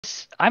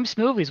I'm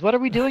Smoothies. What are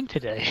we doing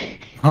today?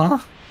 Huh?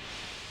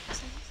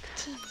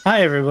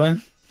 Hi,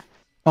 everyone.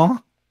 Huh?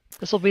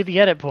 This will be the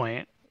edit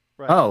point.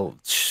 Right. Oh,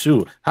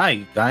 shoot.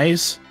 Hi,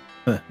 guys.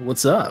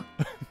 What's up?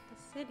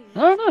 I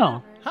don't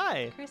know.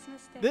 Hi.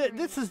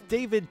 This is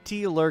David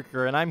T.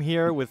 Lurker, and I'm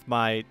here with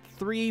my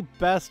 3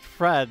 best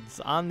friends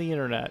on the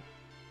internet.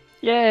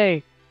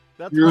 Yay.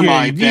 That's You're right.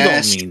 my you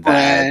best don't mean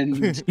friend.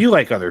 that. You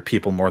like other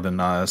people more than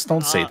us.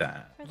 Don't say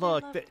that.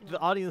 Look, the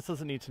audience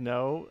doesn't need to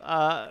know,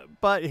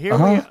 but here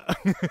That's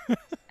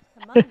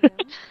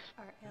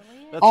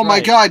Oh my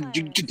right. God,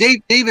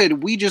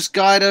 David! We just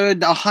got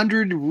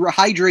 100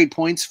 hydrate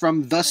points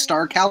from the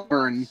Star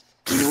Caliburn.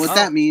 You know what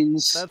that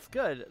means? That's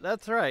good.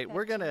 That's right.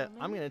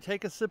 I'm gonna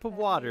take a sip of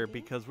water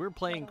because we're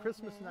playing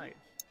Christmas Night.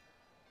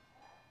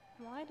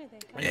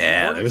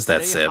 Yeah, there's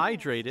that Stay sip.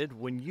 hydrated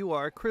when you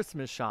are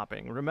Christmas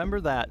shopping.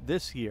 Remember that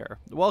this year.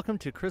 Welcome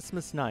to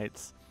Christmas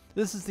Nights.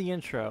 This is the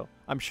intro.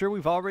 I'm sure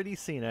we've already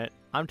seen it.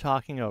 I'm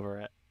talking over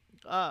it.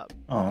 Oh,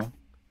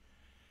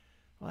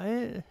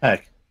 What?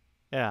 heck.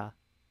 Yeah.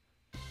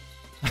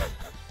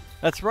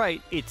 That's right.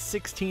 It's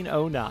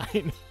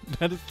 16:09.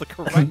 That is the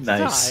correct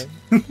Nice.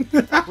 time.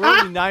 We're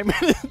only 9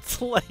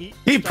 minutes late.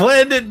 He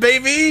planned it,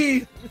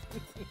 baby!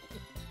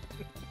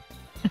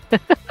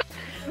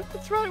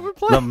 That's right. We're The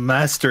playing.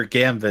 Master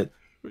Gambit.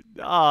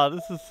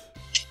 This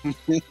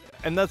is.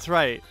 And that's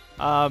right.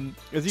 As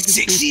you can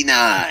see,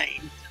 69.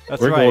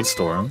 that's We're right.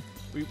 Goldstorm.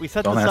 We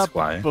set Don't this ask up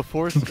why.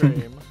 before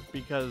stream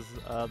because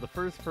the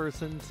first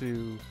person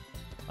to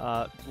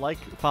like,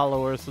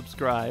 follow, or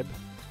subscribe.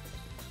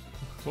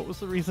 What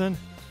was the reason?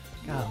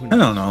 God, who I knows?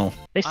 don't know.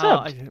 They Oh,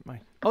 subbed. I didn't mind.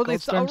 Oh, they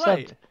Goldstorm subbed.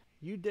 Right. subbed.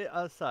 You did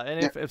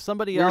and if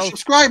somebody You're a else,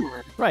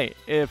 subscriber. right?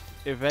 If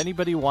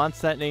anybody wants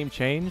that name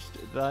changed,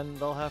 then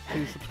they'll have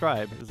to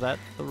subscribe. Is that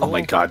the rule? Oh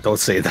my God, don't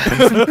say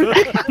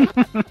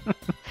that.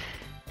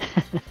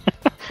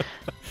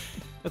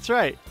 That's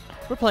right.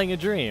 We're playing a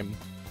dream.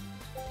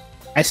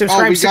 I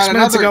subscribed we 6 got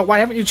minutes another- ago. Why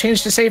haven't you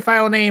changed the save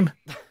file name?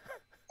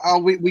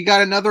 We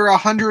got another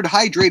 100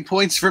 hydrate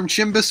points from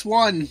Chimbus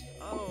 1.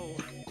 Oh,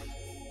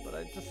 but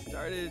I just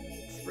started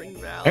Spring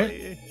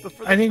Valley.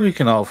 I think we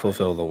can all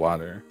fulfill the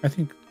water. I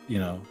think,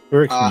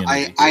 we're a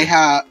community. I here.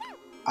 have.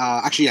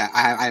 Actually, yeah,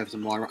 I have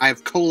some water. I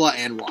have cola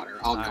and water.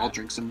 I'll Alright.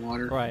 drink some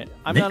water. Right.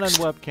 I'm not on Mixed.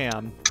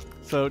 webcam,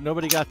 so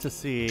nobody got to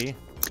see.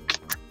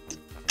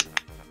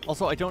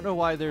 Also, I don't know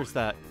why there's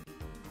that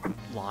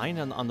line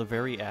on the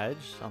very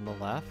edge on the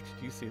left.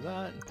 Do you see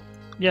that?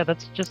 Yeah,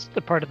 that's just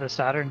the part of the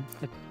Saturn.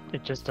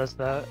 It just does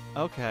that.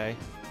 Okay.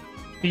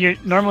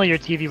 Normally your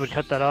TV would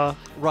cut that off.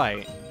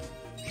 Right.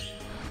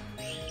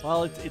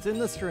 Well, it's in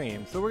the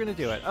stream, so we're gonna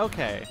do it.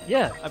 Okay.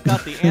 Yeah. I've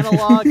got the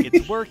analog.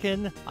 It's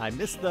working. I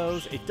missed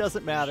those. It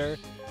doesn't matter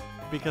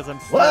because I'm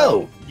still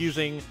Whoa!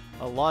 using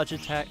a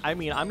Logitech. I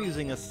mean, I'm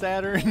using a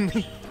Saturn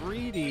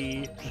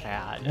 3D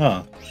pad.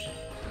 Oh.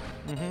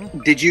 Mm-hmm.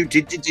 Did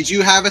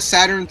you have a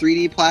Saturn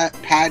 3D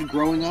pad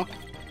growing up?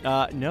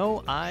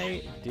 No,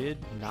 I did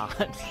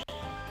not.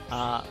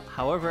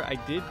 However, I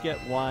did get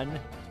one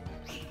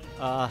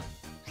a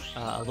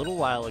little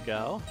while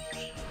ago.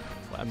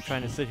 I'm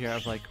trying to sit here. I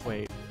was like,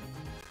 wait,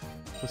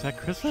 was that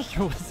Christmas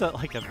or was that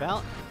like a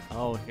val?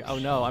 Oh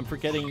no, I'm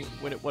forgetting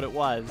what it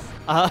was.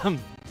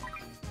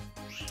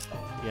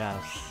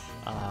 Yes.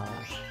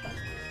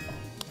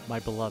 My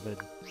beloved.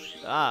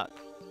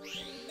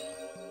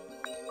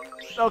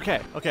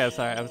 Okay, I'm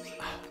sorry.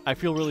 I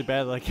feel really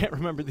bad that I can't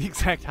remember the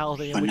exact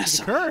holiday in which it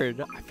Vanessa.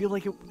 occurred. I feel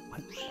like it.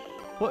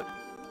 What?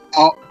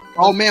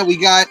 Oh man, we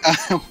got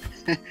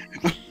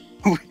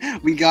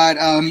we got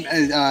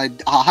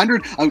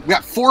 100. We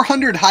got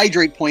 400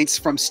 hydrate points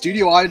from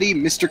Studio Oddity,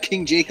 Mr.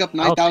 King Jacob,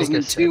 I'll take a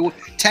 9002,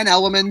 10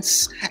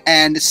 Elements,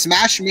 and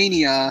Smash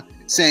Mania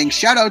saying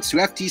shoutouts to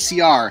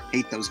FTCR.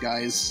 Hate those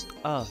guys.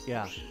 Oh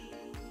yeah.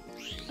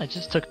 I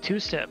just took 2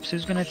 sips.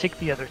 Who's gonna take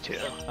the other 2?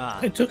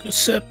 I took a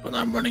sip and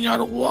I'm running out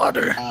of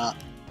water.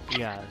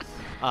 Yes.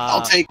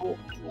 I'll take.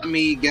 Let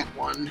me get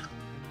one.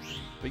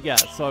 But yeah,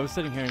 so I was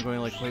sitting here and going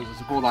like, wait, was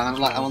it? Hold on.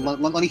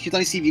 Let me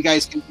see if you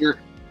guys can hear.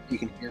 You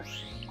can hear.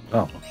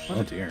 Oh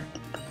dear.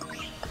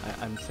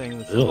 I'm saying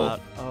this Ew.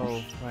 about.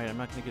 Oh, right. I'm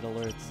not gonna get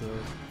alerts. So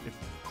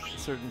if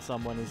certain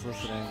someone is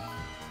listening.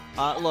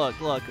 Look.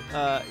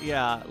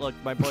 Yeah. Look,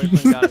 my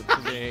boyfriend got it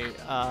today.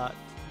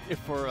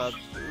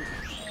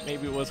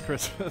 Maybe it was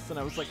Christmas, and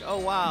I was like, oh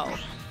wow.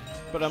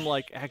 But I'm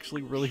like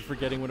actually really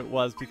forgetting what it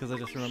was because I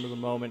just remember the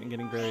moment and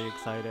getting very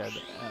excited.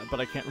 But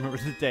I can't remember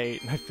the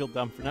date, and I feel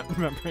dumb for not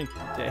remembering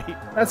the date.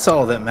 That's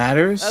all that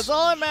matters. That's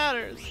all that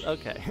matters.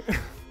 Okay.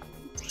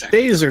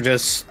 Days are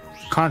just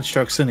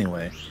constructs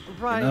anyway.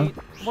 Right.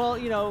 Well,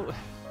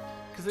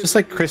 because Just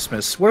like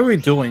Christmas. What are we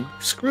doing?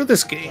 Screw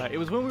this game. It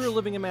was when we were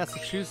living in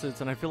Massachusetts,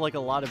 and I feel like a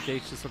lot of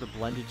dates just sort of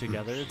blended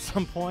together at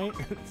some point.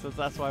 So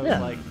that's why I was Yeah.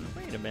 like,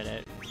 wait a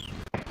minute.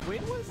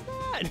 When was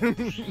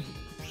that?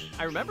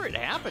 I remember it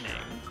happening.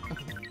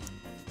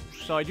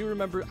 So I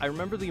remember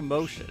the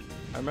emotion.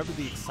 I remember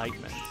the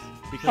excitement.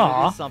 Because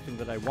Aw. it is something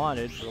that I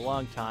wanted for a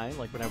long time,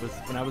 like when I was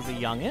a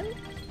youngin'.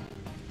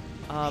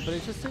 But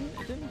it just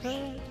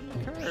didn't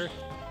occur.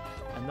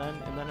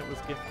 and then it was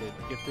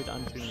gifted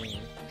unto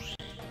me.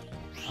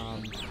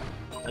 And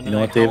You then know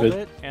I what, David?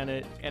 called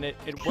it, and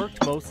it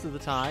worked most of the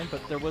time,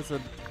 but there was there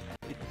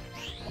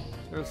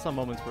were some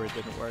moments where it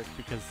didn't work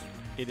because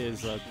it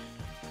is a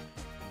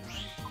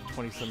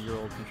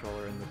 20-some-year-old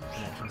controller and the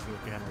connections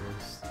were kind of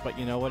loose. But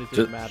you know what? It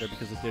didn't matter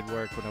because it did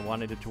work when I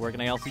wanted it to work,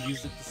 and I also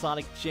used it to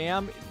Sonic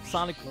Jam,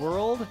 Sonic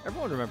World.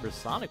 Everyone remembers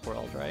Sonic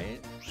World, right?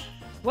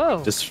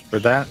 Whoa. Just for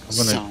that, I'm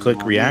going to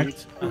click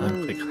react, and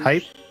then click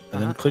hype,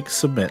 and then click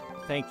submit.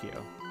 Thank you.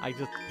 I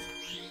just...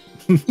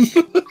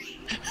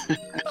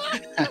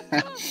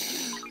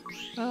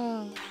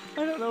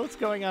 I don't know what's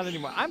going on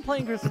anymore. I'm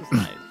playing Christmas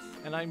Nights,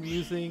 and I'm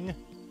using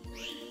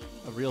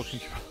a real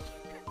controller.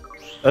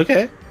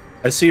 Okay.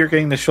 I see you're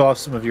getting to show off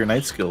some of your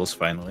night skills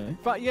finally.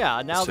 But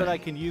yeah, now that I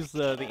can use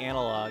the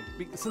analog,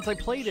 since I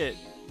played it,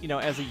 you know,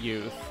 as a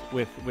youth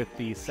with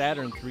the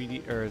Saturn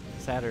 3D or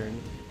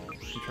Saturn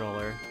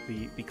controller,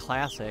 the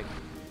classic.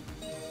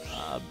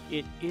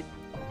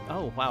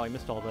 Oh wow, I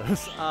missed all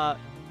those.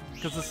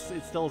 Because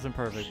it still isn't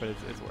perfect, but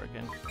it's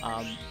working.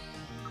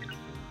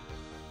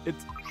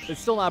 It's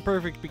still not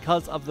perfect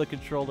because of the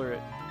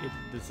controller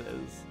this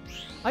is.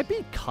 I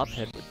beat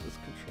Cuphead with this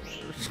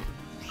controller.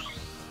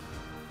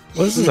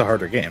 Well, this is a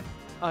harder game.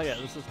 Oh yeah,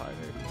 this is harder.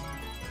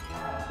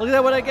 Look at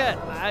that, what I get!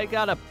 I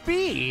got a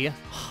B!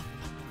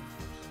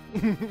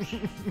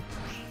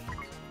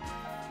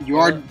 You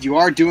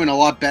are doing a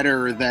lot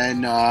better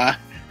than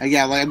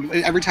yeah, like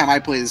every time I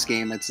play this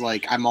game it's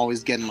like I'm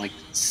always getting like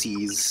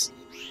C's.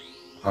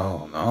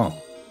 Oh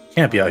no.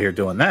 Can't be out here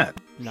doing that.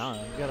 No, you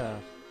gotta...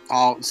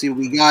 Oh, see,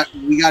 we got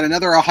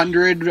another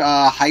 100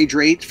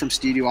 hydrate from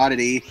Studio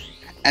Oddity,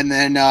 and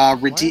then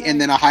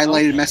and then a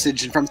highlighted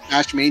message from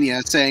Smash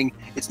Mania saying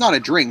it's not a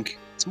drink,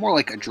 it's more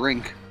like a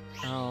drink.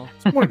 Oh.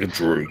 It's more like a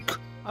drink.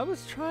 I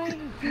was trying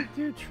to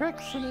do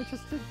tricks and I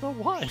just did the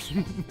one.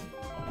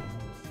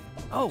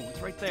 Oh, it's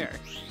right there.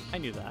 I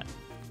knew that.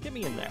 Get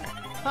me in there.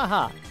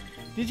 Haha.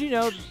 Did you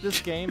know that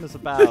this game is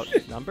about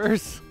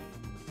numbers?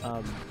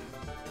 Oh,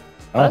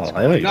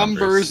 I like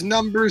numbers.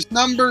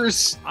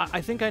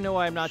 I think I know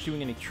why I'm not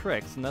doing any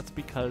tricks, and that's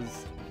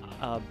because...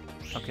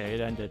 okay,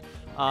 it ended.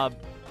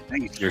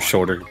 Your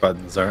shoulder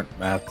buttons aren't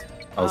mapped.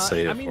 I'll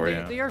say it for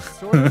you. They are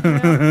sort of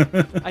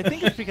mapped. I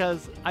think it's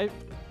because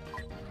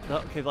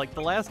okay, like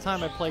the last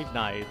time I played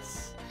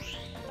Nights,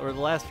 or the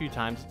last few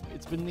times,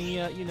 it's been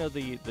the, you know,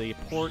 the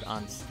port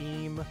on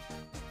Steam,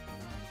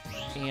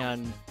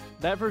 and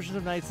that version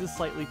of Nights is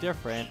slightly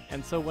different,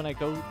 and so when I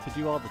go to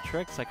do all the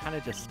tricks, I kind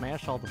of just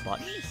smash all the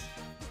buttons,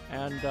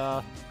 and,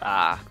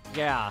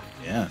 yeah.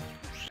 Yeah.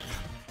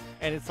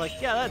 And it's like,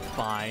 yeah, that's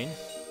fine.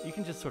 You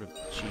can just sort of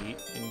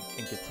cheat and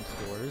get some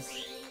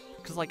scores.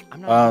 Because, like,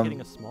 I'm not even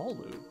getting a small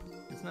loop.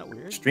 Isn't that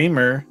weird?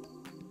 Streamer,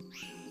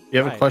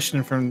 you have a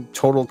question from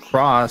Total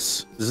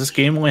Cross. Does this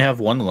game only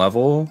have one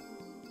level?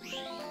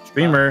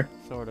 Streamer.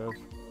 Sort of.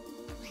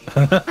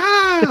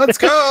 Let's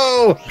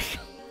go!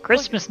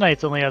 Christmas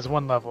Nights only has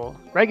one level.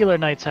 Regular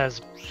Nights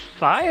has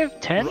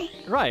 5, 10.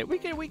 Right. We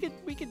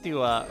could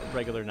do a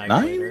regular night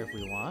 9? later if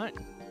we want.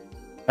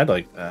 I'd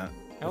like that.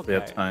 If Okay. we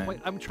have time. Wait,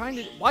 I'm trying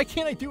to. Why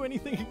can't I do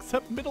anything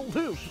except middle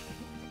loop?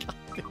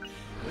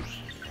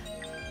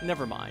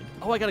 Never mind.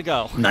 Oh, I gotta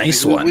go.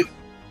 Nice one.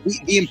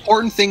 The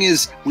important thing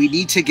is we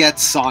need to get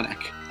Sonic.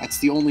 That's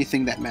the only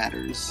thing that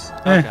matters.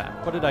 Okay.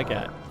 What did I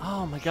get?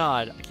 Oh my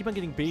god. I keep on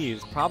getting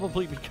B's.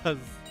 Probably because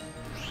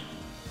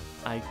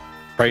I.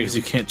 Right, because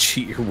you can't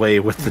cheat your way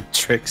with the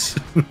tricks.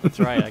 That's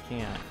right. I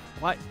can't.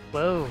 What?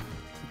 Whoa.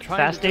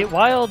 Fast 8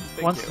 Wild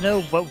wants to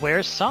know,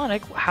 where's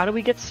Sonic? How do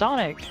we get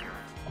Sonic?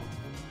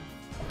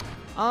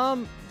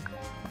 I'm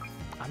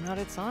not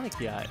at Sonic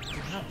yet. We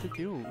have to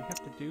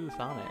do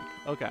Sonic.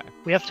 Okay.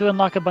 We have to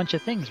unlock a bunch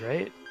of things,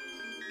 right?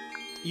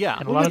 Yeah,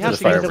 and a lot of the the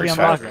things that we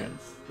unlock.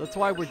 That's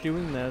why we're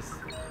doing this.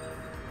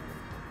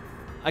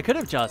 I could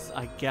have just,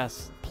 I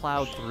guess,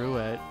 plowed through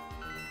it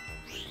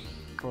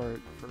for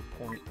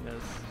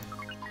pointless.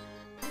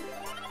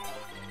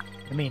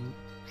 I mean,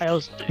 I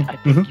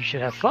think you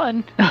should have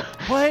fun.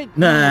 What?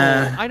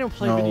 Nah. No, I don't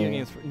play video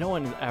games for. No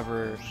one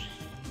ever.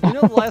 You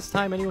know, the last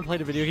time anyone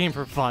played a video game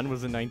for fun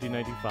was in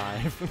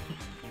 1995.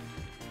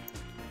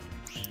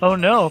 Oh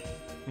no!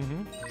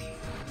 Mm-hmm.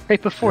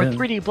 Right before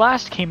 3D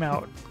Blast came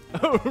out.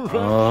 Oh, right.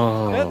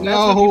 Oh. That's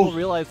when people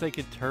realized they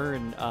could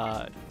turn.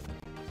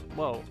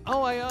 Whoa!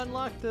 Oh, I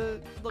unlocked the.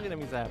 Look at him,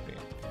 he's happy.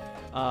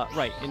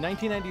 Right, in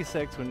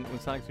 1996, when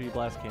Sonic 3D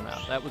Blast came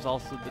out, that was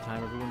also the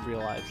time everyone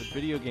realized that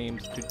video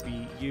games could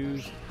be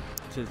used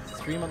to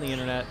stream on the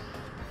internet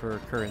for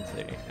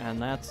currency,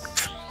 and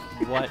that's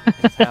what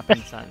has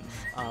happened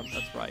since.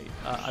 That's right.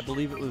 I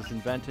believe it was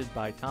invented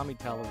by Tommy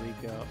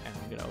Tallarico, and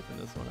I'm gonna open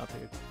this one up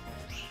here.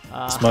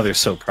 His mother's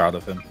so proud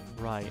of him.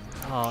 Right.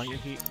 Oh,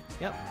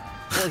 yep.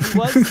 Well, he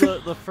was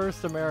the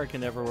first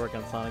American to ever work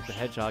on Sonic the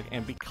Hedgehog,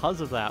 and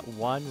because of that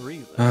one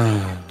reason,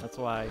 that's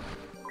why.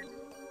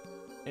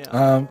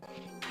 Yeah.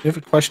 We have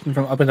a question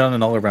from Up and Down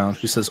and All Around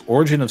who says,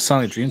 Origin of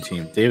Sonic Dream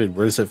Team. David,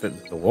 where does it fit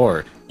into the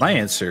lore? My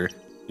answer,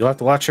 you'll have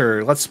to watch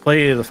our Let's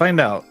Play to find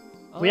out.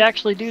 We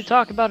actually do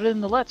talk about it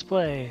in the Let's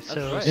Play,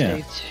 so right.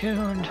 stay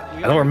tuned.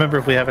 I don't remember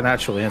if we have an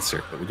actual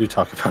answer, but we do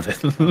talk about it.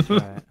 That's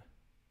right.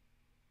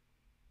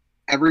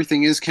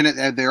 Everything is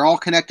connected. They're all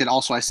connected.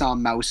 Also, I saw a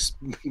mouse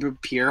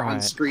appear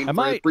on screen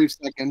for a brief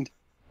second.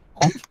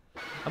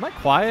 Am I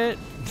quiet?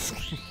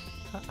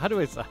 How do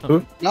I sound?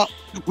 Who? No,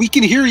 we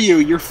can hear you.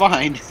 You're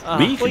fine.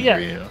 We can yeah, hear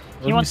you. he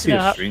Let me wants to see know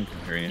if how- stream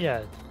can hear you.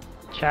 Yeah.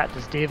 Chat,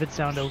 does David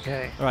sound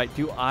okay? All right.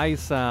 Do I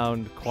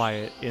sound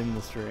quiet in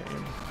the stream?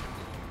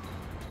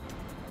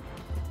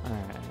 All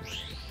right.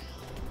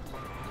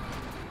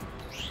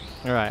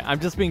 All right. I'm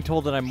just being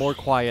told that I'm more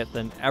quiet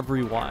than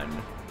everyone,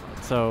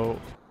 so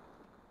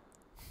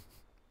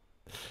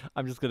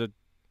I'm just gonna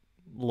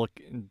look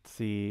and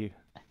see.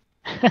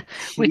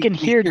 We can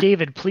hear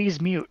David.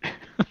 Please mute.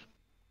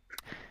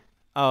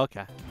 Oh,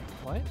 okay.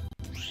 What?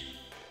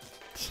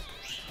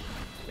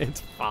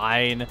 It's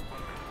fine.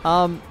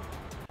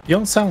 You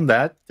don't sound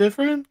that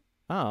different.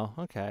 Oh,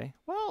 okay.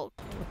 Well,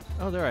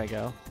 oh, there I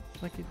go.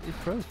 Like it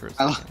froze for a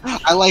second.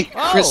 I like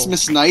Oh.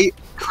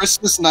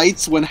 Christmas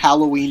nights when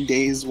Halloween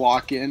days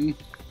walk in.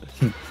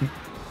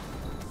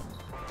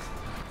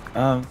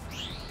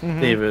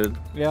 David,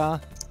 Yeah.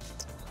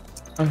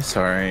 I'm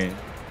sorry.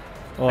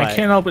 What? I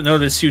can't help but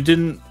notice you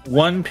didn't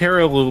one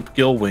paraloop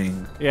Gill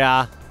Wing.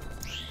 Yeah.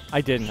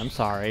 I didn't. I'm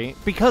sorry.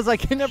 Because I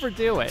can never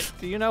do it.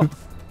 Do you know?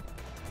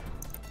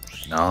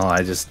 No,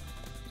 I just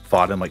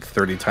fought him like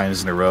 30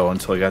 times in a row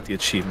until I got the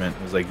achievement.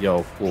 I was like,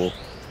 yo, cool.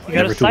 You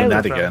gotta Never doing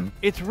that silence him. again.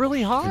 It's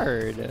really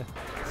hard.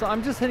 So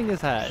I'm just hitting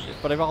his head,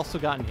 but I've also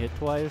gotten hit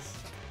twice.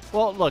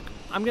 Well, look,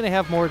 I'm gonna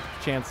have more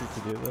chances to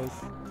do this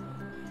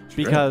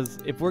because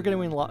if we're going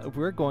to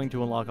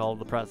unlock all of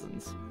the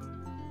presents,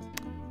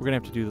 we're gonna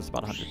have to do this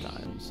about 100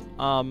 times.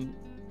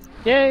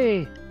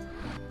 Yay!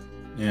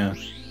 Yeah.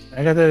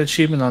 I got that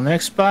achievement on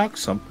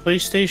Xbox, on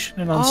PlayStation,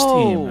 and on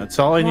Steam. That's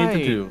all I need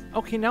to do.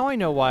 Okay, now I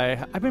know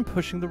why I've been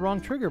pushing the wrong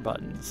trigger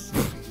buttons.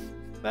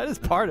 That is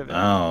part of it.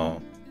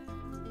 Oh.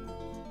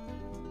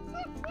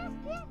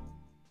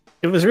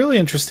 It was really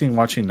interesting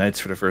watching Knights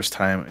for the first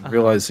time and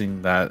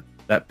realizing that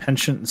that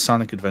penchant in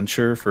Sonic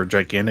Adventure for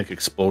gigantic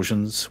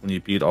explosions when you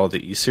beat all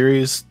the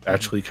E-series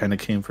actually kind of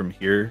came from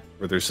here,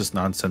 where there's just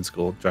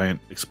nonsensical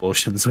giant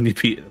explosions when you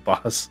beat a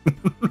boss.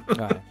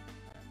 Alright.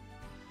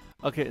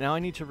 Okay, now I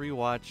need to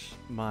rewatch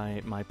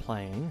my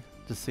playing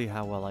to see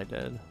how well I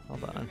did.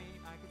 Hold on.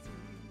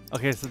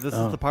 Okay, so this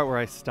is the part where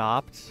I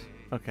stopped.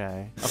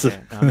 Okay. Okay,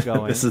 now I'm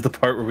going. This is the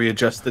part where we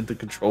adjusted the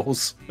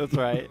controls. That's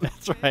right.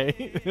 That's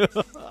right.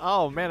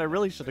 Oh man, I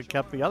really should have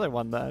kept the other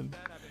one then.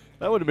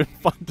 That would have been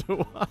fun to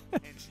watch.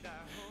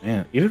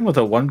 Man, even with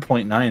a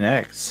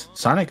 1.9x,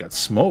 Sonic got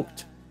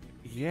smoked.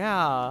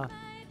 Yeah.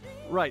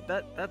 Right,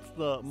 that's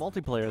the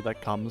multiplayer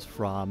that comes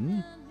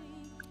from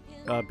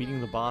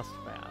beating the boss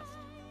fast.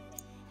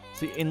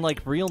 See, in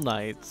like real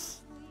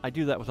Knights, I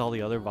do that with all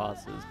the other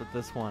bosses, but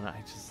this one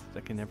I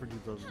can never do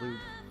those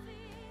loops.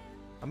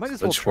 I might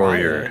as well Switch try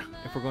Warrior. it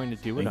if we're going to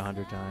do it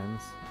 100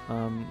 times.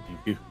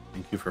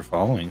 Thank you for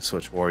following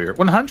Switch Warrior.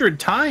 100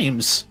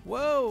 times!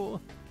 Whoa!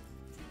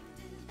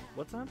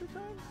 What's 100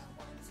 times?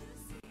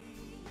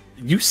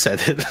 You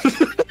said it.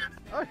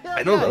 Oh, yeah,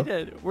 I don't know. I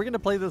did. We're gonna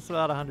play this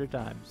about 100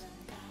 times.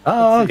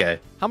 Oh, okay.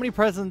 How many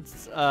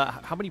presents?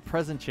 How many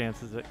present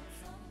chances?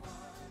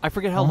 I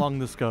forget how long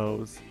this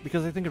goes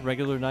because I think in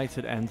regular Nights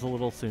it ends a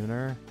little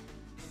sooner.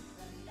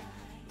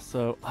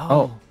 So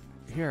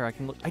here I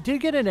can look. I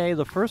did get an A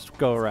the first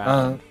go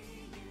around.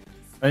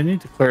 I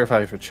need to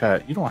clarify for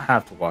chat. You don't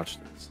have to watch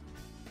this.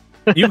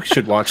 You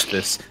should watch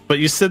this, but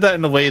you said that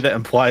in a way that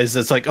implies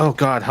it's like, oh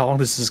god, how long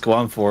does this go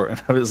on for? And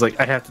I was like,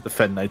 I have to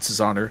defend Knights'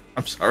 honor.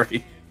 I'm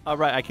sorry. All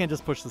right, I can't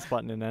just push this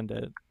button and end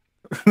it.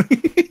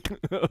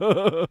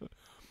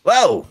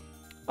 Whoa.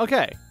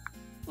 Okay,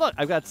 look,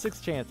 I've got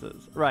 6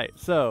 chances. Right,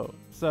 so.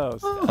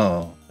 Oh.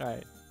 All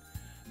right,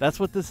 that's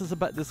what this is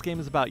about. This game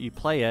is about. You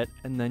play it,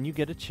 and then you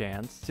get a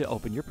chance to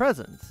open your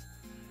presents.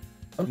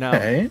 Okay.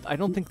 Now, I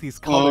don't think these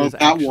colors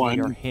actually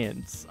are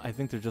hints. I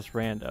think they're just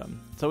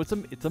random. So it's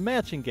a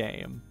matching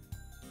game.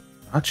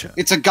 Gotcha.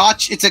 It's a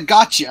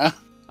gotcha.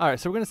 All right,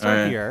 so we're gonna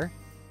start here.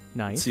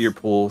 Nice. See your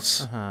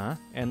pools.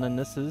 And then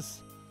this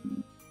is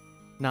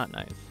not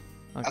nice.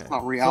 Okay. That's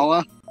not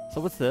Riala. So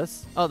what's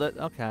this? Oh,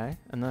 okay.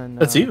 And then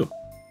That's you.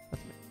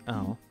 That's me.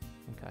 Oh,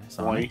 okay.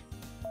 Sorry.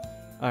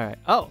 All right.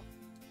 Oh.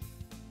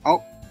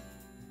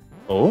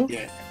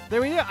 Yeah.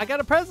 There we go. I got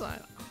a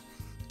present.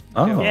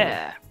 Oh.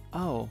 Yeah.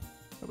 Oh,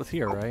 that was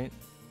here, right?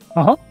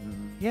 Uh-huh.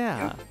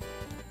 Yeah.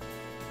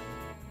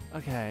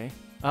 Okay.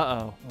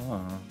 Uh-oh.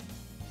 Oh.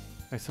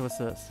 Okay, so what's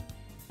this?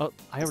 Oh,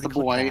 I That's already the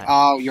clicked boy. that.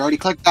 Oh, you already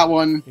clicked that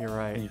one. You're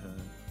right.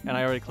 And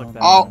I already clicked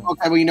that. Oh,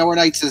 okay. Well, you know where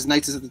Knights is.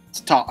 Knights is at the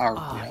top.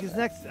 Oh, he's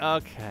next.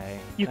 Okay.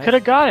 You could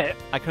have got it.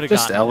 I could have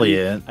Just gotten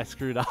Elliot. it. I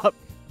screwed up.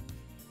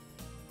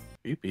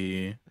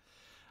 Creepy.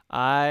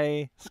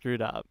 I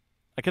screwed up.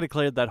 I could have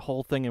cleared that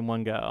whole thing in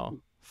one go.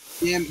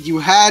 Damn, you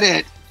had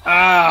it.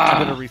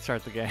 I'm gonna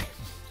restart the game.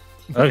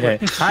 Okay.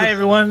 Hi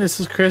everyone. This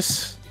is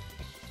Chris.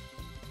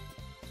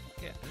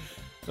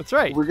 That's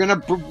right. We're gonna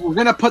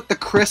put the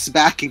Chris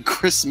back in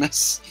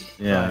Christmas.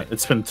 Yeah, Right.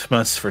 it's been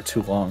Tmas for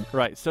too long.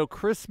 Right. So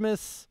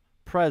Christmas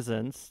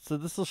presents. So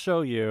this will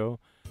show you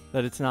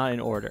that it's not in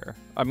order.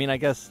 I mean, I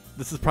guess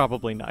this is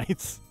probably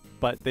nights,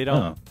 but they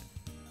don't.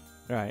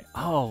 Right.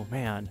 Oh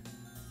man,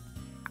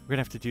 we're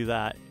gonna have to do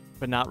that,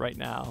 but not right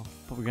now.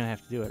 But we're gonna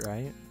have to do it,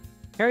 right?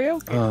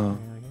 Karaoke.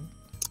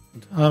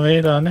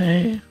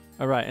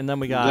 All right, and then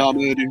we got.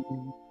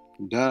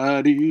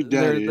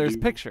 There's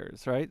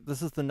pictures, right?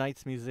 This is the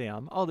Knights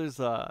Museum. Oh, there's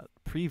a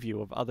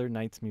preview of other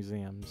Knights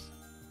museums.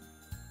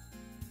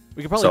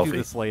 We could probably do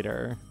this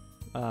later.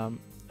 Oh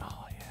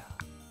yeah.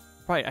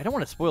 Right. I don't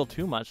want to spoil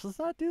too much. Let's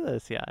not do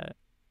this yet.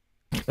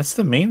 That's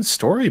the main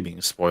story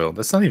being spoiled.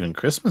 That's not even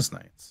Christmas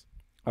Nights.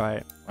 All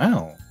right.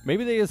 Wow.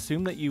 Maybe they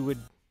assume that you would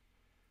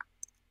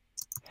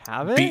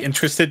have it. Be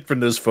interested from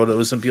those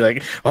photos and be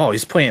like, "Oh,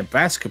 he's playing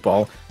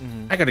basketball.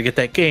 I gotta get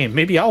that game.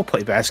 Maybe I'll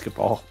play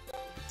basketball."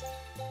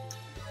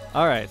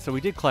 All right. So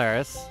we did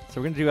Claris. So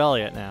we're gonna do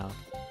Elliot now.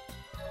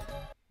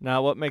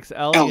 Now, what makes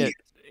Elliot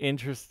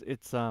interest?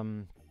 It's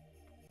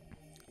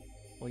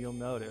Well, you'll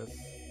notice.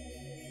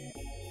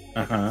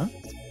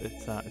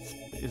 It's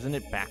isn't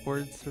it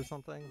backwards or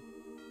something?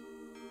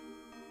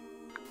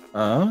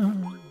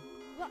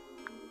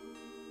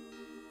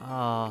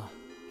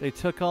 They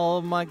took all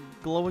of my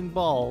glowing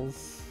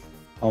balls.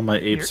 All my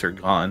apes are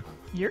gone.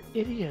 You're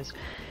idiots.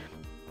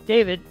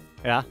 David.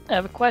 Yeah? I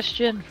have a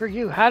question for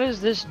you. How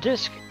does this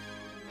disc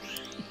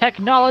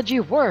technology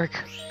work?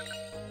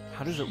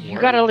 How does it work? You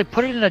gotta like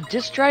put it in a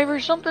disk drive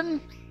or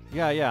something?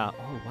 Yeah.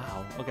 Oh,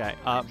 wow. Okay.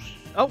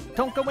 Oh,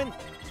 don't go in.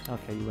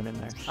 Okay, you went in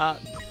there.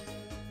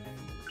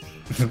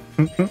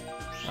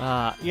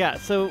 Yeah,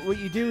 so what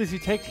you do is you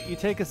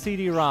take a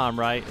CD-ROM,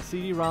 right? A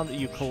CD-ROM that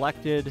you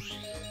collected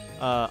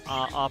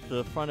off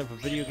the front of a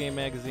video game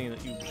magazine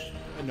that you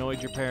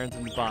annoyed your parents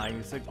into buying.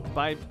 You say,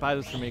 buy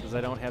this for me because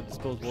I don't have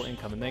disposable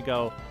income. And they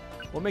go,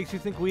 what makes you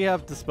think we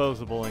have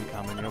disposable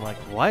income? And you're like,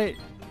 what?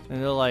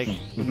 And they're like,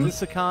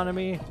 this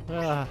economy?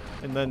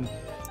 And then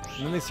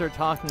they start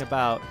talking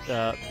about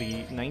the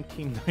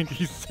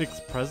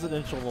 1996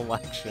 presidential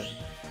election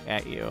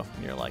at you,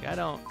 and you're like, I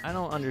don't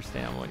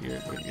understand what you're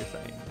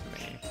saying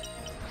to me.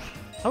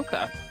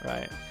 Okay.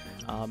 Right.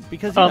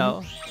 Because you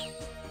know.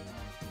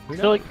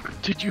 So,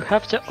 like, did you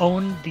have to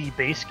own the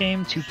base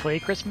game to play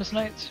Christmas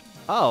Nights?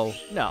 Oh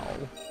no.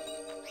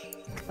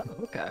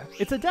 Okay.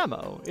 It's a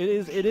demo. It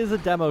is a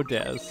demo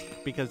disc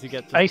because you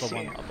get just the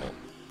one level.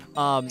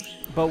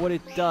 But what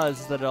it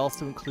does is that it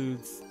also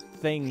includes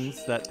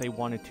things that they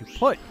wanted to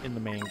put in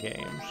the main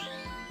game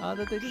that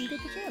they didn't get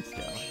the chance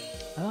to.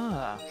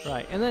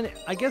 Right. And then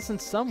I guess in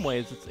some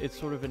ways it's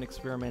sort of an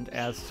experiment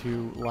as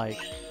to like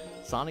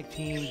Sonic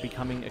Team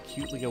becoming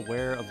acutely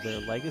aware of their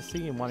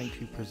legacy and wanting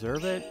to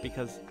preserve it,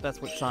 because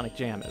that's what Sonic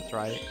Jam is,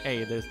 right?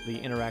 Hey, there's the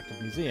interactive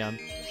museum.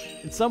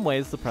 In some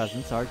ways, the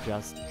presents are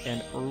just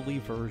an early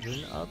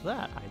version of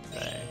that, I'd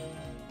say.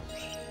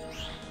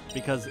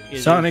 Because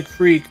Sonic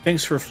Freak,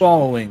 thanks for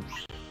following.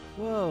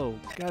 Whoa,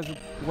 guys!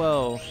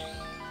 Whoa.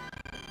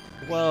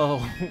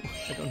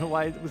 I don't know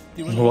why it was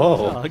doing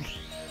Whoa. a chug.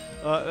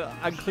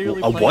 I'm clearly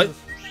A playing what?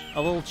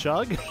 A little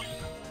chug.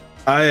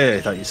 I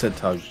thought you said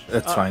tug.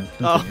 That's fine.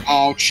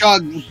 Oh,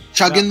 chug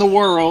in the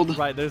world.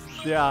 Right,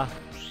 yeah.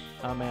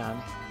 Oh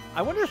man.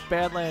 I wonder if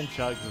Badland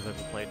Chugs has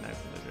ever played Nights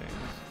of the Dreams.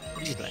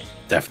 What do you think?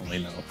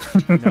 Definitely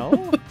no.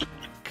 No?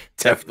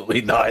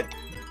 Definitely not.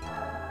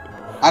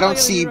 I don't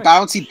see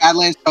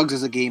Badlands Chugs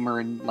as a gamer,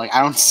 and like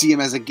I don't see him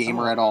as a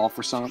gamer at all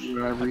for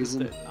whatever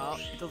reason. It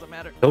doesn't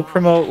matter. He'll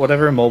promote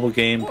whatever mobile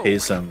game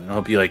pays him, and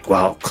he'll be like,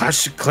 "Wow,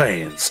 Clash of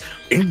Clans,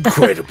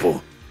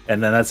 incredible,"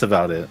 and then that's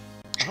about it.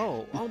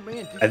 Oh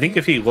man. I think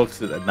if he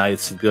looked at the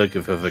Knights, it'd be like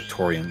if a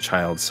Victorian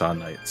child saw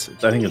Knights.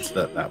 I think it's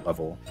that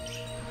level.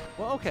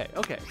 Well,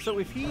 okay. So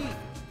if he, I'm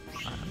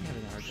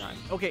having a hard time.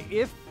 Okay,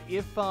 if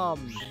I'm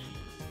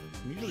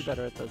usually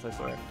better at this, I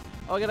swear.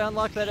 Oh, I gotta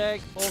unlock that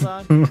egg. Hold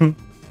on.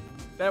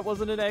 That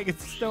wasn't an egg.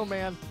 It's a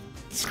snowman.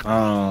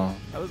 Oh.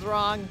 I was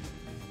wrong.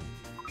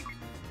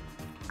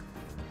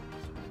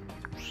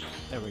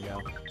 There we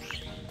go.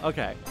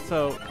 Okay,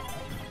 so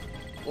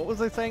what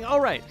was I saying? Oh,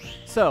 right.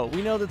 So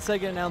we know that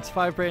Sega announced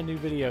 5 brand new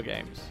video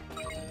games.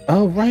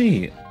 Oh,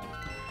 right.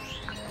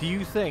 Do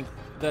you think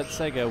that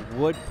Sega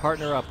would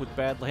partner up with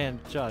Badland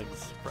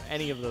Chugs for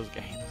any of those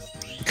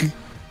games?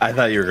 I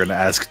thought you were going to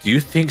ask, do you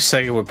think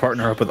Sega would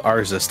partner up with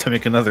Arzus to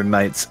make another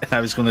Knights? And I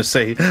was going to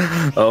say,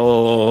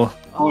 Oh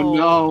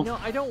no. No,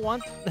 I don't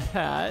want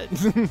that.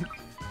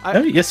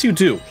 No, yes, you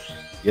do.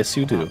 Yes,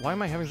 you do. Why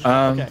am I having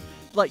okay.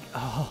 Like,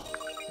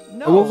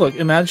 no. Well, look,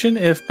 imagine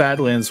if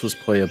Badlands was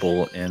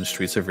playable in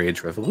Streets of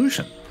Rage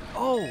Revolution.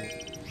 Oh,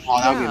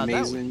 that would be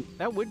amazing.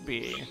 That would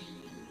be.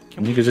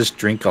 And you could just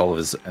drink all of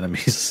his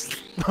enemies.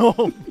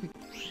 No.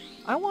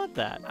 I want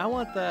that. I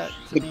want that.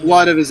 The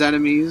blood of his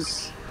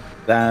enemies.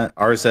 That,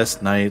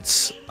 RSS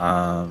Knights.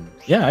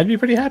 Yeah, I'd be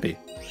pretty happy.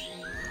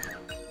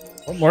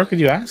 What more could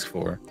you ask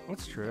for?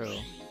 That's true.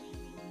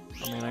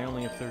 I mean, I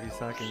only have 30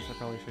 seconds. I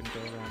probably shouldn't go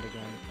around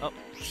again. Oh.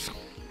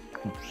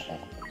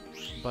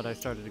 But I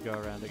started to go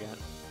around again.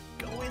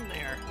 Go in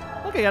there.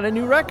 Look, I got a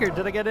new record.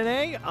 Did I get an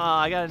A?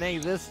 I got an A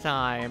this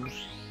time.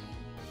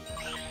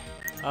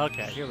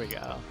 Okay, here we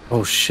go.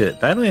 Oh shit,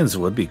 Badlands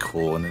would be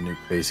cool in a new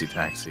Crazy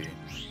Taxi.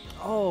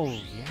 Oh,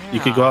 yeah. You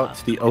could go out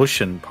to the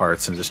ocean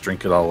parts and just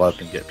drink it all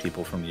up and get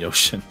people from the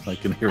ocean,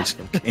 like in the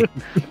original game.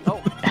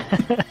 Oh.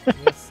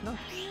 You snuck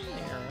in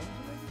there.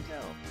 Where did you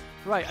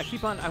go? Right,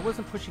 I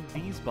wasn't pushing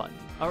these buttons.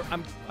 Or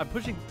I'm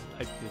pushing, I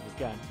did it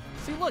again.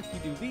 See, look, you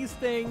do these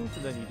things,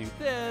 and then you do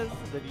this,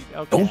 and then you,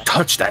 okay. Don't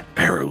touch that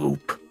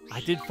paraloop.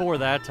 I did 4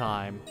 that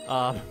time.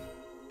 Not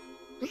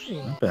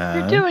bad.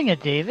 You're doing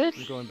it, David.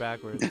 I'm going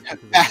backwards.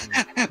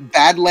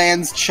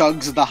 Badlands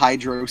chugs the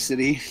Hydro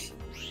City.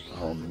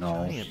 Oh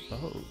no. Giant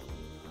boat. Oh,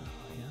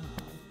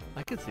 yeah.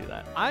 I could see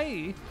that.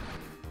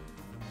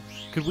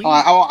 Could we?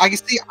 I can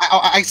see.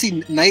 I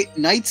see.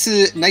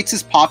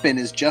 Knights' pop-in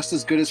is just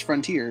as good as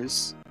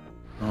Frontiers.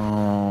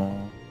 Oh.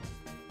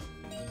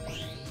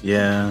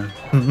 Yeah.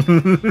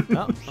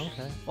 Oh,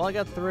 okay. Well, I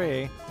got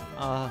 3.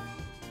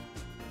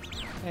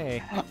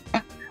 Hey.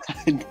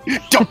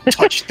 Don't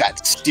touch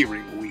that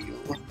steering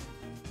wheel.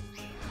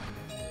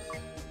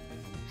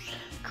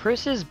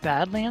 Chris's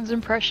Badlands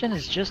impression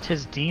is just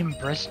his Dean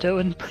Bristow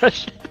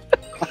impression.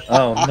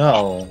 Oh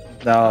no.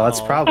 No, that's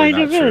probably Kind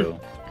not of is. true.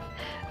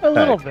 A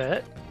little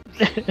bit.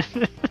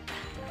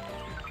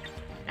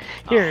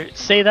 Here,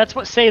 say that's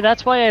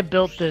why I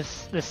built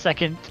this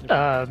second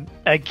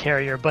egg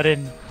carrier, but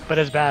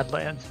as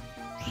Badlands.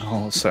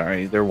 Oh,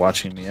 sorry. They're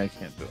watching me. I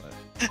can't do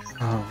it.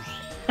 Oh.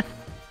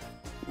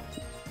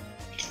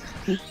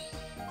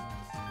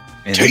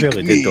 Man, they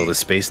really did build a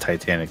space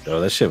Titanic, though.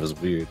 That shit was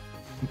weird.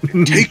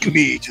 Take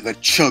me to the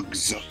chug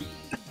zone.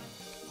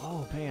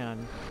 Oh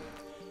man.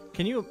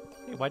 Can you?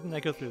 Hey, why didn't I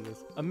go through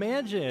this?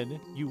 Imagine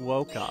you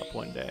woke up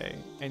one day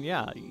and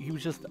yeah, he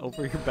was just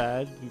over your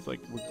bed. He's like,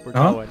 "We're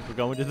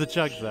going to the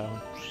chug zone."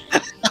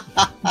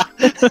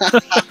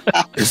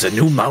 There's a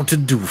new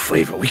Mountain Dew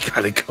flavor. We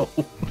gotta go.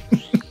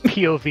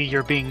 POV,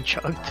 you're being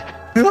chugged.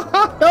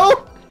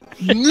 No.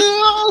 No.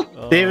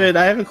 Oh. David,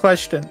 I have a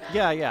question.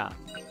 Yeah.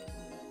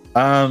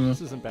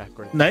 This isn't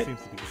backwards. Night- It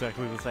seems to be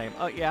exactly the same.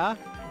 Oh yeah.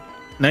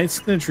 Nights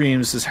in the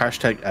Dreams is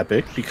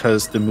 #epic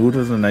because the mood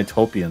of the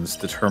Nightopians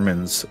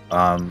determines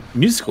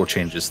musical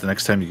changes the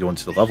next time you go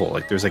into the level.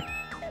 Like there's like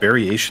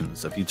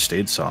variations of each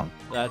stage song.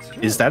 That's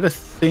true. Is that a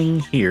thing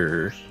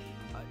here?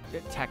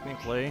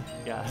 Technically,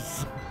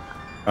 yes.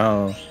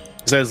 Oh,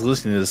 because I was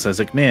listening to this, I was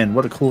like, man,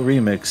 what a cool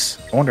remix.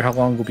 I wonder how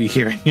long we'll be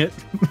hearing it.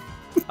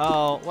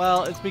 Oh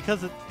well, it's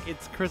because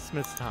it's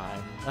Christmas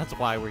time. That's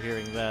why we're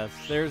hearing this.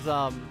 There's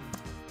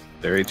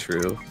Very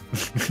true.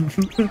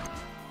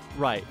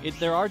 Right.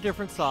 There are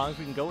different songs.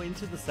 We can go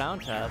into the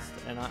sound test,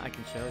 and I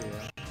can show you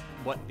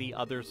what the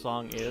other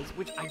song is,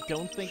 which I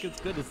don't think is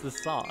good as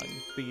this song.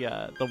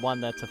 The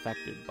one that's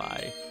affected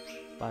by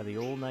the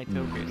old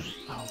Nightopians.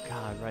 Oh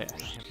God, right.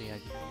 I have the idea.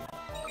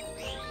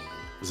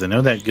 Because I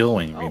know that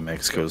Going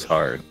remix goes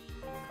hard.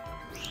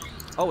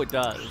 Oh, it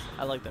does.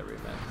 I like that remix.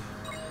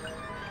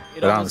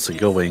 But honestly,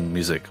 Going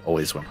music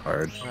always went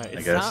hard. Right.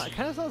 I guess. It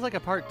kind of sounds like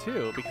a part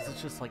 2 because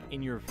it's just like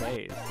in your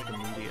face, like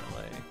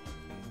immediately.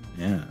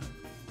 Yeah.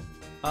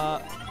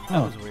 That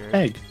was weird.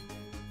 Egg.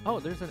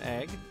 Oh, there's an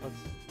egg.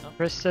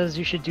 Chris says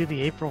you should do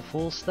the April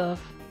Fool's stuff.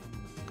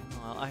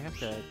 Well, I have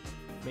to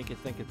make it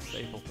think it's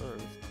April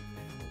 1st.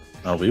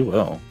 Oh, we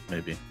will,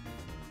 maybe.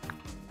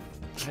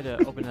 I had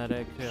to open that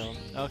egg too.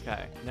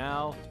 Okay,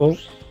 now. Well,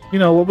 you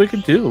know what we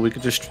could do? We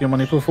could just stream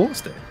on April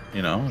Fool's Day.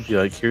 You know, be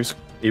like, here's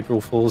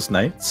April Fool's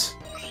Nights.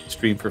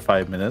 Stream for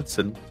 5 minutes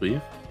and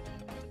leave.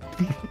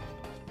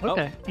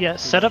 Okay. Yeah,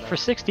 set up for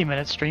 60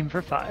 minutes, stream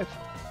for 5.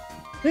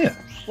 Yeah.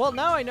 Well,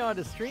 now I know how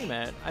to stream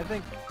it. I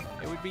think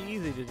it would be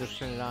easy to just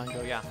turn it on and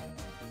go, yeah.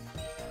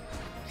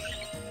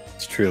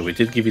 It's true. We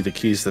did give you the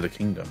keys to the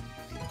kingdom.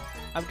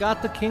 I've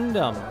got the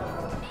kingdom.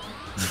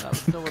 That was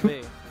still a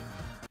B.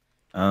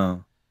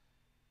 Oh.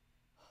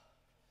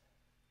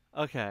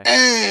 Okay.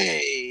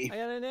 Hey. I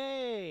got an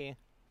A.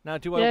 Now,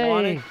 do I Yay.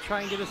 want to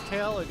try and get his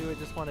tail, or do I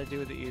just want to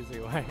do it the easy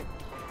way?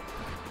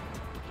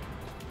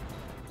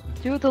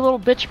 Do it the little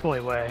bitch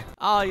boy way.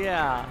 Oh,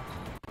 yeah.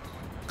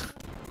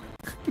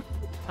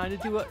 Time to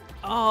do it.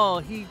 Oh,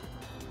 he...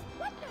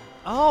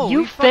 Oh, You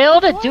he fucked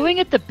failed it at doing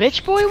it the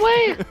bitch boy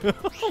way?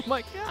 Oh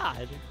my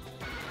god.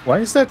 Why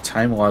is that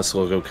Time Loss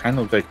logo kind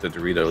of like the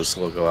Doritos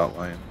logo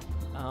outline?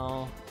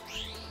 Oh.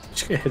 You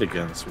should get hit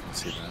again so we can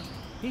see that.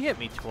 He hit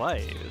me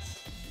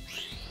twice.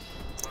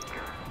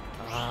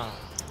 Ah,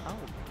 how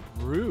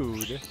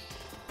rude.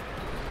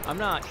 I'm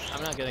not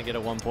gonna get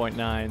a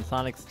 1.9.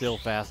 Sonic's still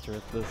faster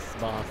at this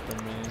boss than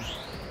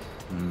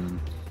me.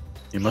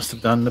 You must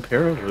have done the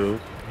parallel.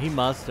 He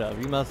must have.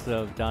 He must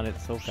have done it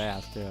so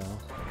fast, too.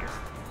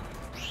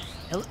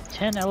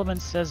 10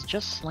 Elements says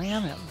just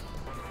slam him.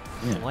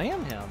 Yeah.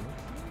 Slam him.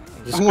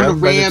 Just I wanna grab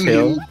him by the ram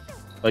tail, him.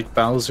 like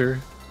Bowser.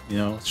 You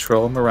know,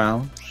 throw him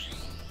around.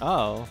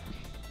 Oh.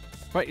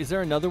 Right, is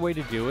there another way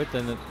to do it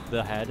than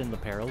the head and the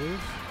parallel?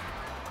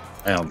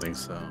 I don't think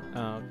so.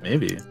 Oh, okay.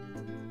 Maybe.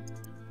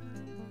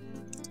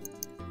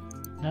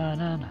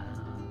 No.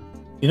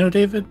 You know,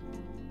 David?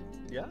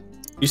 Yeah?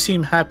 You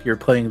seem happier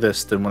playing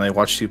this than when I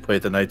watched you play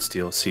the Knights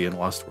DLC in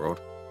Lost World.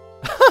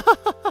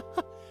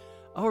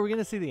 Oh, are we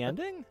gonna see the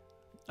ending?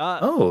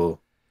 Oh.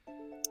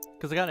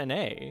 Because I got an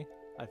A,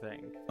 I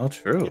think. Oh, You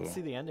true. get to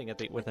see the ending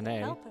with an A.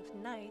 Help of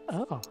Knights,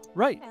 Oh.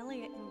 Right.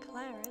 Elliot and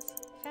Claris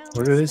found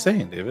What the are they star,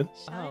 saying, David?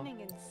 shining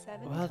in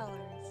 7 Well,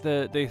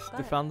 colors. They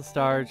But found the the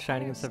star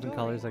shining in entire 7 story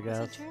colors, I was a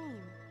guess. dream.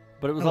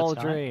 But it was No, all a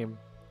it's not. dream.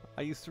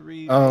 I used to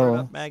read Oh. Grown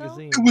Up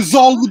magazine. It was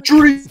all a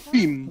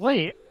dream.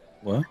 Wait,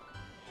 What?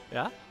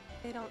 Yeah?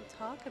 They don't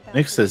talk about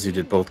Nick the says you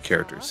did dream both they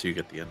characters, saw. so you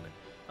get the ending.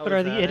 Oh, but is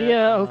are the that it?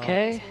 Idia Oh.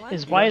 okay? There's one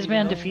Is thing Wise you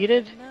Man don't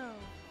defeated? know.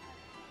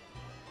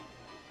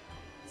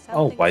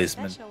 Oh, Something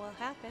Wiseman. special will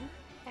happen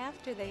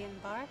after they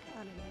embark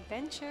on an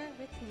adventure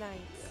with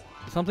knights.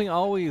 Something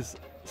always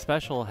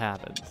special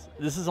happens.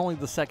 This is only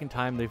the second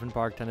time they've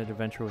embarked on an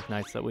adventure with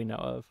knights that we know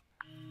of.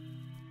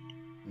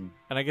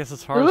 And I guess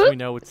as far as we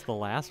know, it's the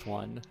last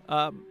one.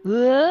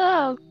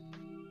 Whoa.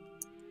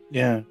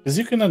 Yeah, because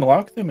you can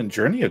unlock them in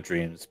Journey of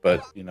Dreams,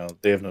 but, you know,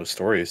 they have no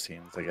story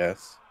scenes, I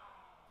guess.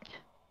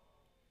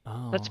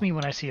 Oh. That's me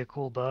when I see a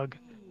cool bug.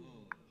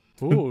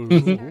 Ooh,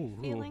 Start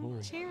feeling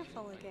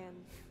cheerful again.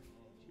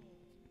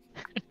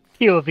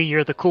 POV,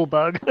 you're the cool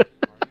bug.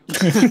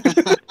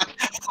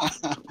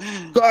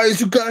 Guys,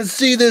 you gotta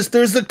see this!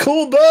 There's a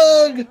cool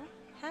bug!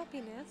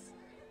 Happiness,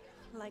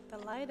 like the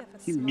light of a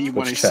You small mean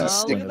when I Which see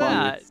chest? look at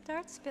that.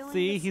 starts filling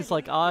See, the he's city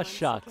like, with aw, once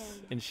shucks.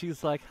 again. And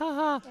she's like,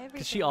 haha. Because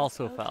Everything she is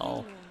also okay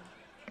fell.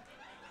 now.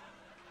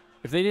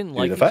 If they didn't Dude,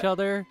 like if I- each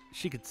other,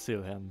 she could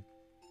sue him.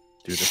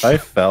 Dude, if I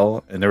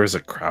fell and there was a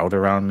crowd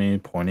around me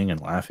pointing and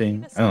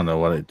laughing, I don't know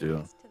what I'd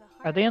do.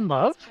 Are they in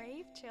love?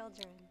 Brave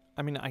children.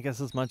 I mean, I guess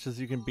as much as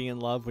you can be in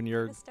love when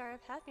you're... The star of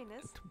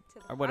happiness to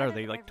the What heart are of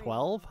they, like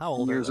everyone. 12? How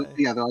old are Years, they?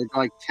 yeah, they're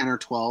like 10 or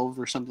 12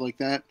 or something like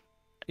that.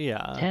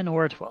 Yeah. 10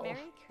 or 12. Merry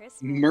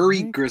Christmas.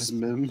 Murray Merry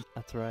Grisman.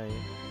 That's right.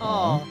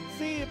 Aw. Oh,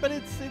 see, but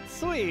it's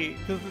sweet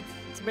because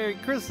it's Merry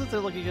Christmas. They're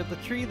looking at the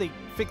tree. They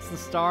fix the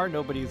star.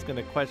 Nobody's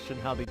gonna question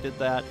how they did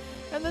that.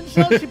 And then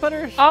she put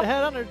her Oh.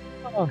 head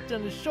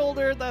on his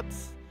shoulder.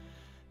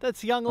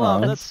 That's young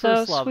love. Aw. That's so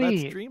first love.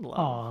 sweet. That's dream love.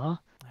 Aw.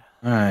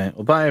 Alright,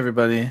 well, bye,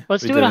 everybody.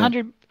 Let's We do it did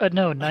 100,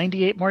 no,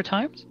 98 more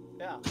times?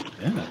 Yeah.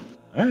 Yeah,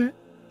 alright.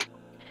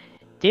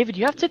 David,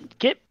 you have to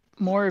get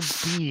more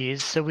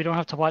bees so we don't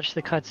have to watch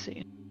the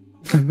cutscene.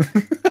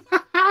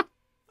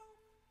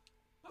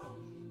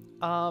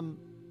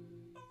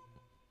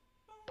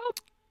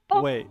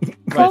 Wait.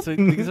 Right. So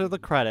these are the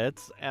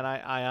credits, and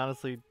I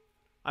honestly,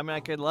 I mean, I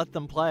could let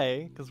them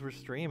play because we're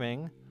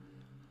streaming.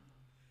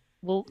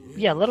 Well,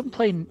 yeah, let them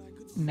play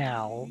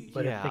now,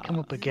 but if they Yeah. come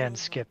up again,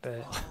 skip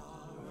it.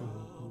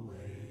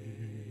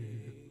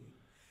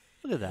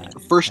 Look at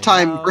that. First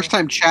I time, know. first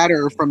time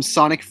chatter from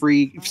Sonic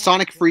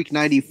Freak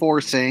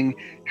 94 saying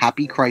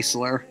Happy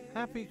Chrysler.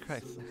 Happy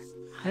Christmas.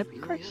 Happy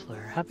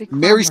Chrysler. Happy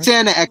Merry Chrysler.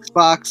 Santa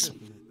Xbox.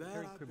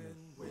 Merry Christmas.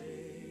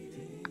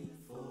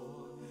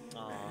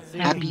 Aw, see?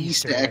 Happy Happy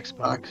Easter, Easter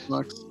Xbox.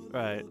 Xbox.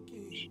 Right.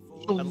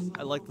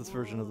 I like this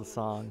version of the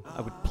song.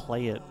 I would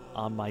play it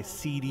on my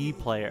CD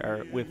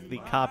player with the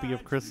copy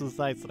of Christmas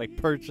Nights that I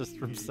purchased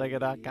from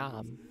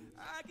Sega.com.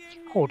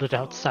 Hold it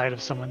outside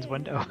of someone's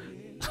window.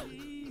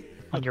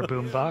 On your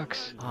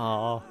boombox.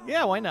 Oh,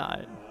 yeah, why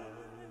not?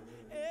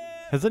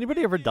 Has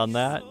anybody ever done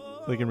that,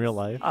 like in real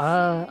life?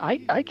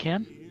 I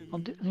can. I'll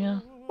do, yeah.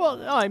 Well,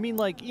 no, I mean,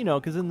 like, you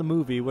know, because in the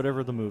movie,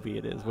 whatever the movie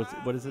it is,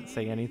 what does it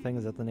say? Anything?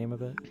 Is that the name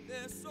of it?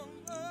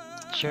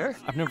 Sure.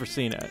 I've never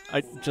seen it.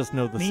 I just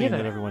know the Me scene either.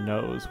 that everyone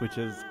knows, which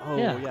is, oh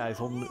yeah, he's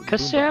holding the boombox.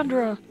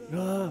 Cassandra.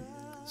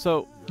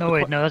 So No,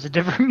 wait, no, that's a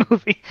different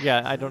movie.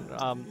 yeah, I don't.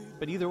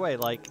 But either way,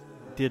 like,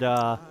 did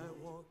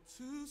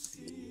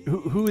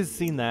who has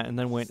seen that and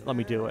then went, let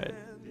me do it,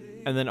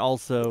 and then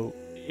also,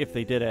 if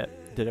they did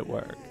it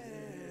work?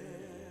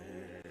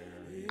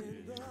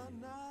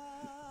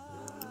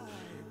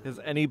 Does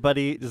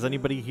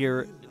anybody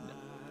here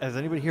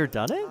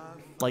done it?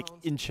 Like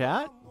in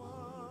chat?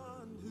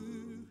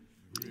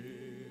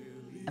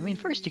 I mean,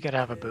 first you gotta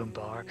have a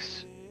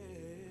boombox.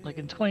 Like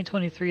in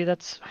 2023,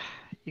 that's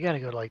you gotta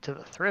go like to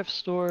the thrift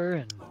store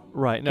and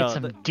Right. get No,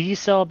 some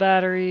D-cell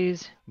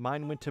batteries.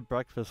 mine went to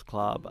Breakfast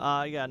Club.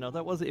 Yeah, no,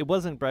 it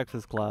wasn't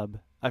Breakfast Club.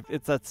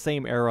 It's that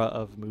same era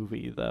of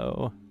movie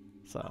though.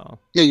 So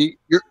Yeah,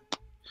 you're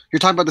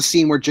talking about the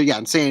scene where yeah,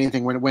 and say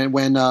anything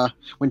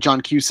when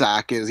John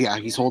Cusack is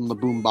he's holding the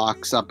boom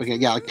box up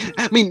again. Yeah, like,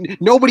 I mean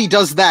nobody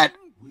does that.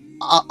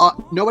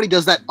 Nobody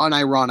does that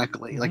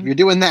unironically. Like if you're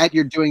doing that,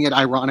 you're doing it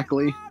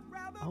ironically.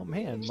 oh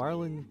man,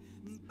 Marlon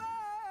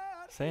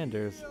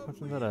Sanders.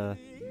 Wasn't that a?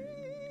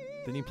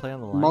 Didn't he play on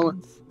the Marlon-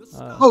 Lions?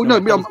 Oh no,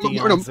 that no, was no,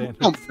 Deion no, Sanders.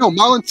 no,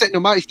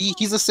 Marlon.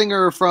 He's a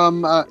singer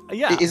from.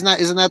 Yeah. Isn't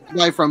that the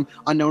guy from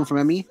Unknown from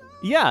Emmy?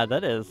 Yeah,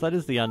 that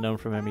is the unknown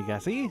from Emmy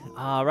Gassi.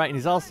 Right, and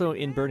he's also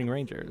in Burning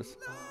Rangers.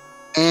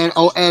 And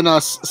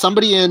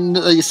somebody in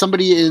the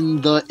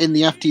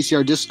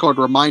FTCR Discord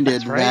reminded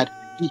That's right. that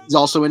he's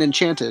also in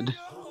Enchanted.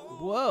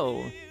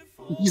 Whoa.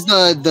 He's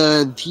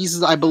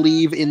he's I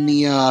believe in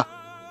the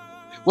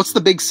what's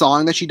the big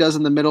song that she does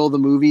in the middle of the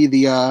movie?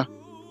 The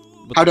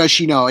How does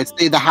she know? It's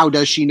the How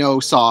Does She Know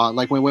song.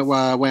 Like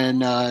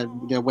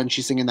when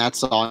she's singing that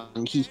song,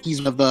 he's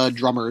one of the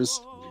drummers.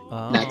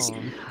 Oh. Next.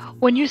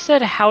 When you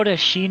said how does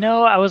she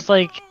know, I was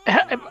like,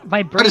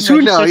 my brain. How does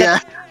who know?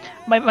 registered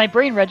Yeah. My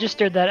brain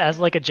registered that as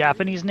like a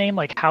Japanese name,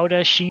 like how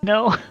does she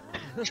know?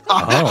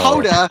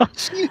 How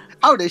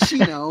does she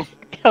know?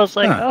 I was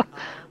like, Huh.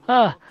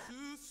 oh,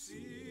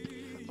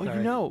 Oh, Sorry.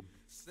 you know.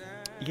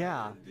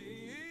 Yeah.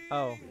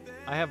 Oh,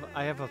 I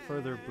have a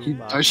further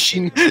boombox.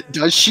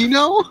 Does she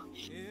know?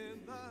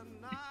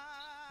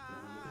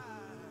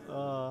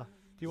 Do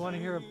you want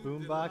to hear a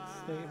boombox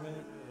statement?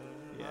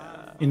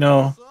 Yeah. You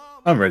know,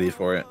 I'm ready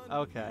for it.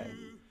 Okay.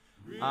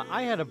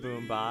 I had a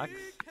boombox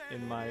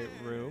in my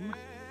room.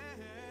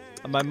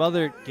 My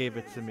mother gave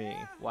it to me.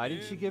 Why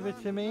did she give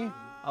it to me?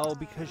 Oh,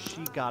 because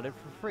she got it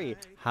for free.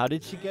 How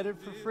did she get it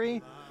for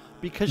free?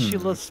 Because she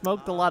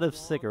smoked a lot of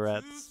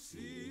cigarettes.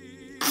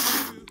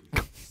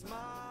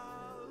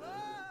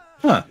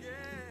 Huh.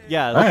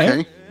 Yeah,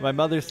 Alright. my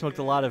mother smoked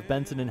a lot of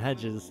Benson &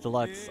 Hedges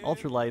Deluxe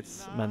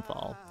Ultralights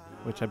Menthol,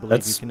 which I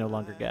believe you can no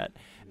longer get.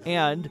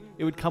 And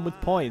it would come with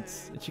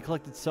points, and she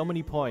collected so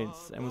many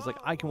points and was like,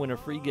 I can win a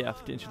free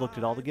gift. And she looked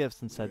at all the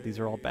gifts and said, these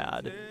are all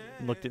bad.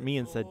 And looked at me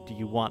and said, do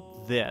you want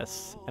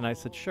this? And I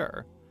said,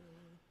 sure.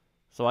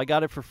 So I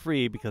got it for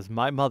free because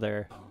my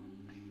mother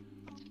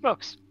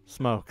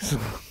smokes.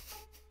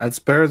 That's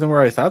better than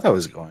where I thought that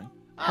was going.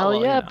 hell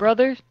well, yeah, you know.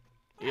 brother.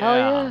 Hell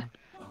yeah.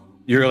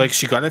 You're like,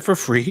 she got it for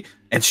free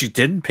and she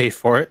didn't pay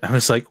for it. I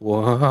was like,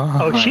 whoa.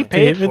 Oh, she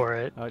paid David. for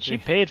it. Oh, She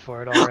David. paid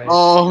for it, all right.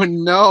 Oh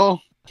no!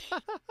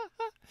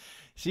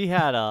 She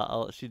had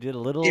she did a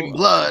little In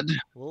blood.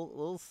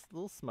 little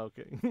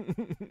smoking.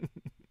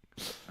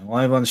 I'm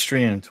live on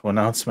stream to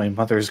announce my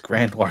mother's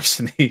grand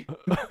larceny.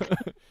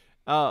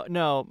 Oh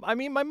no, I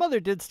mean my mother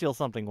did steal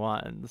something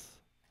once.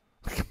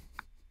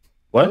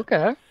 What?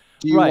 Okay.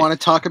 Do you Right. want to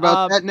talk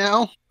about that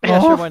now? Yeah,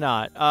 Oh. sure, why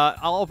not?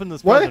 I'll open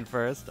this What? present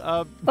first.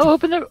 Oh,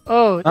 open the.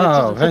 Oh, that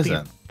doesn't seem to be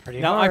present. pretty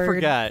Now hard. I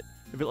forget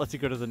if it lets you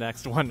go to the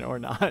next one or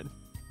not.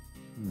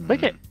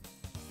 Click it.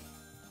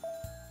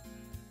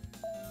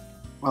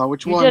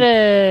 Which You one? did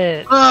it.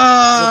 It'll be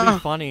Ah!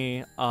 funny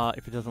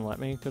if it doesn't let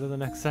me go to the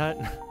next set.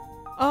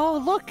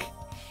 Oh look,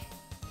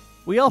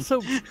 we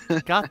also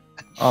got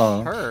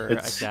Oh, her, I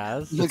it's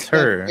guess. Look it's at that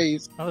her.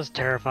 face. That was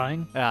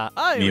terrifying. Yeah.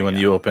 Oh, here me we when go.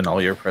 you open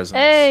all your presents.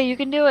 Hey, you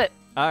can do it.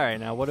 All right,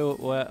 now what?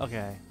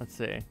 Okay, let's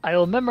see. I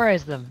will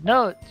memorize them.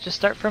 No, just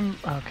start from.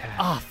 Okay.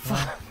 Oh,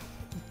 fuck.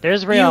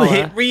 There's You Riola.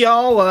 hit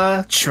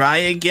Riola. Try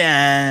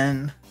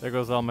again. There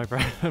goes all my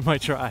my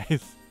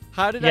tries.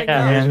 How did I Yeah, go?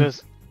 there Man.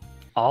 goes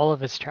all of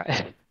his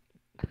tries.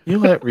 You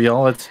let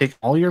Riola take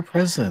all your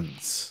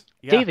presents.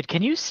 Yeah. David,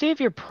 can you save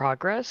your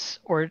progress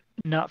or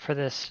not for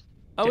this?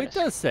 Oh, it disc?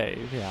 does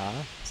save. Yeah.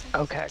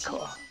 Okay,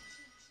 cool.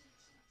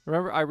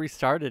 Remember, I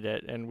restarted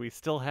it, and we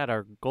still had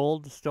our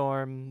Gold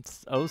Storm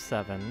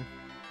 07.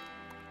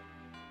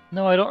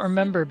 No, I don't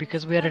remember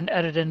because we had an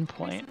edit in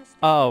point.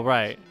 Oh,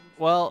 right.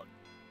 Well,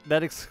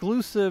 that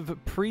exclusive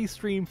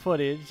pre-stream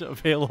footage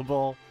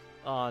available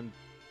on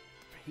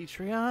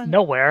Patreon?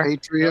 Nowhere.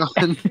 Patreon.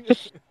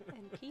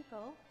 And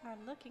people are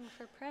looking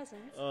for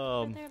presents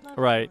for their loved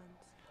right.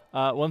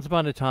 ones. Once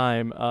upon a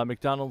time,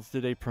 McDonald's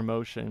did a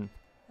promotion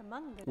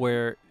Among them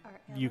where are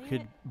you Elliot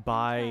could and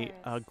buy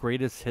Iris.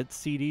 greatest hits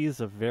CDs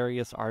of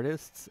various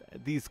artists.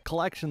 These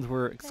collections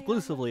were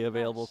exclusively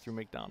available through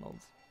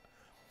McDonald's.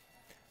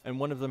 And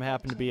one of them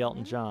happened to be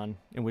Elton John,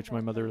 in which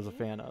my mother is a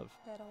fan of.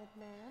 That old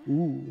man.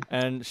 Ooh.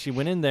 And she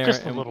went in there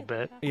Just a and little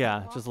bit.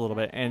 yeah, just a little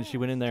bit. And she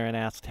went in there and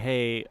asked,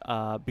 hey,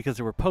 because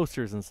there were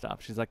posters and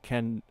stuff. She's like,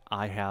 can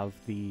I have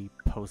the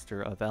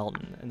poster of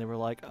Elton? And they were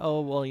like,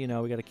 oh, well, you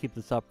know, we got to keep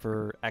this up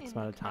for X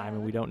amount of time,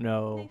 and we don't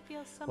know. They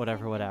feel something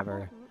whatever.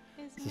 important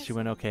is So she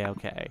went, missing.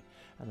 okay.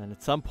 And then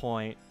at some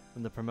point,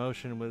 when the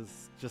promotion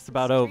was just The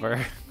about over,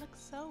 street looks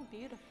so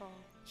beautiful.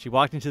 she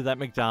walked into that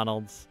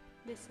McDonald's,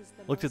 This is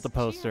the looked at most the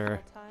poster,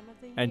 cheerful time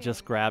of the and year.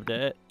 just grabbed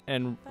it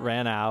and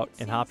ran out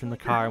and hopped in the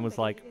car and was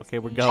like, okay,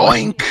 we're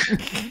Joink.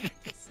 going.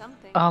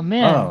 Something. Oh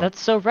man, Oh. that's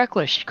so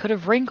reckless. She could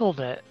have wrinkled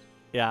it.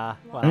 Yeah.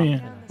 Walking Wow. I mean,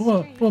 down the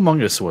who street,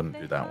 among us wouldn't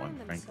they do that find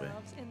one, frankly?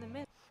 themselves in the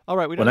middle. All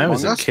right, we When don't I need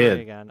was to a go through it kid-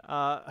 again.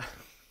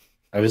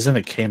 I was in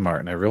a Kmart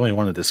and I really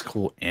wanted this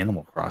cool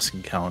Animal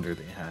Crossing calendar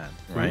they had,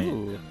 right?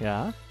 Ooh, And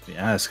yeah. we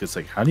asked, it's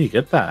like, how do you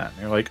get that?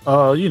 And they're like,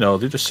 oh, you know,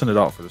 they just send it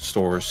out for the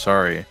stores.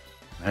 Sorry. And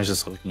I was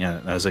just looking at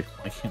it and I was like,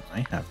 why can't I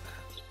have that?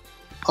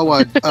 Oh,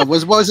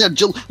 was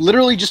that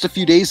literally just a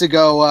few days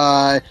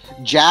ago?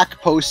 Jack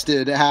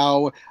posted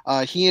how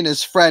he and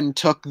his friend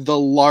took the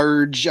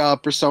large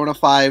Persona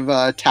 5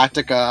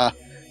 Tactica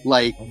Oh,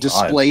 God.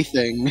 display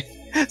thing.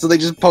 So they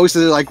just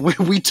posted it like,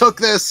 we took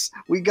this,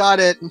 we got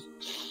it.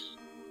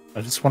 I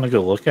just want to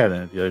go look at it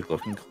and be like,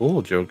 looking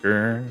cool,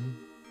 Joker.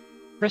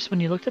 Chris, when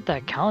you looked at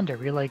that calendar,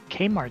 you're like,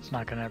 Kmart's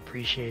not gonna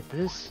appreciate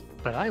this,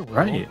 but I will.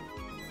 Right.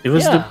 It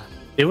was Yeah.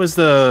 it was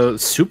the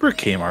Super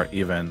Kmart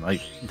even.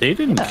 Like, they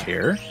didn't Yeah.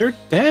 care. They're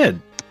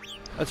dead.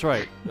 That's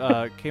right.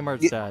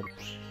 Kmart's dead.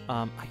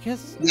 I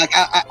guess. Like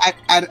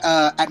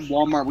at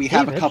Walmart, we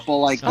have a David,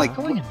 couple like Uh-huh. like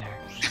Going in there.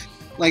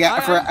 like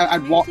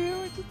at Me Wal.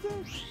 too.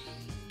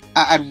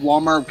 at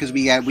Walmart, because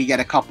we get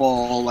a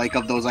couple like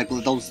of those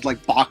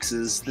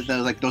boxes,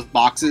 those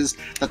boxes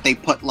that they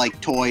put like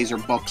toys or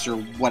books or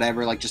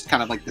whatever, like just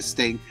kind of like this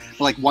thing.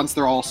 But like once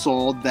they're all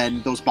sold,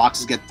 then those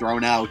boxes get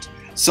thrown out.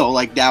 So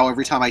like now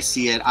every time I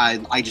see it,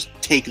 I just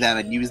take them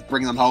and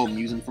bring them home,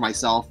 use them for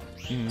myself.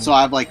 So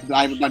I have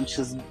a bunch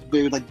of,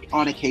 like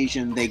on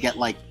occasion they get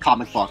like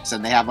comic books,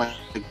 and they have like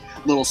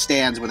little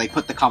stands where they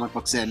put the comic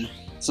books in.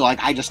 So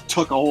like I just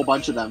took a whole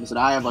bunch of them, so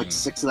now I have like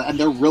 6 of them, and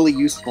they're really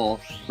useful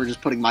for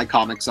just putting my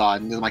comics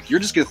on. And I'm like, you're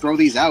just gonna throw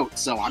these out,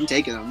 so I'm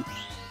taking them.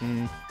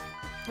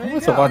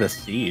 That's a lot of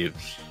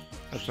thieves.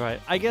 That's right.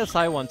 I guess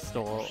I once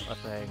stole a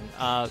thing.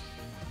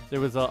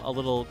 There was a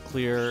little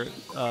clear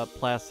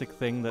plastic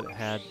thing that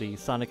had the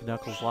Sonic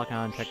Knuckles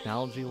Lock-On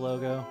Technology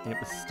logo, and it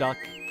was stuck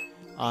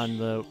on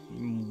the,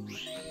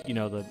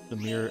 the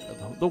mirror,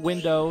 the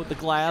window, the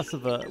glass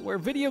of where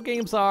video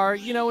games are,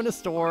 in a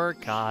store.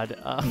 God.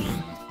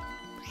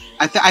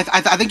 I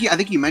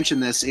think you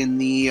mentioned this in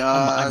the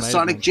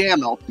Sonic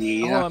Jam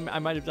LP. Yeah. Oh, I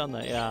might have done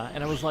that, yeah.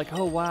 And I was like,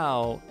 oh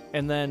wow.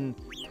 And then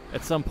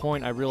at some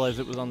point I realized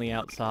it was on the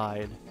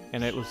outside,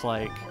 and it was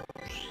like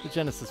the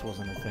Genesis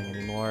wasn't a thing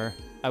anymore.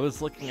 I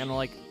was looking and I'm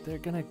like,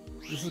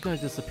 this is gonna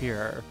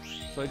disappear.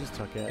 So I just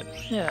took it.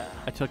 Yeah.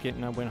 I took it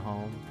and I went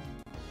home,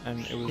 and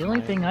it was the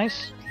only thing I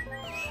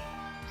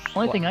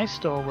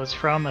stole was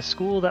from a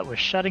school that was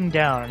shutting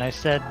down, and I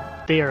said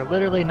they are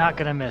literally not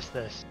gonna miss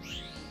this.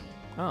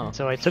 Oh. And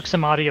so I took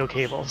some audio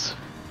cables.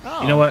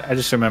 Oh. You know what? I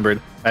just remembered.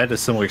 I had a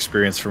similar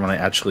experience from when I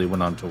actually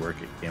went on to work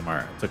at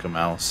Kmart. I took a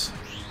mouse.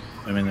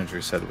 My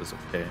manager said it was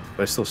okay,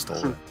 but I still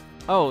stole it.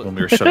 Oh. When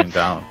we were shutting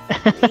down.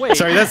 Wait.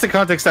 Sorry, that's the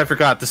context I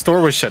forgot. The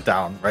store was shut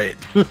down, right?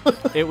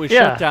 It was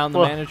shut down. The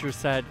manager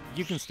said,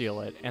 you can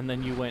steal it. And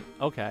then you went,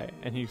 okay.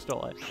 And you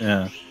stole it.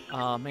 Yeah.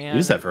 Oh, man. I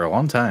used that for a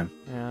long time.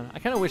 Yeah. I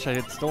kind of wish I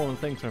had stolen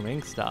things from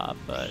Inkstop,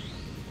 but...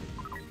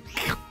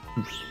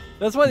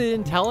 That's why they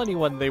didn't tell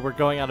anyone they were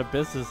going out of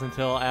business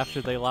until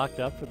after they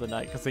locked up for the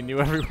night, because they knew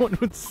everyone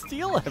would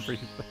steal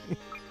everything.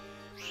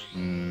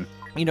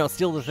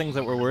 Steal the things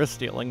that were worth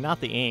stealing,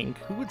 not the ink.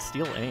 Who would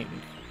steal ink?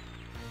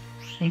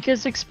 Ink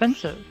is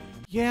expensive.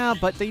 Yeah,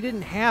 but they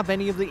didn't have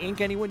any of the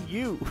ink anyone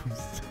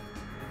used.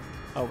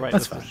 Oh, right.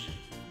 That's fine.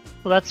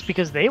 Well, that's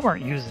because they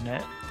weren't using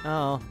it.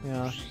 Oh,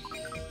 yeah.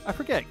 I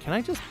forget. Can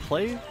I just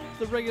play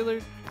the regular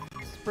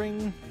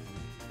Spring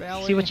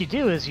Valley? See, what you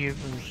do is you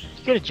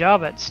get a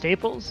job at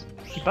Staples,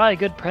 you buy a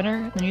good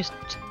printer, and you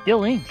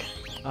steal ink.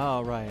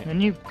 Oh, right. And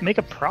then you make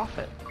a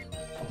profit.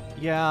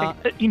 Yeah.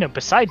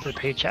 Besides the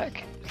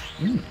paycheck.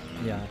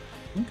 Yeah.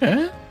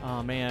 Okay.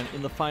 Oh, man.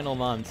 In the final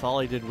months, all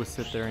I did was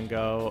sit there and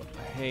go,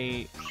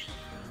 hey,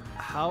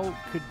 how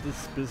could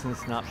this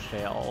business not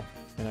fail?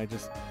 And I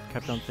just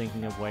kept on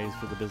thinking of ways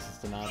for the business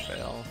to not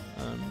fail.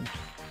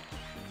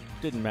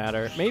 Didn't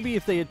matter. Maybe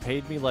if they had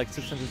paid me like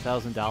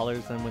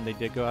 $600,000, then when they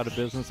did go out of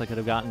business, I could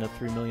have gotten a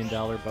 $3 million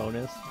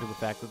bonus for the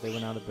fact that they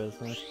went out of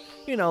business.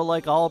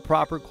 Like all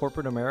proper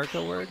corporate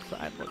America works.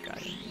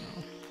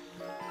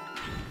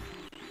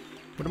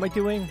 What am I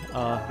doing?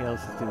 Yeah,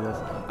 let's just do this.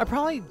 I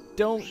probably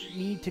don't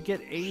need to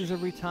get A's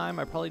every time.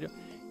 I probably don't.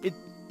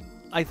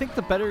 I think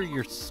the better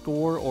your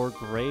score or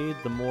grade,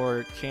 the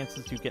more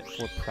chances you get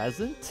for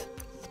presents.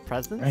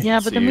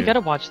 Yeah, but then we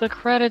gotta watch the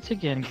credits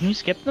again. Can you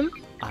skip them?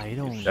 I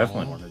don't know.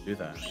 Definitely want to do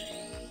that.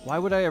 Why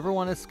would I ever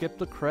want to skip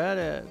the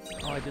credits?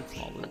 Oh, I did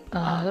small loop.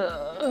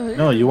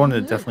 No, you want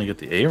to definitely get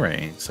the A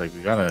ranks. Like, we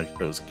gotta get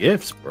those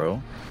gifts,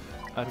 bro.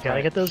 We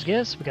gotta get those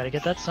gifts. We gotta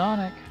get that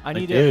Sonic.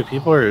 Dude,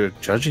 people are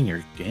judging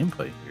your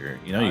gameplay here.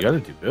 You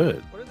gotta do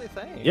good. What are they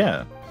saying?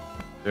 Yeah.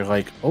 They're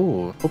like,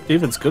 oh, hope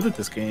David's good at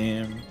this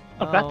game.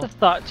 About the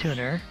Thought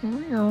Tuner. I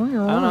don't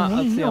know.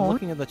 Let's see. I'm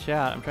looking at the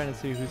chat. I'm trying to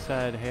see who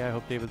said, "Hey, I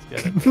hope David's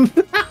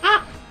good."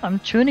 I'm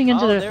tuning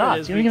into their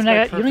thoughts. You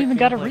don't even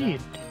gotta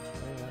read. There you go.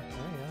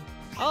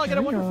 Oh, I got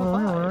a wonderful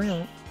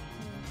 5.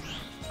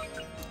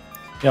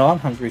 Yeah, I'm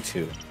hungry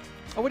too.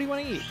 Oh, what do you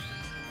want to eat?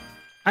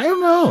 I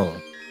don't know.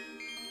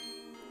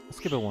 Let's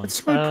skip it one.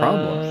 What's my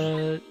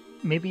problem?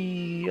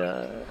 Maybe.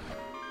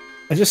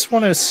 I just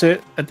want to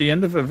sit at the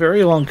end of a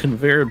very long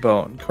conveyor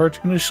belt and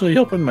cartoonishly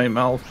open my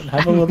mouth and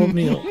have a little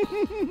meal.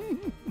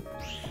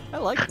 I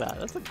like that.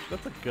 That's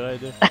a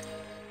good.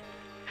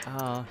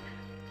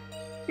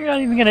 You're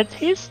not even gonna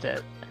taste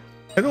it.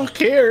 I don't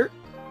care.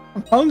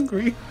 I'm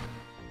hungry.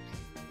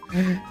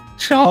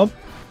 Chomp.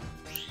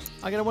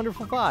 I got a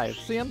wonderful 5.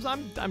 See,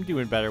 I'm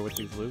doing better with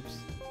these loops.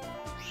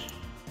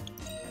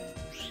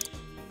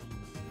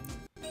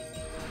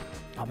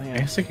 Oh man. I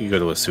guess I could go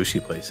to a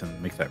sushi place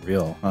and make that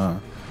real, huh?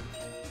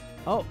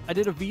 Oh, I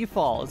did a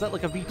V-fall. Is that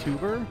like a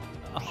VTuber?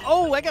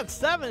 Oh, I got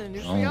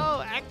 7.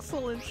 Oh,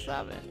 excellent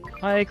 7.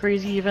 Hi,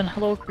 Crazy Even.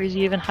 Hello,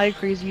 Crazy Even. Hi,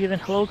 Crazy Even.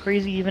 Hello,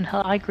 Crazy Even.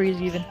 Hi,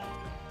 Crazy Even.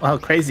 Wow,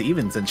 Crazy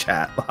Even's in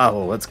chat.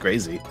 Wow, that's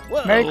crazy.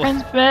 Whoa. Merry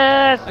Christmas!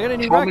 I got a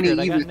new record.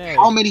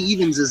 How many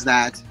evens is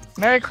that?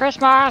 Merry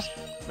Christmas!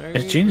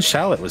 If Gene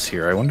Shalit was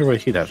here, I wonder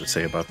what he'd have to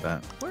say about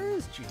that. Where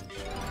is Gene?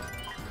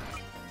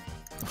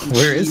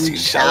 Where is Gene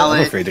Shalit?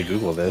 I'm afraid to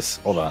Google this.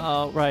 Hold on.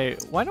 Oh,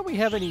 right. Why don't we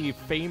have any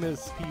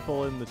famous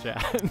people in the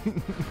chat?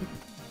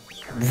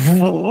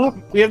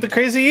 We have the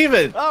crazy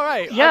even. All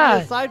right. Yeah. I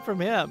mean, aside from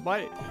him,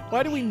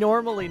 why do we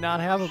normally not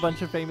have a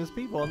bunch of famous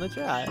people in the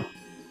chat?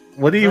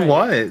 What do you Right.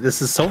 want?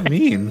 This is so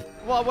mean.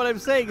 Well, what I'm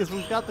saying is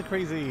we've got the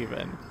crazy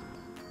even.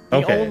 The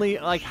Okay. only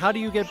like, how do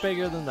you get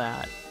bigger than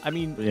that? I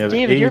mean, We have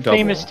David, a you're double.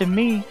 famous to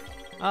me.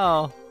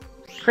 oh,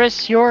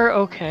 Chris, you're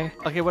okay.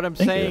 okay. What I'm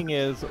Thank saying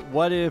is,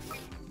 what if?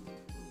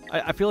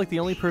 I feel like the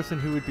only person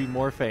who would be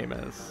more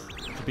famous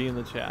to be in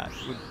the chat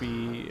would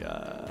be.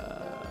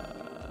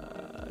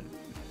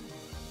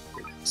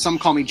 Some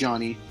call me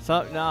Johnny.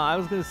 No, I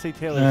was gonna say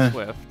Taylor Eh.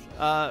 Swift.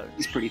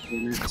 He's pretty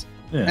famous.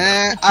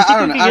 Yeah. I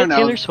don't know. I don't know.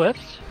 Taylor Swift?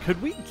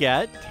 Could we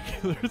get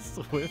Taylor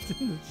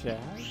Swift in the chat?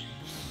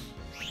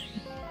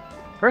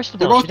 First of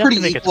They're all, both she'd have to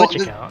pretty make a equal.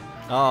 Twitch account.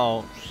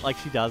 Oh, like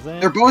she doesn't?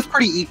 They're both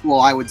pretty equal,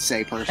 I would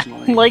say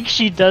personally. Like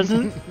she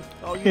doesn't?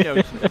 Oh, you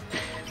know.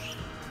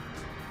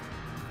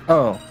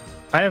 Oh,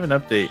 I have an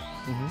update.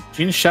 Mhm.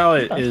 Gene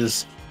Shalit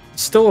is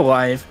still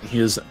alive. He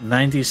is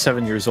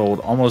 97 years old,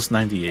 almost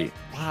 98.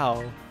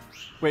 Wow.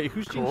 Wait,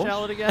 who's Gene Cool.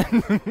 Shalit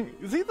again?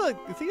 Is he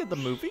in the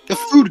movie? The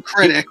food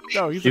critic.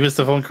 No, he's He was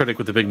the phone critic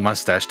with the big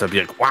mustache to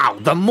be like, wow,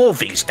 the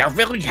movies, they're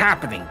really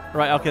happening.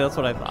 right. Okay, that's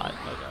what I thought.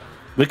 Okay.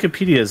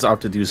 Wikipedia has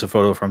opted to use a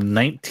photo from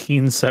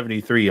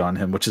 1973 on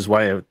him, which is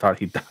why I thought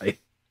he died.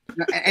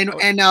 And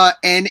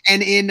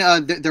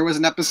there was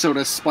an episode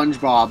of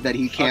SpongeBob that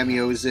he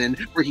cameos in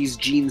where he's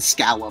Gene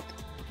Scallop.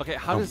 Okay,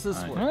 how does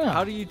this my. work? Ah.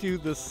 How do you do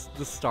the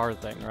star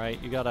thing?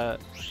 Right, you gotta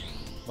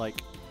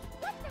like.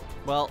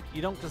 Well,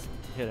 you don't just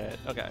hit it.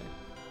 Okay,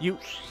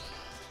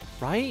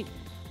 right?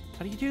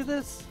 How do you do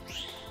this?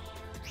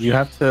 You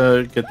have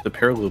to get the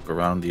paraloop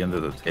around the end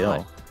of the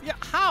tail. Yeah,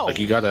 how? Like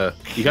you gotta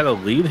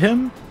lead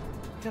him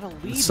You gotta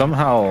and lead.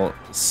 somehow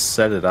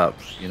set it up.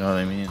 You know what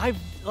I mean?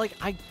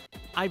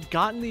 I've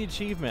gotten the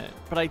achievement,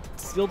 but I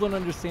still don't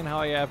understand how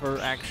I ever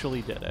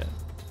actually did it.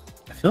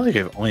 I feel like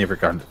I've only ever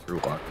gotten it through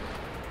luck.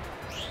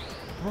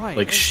 Right.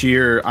 Like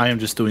sheer, I am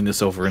just doing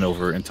this over and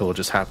over until it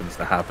just happens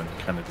to happen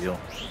kind of deal.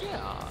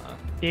 Yeah.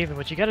 David,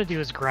 what you gotta do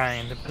is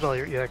grind and put all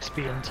your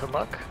EXP into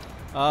luck.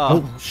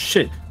 Oh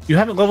shit! You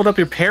haven't leveled up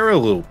your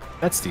paraloop.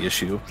 That's the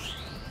issue.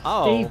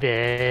 Oh. I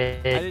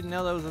David. didn't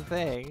know that was a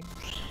thing.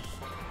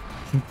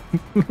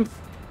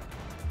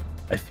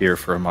 I fear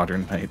for a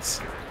modern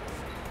knights.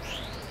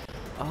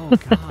 Oh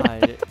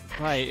god.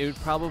 Right, it would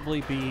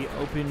probably be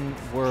open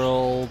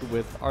world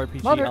with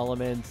RPG Modern-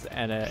 elements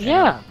and a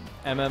Yeah.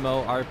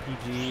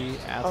 MMORPG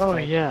aspect. Oh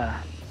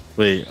yeah.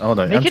 Wait, hold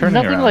on. I'm Make it turning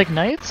nothing around. like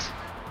Knights,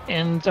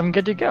 and I'm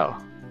good to go.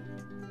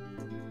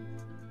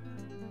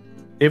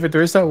 David,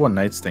 there is that one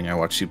Knights thing I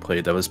watched you play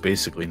that was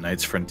basically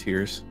Knights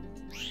Frontiers.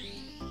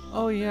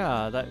 Oh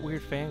yeah, that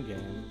weird fan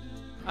game.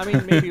 I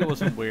mean, maybe it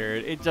wasn't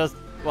weird. It just,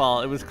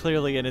 well, it was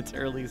clearly in its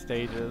early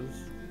stages.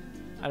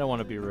 I don't want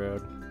to be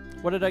rude.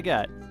 What did I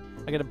get?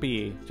 I got a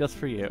B, just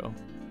for you.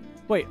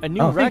 Wait, a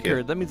new Oh, thank you.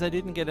 record? That means I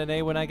didn't get an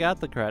A when I got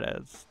the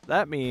credits.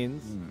 That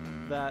means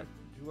that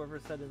whoever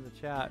said in the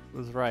chat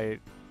was right.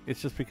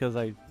 It's just because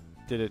I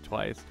did it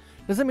twice.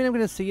 Does that mean I'm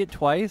going to see it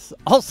twice?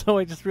 Also,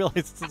 I just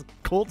realized this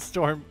Cold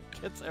Storm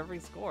gets every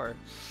score.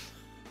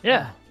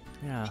 Yeah.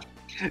 Yeah.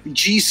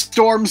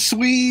 G-Storm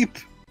sweep.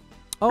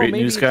 Oh, Great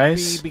maybe news, it's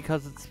guys. B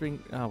because it's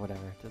spring. Oh, whatever.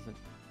 It doesn't.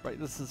 Right.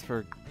 This is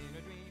for.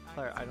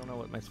 Claire, I don't know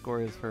what my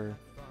score is for.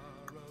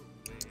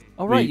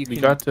 Oh, right. You we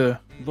can got to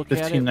look at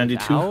it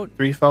 1592, without.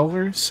 3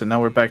 followers, and now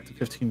we're back to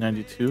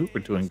 1592.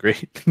 We're doing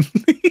great.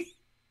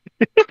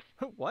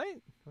 What?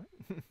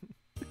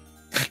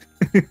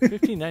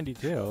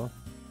 1592.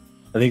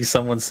 I think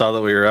someone saw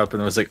that we were up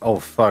and was like, "Oh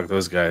fuck,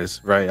 those guys!"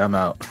 Right, I'm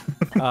out.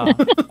 Oh,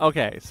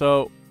 okay.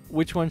 So,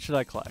 which one should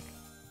I click?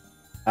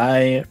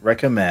 I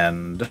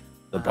recommend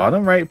the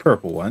bottom right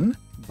purple one.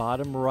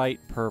 Bottom right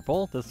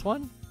purple. This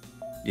one?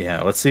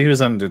 Yeah, let's see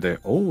who's under there.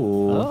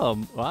 Oh,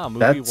 Oh, wow. Movie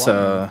that's,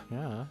 one.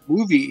 Yeah.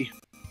 Movie.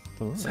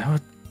 is that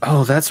what?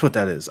 Oh, that's what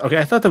that is. Okay,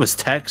 I thought that was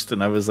text,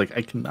 and I was like,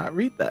 I cannot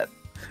read that.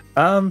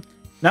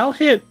 Now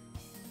hit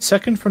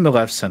second from the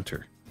left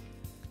center.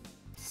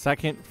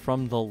 Second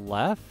from the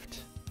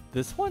left.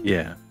 This one?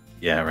 Yeah,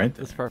 right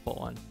there. This purple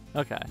one.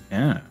 Okay.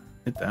 Yeah,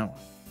 hit that one.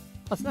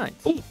 That's nice.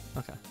 Ooh.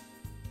 Okay.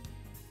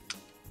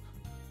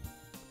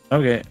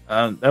 Okay,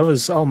 that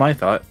was all my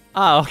thought.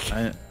 Oh,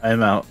 okay.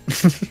 I'm out.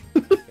 Okay.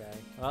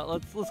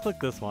 Well, let's click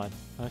this one.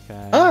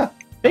 Okay. Ah,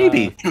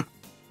 baby.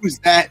 Who's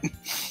that? What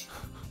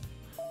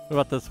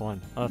about this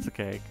one? Oh, that's a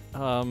cake.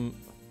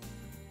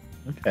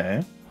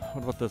 Okay.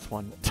 What about this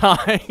one?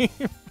 Time.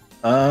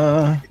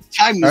 It's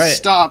time to All right.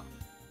 stop.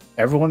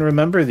 Everyone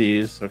remember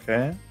these,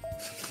 okay?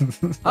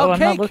 Oh, I'm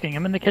not cake. looking.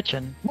 I'm in the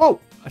kitchen. Whoa,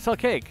 I saw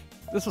cake.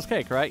 This was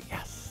cake, right?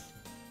 Yes.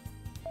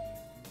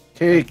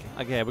 cake.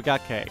 Okay, we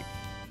got cake.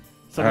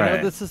 So All we know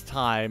right. this is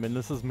time, and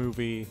this is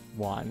movie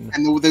one.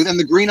 And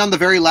the green on the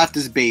very left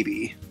is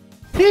baby.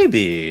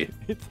 Baby.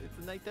 It's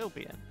a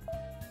Nighttopian.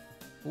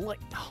 Like,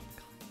 oh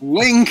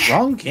Link.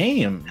 Wrong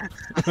game.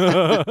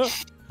 god. Hey,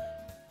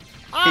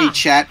 Ah!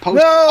 chat. Post.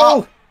 No!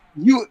 Oh,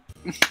 you.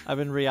 I've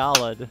been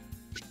realed.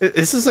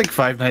 This is like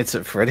Five Nights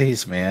at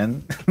Freddy's,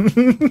 man.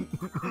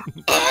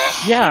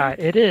 Yeah,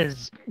 it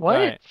is. What?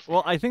 Right.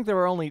 Well, I think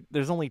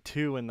there's only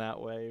 2 in that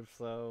wave,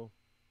 so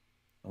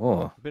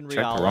Oh, been check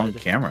the wrong reallocated.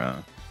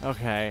 camera.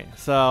 Okay.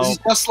 So This is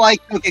just like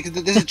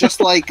this is just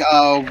like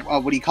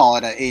what do you call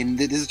it?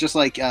 This is just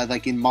like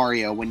in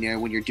Mario when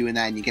you're doing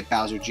that and you get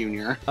Bowser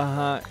Jr.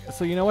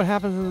 so you know what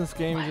happens in this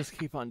game? You just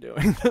keep on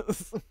doing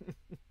this.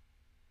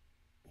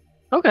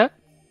 Okay.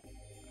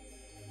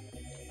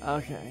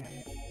 Okay.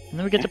 And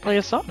then we get to play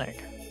as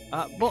Sonic.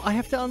 Well, I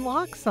have to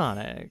unlock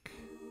Sonic.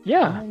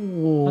 Yeah. That's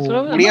what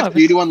I was, What do you no, have to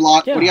do to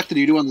unlock? yeah. What do you have to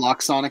do to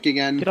unlock Sonic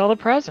again? Get all the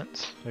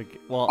presents. Okay,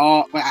 well,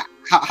 Oh,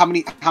 how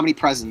many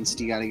presents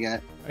do you gotta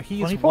get? he's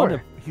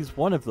 24.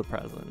 one of the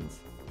presents.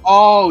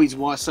 Oh, he's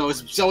one. So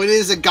it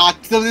is a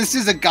got. So this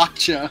is a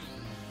gotcha.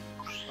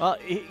 Well,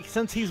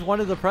 since he's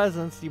one of the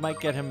presents, you might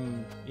get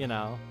him,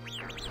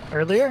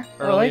 Earlier?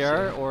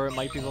 earlier, or it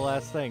might be the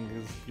last thing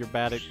because you're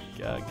bad at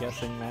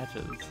guessing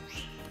matches.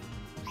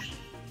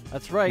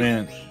 That's right.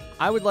 Man,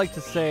 I would like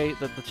to say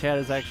that the chat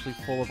is actually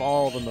full of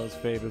all the most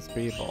famous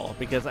people,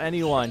 because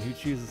anyone who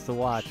chooses to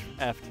watch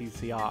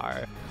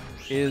FTCR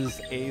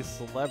is a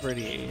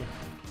celebrity.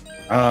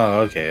 oh,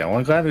 okay. Well,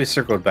 I'm glad we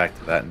circled back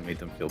to that and made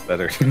them feel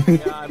better. Yeah,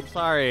 I'm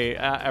sorry,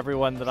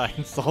 everyone that I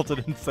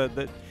insulted and said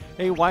that,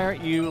 hey, why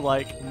aren't you,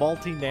 like,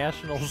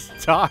 multinational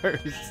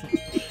stars?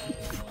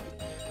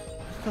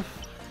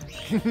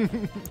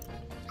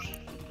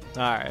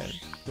 Alright,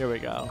 here we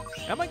go.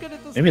 Am I good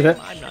at this Maybe game? that-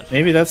 I'm not sure.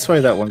 Maybe that's why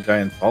that one guy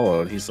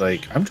unfollowed. He's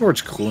like, I'm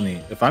George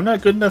Clooney. If I'm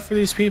not good enough for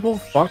these people,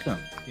 fuck them,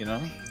 you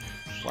know?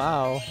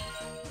 Wow.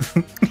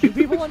 Do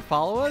people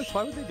unfollow us?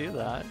 Why would they do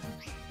that?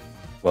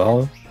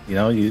 Well,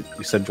 you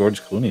said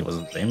George Clooney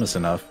wasn't famous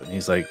enough, and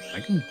he's like, I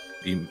can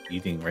be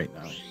eating right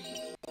now.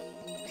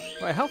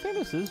 Right, how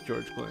famous is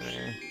George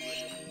Clooney?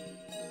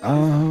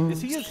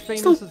 Is he as famous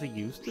still- as he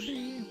used to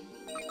be?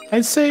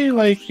 I'd say,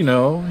 like,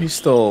 he's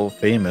still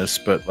famous,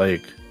 but,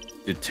 like,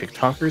 did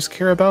TikTokers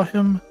care about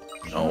him?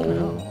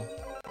 No.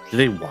 Do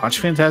they watch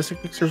Fantastic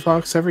Mr.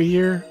 Fox every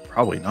year?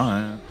 Probably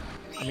not.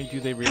 I mean,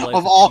 do they realize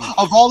Of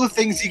that all the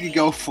things you could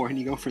go for, and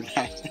you go for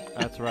that.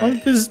 That's Well,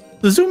 right. the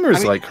Zoomers I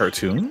mean- like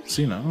cartoons,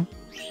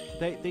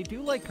 They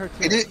do like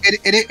cartoons.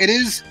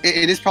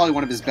 It is probably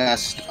one of his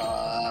best.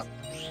 That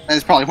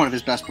is probably one of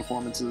his best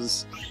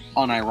performances,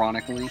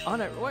 unironically. On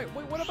it. Wait,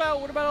 what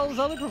about all his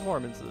other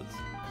performances?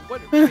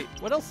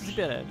 What else has he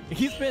been in?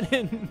 He's been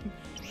in.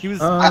 He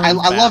was. I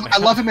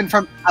Batman. love him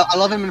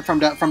in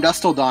From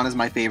Dusk Till Dawn is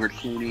my favorite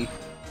Clooney.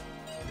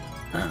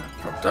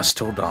 From Dusk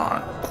Till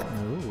Dawn.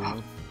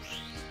 Ooh,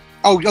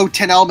 Oh,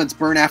 10 Elements,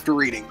 Burn After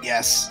Reading.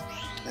 Yes,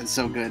 that's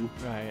so good.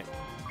 right.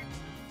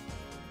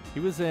 He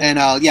was in. And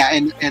what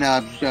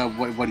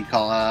do you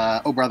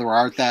call Oh Brother Where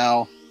Art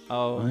Thou?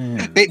 Oh.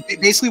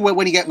 Basically,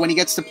 when he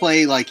gets to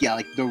play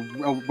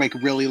the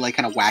really like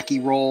kind of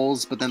wacky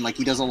roles, but then like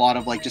he does a lot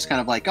of like just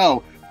kind of like,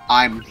 oh,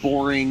 I'm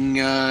boring,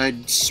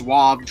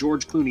 suave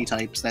George Clooney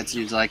types. That's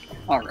he's like,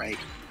 all right.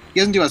 He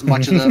doesn't do as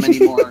much of them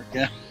anymore.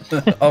 Yeah.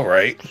 All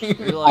right. You're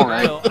like, All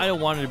right. I don't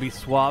want it to be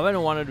suave. I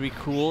don't want it to be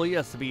cool. He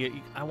has to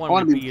be. I want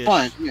want it to to be be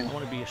fun, yeah. I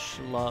want to be a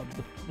schlub.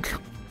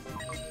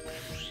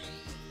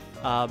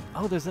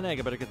 Oh, there's an egg.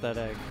 I better get that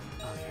egg.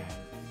 Okay,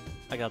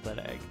 I got that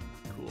egg.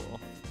 Cool.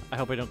 I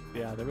hope I don't.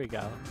 Yeah, there we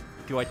go.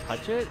 Do I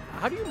touch it?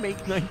 How do you make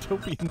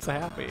Nightopians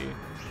happy?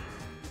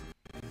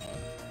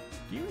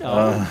 Do you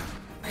know?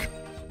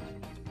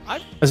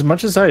 As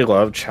much as I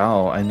love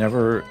Chow, I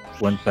never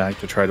went back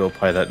to try to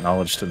apply that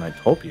knowledge to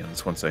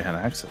Nightopians once I had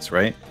access,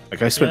 right?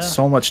 Like, I spent Yeah.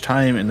 so much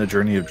time in the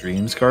Journey of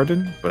Dreams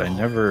garden, but I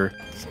never...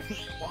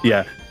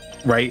 Yeah,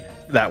 right,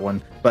 that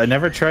one. But I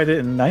never tried it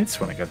in Nights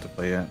when I got to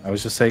play it. I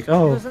was just like,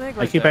 oh, There's an egg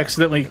I right keep there.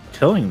 accidentally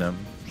killing them.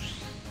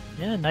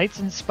 Yeah, Knights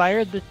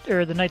inspired the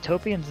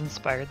Nightopians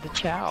inspired the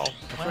Chow.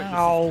 That's right, this is-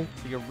 Wow.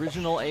 The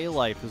original A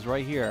Life is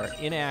right here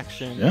in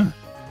action. Yeah.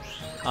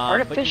 But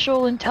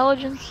Artificial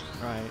intelligence.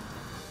 right.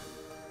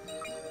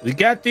 We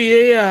got the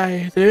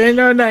AI. They're in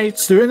our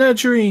nights. They're in our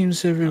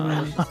dreams,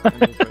 everybody.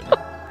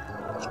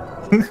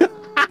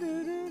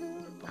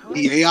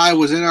 The AI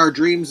was in our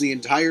dreams the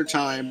entire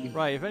time.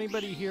 Right. If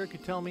anybody here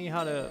could tell me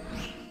how to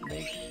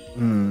make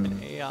Hmm. an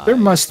AI, There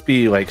must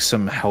be, like,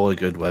 some hella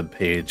good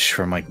webpage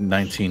from, like,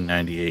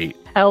 1998.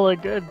 Hella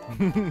good.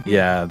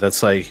 Yeah,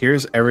 that's like,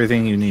 here's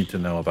everything you need to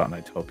know about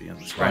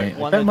Nightopians, right? Like,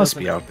 One that must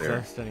doesn't be out there.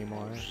 exist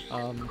anymore.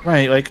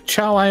 Right, like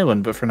Chow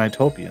Island, but for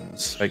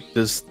Nightopians. Like,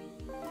 does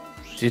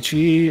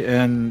Digi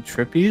and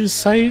Trippy's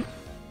site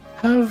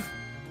have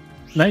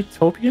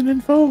Nightopian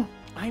info?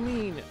 I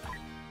mean,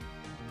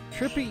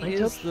 Trippy Night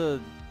is the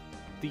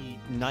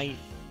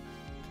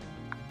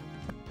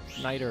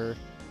nighter.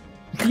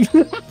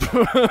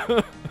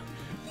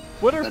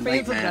 What are The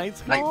fans of Nightman.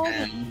 Nights called?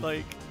 Nightman.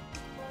 Like,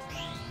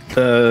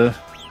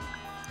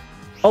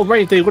 Oh,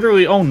 right, they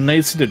literally own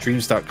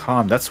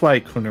nightsintodreams.com. That's why I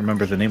couldn't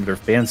remember the name of their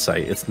fan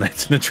site. It's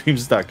it's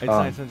nightsintodreams.com.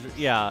 nice and,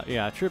 yeah.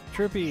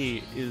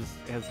 Trippy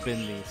has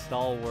been the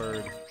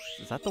stalwart.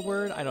 Is that the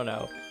word? I don't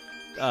know.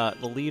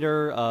 The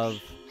leader of.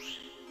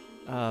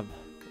 I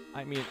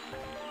mean,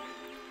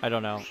 I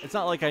don't know. It's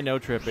not like I know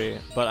Trippy,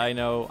 but I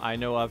know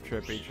of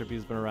Trippy.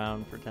 Trippy's been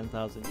around for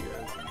 10,000 years,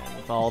 and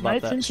it's all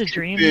about that.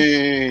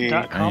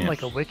 NiGHTS.com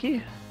like a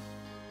wiki?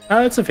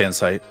 It's a fan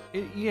site.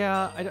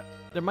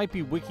 There might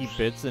be wiki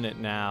bits in it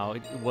now.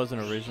 It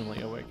wasn't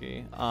originally a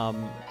wiki.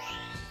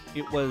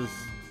 It was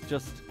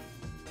just...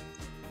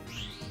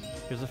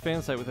 Here's a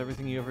fan site with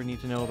everything you ever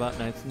need to know about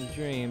Nights in the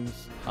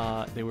Dreams.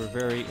 They were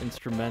very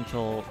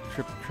instrumental.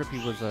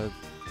 Trippy was a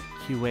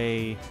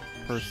QA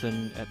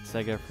person at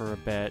SEGA for a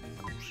bit.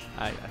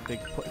 I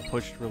think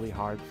pushed really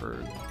hard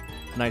for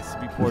Nights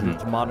to be ported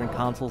to modern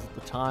consoles at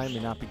the time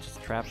and not be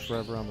just trapped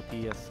forever on the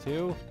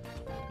PS2.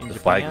 The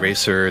Flag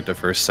Racer, the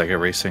first SEGA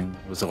Racing,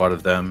 was a lot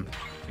of them.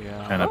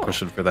 Yeah. Kind of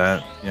pushing for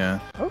that. Yeah.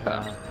 Okay.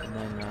 And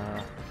then,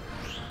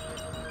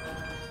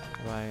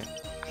 right.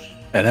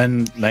 And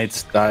then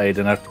Knights died,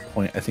 and at the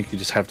point, I think you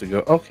just have to go,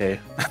 okay,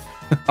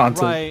 on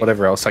to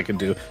whatever else I can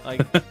do.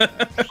 Like,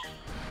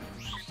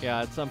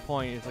 yeah, at some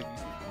point, it's like,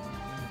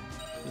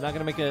 you're not going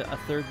to make a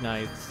third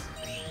Knights.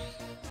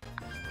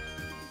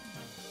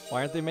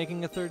 Why aren't they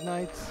making a third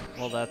Knights?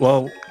 Well, that's...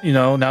 Well, you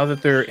know, now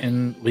that they're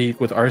in league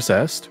with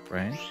Arzest,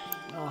 right?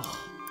 Oh,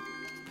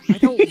 I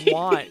don't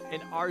want an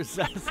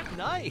Arzest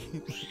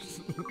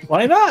Knights.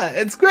 Why not?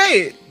 It's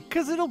great.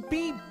 Because it'll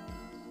be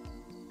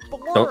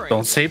boring.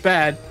 Don't say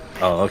bad.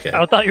 Oh, okay.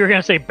 I thought you were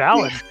going to say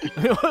Balin.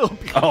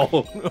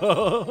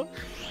 Oh.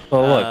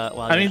 Well, look.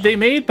 I mean, they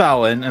made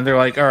Balin, and they're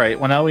like, all right,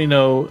 well, now we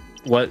know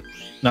what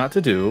not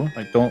to do.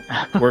 Like, don't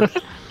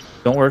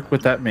work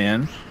with that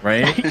man,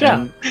 right?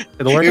 Yeah.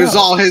 It'll work It was out.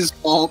 all his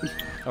fault.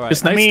 All right.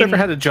 Because Knights never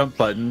had a jump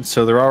button,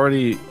 so they're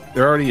already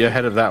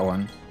ahead of that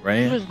one,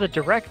 right? He was the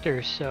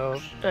director, so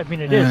I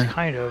mean, it is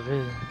kind of.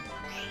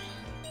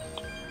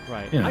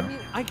 Right. You know. I mean,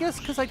 I guess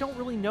because I don't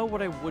really know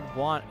what I would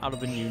want out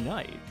of a new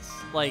Knights.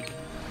 Like,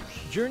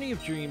 Journey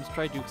of Dreams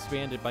tried to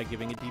expand it by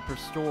giving a deeper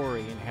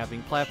story and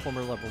having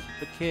platformer levels with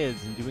the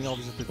kids and doing all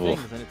these other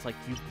things, and it's like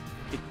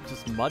it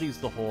just muddies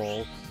the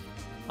whole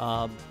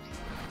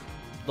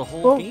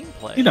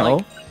gameplay. You know,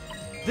 like,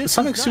 the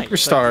Sonic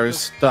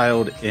Superstars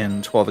dialed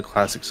into all the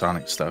classic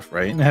Sonic stuff,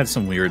 right? And it had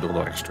some weird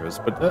little extras,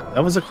 but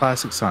that was a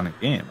classic Sonic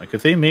game. Like,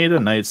 if they made a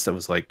Knights that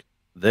was like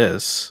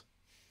this,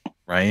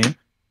 right?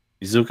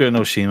 Izuka and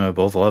Oshima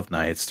both love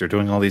Knights. They're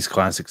doing all these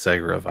classic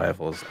Sega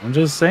revivals. I'm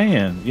just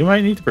saying, you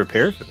might need to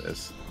prepare for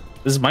this.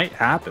 This might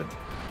happen.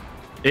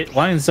 It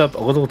lines up a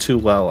little too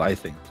well, I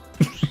think.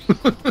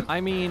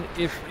 I mean,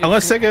 if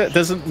unless Sega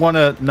doesn't want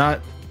to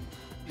not,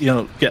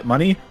 get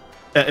money.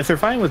 If they're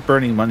fine with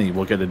burning money,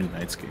 we'll get a new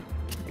Knights game.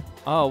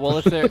 Oh well,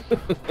 if they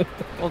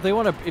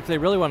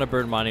really want to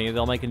burn money,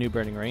 they'll make a new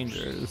Burning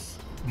Rangers.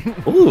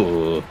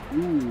 Ooh.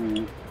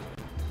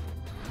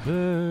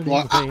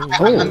 Well,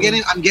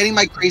 I'm getting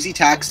my crazy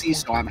taxi,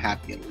 so I'm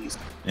happy at least.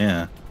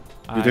 Yeah.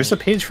 Dude, there's a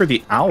page for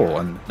the owl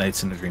on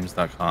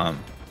nightsinthedreams.com.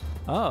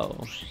 Oh.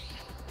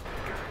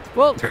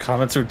 Well, their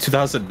comments from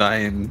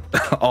 2009,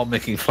 all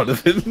making fun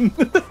of it.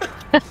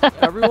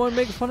 Everyone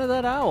makes fun of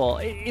that owl.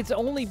 It's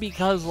only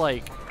because,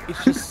 like,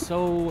 it's just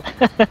so...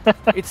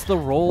 it's the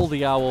role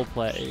the owl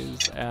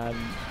plays, and...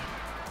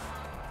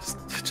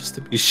 Just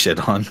to be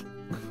shit on.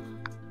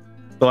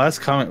 The last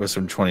comment was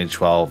from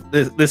 2012.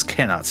 This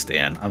cannot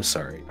stand. I'm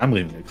sorry. I'm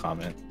leaving a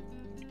comment.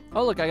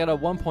 Oh, look, I got a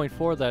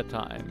 1.4 that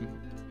time.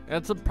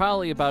 That's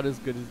probably about as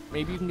good as...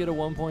 Maybe you can get a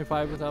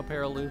 1.5 without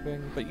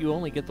paralooping, but you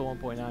only get the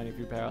 1.9 if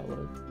you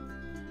paraloop.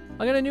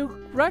 I got a new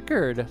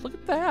record. Look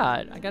at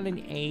that. I got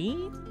an 8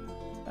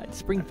 at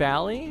Spring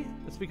Valley.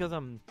 That's because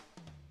I'm...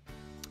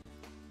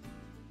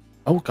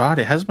 Oh, God,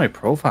 it has my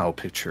profile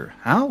picture.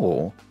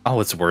 How? Oh,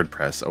 it's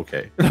WordPress.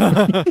 Okay.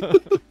 I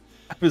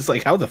was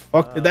like, how the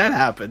fuck did that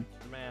happen?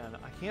 Man,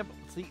 I can't...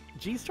 See,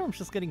 G-Storm's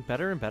just getting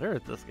better and better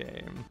at this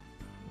game.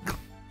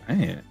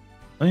 Man.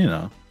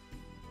 Well,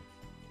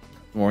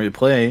 the more you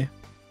play.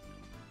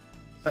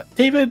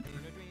 David?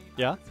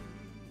 Yeah? Have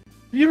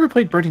you ever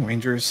played Burning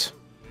Rangers?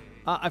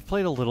 I've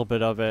played a little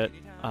bit of it.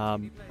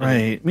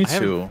 Right, me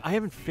too. I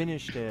haven't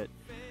finished it.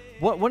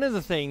 One of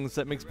the things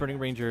that makes Burning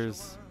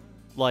Rangers,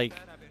 like,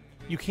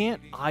 you can't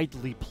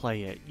idly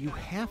play it. You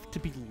have to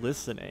be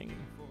listening,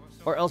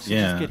 or else you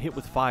just get hit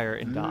with fire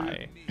and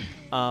die.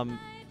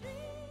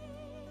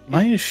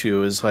 My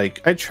issue is,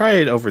 like, I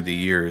tried over the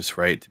years,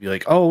 right, to be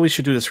like, oh, we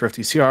should do this for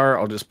FTCR.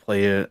 I'll just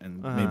play it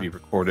and maybe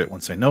record it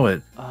once I know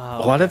it. A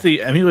lot of the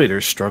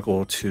emulators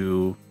struggle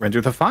to render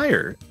the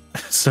fire.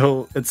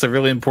 So it's a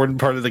really important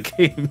part of the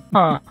game.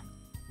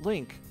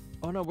 Link.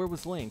 Oh, no, where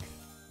was Link?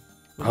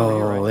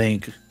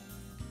 Link.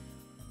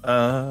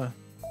 Yeah,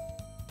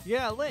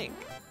 Link.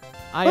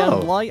 I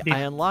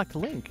unlocked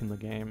Link in the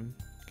game.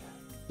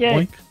 Yeah.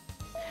 Link.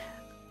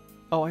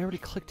 Oh, I already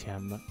clicked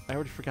him. I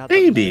already forgot.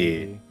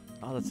 Baby.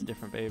 Oh, that's a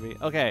different baby.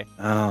 Okay.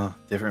 Oh,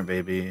 different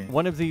baby.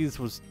 One of these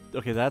was...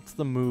 Okay, that's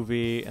the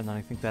movie, and then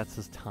I think that's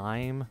his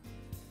time.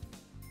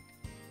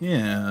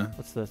 Yeah.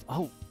 What's this?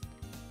 Oh.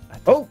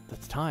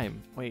 That's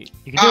time. Wait.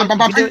 You can do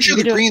I'm pretty sure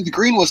the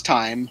green was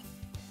time.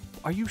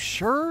 Are you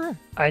sure?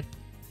 I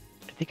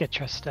think I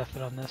trust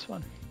Stefan on this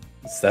one.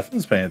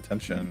 Stefan's paying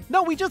attention.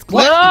 No, we just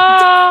clicked.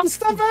 No!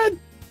 Stefan!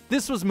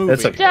 This was movie.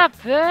 That's okay.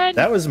 Stefan!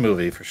 That was a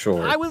movie for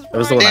sure. I was That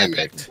was the one I Damn it.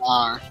 picked.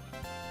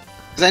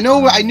 Because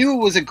I knew it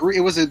was a green.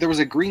 There was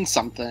a green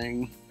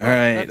something. All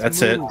right,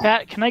 that's it.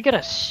 Chat, can I get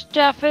a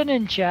Stefan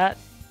in chat?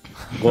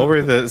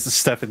 Lower the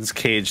Stefan's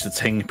cage that's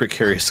hanging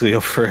precariously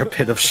over a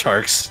pit of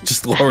sharks.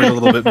 Just lower it a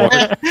little bit more.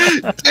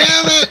 Damn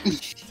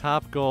it!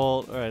 Top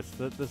gold. All right,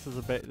 so this is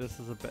a bit.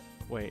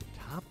 Wait,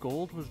 top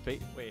gold was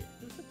wait.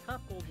 Who said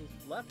top gold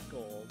was left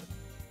gold?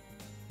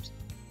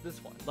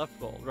 This one, left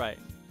gold, right?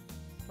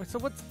 Wait, so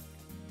what?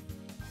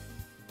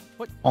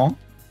 Huh?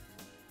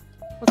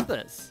 What's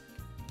this?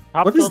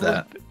 Top What is level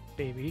that?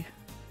 Baby.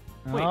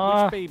 Wait,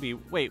 Ah. which baby?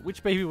 Wait,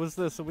 which baby was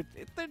this?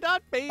 They're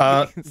not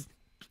babies.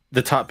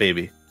 The top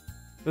baby.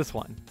 This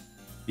one.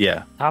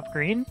 Yeah. Top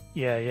green?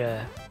 Yeah.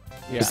 Yeah.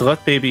 Because the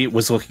left baby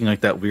was looking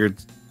like that weird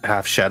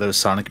half shadow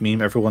Sonic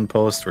meme everyone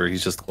posts where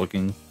he's just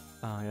looking.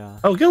 Oh yeah.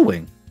 Oh,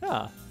 Gilwing.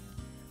 Yeah.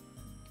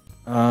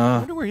 I Uh,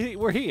 wonder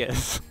where he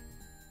is.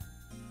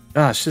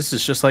 gosh, this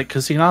is just like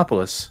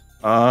Casinopolis.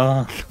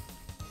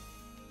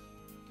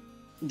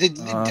 Did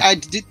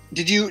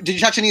you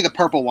touch any of the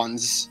purple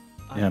ones?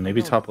 Yeah,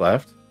 maybe top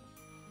left.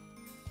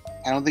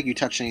 I don't think you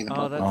touched any of the Oh,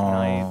 purple. that's Oh.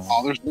 nice.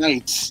 Oh, there's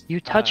knights. You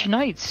touch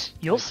knights.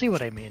 You'll see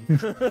what I mean.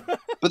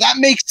 But that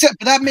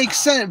makes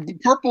sense.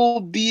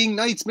 Purple being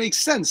knights makes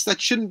sense.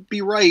 That shouldn't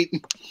be right.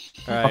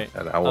 All right.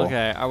 Fuck that owl.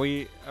 Okay. Are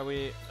we?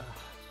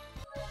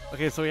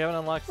 Okay, so we haven't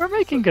unlocked. We're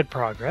making good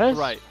progress.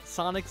 Right.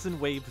 Sonic's in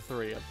wave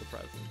 3 of the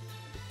presents.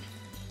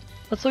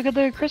 Let's look at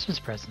the Christmas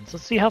presents.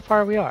 Let's see how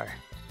far we are.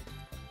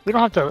 We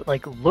don't have to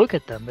like look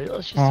at them, but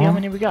let's just see how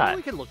many we Well, got.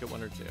 we could look at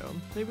one or two.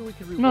 Maybe we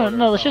could reward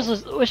No, let's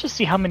ourselves. just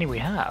see how many we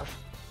have.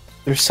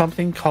 There's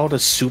something called a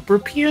super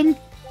peon?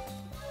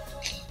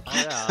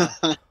 Oh,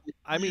 yeah.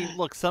 I mean,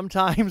 look.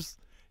 Sometimes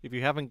if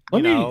you haven't,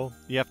 Let me-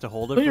 you have to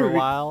hold it let me for a read-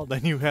 while.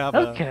 Then you have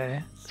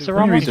Okay, so super- we're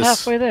Let me read almost this.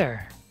 halfway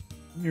there.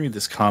 Let me read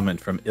this comment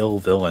from Ill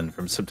Villain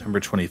from September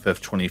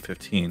 25th,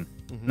 2015.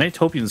 Mhm.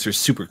 Nightopians are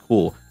super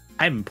cool.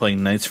 I've been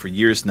playing Knights for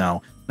years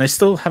now, and I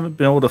still haven't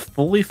been able to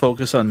fully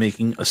focus on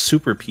making a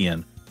super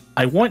peon.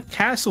 I want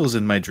castles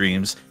in my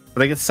dreams,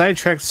 but I get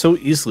sidetracked so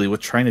easily with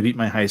trying to beat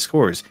my high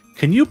scores.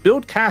 Can you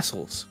build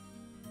castles?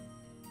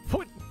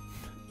 What?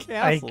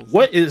 Castles.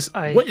 What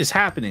is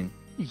happening?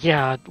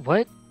 Yeah,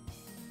 what?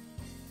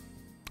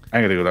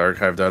 I gotta go to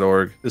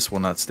archive.org. This will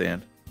not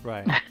stand.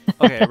 Right.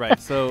 Okay. Right.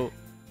 So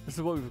this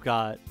is what we've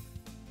got.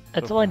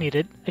 That's all I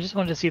needed. I just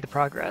wanted to see the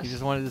progress. You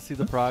just wanted to see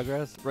the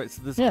progress, right?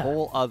 So this Yeah.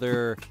 whole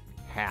other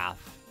half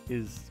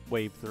is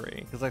wave 3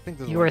 because I think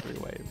there's You only were 3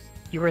 waves.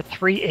 You were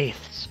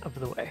 3/8 of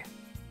the way.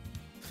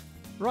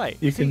 Right.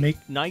 You See, can make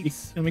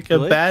Knights. a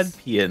bad Blitz,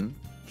 peon.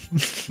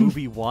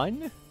 movie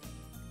 1.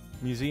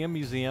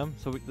 Museum.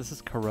 So this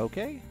is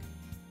karaoke.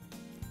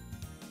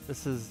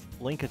 This is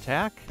Link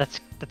Attack. That's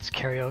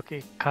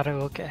karaoke.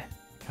 Karaoke.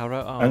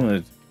 Kara-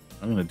 I'm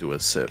gonna do a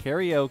sip.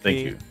 Karaoke. Thank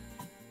you.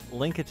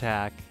 Link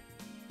Attack.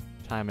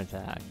 Time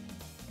Attack.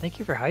 Thank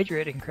you for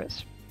hydrating,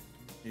 Chris.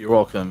 You're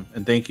welcome,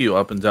 and thank you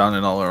up and down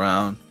and all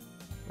around.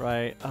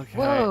 Right. Okay.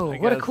 Whoa, I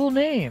what a guess- cool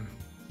name.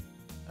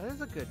 That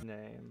is a good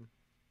name.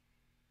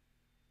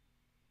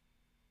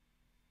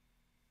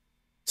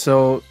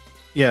 So,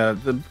 yeah,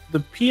 the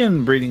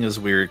peon breeding is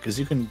weird because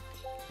you can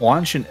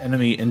launch an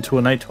enemy into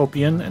a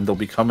Nightopian and they'll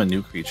become a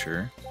new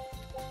creature.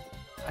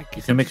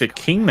 You can make a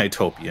King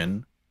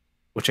Nightopian,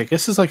 which I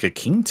guess is like a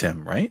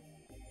Kingdom, right?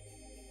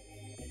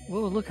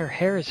 Whoa, look, her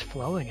hair is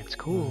flowing. It's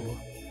cool.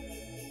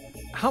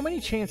 How many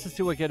chances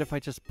do I get if I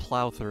just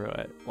plow through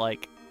it?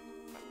 Like,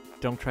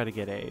 don't try to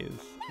get A's.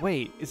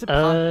 Wait, is it?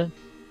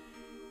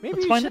 Maybe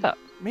Let's you find should, it up.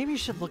 Maybe you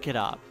should look it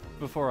up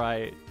before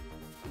I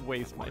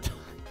waste my time.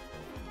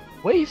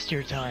 Waste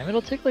your time.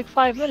 It'll take like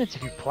 5 minutes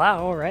if you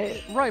plow,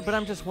 right? Right, but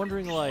I'm just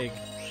wondering, like,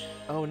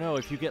 oh no,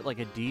 if you get like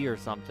a D or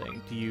something,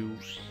 do you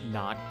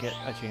not get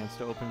a chance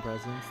to open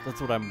presents?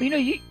 That's what I'm. You know,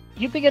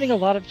 you've been getting a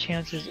lot of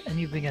chances and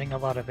you've been getting a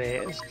lot of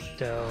A's,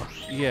 so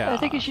Yeah. I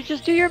think you should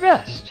just do your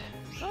best.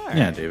 All right.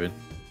 Yeah, David.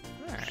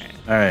 All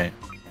right.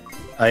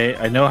 All right.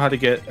 I know how to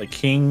get a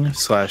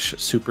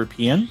King/Super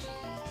Peon.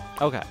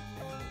 Okay.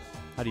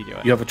 How do you do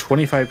it? You have a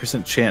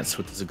 25% chance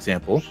with this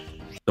example.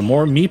 The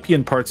more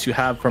Meepian parts you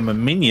have from a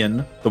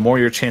minion, the more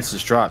your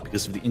chances drop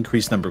because of the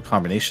increased number of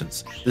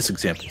combinations. This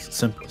example is the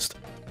simplest.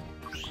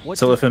 What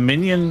So do- if a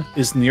minion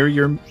is near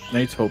your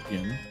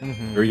Nightopian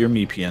Mhm. or your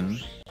Meepian,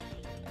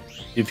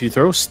 if you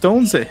throw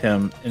stones at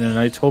him and a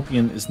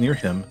Nightopian is near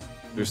him,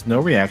 there's no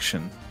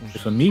reaction.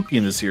 If a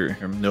Meepian is near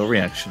him, no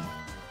reaction.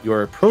 You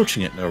are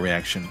approaching it, no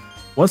reaction.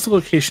 Once the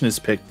location is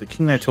picked, the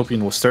King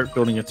Nightopian will start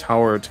building a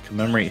tower to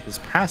commemorate his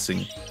passing,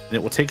 and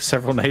it will take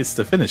several nights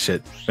to finish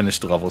it, finish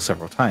the level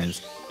several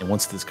times, and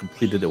once it is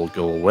completed, it will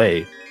go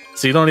away.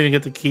 So you don't even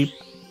get to keep...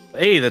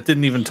 A, that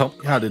didn't even tell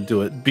me how to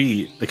do it.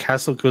 B, the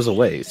castle goes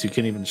away, so you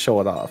can't even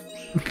show it off.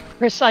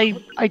 Chris, I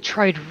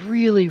tried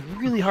really,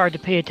 really hard to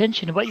pay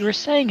attention to what you were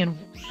saying, and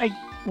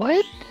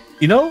what?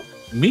 You know,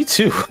 me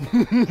too.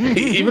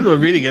 Even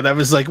when reading it, I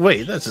was like,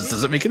 wait, that just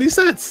doesn't make any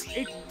sense.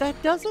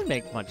 That doesn't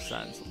make much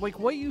sense. Like,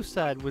 what you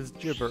said was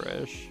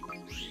gibberish.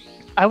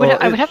 I would Well,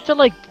 I would have to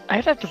like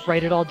I'd have to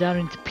write it all down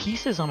into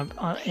pieces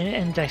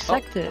and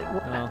dissect it.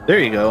 Oh. There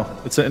you go.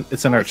 It's in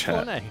our It's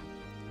chat.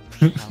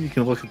 1A. You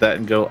can look at that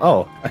and go,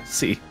 oh, I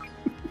see.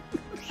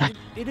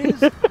 It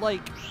is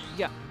like,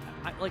 yeah,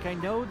 I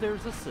know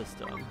there's a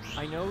system.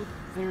 I know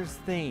there's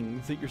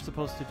things that you're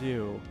supposed to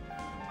do,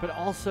 but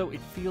also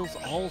it feels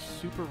all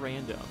super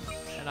random,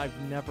 and I've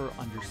never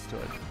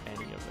understood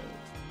any of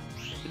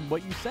it. And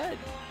what you said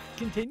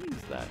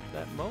continues that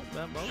motion.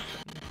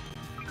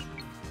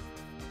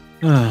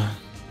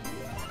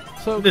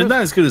 So It's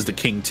not as good as the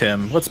King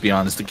Tim. Let's be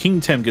honest. The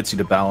King Tim gets you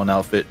to Balin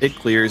outfit. It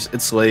clears.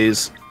 It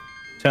slays.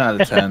 10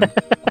 out of 10.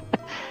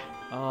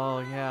 Oh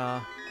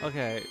yeah.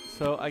 Okay.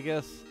 So I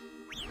guess.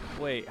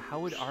 Wait. How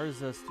would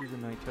Arzus do the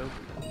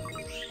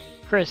Nightopia?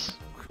 Chris,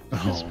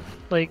 Oh.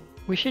 like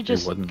we should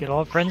just wouldn't. get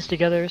all friends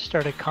together,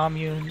 start a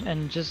commune,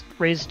 and just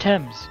raise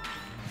Thames.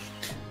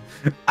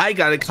 I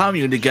got a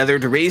commune together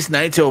to raise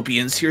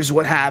Nightopians. Here's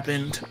what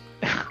happened.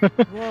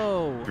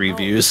 Whoa. 3 oh,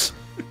 views.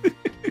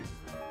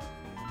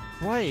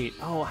 Right.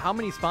 Oh, how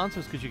many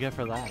sponsors could you get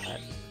for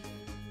that?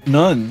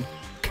 None.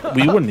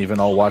 We wouldn't even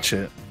all watch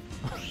it.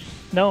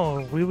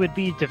 No, we would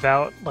be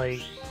devout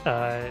like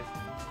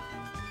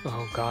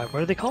oh god,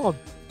 what are they called?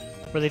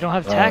 Where they don't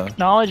have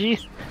technology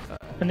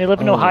and they live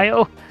in oh.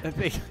 Ohio? I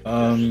think.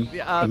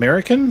 Yeah,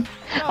 American?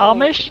 no,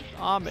 Amish?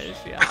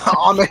 Amish. Yeah.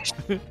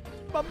 Amish.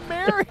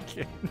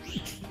 American.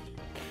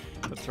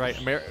 That's right.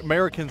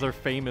 Americans are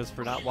famous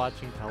for not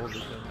watching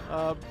television.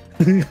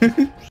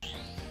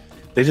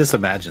 They just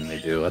imagine they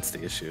do. That's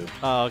the issue.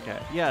 Oh, okay.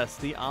 Yes,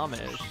 the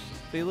Amish.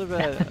 They live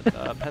in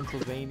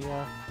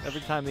Pennsylvania.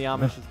 Every time the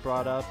Amish is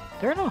brought up,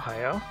 They're in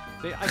Ohio.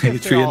 I guess they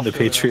Patreon all the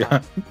live in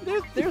Patreon.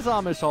 Ohio. There's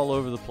Amish all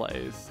over the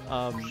place.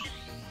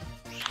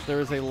 There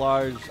is a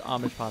large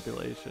Amish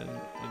population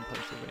in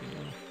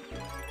Pennsylvania.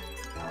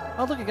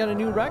 Oh, look! I got a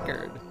new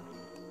record.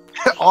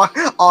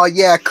 Oh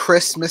yeah,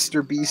 Chris,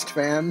 Mr. Beast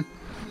fan.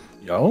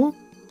 Yo?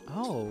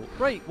 Oh,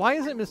 right. Why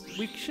isn't Mr.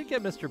 We should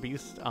get Mr.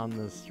 Beast on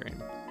this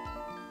stream.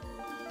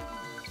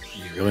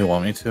 You really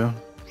want me to?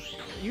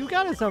 You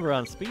got his number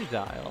on speed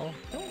dial.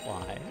 Don't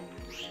lie.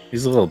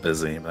 He's a little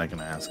busy, but I can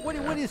ask. What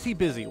is he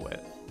busy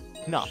with?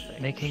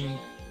 Nothing. Making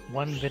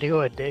one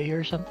video a day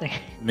or something.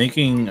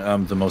 Making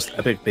the most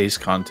epic base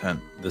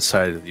content this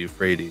side of the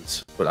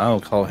Euphrates, but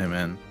I'll call him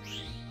in.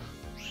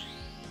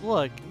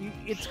 Look,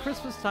 it's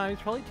Christmas time. He's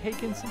probably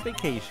taking some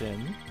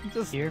vacation.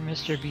 Just Dear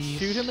Mr. Beast,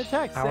 shoot him a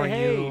text. how say, are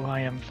hey. you?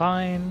 I am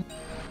fine.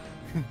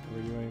 What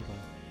are you doing?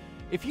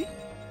 If you,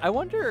 I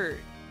wonder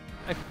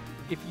if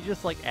you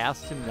just like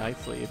asked him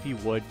nicely, if he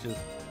would just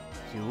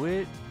do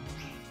it,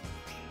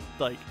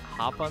 like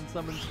hop on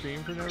someone's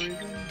stream for no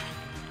reason.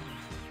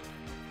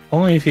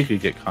 Only if he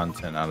could get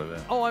content out of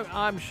it. Oh,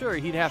 I'm sure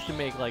he'd have to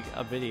make like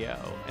a video,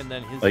 and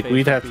then his Like, face we'd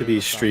would have to in be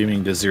the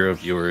streaming to 0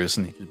 viewers,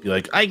 and he'd be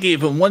like, I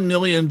gave him $1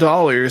 million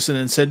and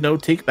then said no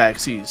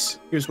take-backsies.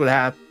 Here's what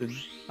happened.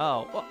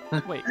 Oh,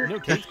 well, wait, no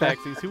take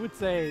backsies. Who would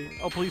say,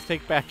 "Oh, please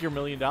take back your $1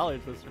 million,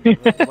 Mr.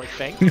 Beast"? Like,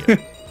 thank you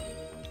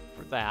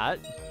for that.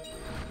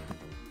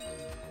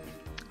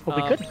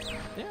 Well, we could.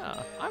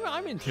 Yeah,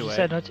 I'm into You it.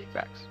 said no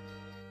takebacks.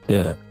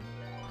 Yeah.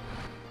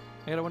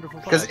 I got a wonderful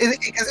Because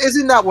vibe.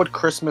 isn't that what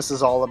Christmas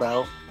is all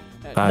about?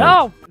 Hi.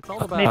 No! It's all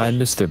about. I'm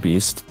Mr.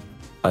 Beast.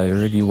 I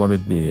heard you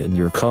wanted me in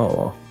your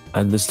call.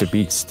 I'm Mr.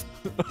 Beast.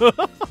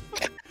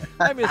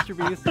 Hi, Mr.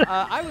 Beast.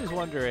 I was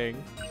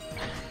wondering.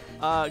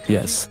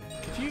 Yes.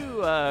 Could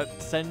you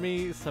send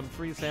me some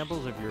free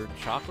samples of your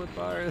chocolate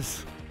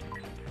bars?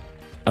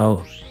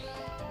 Oh.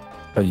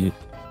 Are you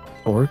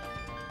poor?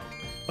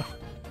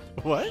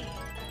 What?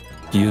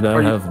 Do you not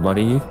Are you- have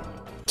money?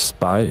 Just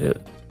buy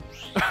it.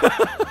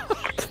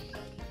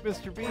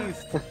 Mr.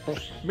 Beast,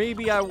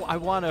 maybe I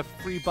want a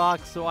free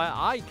box so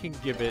I can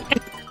give it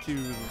to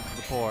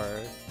the poor.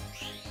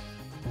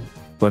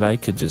 But I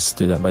could just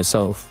do that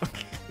myself.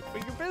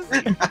 But you're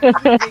busy.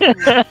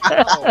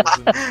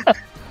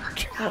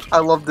 I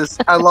love this.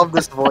 I love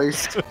this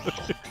voice.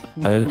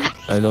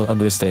 I don't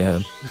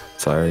understand.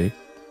 Sorry.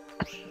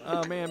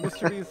 Oh man,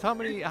 Mr. Beast, how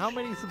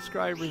many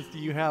subscribers do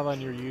you have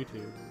on your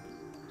YouTube?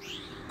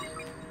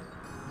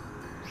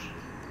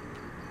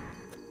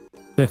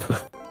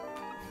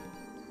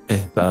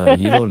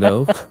 You don't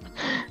know?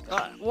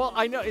 Well,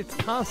 I know it's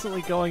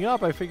constantly going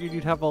up. I figured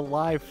you'd have a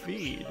live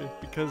feed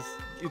because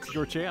it's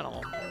your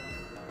channel.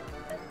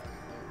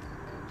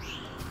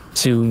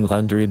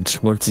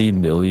 220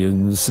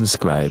 million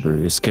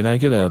subscribers. Can I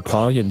get a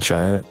pog in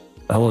chat?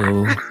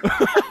 Hello.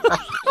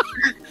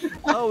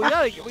 Oh,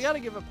 we gotta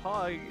give a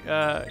pog.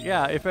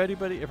 Yeah, if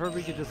everybody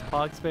could just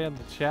pog spam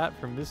the chat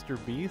from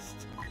Mr.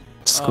 Beast.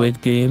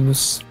 Squid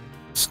Games.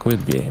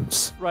 Squid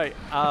Games. Right.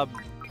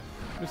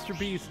 Mr.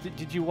 Beast,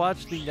 did you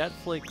watch the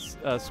Netflix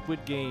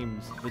Squid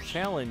Games, the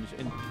challenge,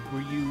 and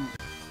were you?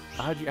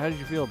 How did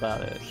you feel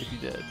about it? If you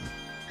did.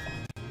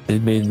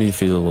 It made me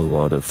feel a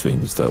lot of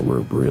things that were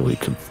really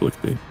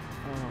conflicting.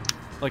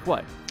 Like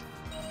what?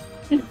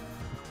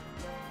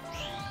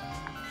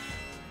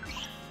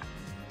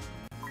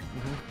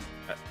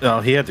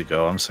 No, he had to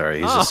go. I'm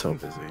sorry. He's just so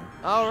busy.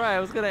 All right.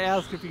 I was gonna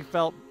ask if he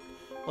felt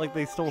like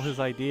they stole his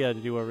idea to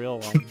do a real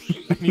one.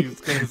 And he's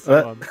gonna sue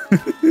him.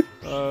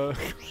 Look,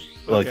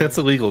 Okay. that's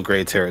illegal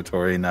gray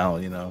territory now,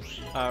 you know.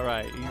 All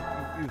right.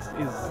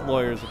 His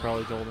lawyers have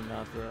probably told him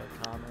not to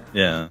comment.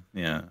 Yeah,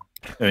 yeah.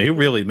 I mean, who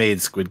really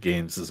made Squid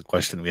Games is a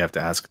question we have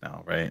to ask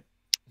now, right?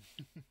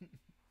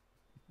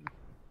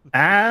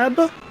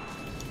 Ab?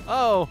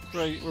 Oh,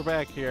 right, we're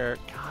back here.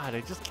 God,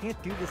 I just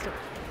can't do this.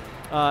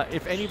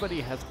 If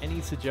anybody has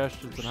any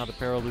suggestions on how to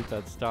paraloop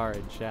that star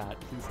in chat,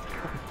 please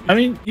tell me. I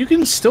mean, you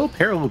can still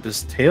paraloop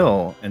his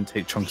tail and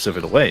take chunks of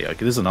it away.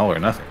 Like, it isn't all or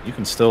nothing. You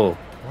can still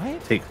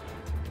take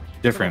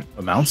different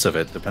amounts of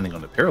it depending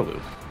on the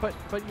paraloop. But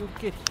you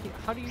get hit.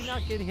 How do you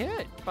not get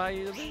hit by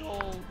the big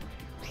old...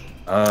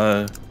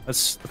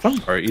 That's the fun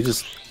part. You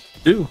just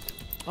do.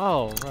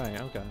 Oh, right,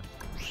 okay.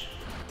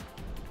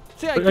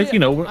 See, But, like, you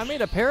know, I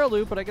made a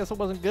paraloop, but I guess it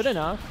wasn't good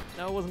enough.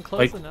 No, it wasn't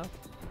close enough.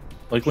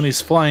 Like when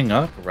he's flying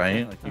up,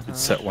 right? Like you could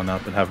set one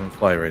up and have him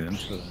fly right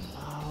into it.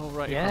 Oh,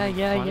 right. Yeah, from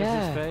yeah, front of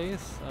yeah. his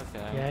face?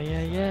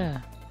 Okay.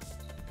 Yeah.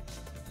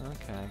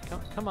 Okay,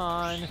 come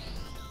on. I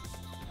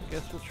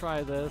guess we'll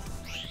try this.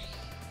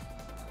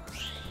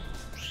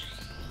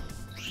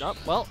 Nope,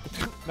 well,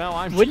 now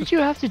I'm... Wouldn't you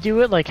have to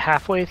do it like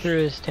halfway through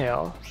his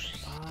tail?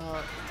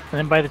 And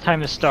then by the time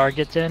the star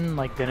gets in,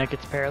 like then it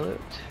gets paralooped?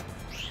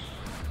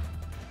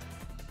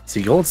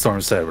 See,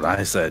 Goldstorm said what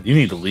I said. You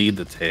need to lead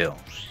the tail.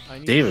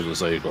 David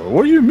was like,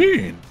 what do you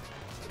mean?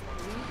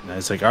 And I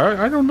was like,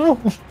 I don't know.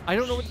 I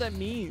don't know what that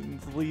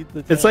means, lead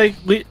the tail. It's like,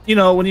 you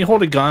know, when you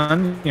hold a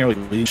gun, you know,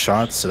 like lead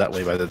shots, so that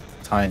way by the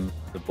time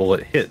the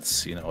bullet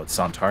hits, you know, it's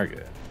on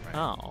target. Right?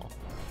 Oh.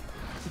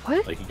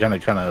 What? Like you gotta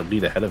kind of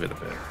lead ahead of it a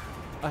bit.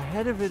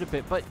 Ahead of it a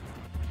bit, but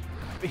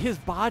his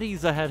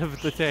body's ahead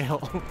of the tail.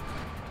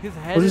 His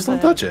head Well, is just don't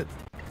ahead. touch it.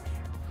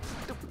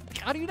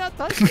 How do you not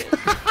touch it?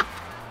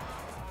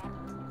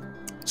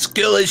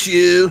 Skill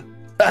issue.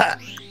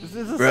 This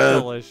is a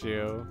skill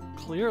issue,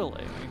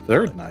 clearly.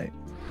 Third night.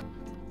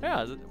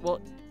 Yeah, well,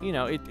 you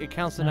know, it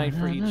counts a night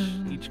for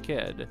each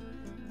kid.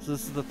 So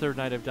this is the third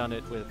night I've done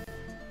it with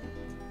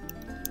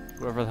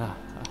whoever the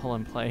hell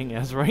I'm playing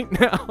as right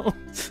now.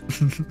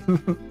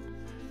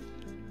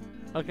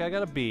 Okay, I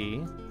got a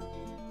B.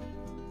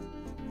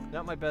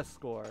 Not my best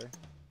score.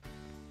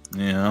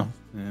 Yeah.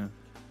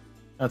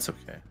 That's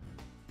okay.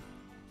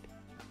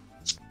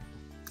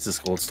 This is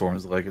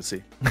Goldstorm's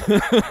legacy.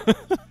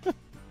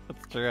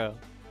 That's true.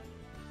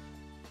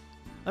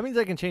 That means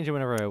I can change it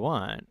whenever I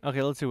want.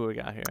 Okay, let's see what we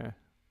got here.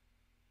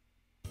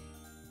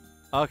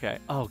 Okay.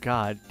 Oh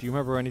god, do you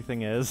remember where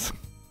anything is?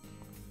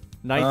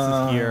 Knights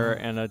is here,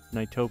 and a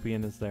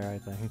Nighttopian is there, I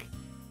think.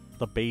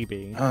 The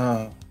baby.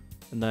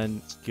 And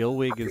then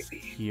Gilwig is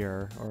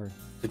here, or...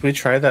 Did we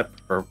try that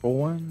purple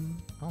one?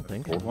 I don't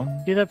think Gold so.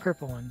 one? Do that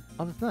purple one.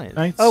 Oh, that's nice.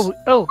 Nice.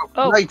 Oh,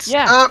 Lights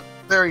yeah. up.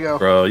 There we go.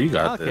 Bro, you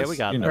got Okay, this. we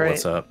got you know that.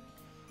 what's up.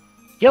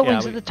 Yo, Yeah,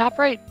 wings at the top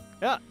right.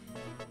 Yeah.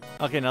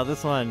 Okay, now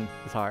this one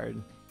is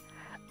hard.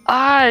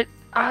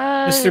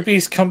 Mr.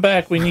 Beast, come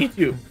back. We need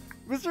you.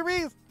 Mr.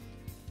 Beast!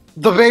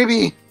 The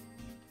baby.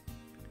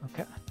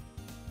 Okay.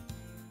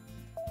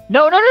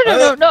 No.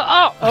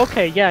 Oh,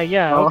 okay.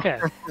 Yeah. Oh. Okay.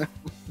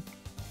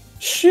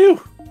 Shoo.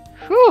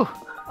 Whew.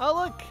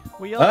 Oh, look!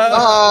 We all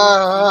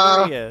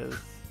there he is.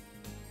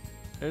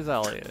 There's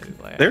Elliot.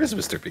 There's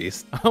Mr.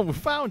 Beast. Oh, we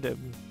found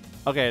him.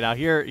 Okay, now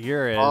here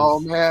is... Oh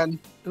man.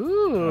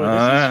 Ooh,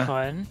 this is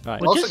fun. Right.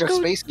 Well, Looks like a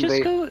space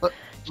invader.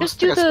 Just Looks like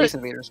do a the. Space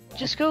Invaders.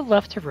 Just go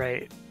left to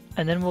right,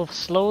 and then we'll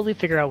slowly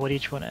figure out what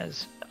each one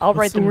is. I'll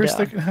write What's the them worst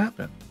down. that can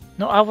happen?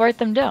 No, I'll write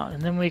them down,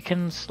 and then we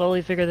can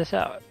slowly figure this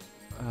out.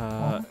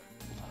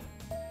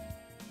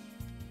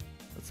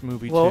 Let's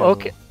move each Well, two.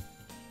 okay.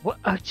 What?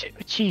 Oh,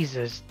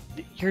 Jesus,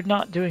 you're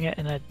not doing it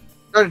in a.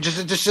 No,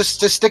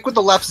 just stick with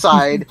the left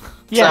side.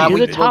 Yeah, do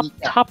we the will-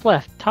 top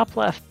left, top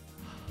left.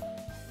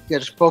 Yeah,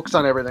 just focus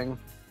on everything.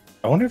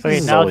 I wonder if Okay,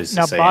 this is now always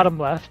the same. bottom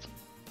left.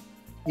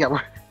 Yeah,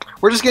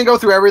 we're just gonna go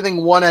through everything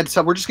one at a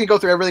time. We're just gonna go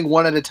through everything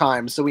one at a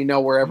time, so we know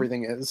where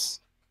everything is.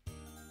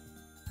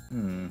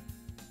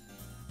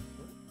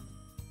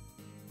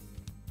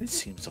 This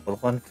seems a little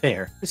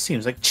unfair. This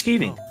seems like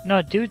cheating.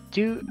 No, do.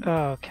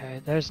 Oh, okay,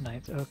 there's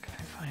knights. Okay,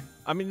 fine.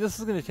 I mean, this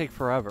is going to take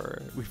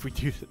forever if we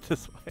do it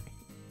this way.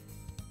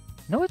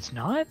 No, it's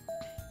not.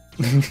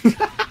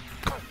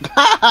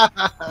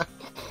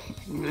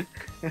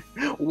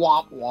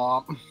 Womp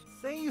womp.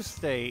 Save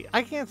state.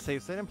 I can't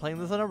save state. I'm playing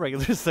this on a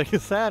regular Sega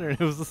Saturn. It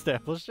was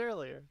established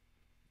earlier.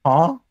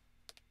 Huh?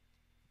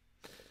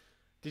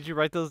 Did you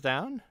write those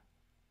down?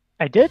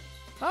 I did.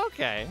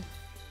 Okay.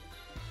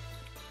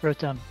 Wrote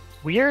down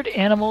weird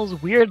animals,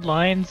 weird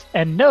lines,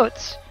 and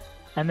notes,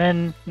 and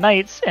then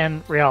knights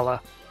and Riala.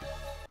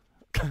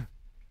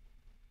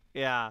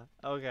 Yeah.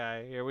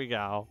 Okay. Here we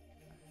go.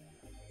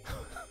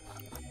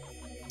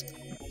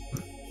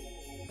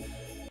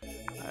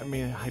 I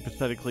mean,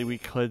 hypothetically, we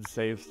could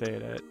save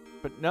state it,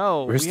 but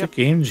no. Where's the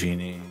game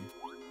genie?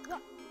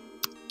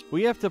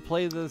 We have to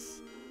play this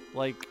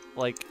like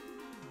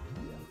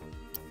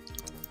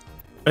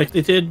they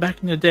did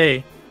back in the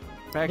day.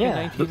 back Yeah,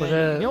 in 1990. with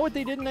a You know what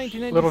they did in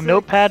 1996? Little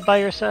notepad by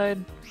your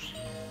side.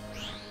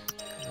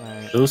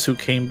 Right. Those who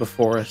came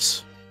before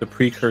us, the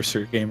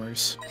precursor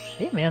gamers.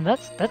 Hey man,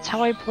 that's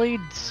how I played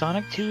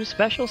Sonic 2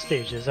 special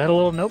stages. I had a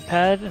little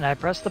notepad and I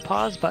pressed the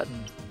pause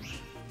button.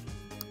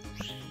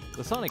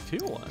 The Sonic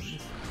 2 ones?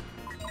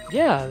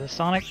 Yeah, the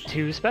Sonic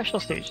 2 special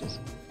stages.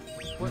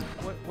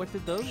 What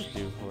did those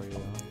do for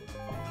you?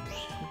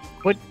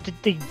 What did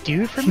they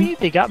do for me?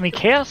 They got me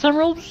Chaos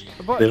Emeralds?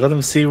 They let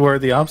them see where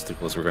the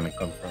obstacles were going to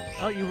come from.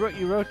 Oh, you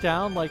wrote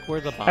down like where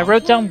the bombs I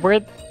wrote down were?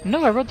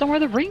 I wrote down where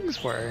the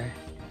rings were.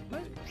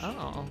 What?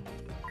 Oh.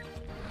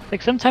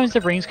 Like sometimes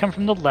the rings come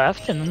from the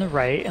left and then the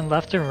right and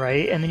left and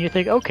right, and then you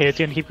think, okay, it's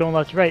gonna keep going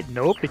left to right.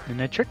 Nope, then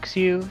it tricks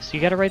you. So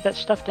you gotta write that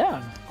stuff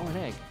down. Oh, an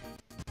egg.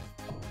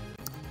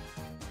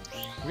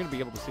 We're gonna be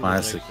able to see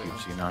Classic that egg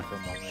soon.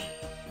 Yuji moment.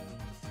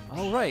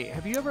 Oh right,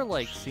 have you ever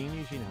like seen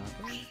Yuji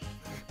Naka?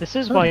 This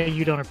is why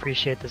you don't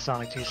appreciate the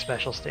Sonic 2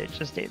 special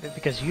stages, David,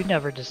 because you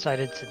never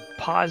decided to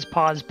pause,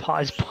 write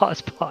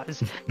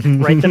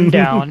them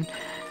down.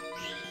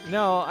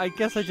 No, I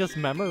guess I just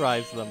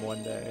memorized them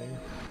one day.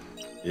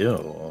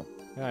 Ew.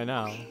 Yeah, I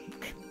know.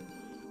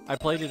 I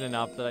played it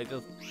enough that I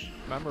just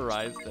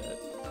memorized it.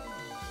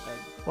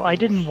 Well, I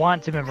didn't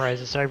want to memorize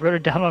it, so I wrote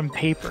it down on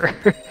paper.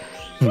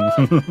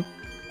 Okay.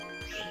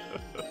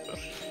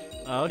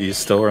 Do you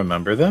still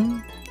remember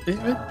them,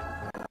 David?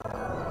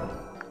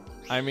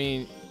 I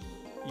mean,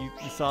 you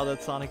saw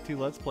that Sonic 2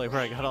 Let's Play where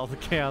I got all the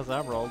Chaos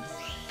Emeralds.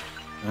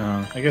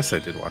 I guess I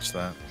did watch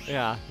that.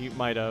 Yeah, you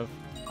might have.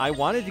 I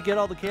wanted to get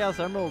all the Chaos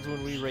Emeralds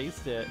when we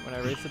raced it, when I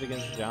raced it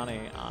against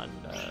Johnny on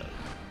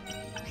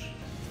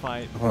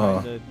find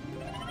the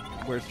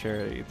Where's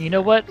Charity? You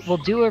know what? We'll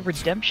do a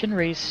redemption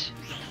race.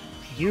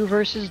 You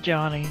versus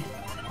Johnny.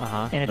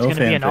 Uh-huh. And it's No going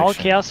to be an fan all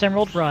fiction. Chaos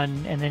Emerald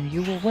run, and then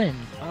you will win.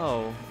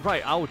 Oh,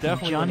 right. I will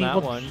definitely Johnny win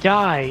that will one.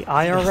 die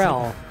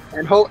IRL.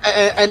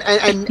 And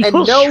and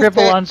He'll no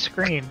shrivel on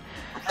screen.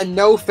 and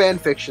no fan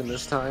fiction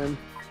this time.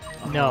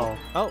 No.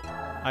 Oh,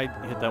 I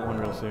hit that one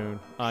real soon.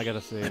 Oh, I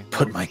gotta see.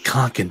 Put my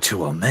cock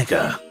into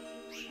Omega.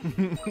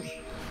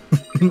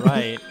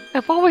 Right.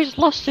 I've always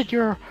lusted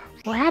your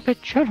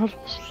rabbit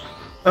genitals.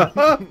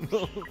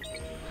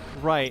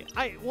 Right.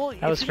 Well,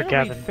 That was if for you're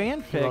gonna Kevin.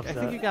 read He fanfic, loves I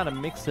think that. you gotta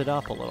mix it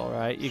up a little,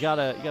 right? You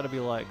gotta be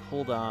like,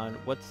 hold on,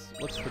 what's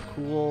the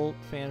cool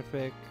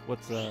fanfic?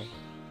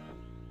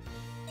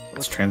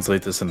 Let's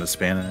translate this into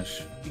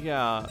Spanish.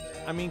 Yeah,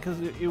 I mean,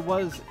 because it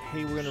was,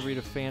 hey, we're gonna read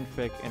a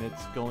fanfic, and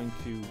it's going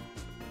to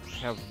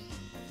have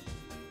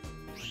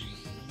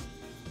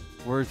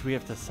words we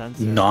have to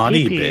censor.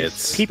 Naughty Peepees.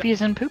 bits.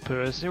 Peepees and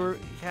poo-poos. There were,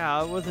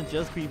 yeah, it wasn't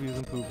just peepees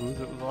and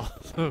poo-poos. It was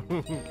also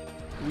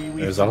wee-wees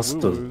There's and also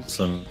woo-woos.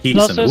 some There's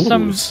peeps and also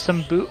woos.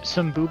 some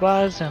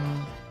boobas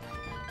and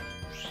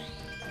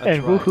That's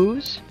right.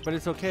 woohoos. But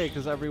it's okay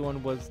because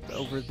everyone was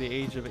over the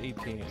age of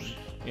 18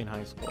 in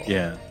high school.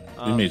 Yeah,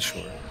 we made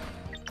sure.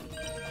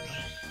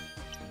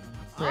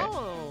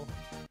 Oh.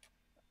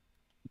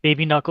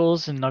 Baby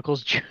Knuckles and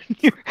Knuckles Jr.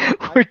 were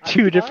I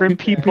two love different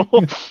that.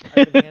 people.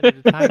 I've been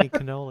handed a tiny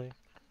cannoli.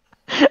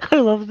 I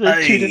love the two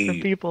Hey.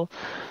 different people.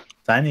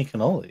 Tiny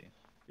cannoli.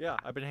 Yeah,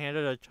 I've been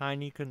handed a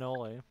tiny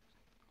cannoli.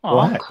 Aw,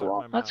 Why? Put it in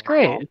my that's mouth.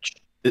 great.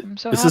 Is I'm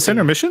so this happy.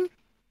 intermission?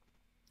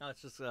 No,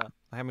 it's just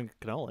having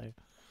cannoli.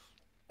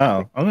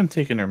 Oh, I'm gonna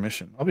take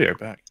intermission. I'll be right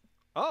back.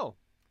 Oh.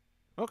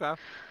 Okay.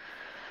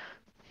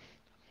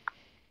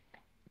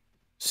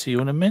 See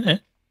you in a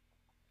minute.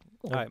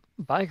 Alright.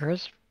 Bye,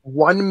 Chris.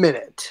 1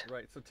 minute.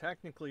 Right, so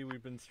technically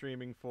we've been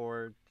streaming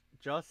for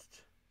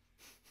just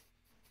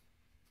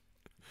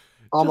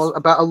Almost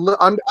about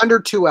under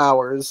 2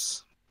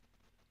 hours.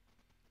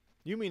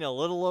 you mean a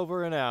little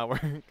over an hour,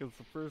 because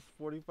the first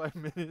 45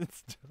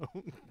 minutes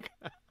don't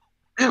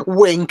count.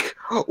 Wink,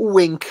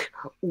 wink,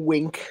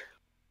 wink.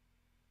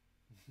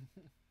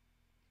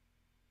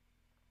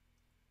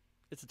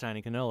 It's a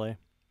tiny cannoli.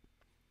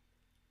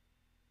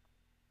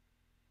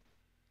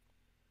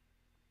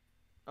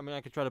 I mean,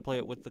 I could try to play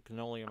it with the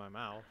cannoli in my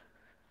mouth.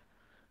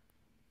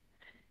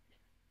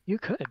 You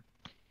could.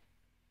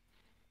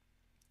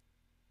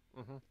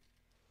 Mm-hmm.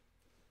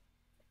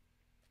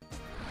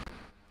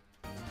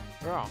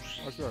 Yeah,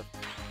 that's good.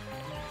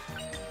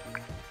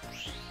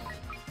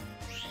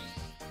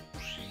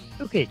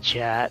 Okay,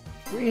 chat.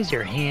 Raise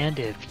your hand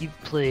if you've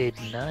played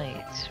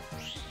Knights.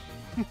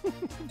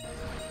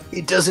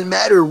 It doesn't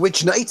matter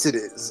which nights it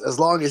is, as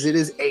long as it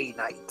is a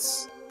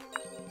nights.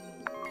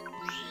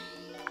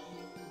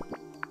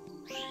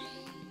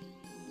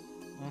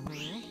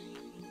 Mm-hmm.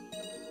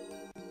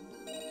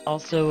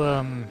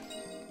 Also,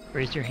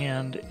 raise your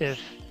hand if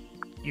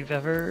you've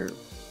ever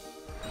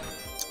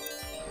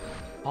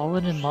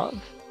fallen in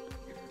love.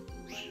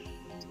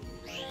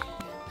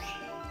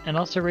 And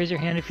also raise your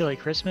hand if you like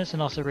Christmas,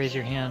 and also raise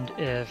your hand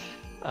if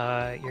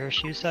your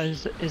shoe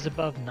size is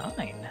above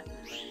 9.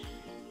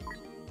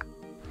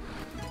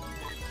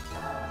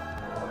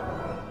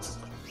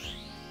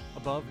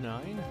 Above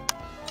 9?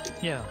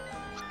 Yeah.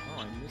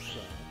 Oh, I missed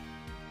that.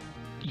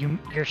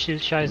 Your shoe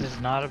size is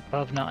not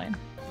above 9.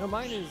 No,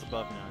 mine is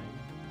above 9.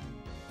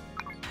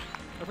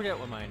 I forget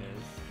what mine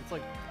is. It's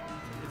like,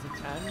 is it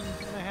 10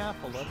 and a half,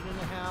 11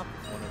 and a half?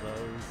 It's one of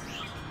those.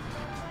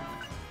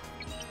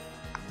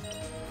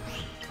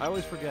 I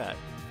always forget.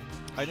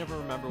 I never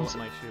remember what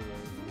my shoe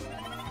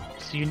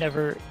is. So you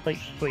never like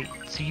wait.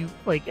 So you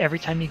like every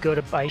time you go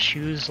to buy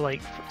shoes,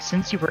 like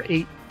since you were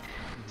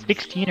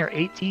 16 or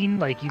 18,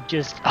 like you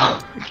just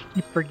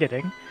keep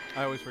forgetting.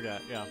 I always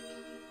forget. Yeah.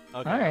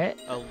 Okay. All right.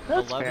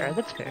 That's 11? fair.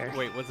 That's fair.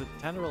 Wait, was it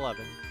 10 or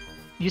 11?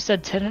 You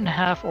said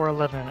 10.5 or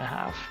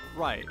 11.5.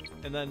 Right.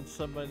 And then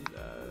someone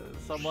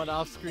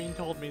off screen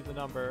told me the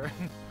number,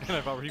 and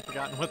I've already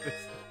forgotten what this.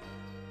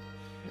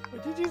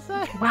 What did you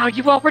say? Wow,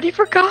 you already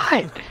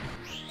forgot.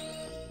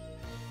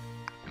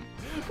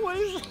 What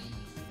is it?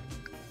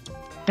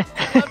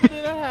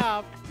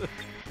 11.5.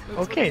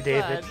 Okay,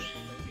 David.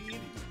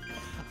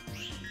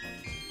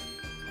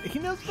 He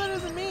knows better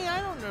than me.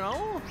 I don't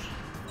know.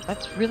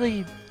 That's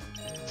really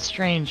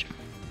strange.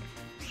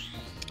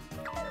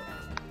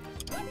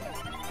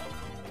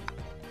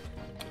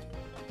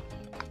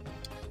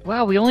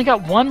 Wow, we only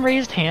got one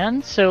raised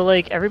hand, so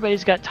like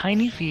everybody's got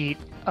tiny feet.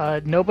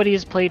 Nobody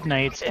has played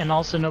Knights, and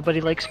also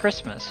nobody likes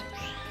Christmas.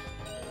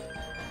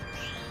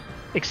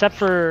 Except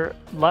for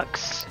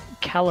Lux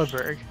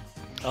Caliburg.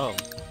 Oh.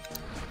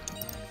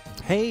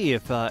 Hey,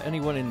 if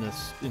anyone in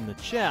the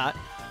chat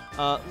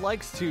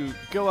likes to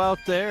go out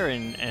there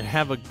and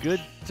have a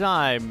good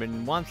time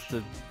and wants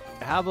to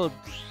have a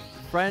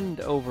friend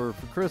over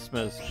for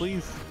Christmas,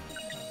 please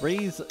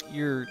raise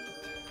your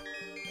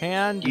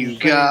hand. You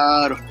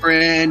got a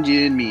friend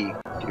in me.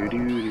 Do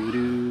do do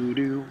do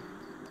do.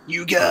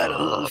 You got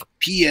a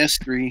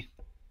PS3.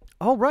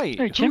 Oh right,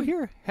 Hey, who Jim.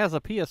 here has a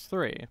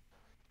PS3?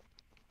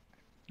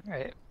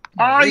 Alright.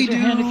 I Raise your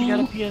hand if you got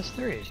a do.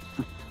 PS3.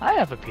 I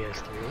have a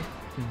PS3.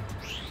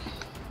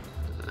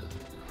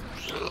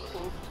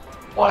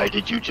 Why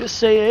did you just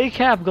say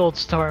ACAB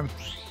Goldstorm?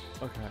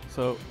 Okay,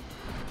 so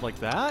like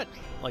that,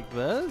 like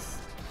this,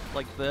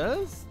 like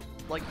this,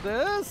 like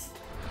this.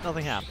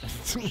 Nothing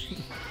happens.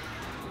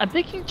 I'm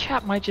thinking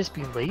chat might just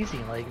be lazy,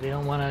 like they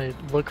don't want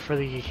to look for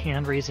the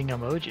hand-raising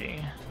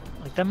emoji.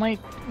 Like that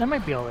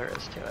might be all there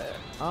is to it.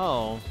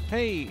 Oh,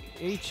 hey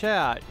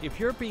chat, if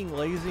you're being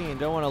lazy and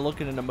don't want to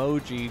look at an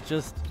emoji,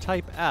 just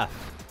type F.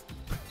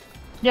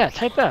 Yeah,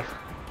 type F.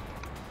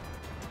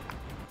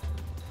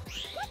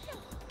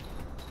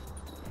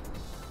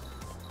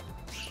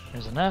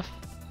 There's an F.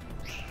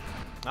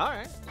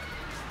 Alright.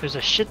 There's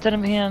a shit ton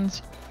of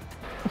hands.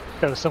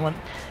 So someone,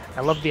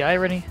 I love the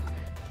irony.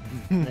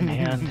 And then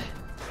hand.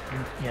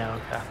 Yeah,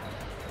 okay.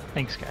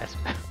 Thanks, guys.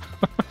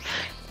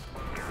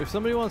 If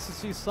somebody wants to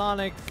see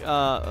Sonic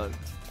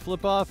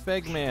flip off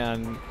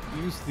Eggman,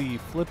 use the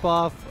flip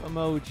off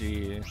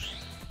emoji.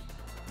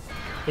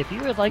 If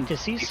you would like to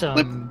see You some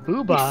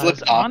flip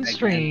boobas off on Eggman.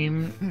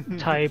 stream,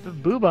 type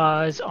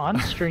boobas on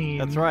stream.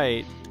 That's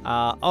right.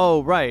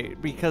 Oh, right,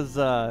 because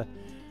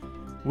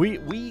we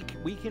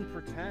can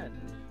pretend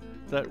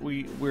that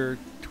we're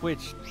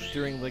Twitch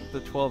during like the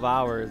 12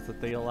 hours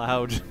that they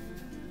allowed.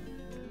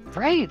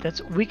 Right,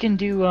 we can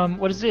do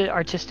what is it?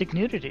 Artistic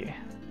nudity.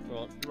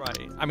 Well,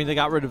 right. I mean, they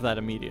got rid of that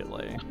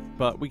immediately,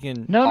 but we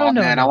can. No, Oh,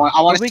 no, man, no.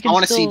 I want But we to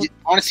can see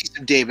still-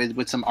 some David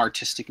with some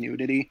artistic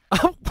nudity.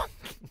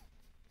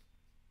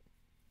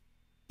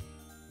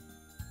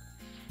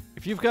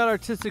 If you've got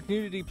artistic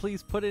nudity,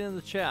 please put it in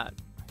the chat.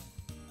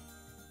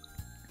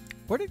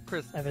 Where did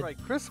Chris? Evan. Right,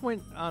 Chris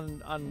went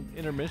on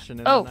intermission,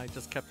 and Oh. then I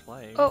just kept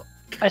playing. Oh,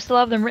 I still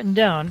have them written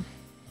down.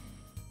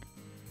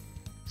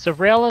 So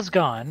Rayla's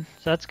gone,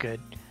 so that's good.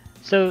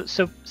 So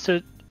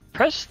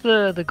press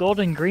the gold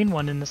and green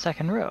one in the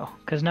second row,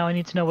 because now I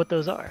need to know what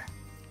those are.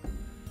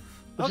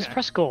 We'll just Okay.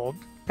 press gold.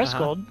 Press Uh-huh.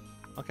 gold.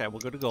 Okay, we'll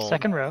go to gold.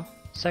 Second row.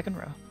 Second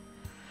row.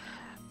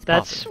 It's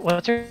That's Poppy.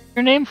 what's her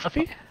name?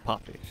 Fluffy?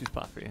 Poppy. She's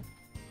Poppy.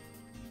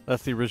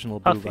 That's the original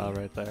Puffy. Booba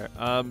right there.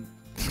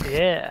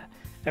 Yeah.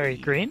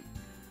 Alright, green.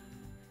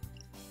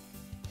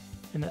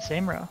 In that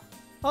same row.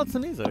 Oh, it's the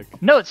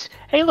music. Notes.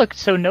 Hey, look.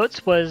 So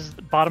notes was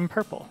bottom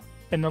purple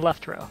in the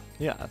left row.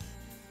 Yes.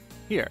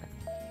 Here.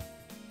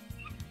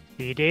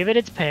 See, David,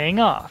 it's paying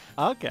off.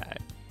 Okay.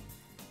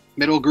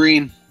 Middle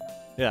green.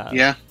 Yeah.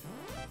 Yeah.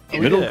 Oh,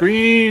 Middle yeah.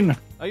 green.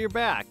 Oh, you're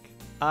back.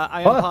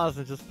 I What? unpaused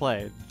and just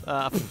played.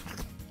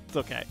 It's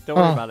okay. Don't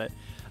worry Oh. about it.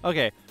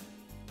 Okay.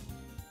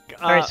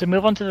 All right, so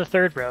move on to the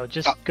third row.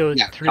 Just top- go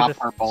yeah, through top the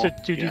purple, so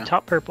do yeah.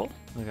 top purple.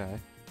 Okay.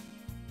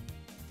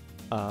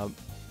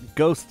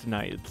 Ghost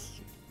Knights.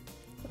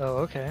 Oh,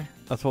 okay.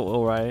 That's what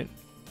we'll write.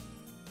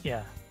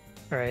 Yeah.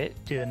 All right,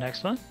 do the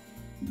next one.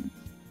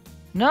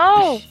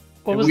 No.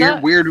 What was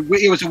that? Weird.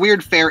 It was a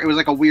weird fairy. It was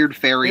like a weird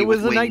fairy It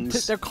was with a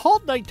wings. They're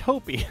called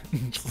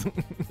Nightopians.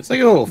 It's like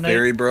a little Night-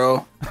 fairy,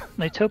 bro.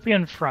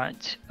 Nighttopian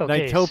front.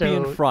 Okay,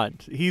 Nightopian so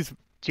front. He's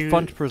do,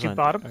 front do presenter.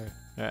 bottom.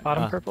 All right,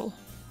 Bottom purple.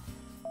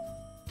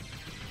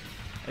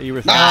 You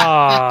were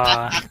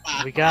Ah,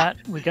 we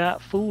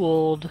got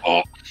fooled.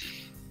 Oh.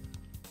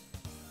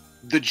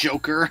 The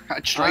Joker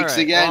strikes All right,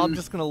 again. Well, I'm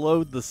just gonna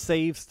load the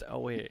saves. Oh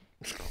wait.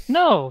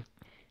 No.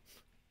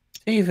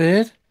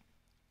 David,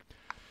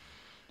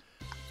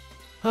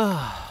 What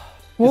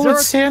what there would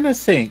a- Santa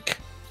think?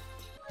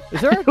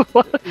 Is there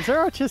What? is there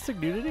artistic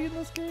nudity in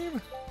this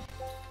game?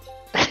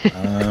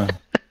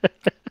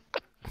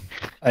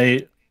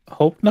 I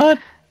hope not.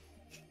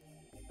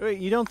 Wait,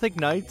 you don't think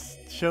Knights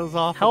shows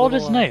off? How old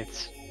is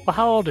Knights? Well,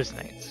 how old is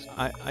Knights?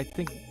 I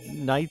think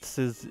Knights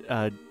is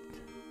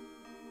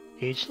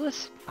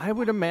Ageless? I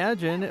would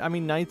imagine. I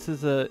mean, Knights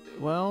is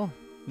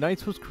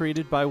Knights was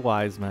created by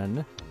wise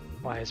men.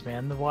 Wise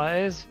man the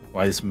wise.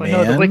 Wise Oh, man.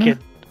 no, the wicked.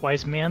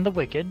 Wise man the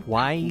wicked.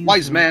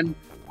 Wise man.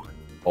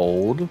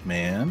 Old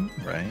man.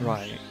 Right.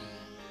 Right.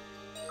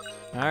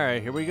 All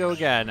right, here we go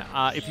again.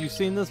 If you've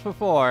seen this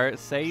before,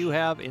 say you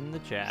have in the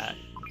chat.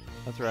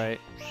 That's right.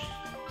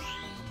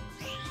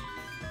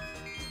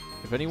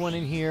 If anyone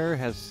in here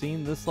has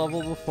seen this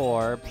level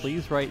before,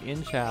 please write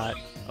in chat.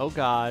 Oh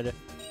God,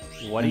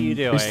 what are you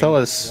doing? Please tell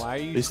us. Why are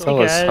you Please so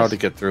tell us how guys? to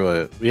get through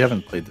it. We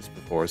haven't played this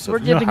before, so We're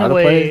if you know giving how to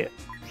away. play.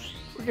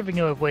 We're giving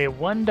away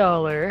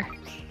 $1.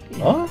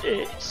 Huh?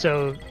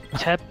 So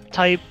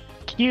type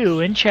Q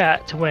in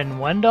chat to win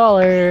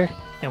 $1,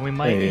 and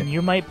Hey. and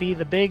you might be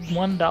the big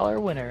 $1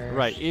 winner.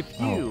 Right. If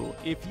Oh.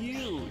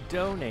 you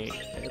donate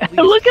at least...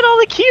 Look at all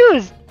the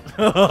Qs.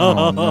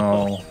 Oh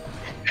no!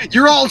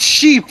 You're all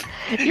sheep.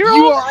 You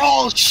are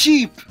all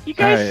sheep. You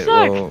guys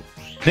suck. Well,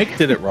 Nick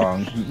did it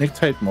wrong. Nick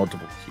typed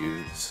multiple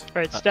Qs. All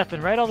right,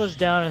 Stefan, write all this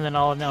down, and then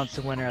I'll announce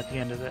the winner at the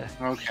end of the.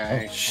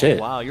 Okay. Oh shit!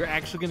 Wow, you're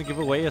actually gonna give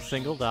away a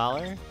single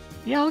 $1?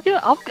 Yeah,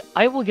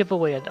 I will give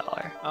away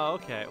 $1. Oh,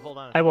 okay. Hold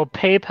on. I will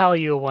PayPal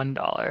you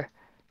 $1.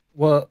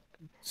 Well,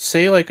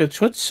 say like a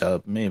Twitch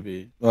sub,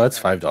 maybe. Well, that's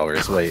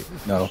 $5. Wait,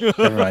 no,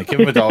 never mind. Give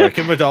him $1.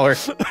 Give him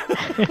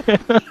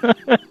 $1.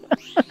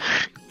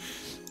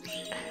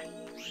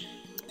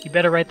 You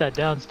better write that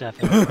down,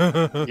 Stefan.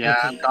 Yeah,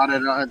 I got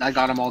it. I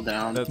got them all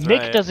down. That's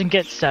Nick right. doesn't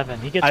get 7.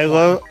 He gets. I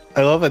 1.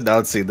 love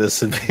announcing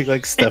this and being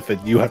like, Stefan,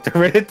 you have to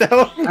write it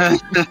down.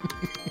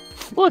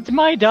 Well, it's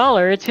my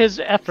 $1. It's his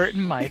effort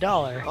and my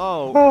 $1.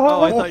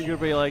 Oh, I thought you were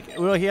gonna be like,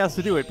 well, he has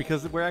to do it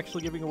because we're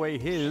actually giving away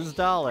his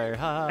 $1.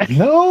 Haha.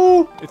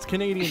 No. It's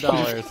Canadian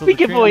dollars. So We the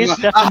give away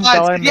Canadian- Stefan's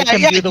 $1 and make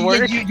him do the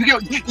work.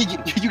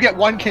 You get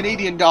 $1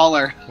 Canadian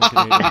dollar. One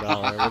Canadian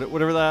dollar.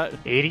 Whatever that.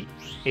 80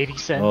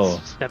 cents,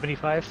 Oh.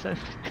 75 cents.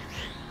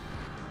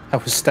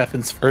 That was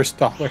Stefan's first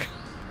 $1.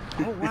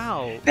 Oh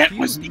wow. That You-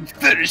 was the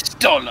first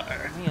dollar.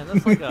 Man,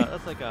 that's like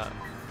a.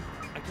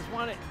 I just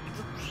want it. I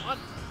just want.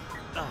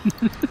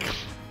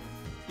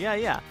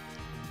 Yeah.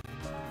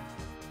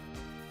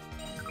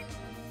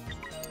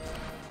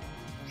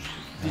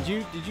 Did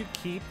you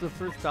keep the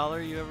first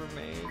 $1 you ever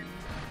made?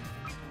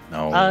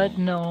 No.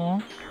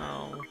 No.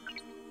 Oh.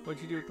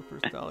 What'd you do with the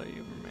first $1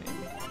 you ever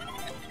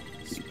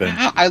made? Spent.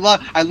 I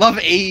love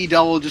AE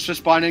Double just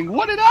responding.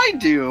 What did I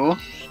do?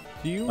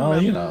 Do you Oh,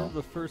 remember you know.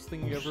 the first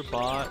thing you ever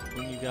bought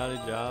when you got a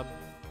job?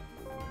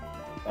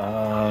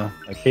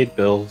 I paid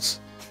bills.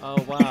 Oh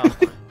wow.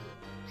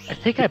 I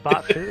think I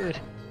bought food.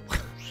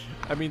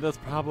 I mean, that's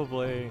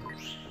probably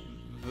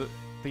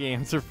the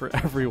answer for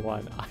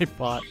everyone. I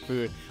bought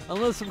food.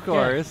 Unless, of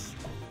course,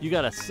 you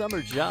got a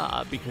summer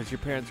job because your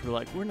parents were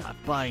like, we're not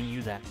buying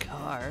you that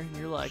car. And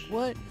you're like,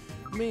 what?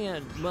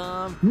 Man,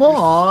 Mom.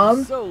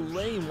 You're so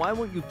lame. Why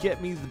won't you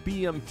get me the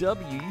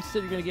BMW? You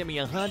said you're going to get me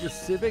a Honda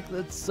Civic?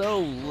 That's so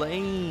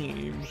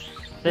lame.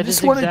 That just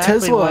is want a exactly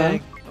Tesla.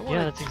 why. I want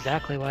Yeah, a that's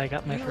exactly why I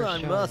got my first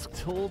Elon job. Musk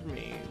told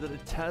me that a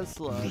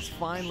Tesla is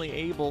finally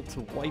able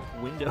to wipe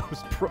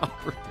windows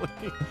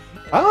properly.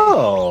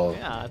 Oh.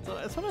 Yeah,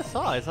 that's what I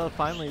saw. I saw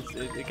finally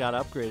it got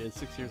upgraded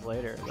 6 years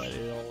later. That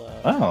it'll.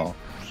 Oh.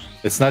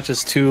 It's not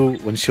just two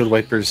windshield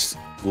wipers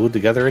glued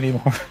together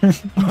anymore.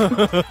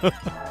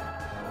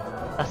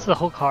 That's the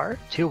whole car?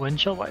 2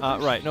 windshield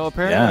wipers? Right. No,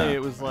 apparently Yeah.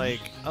 it was like,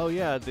 oh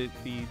yeah, they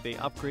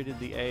upgraded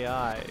the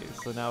AI,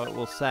 so now it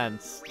will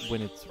sense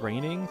when it's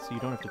raining, so you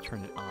don't have to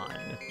turn it on.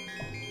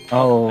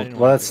 Oh, I didn't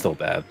well, want that's to- still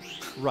bad.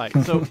 Right.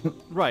 So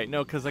right.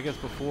 No, because I guess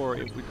before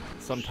it would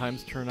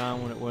sometimes turn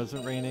on when it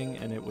wasn't raining,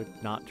 and it would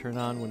not turn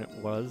on when it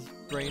was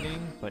raining.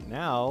 But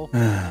now,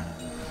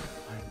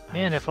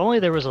 Man, if only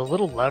there was a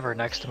little lever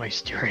next to my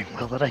steering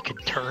wheel that I could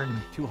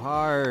turn. too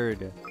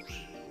hard.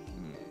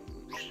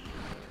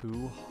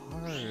 Too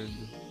hard.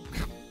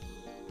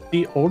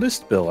 The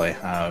oldest bill I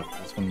have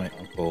is when my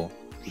uncle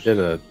he did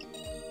a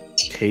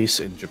case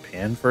in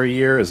Japan for a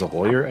year as a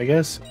lawyer, I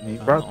guess, and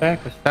he brought Oh.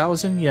 back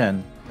 1,000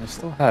 yen. I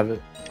still have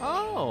it.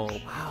 Oh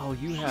wow,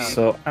 you have.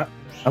 So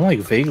I'm like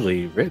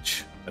vaguely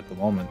rich at the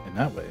moment in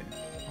that way.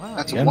 Wow.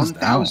 That's Yen's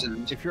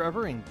 1,000. If you're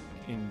ever in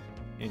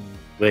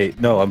Wait,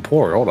 no, I'm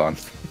poor. Hold on.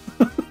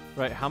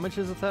 right, how much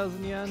is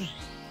 1,000 yen?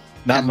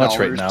 Not much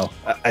right $10. now.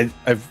 I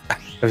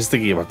was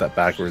thinking about that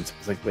backwards. I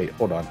was like, wait,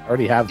 hold on. I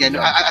already have. Yeah, the no,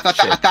 yen. I thought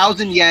that Shit.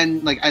 1,000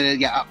 yen, like,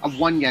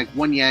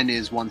 one yen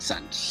is 1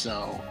 cent. So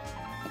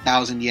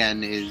 1,000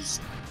 yen is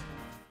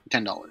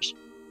 $10.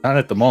 Not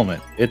at the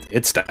moment.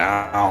 It's down.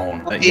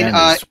 That In, yen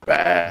is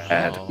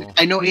bad. Oh.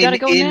 I know We gotta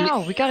go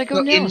now. We gotta go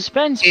no, now. in-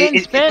 Spend.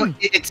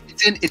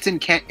 It's in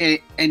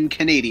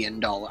Canadian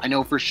dollar. I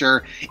know for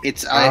sure.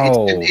 It's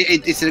Oh.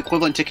 it's an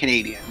equivalent to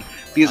Canadian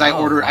because I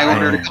Oh, ordered wow.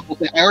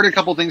 I ordered a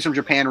couple things from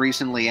Japan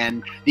recently,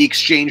 and the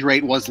exchange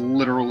rate was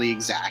literally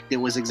exact. It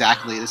was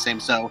exactly the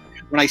same. So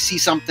when I see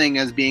something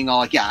as being all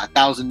like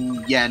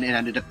 1,000 yen, it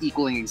ended up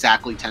equaling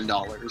exactly $10.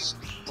 So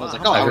I was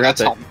like, Wow. oh, I forgot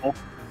that's that- helpful.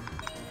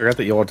 forgot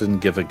that y'all didn't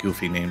give a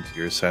goofy name to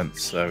your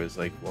scents. So I was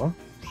like, what?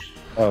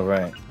 Oh,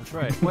 right. That's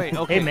right. Wait,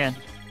 okay. Hey, man.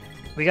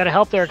 We gotta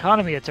help their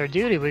economy. It's our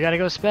duty. We gotta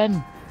go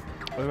spend.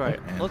 All right.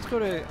 Okay. Let's go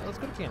to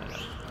Canada.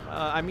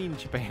 I mean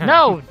Japan.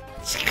 No!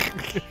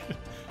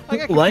 I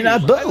got Why not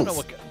confused. I don't know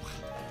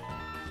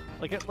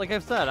both? like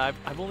I've said,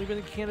 I've only been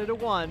in Canada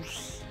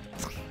once.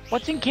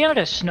 What's in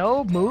Canada?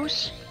 Snow?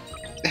 Moose?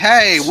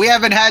 Hey, we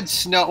haven't had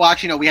snow. Well,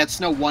 actually, no, we had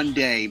snow one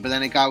day, but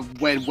then it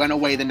went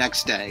away the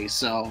next day.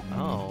 So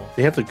Oh.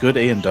 They have the good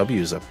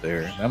A&Ws up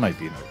there. That might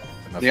be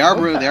enough. they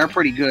are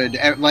pretty good.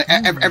 Like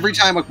every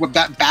time,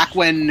 back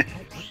when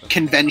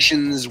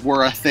conventions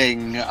were a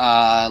thing,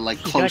 like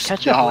You gotta close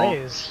catch to up home.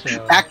 ways.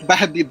 So. Back to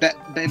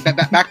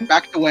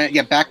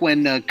when back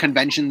when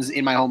conventions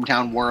in my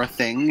hometown were a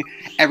thing.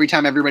 Every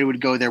time everybody would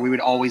go there, we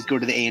would always go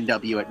to the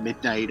A&W at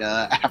midnight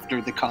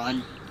after the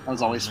con. That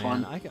was always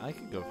Man, fun. I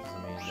could go for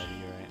some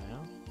A&W right now.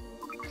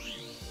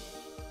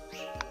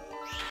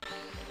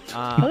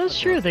 Oh, that's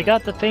true. They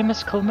got the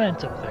famous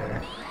Clement up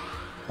there.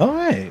 All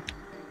right.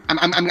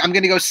 I'm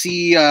gonna go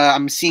see.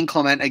 I'm seeing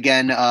Clement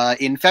again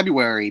in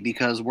February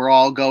because we're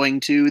all going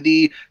to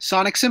the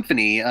Sonic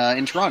Symphony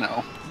in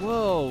Toronto.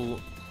 Whoa.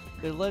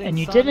 They're letting And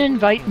you Sonic didn't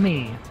invite in.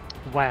 me.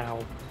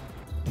 Wow.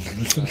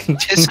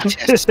 Tisk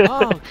tisk.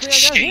 Oh, I got hit.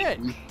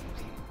 Shame. Can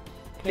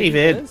I do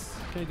David. this?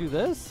 Can I do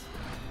this?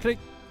 Can I,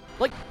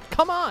 like,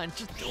 come on,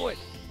 just do it.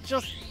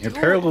 Just Your do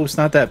it. Paraloop's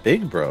not that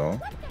big, bro.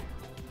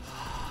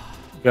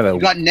 You gotta You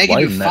got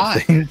widen that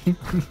 -5.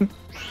 thing.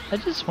 I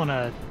just want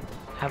to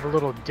have a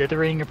little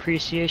dithering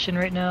appreciation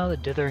right now. The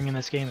dithering in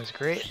this game is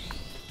great.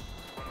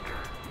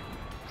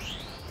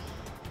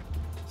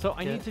 So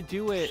I Yeah. need to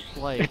do it,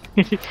 like,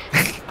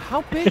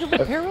 how big of a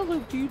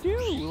paraloop do you do?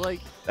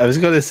 Like, I was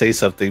going to say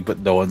something, but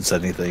no one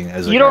said anything. I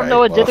was You like, don't know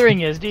 "Alright, what well."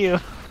 dithering is, do you?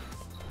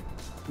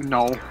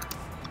 No.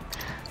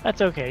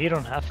 That's okay. You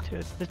don't have to.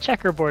 It's the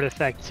checkerboard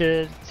effect.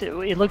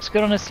 It looks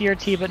good on a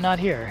CRT, but not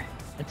here.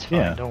 It's fine.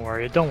 Yeah. Don't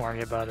worry. Don't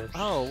worry about it.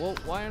 oh, well,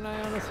 why aren't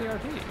I on a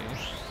CRT?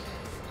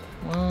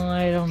 Well,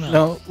 I don't know.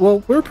 No,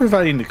 well, we're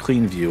providing the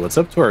clean view. It's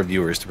up to our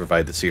viewers to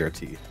provide the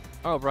CRT.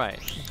 Oh, right.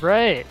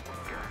 Right.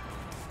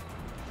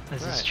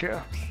 This is Right.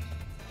 true.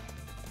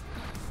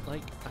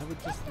 Like, I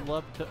would just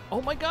love to.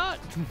 Oh my god!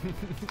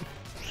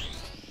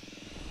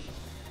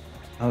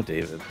 Oh,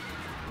 David.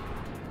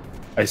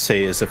 I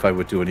say as if I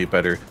would do any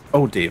better.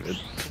 Oh, David.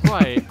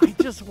 Right. I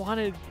just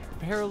wanted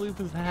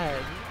Paraloop's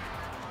head.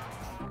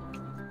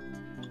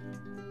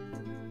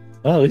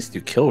 Well, at least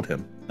you killed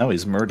him. Now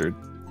he's murdered.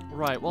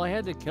 Right. Well, I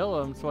had to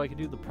kill him so I could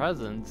do the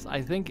presents.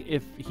 I think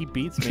if he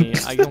beats me,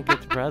 I don't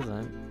get the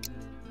present.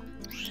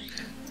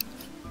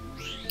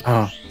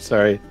 Oh,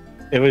 sorry.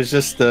 It was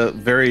just a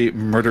very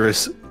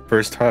murderous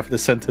first half of the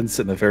sentence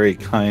and a very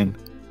kind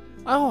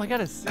Oh, I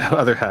gotta see.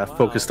 other half Wow.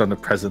 focused on the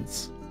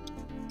presents.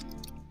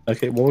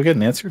 Okay, well, we'll get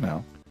an answer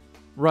now.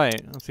 Right.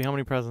 Let's see how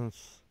many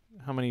presents.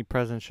 How many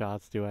present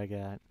shots do I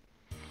get?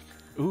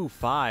 Ooh,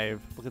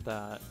 5. Look at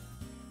that.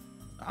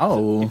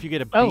 Oh. If you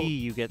get a B, Oh.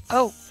 you get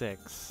Oh.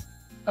 6.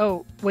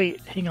 Oh,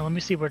 wait. Hang on. Let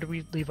me see. Where did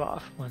we leave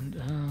off?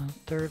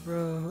 Third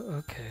row.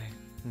 Okay.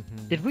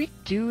 Mhm. Did we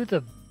do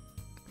the...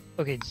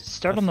 Okay,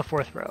 start on the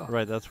fourth row.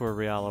 Right, that's where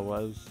Riala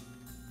was.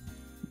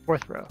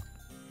 Fourth row.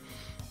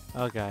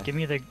 Okay. Give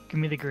me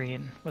the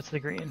green. What's the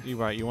green? You're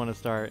right. You want to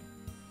start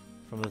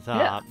from the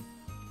top.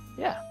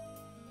 Yeah.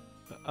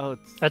 Oh,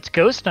 it's That's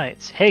Ghost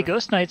Knights. Hey,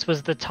 Ghost Knights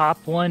was the top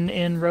one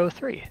in row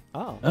 3.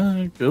 oh.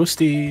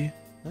 Ghosty.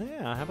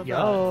 Yeah. How about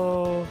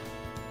Yo.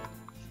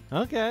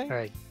 that? Okay. All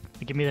right.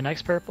 Give me the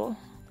next purple.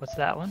 What's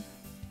that one?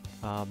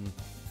 What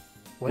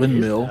is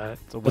Windmill. that?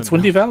 It's a What's windmill.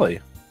 Windy Valley?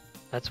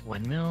 That's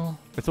Windmill.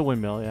 It's a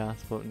windmill. Yeah,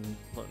 it's floating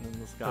in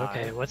the sky.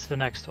 Okay, what's the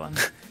next one?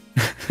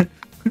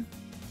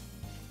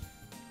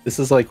 This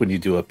is like when you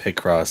do a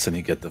Picross and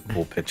you get the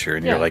full picture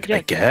and you're like,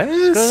 I guess?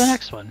 Let's go to the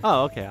next one.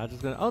 Oh, okay. I'll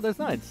just go. Oh, there's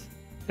Knights.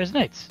 There's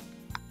Knights.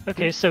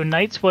 Okay, so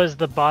Knights was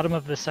the bottom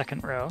of the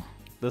second row.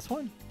 This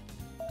one?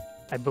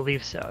 I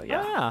believe so,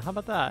 yeah. Yeah. How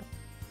about that?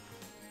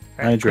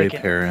 All right, Hydrate click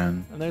it.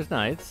 Perrin. And there's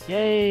Knights.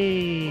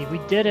 Yay! We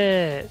did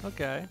it!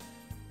 Okay.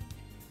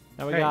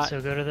 Now we All right, got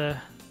so go to the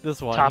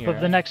this one top here.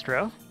 of the next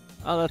row.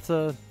 Oh, that's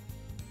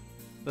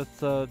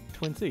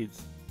Twin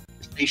Seeds.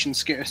 Station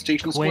Twin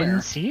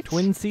Square. seats?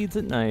 Twin Seeds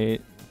at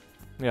night.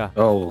 Yeah.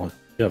 Oh,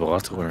 you have a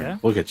lot to learn. Okay.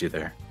 We'll get you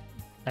there.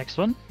 Next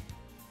one.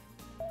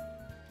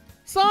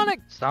 Sonic.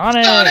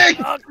 Sonic! Sonic!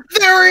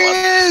 There he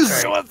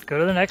is! All right, go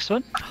to the next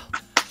one.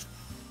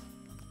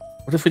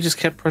 What if we just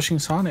kept pushing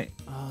Sonic?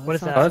 Oh, What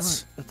is not that?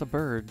 Sonic. That's a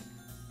bird.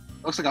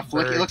 Looks like a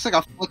flicky. Bird. It looks like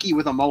a flicky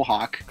with a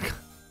mohawk.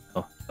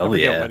 Oh, I hell forget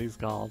yeah. what he's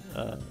called.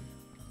 All All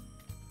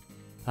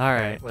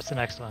right. right, what's the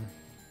next one?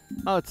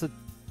 Oh, it's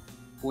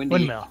Windy.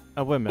 Windmill.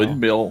 a windmill.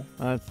 Windmill.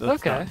 That's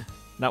Okay. done.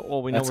 Now,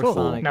 well, we know That's where cool.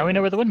 Sonic Now we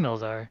know is. where the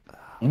windmills are.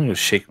 I'm gonna go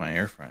shake my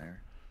air fryer.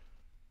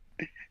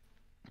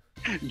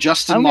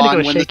 Justin I'm Mon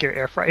gonna go when shake the your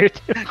air fryer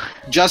too.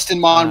 Justin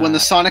Mon when the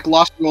Sonic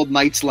Lost World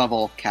Knights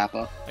level,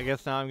 Kappa. I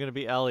guess now I'm gonna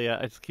be Elliot.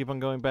 I just keep on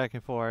going back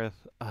and forth.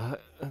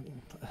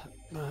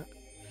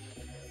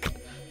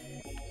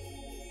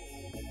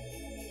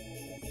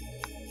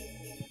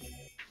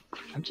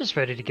 I'm just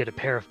ready to get a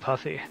pair of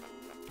Puffy.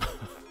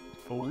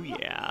 Oh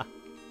yeah.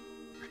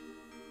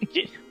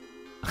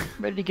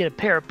 Ready to get a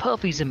pair of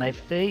puffies in my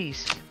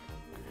face.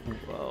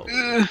 Whoa.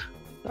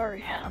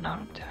 Sorry, I don't know what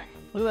I'm doing.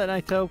 Look at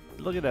that Naito.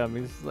 Look at him.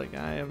 He's like,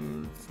 I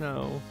am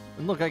snow.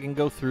 And look, I can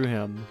go through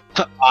him.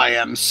 I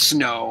am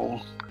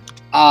snow.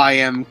 I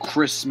am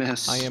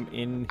Christmas. I am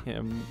in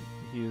him.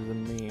 He is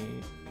in me.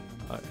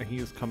 He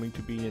is coming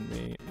to be in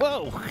me.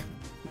 Whoa!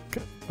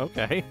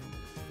 Okay.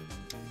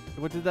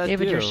 What did that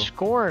David, do? your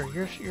score.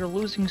 You're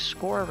losing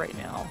score right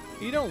now.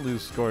 You don't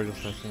lose score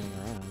just by standing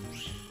around.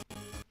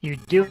 You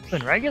do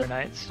in regular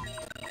nights.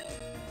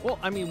 Well,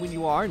 I mean, when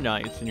you are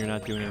knights and you're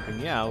not doing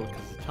anything, yeah,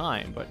 because of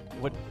time. But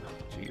what?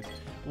 Jeez.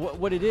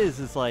 What it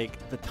is like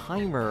the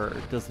timer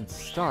doesn't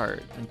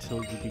start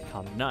until you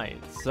become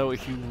knights. So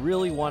if you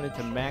really wanted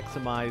to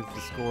maximize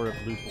the score of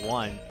Loop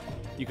 1,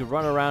 you could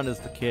run around as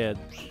the kid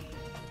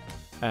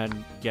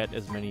and get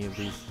as many of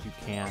these as you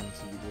can.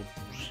 So you will,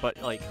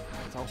 but like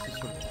it's also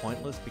sort of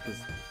pointless because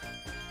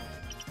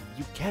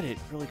you get it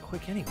really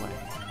quick anyway.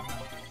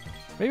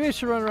 Maybe I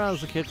should run around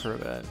as a kid for a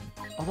bit.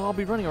 Although I'll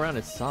be running around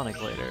as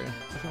Sonic later.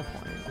 There's no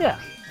point. Yeah.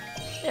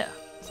 Yeah.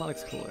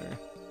 Sonic's cooler.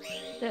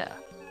 Yeah.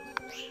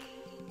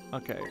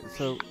 Okay,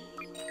 so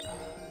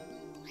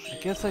I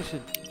guess I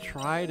should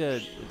try to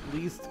at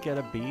least get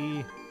a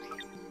B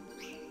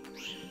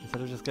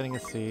instead of just getting a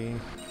C.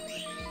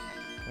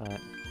 But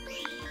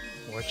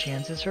More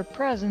chances for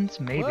presents,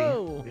 maybe.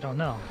 Whoa. We don't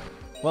know.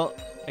 well,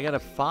 I got a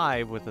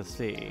 5 with a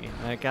C,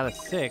 and I got a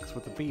 6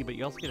 with a B, but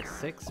you also get a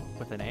 6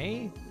 with an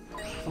A?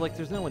 So like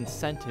there's no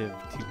incentive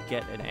to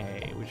get an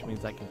A, which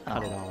means I can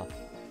cut it off.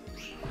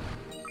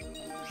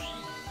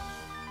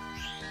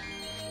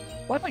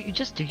 Why don't you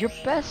just do your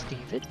best,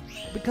 David?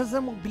 Because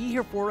then we'll be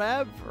here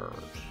forever.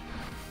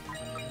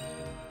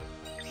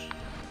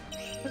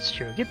 That's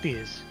true. Get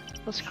B's.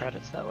 Less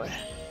credits that way.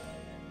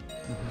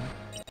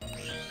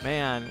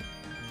 Man,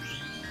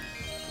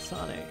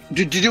 Sonic.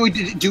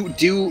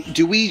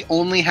 Do we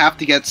only have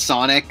to get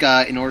Sonic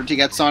in order to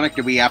get Sonic?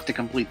 Do we have to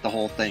complete the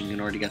whole thing in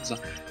order to get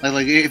Sonic?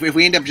 Like if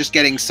we end up just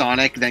getting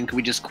Sonic, then can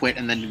we just quit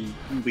and then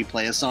we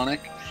play as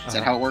Sonic? Is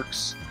that how it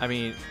works? I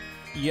mean,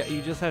 yeah,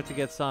 you just have to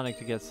get Sonic,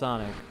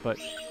 but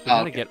we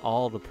gotta get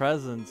all the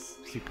presents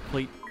to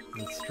complete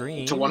the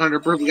stream. To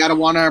 100%, we gotta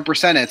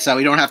 100% it, so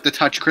we don't have to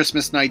touch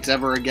Christmas nights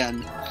ever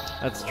again.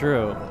 That's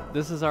true.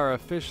 This is our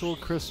official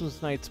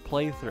Christmas Nights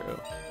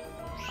playthrough.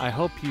 I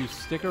hope you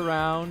stick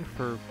around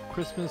for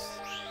Christmas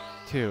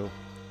 2.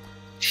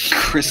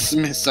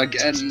 Christmas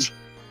again.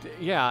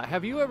 Yeah,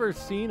 have you ever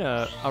seen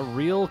a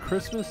real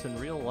Christmas in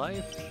real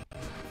life?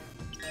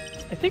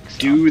 I think so.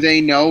 Do they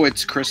know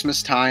it's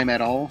Christmas time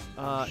at all?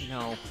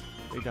 No,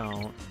 they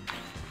don't.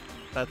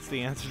 That's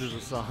the answer to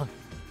the song.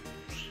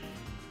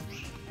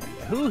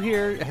 Who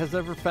here has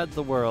ever fed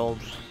the world?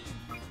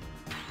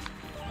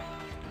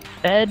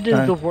 Fed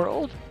the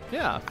world?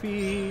 Yeah,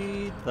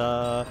 feed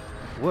the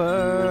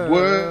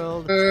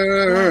world.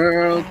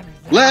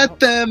 Let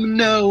them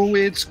know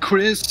it's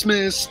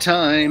Christmas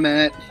time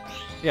at...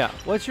 Yeah,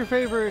 what's your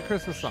favorite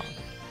Christmas song?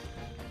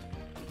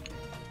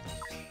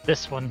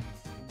 This one.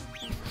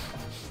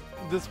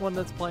 This one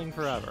that's playing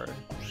forever.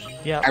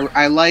 Yeah.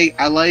 I like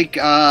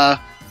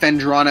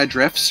Fendrana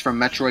Drifts from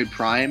Metroid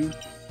Prime.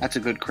 That's a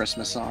good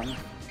Christmas song.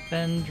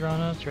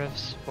 Fendrana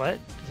Drifts. What?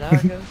 Is that how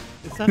it goes?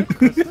 Is that a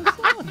Christmas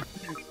song?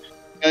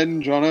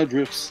 Fendrana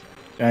Drifts.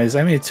 Guys,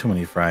 I made too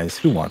many fries.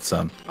 Who wants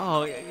some?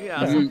 Oh,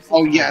 yeah.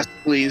 Oh yes,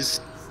 please.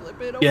 Slip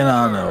it over. Get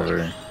on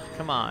over.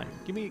 Come on.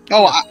 Give me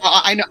Oh,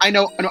 I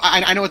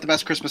know what the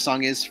best Christmas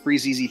song is.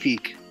 Freeze Easy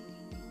Peak.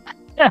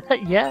 Yeah.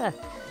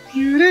 I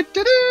don't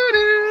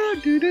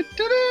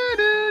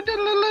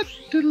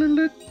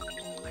understand.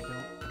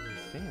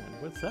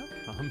 What's that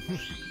from?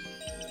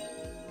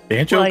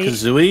 Banjo Like-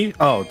 Kazooie?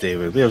 Oh,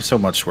 David, we have so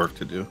much work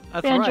to do.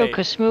 That's Banjo right. I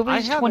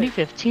Kazooie's have it.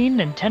 2015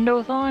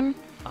 Nintendo-thon?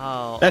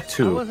 Oh, That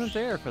too. I wasn't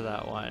there for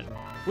that one.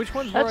 Which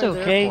ones That's were I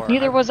there okay. for?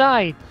 Neither was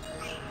I.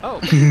 Oh,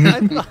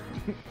 I thought...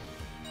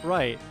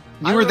 right.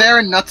 You were there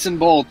in Nuts and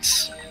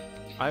Bolts.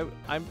 I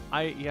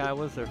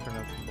was there for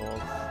Nuts and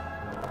Bolts.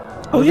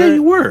 Oh, Was yeah, there-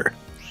 you were.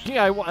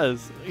 Yeah, I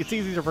was. It's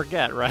easy to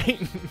forget, right?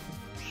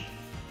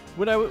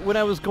 when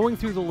I was going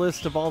through the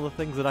list of all the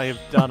things that I have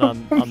done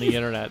on the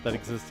internet that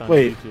exist on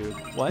Wait.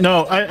 YouTube. What?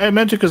 No, I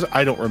meant it because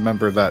I don't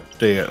remember that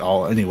day at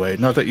all anyway.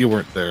 Not that you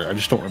weren't there. I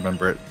just don't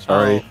remember it.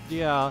 Sorry. Oh,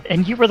 yeah,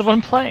 And you were the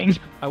one playing.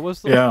 I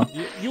was. The Yeah.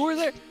 You were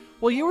there.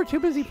 Well, you were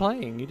too busy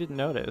playing. You didn't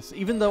notice,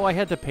 even though I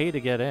had to pay to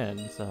get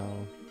in.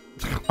 So.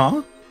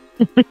 Huh?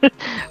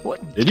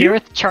 What? Did you?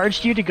 Gareth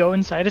charged you to go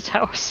inside his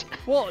house?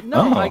 Well,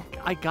 no, Oh.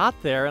 I got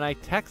there and I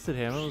texted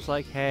him and was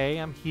like, "Hey,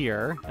 I'm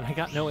here," and I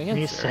got no answer. And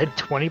he said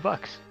 $20.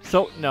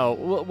 So no,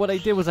 what I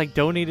did was I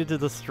donated to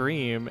the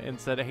stream and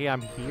said, "Hey,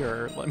 I'm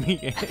here. Let me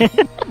in."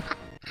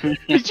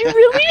 Did you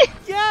really?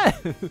 Yeah.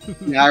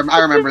 Yeah, I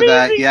remember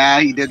that.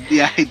 Yeah, he did.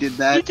 Yeah, he did He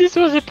that. just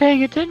wasn't paying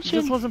He attention.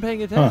 just wasn't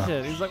paying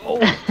attention. He was like, "Oh."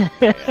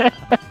 Yeah.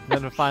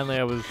 And then finally,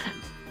 I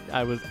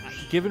was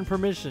given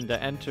permission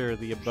to enter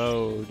the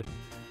abode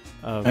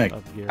of Hey.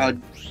 Gareth.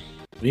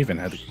 We even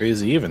had the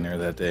crazy even there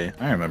that day.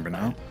 I remember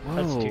now.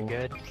 That's too Whoa.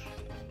 good.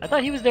 I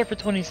thought he was there for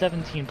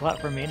 2017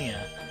 Platform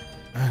Mania.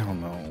 I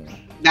don't know.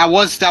 That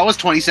was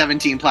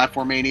 2017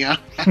 Platformania.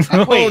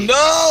 Oh Wait.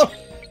 no!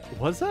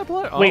 Was that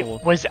blood? Wait, Oh.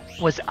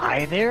 was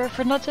I there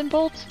for Nuts and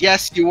Bolts?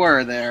 Yes, you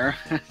were there.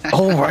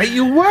 Oh right,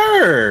 you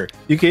were.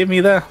 You gave me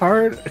that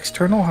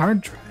external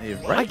hard drive.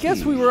 Right? I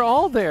guess we were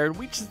all there, and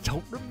we just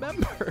don't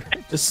remember.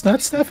 It's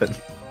not Stefan.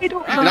 I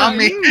don't Not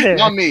me. remember being there.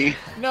 Not me.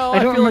 No, I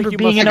don't feel like remember you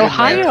being must in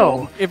have been there.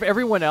 Ohio. If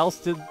everyone else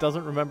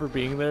doesn't remember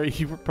being there,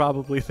 you were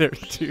probably there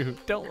too.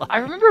 Don't lie. I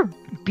remember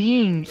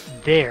being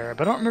there,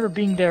 but I don't remember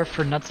being there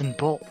for Nuts and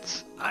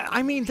Bolts.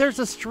 I mean, there's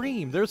a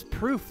stream. There's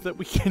proof that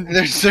we can.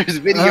 There's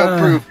video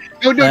proof.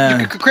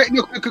 No,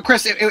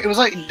 Chris. It was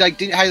like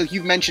how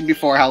you've mentioned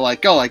before how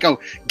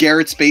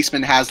Garrett's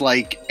basement has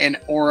like an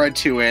aura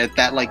to it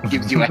that like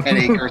gives you a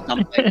headache or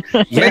something.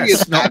 Maybe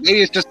it's not.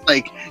 Maybe it's just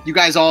like you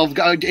guys all.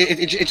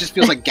 It just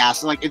feels like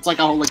gas. Like it's like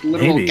a whole like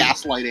literal Maybe.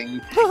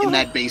 gaslighting in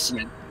that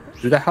basement.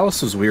 Dude, the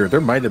house was weird.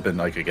 There might have been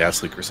like a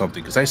gas leak or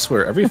something. Because I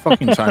swear, every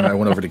fucking time I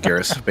went over to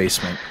Garrett's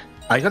basement,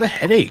 I got a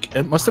headache.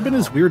 It must have been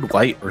his weird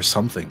light or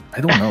something. I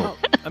don't know.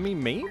 I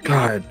mean, maybe.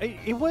 God.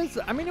 It was.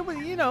 I mean, it was.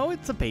 You know,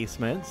 it's a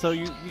basement, so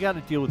you got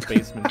to deal with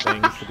basement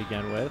things to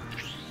begin with.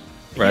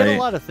 He had a Right.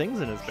 lot of things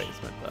in his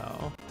basement,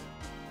 though.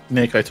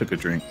 Nick, I took a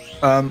drink.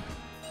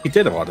 He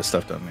did a lot of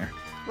stuff down there.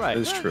 Right. That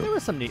is true. There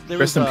was some neat. There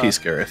Rest was, in peace,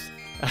 Gareth.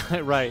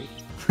 Right.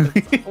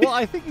 Well,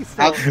 I think he's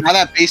still. Now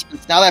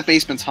that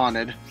basement's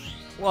haunted.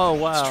 Whoa!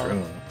 Wow. It's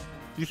true.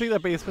 Do you think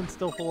that basement's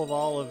still full of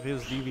all of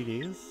his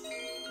DVDs?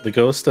 The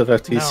ghost of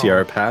FTCR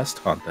No. past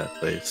haunt that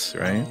place,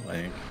 right?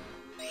 Like,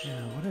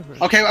 Yeah, whatever.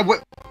 Okay,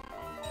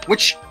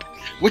 which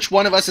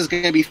one of us is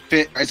going to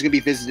be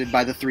visited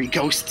by the three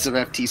ghosts of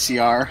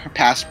FTCR,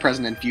 past,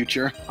 present, and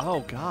future?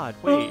 Oh God!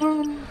 Wait,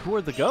 who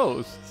are the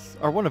ghosts?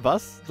 Are one of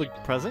us the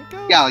present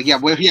ghost? Yeah.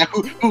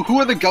 Who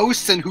are the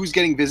ghosts and who's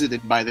getting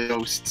visited by the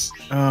ghosts?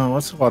 oh,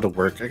 that's a lot of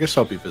work. I guess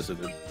I'll be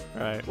visited.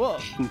 Right.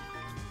 Well.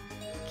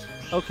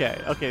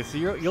 Okay. So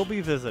you'll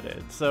be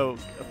visited. So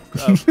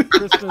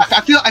Christmas.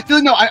 I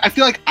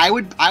feel like I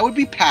would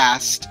be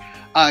past.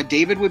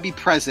 David would be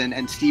present,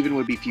 and Steven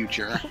would be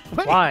future.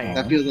 Why?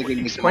 That feels like it makes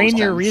the Explain most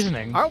your sense.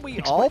 reasoning. Aren't we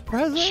all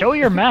present? Show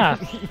your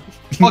math.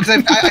 Well,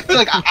 because I feel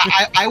like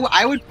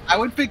I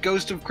would pick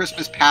Ghost of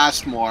Christmas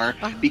Past more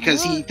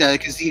because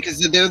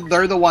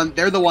they're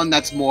the one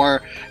that's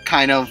more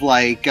kind of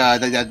like they're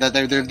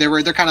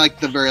kind of like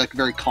the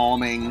very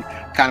calming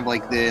kind of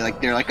like they're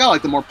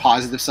like the more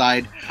positive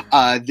side.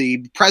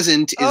 The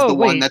present is the one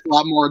wait. that's a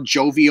lot more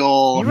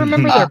jovial. You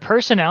remember their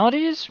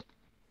personalities?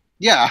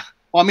 Yeah.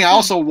 Well, I mean, I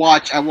also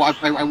watched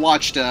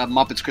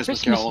Muppets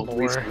Christmas Carol lore.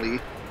 recently,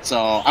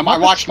 so I Muppets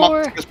watched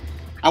lore?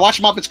 I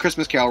watched Muppets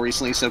Christmas Carol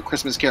recently, so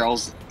Christmas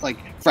Carol's like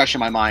fresh in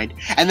my mind.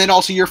 And then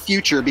also your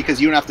future, because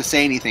you don't have to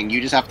say anything;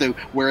 you just have to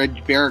wear a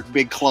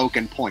big cloak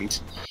and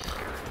point.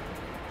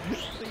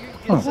 It's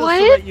just so What?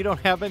 that you don't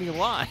have any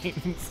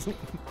lines.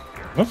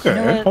 Okay, You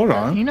know what? hold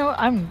on. You know,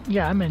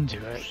 I'm into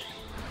it.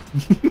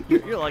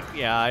 You're like,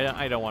 yeah,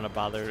 I don't want to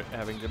bother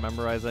having to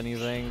memorize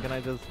anything. Can I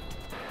just?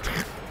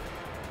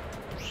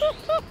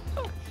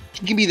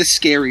 You can be the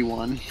scary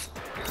one.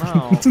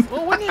 Oh,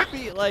 well, wouldn't it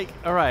be like,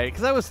 all right?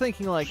 Because I was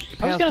thinking like.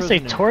 I was past, gonna say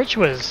present, and- Torch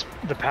was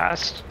the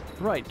past.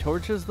 Right,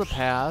 Torch is the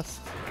past.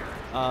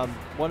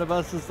 One of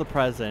us is the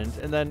present,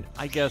 and then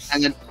I guess.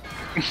 And then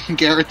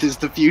Gareth is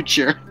the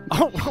future.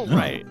 Oh,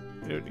 right.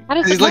 Dude. How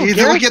does He's no, like- he's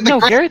Gareth, looking at the no,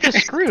 gra- Gareth is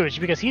Scrooge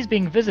because he's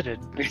being visited.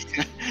 He's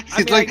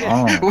mean, like,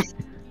 Oh.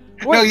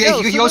 no, yeah,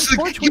 so he goes then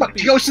to Torch the would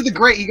be- he goes to the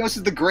grave. He goes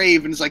to the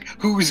grave, and it's like,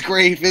 whose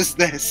grave is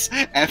this?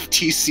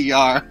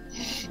 FTCR.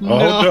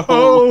 Oh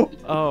no!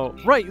 Oh,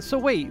 right. So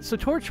wait. So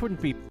Torch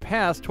wouldn't be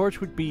past. Torch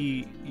would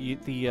be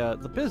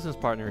the business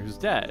partner who's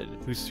dead,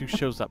 who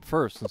shows up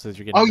first and says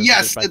you're getting. Oh visited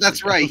yes, by that's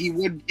three right. ghosts. He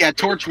would. Yeah,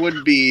 Torch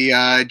would be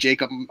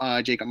Jacob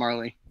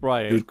Marley.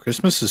 Right. Dude,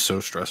 Christmas is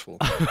so stressful.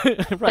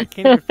 Right.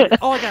 Can't even figure-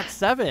 oh, I got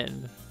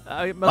 7.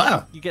 It must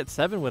Wow. You get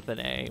 7 with an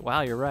A.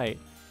 Wow, you're right.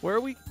 Where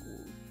are we?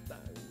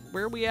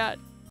 Where are we at?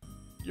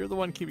 You're the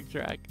one keeping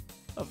track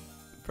of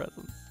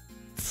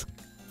presents.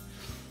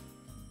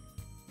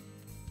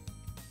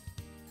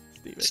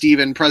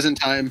 Steven, present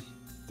time.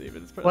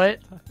 Steven's What?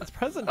 present. It's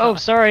present. Oh, time.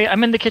 sorry,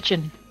 I'm in the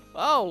kitchen.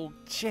 Oh,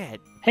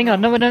 shit. Hang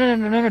on,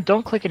 no,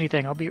 don't click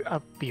anything. I'll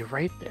be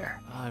right there.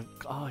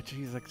 Oh,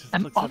 jeez. I just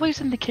I'm clicked something. always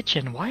in the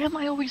kitchen. Why am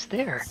I always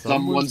there?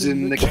 Someone's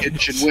in the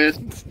kitchen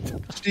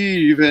with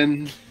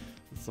Steven.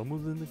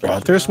 Someone's in the Bro, kitchen.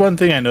 if there's one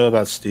thing I know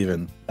about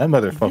Steven, that in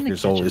the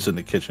motherfucker's always in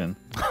the kitchen.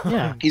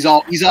 Yeah. He's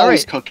always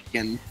right.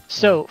 cooking.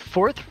 So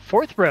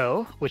fourth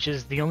row, which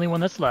is the only one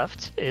that's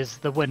left, is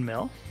the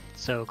windmill.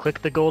 So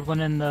click the gold one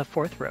in the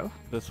fourth row.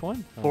 This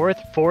one? Oh,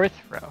 Fourth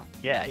row.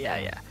 Yeah.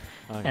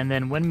 okay. And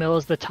then windmill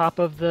is the top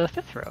of the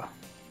fifth row.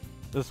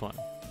 This one.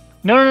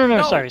 No.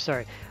 No.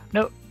 Sorry.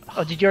 No.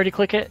 Oh, did you already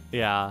click it?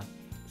 Yeah.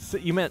 So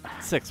you meant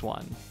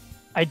 6-1.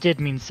 I did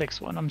mean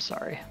 6-1. I'm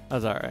sorry.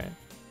 That's all right.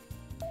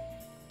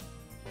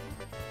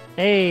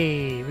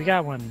 Hey, we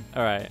got one.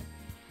 All right.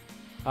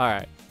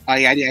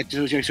 Yeah.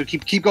 So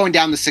keep going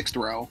down the 6th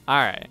row. All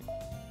right.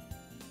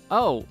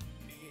 Oh,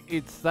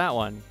 it's that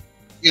one.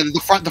 Yeah,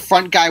 the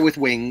front guy with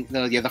wing.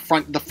 The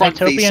front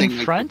Utopian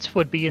facing. front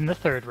would be in the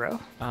third row.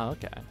 Oh,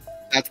 okay.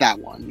 That's that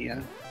one.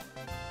 Yeah.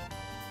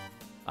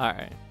 All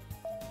right.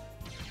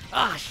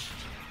 Ah,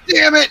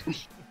 Damn it!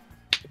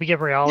 We get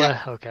Reala.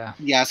 Yeah. Okay.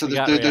 Yeah. So We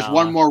got there's Reala.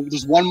 one more.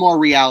 There's one more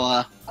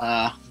Reala.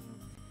 I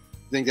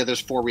think that there's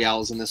 4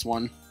 Realas in this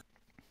one.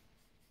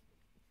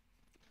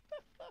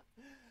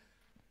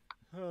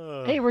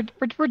 Hey, we're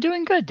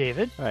doing good,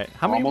 David. All right.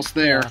 Almost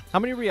there. How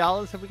many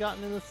Realas have we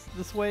gotten in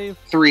this wave?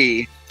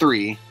 3.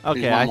 Okay,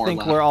 There's one I more think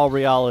left. we're all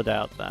Reala'd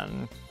out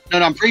then.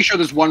 No, I'm pretty sure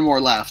there's one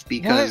more left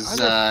because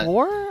What? Are there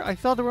 4? I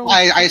thought there were only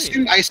I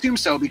 3. assume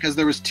so because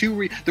there was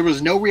 2. There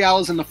was no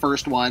Realas in the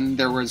first one.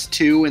 There was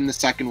 2 in the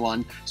second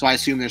one. So I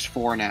assume there's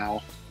 4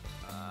 now.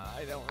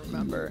 I don't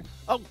remember.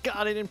 Oh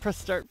God, I didn't press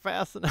start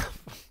fast enough.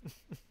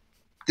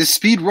 This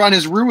speed run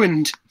is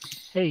ruined.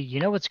 Hey, you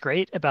know what's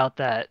great about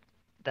that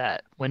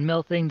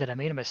windmill thing that I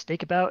made a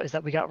mistake about is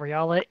that we got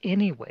Reala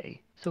anyway,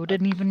 so it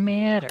didn't even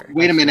matter.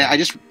 Wait a minute. I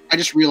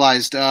just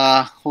realized.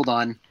 Hold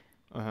on.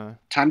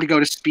 Time to go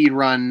to speed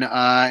run.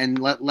 And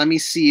let me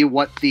see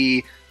what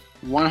the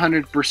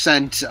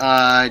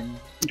 100%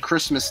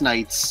 Christmas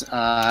nights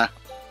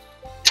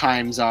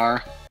times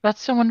are.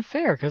 That's so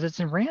unfair because it's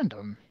in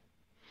random.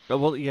 Oh,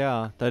 well,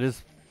 yeah, that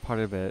is part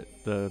of it.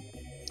 The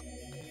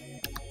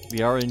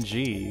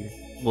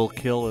RNG will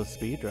kill a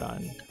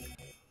speedrun.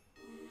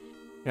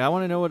 Yeah, I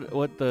want to know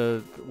what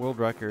the world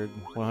record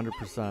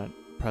 100%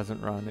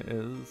 present run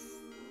is.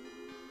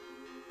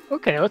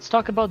 Okay, let's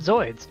talk about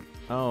Zoids.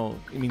 Oh,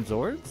 you mean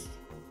Zords?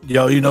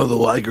 Yo, you know the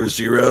Liger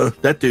Zero?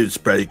 That dude's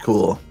pretty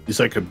cool.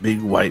 He's like a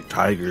big white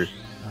tiger.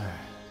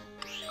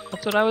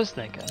 That's what I was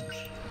thinking.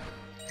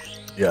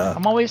 Yeah.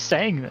 I'm always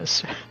saying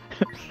this.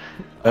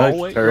 I like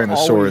Always-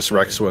 Tyrannosaurus always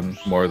Rex one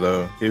more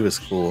though. He was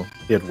cool.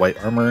 He had white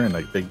armor and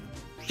like big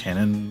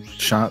cannon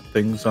shot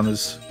things on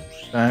his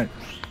back.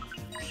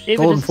 David,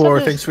 Golden is 4,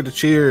 this- thanks for the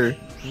cheer.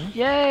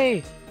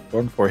 Yay!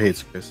 Golden 4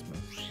 hates Christmas.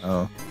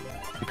 Oh.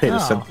 You paid a Oh.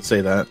 cent to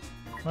say that.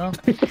 Well,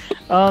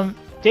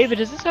 David,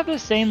 does this have the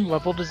same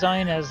level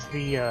design as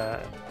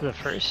the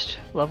first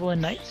level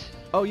in Knights?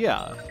 Oh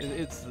yeah,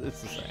 it's the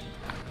same.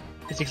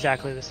 It's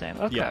exactly the same.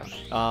 Okay.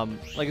 Yeah.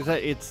 Like I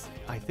said,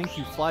 I think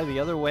you fly the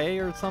other way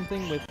or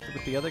something with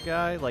the other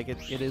guy. Like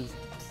it is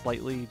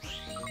slightly.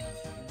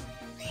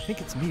 I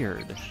think it's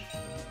mirrored.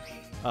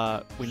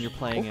 When you're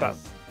playing Okay.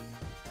 as.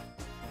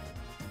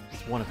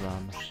 It's one of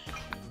them.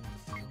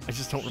 I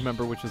just don't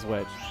remember which is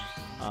which.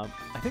 I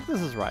think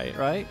this is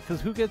right? Because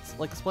who gets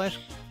like Splash?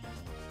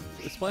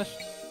 Splash.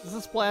 This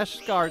is Splash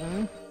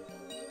Garden.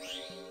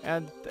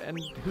 And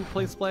who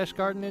plays Splash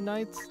Garden in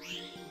Knights?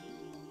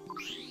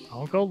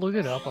 I'll go look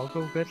it up. I'll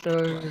go get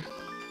the.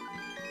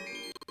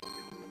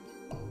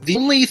 The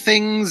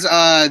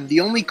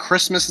only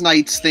Christmas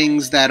nights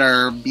things that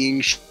are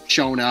being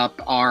shown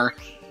up are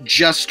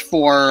just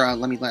for.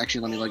 Let me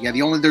look. Yeah,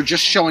 they're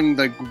just showing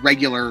the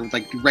regular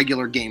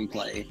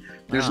gameplay.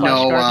 There's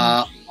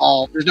Wow.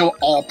 there's no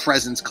all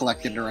presents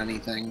collected or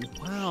anything.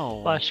 Wow.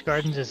 Splash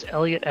Gardens is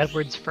Elliot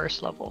Edwards'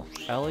 first level.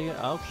 Elliot,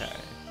 okay.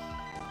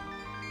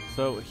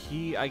 So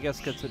he, I guess,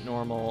 gets it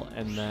normal,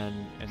 and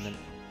then,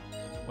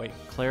 wait,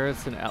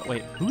 Claris and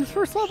wait, who's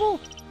first level?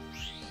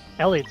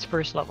 Elliot's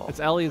first level. It's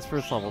Elliot's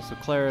first level, so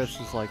Claris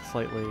is like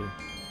slightly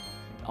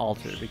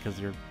altered because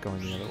you're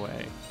going the other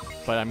way.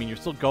 But I mean, you're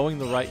still going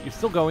you're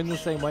still going the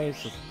same way.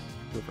 It's just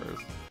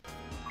reversed.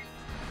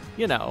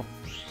 You know,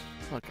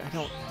 look,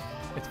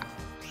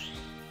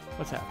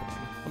 what's happening?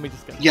 Let me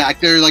just get. Yeah,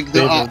 they're like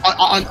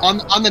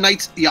on the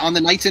nights. Yeah, on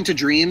the Nights into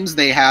Dreams,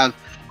 they have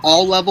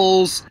all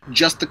levels,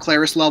 just the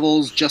Claris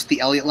levels, just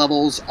the Elliot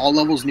levels, all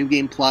levels New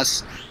Game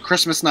Plus,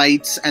 Christmas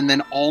Nights, and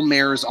then all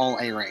Mares, all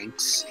A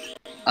ranks.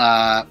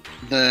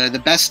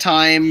 The best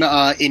time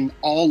in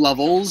all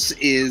levels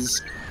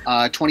is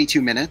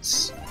 22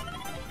 minutes.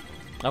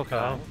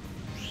 Okay.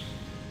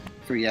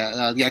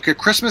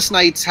 Christmas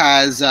Nights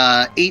has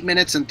 8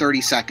 minutes and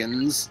 30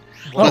 seconds,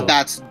 Whoa. but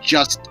that's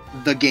just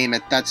the game.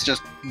 That's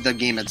just the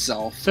game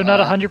itself. So not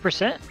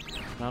 100%.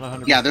 Not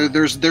 100%. Yeah,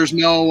 there's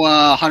no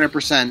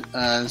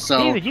 100%.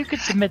 So David, you could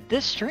submit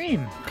this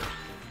stream.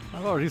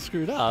 I've already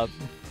screwed up.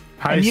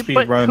 High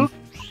speed run.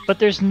 But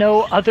there's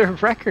no other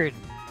record.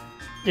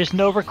 There's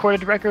no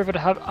recorded record of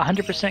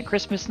 100%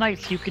 Christmas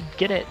Nights. You could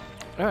get it.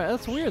 Alright,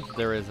 that's weird that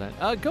there isn't.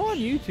 Go on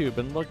YouTube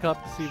and look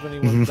up to see if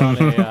anyone's done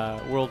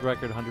a world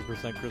record 100%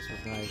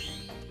 Christmas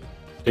Nights.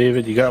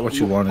 David, you got what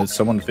you wanted.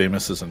 Someone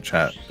famous is in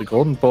chat. The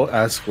Golden Bolt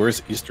asks,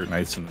 where's Easter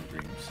Nights in the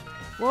Dreams?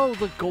 Whoa,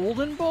 the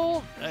Golden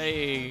Bolt?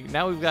 Hey,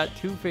 now we've got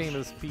 2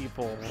 famous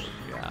people.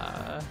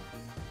 Yeah.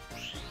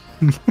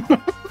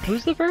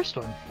 Who's the first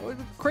one? We're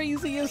the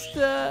craziest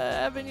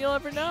Evan you'll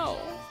ever know.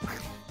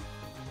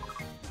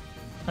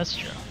 That's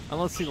true.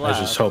 Unless he I was laughs.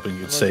 just hoping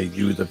you'd say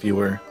you, the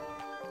viewer.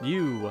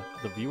 You,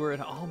 the viewer,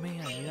 and oh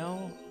man, you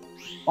know.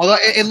 although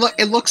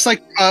it looks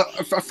like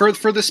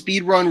for the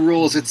speedrun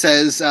rules, it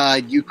says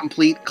you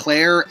complete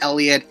Claire,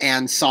 Elliot,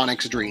 and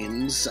Sonic's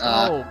dreams.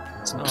 So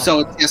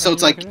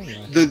it's like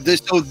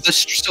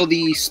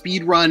the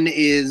speed run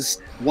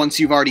is once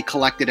you've already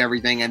collected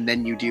everything, and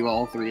then you do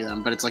all 3 of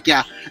them. But it's like,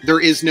 yeah, there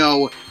is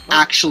no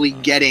actually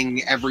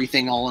getting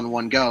everything all in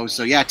one go.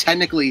 So yeah,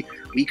 technically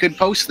we could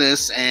post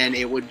this and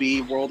it would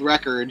be world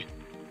record.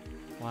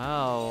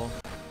 Wow.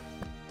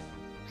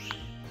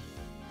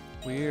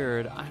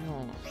 Weird. I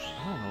don't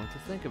know what to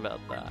think about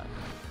that.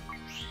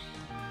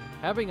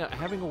 Having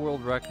a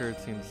world record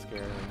seems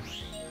scary.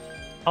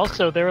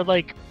 Also, there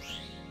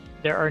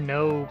are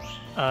no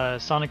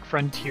Sonic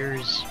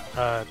Frontiers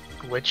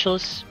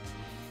glitchless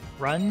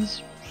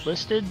runs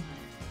listed,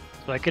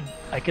 so I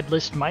could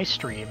list my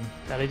stream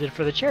that I did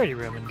for the charity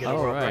room and get a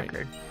world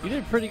record. You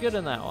did pretty good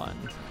in that one.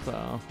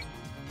 So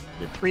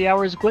did 3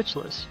 hours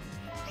glitchless.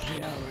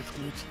 3 hours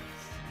glitchless.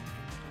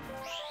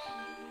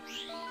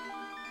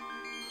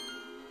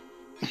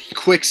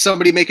 Quick,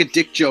 somebody make a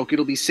dick joke.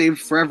 It'll be saved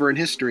forever in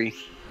history.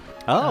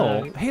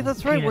 Oh, hey,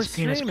 that's right. We're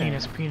Penis, streaming.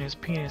 penis.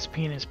 Did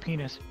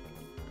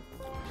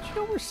you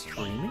know we're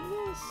streaming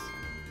this?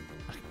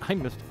 I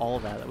missed all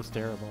of that. That was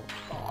terrible.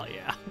 Oh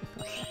yeah.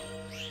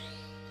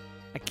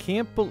 I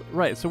can't believe.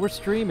 Right, so we're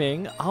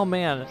streaming. Oh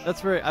man,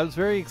 I was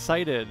very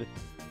excited.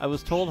 I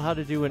was told how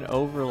to do an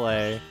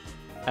overlay,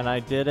 and I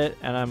did it,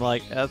 and I'm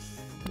like, that's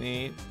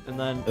neat. And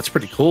then That's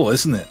pretty cool,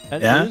 isn't it?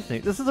 that is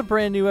neat. This is a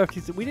brand new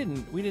FTC. We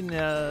didn't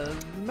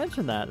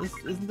mention that.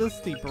 Isn't this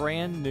the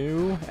brand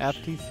new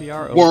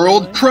FTCR overlay?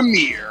 World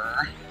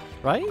premiere.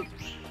 Right?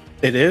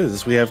 It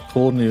is. We have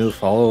cool new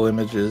follow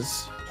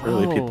images.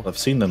 Surely Oh. people have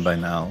seen them by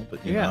now,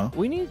 but you know.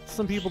 We need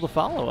some people to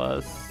follow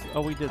us.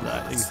 Oh, we did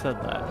that. You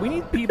said that. We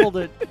need people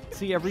to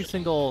see every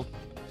single...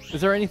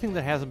 Is there anything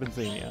that hasn't been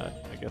seen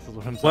yet? I guess is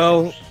what I'm saying.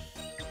 Well,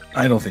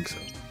 I don't think so.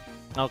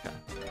 Okay.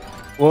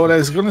 Well, what I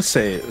was going to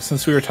say,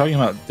 since we were talking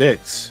about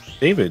dicks,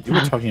 David, you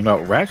were talking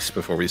about Rex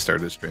before we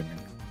started streaming.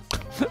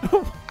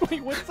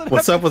 Wait,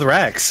 What's up with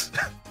Rex?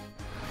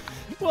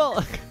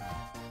 Well,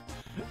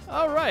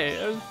 all right.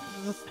 I was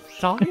just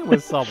talking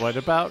with someone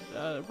about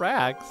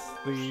Rax,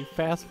 the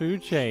fast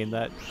food chain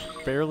that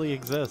barely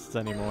exists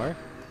anymore.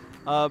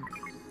 But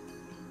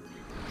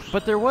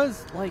there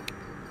was, like...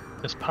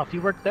 Does Puffy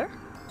work there?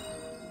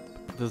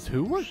 Does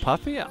who work?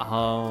 Puffy?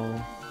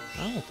 Oh,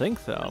 I don't think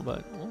so,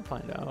 but we'll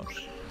find out.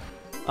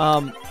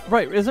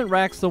 Right, isn't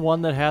Rax the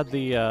one that had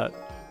the,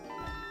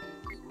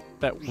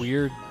 that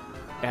weird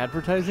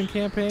advertising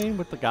campaign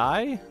with the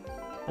guy?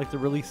 Like the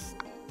really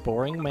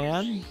boring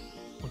man?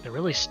 Like the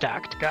really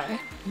stacked guy?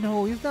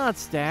 No, he's not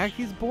stacked,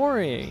 he's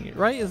boring,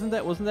 right? Wasn't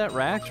that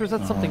Rax, or is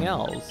that something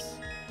else?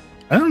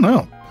 I don't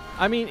know.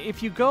 I mean,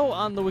 if you go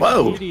on the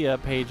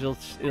Wikipedia page,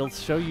 it'll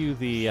show you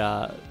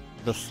the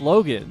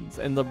slogans,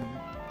 and the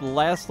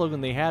last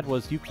slogan they had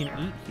was, "You can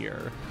eat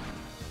here."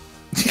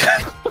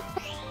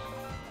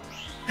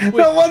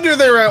 No wonder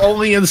they're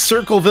only in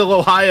Circleville,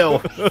 Ohio.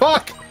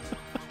 Fuck!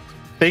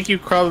 Thank you,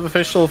 Crub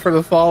Official, for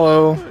the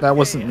follow. That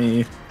wasn't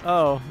me.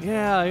 Oh,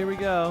 yeah, here we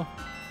go.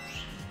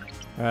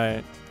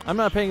 Alright. I'm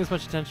not paying as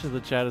much attention to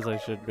the chat as I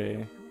should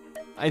be.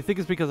 I think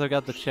it's because I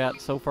got the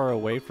chat so far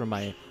away from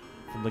the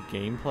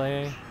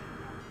gameplay.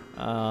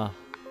 I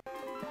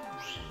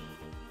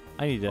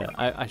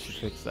should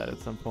fix that at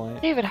some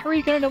point. David, how are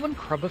you gonna know when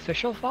Crub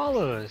Official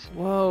follows?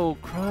 Whoa,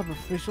 Crub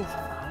Official's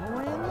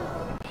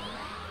following?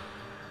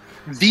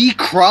 The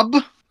Crub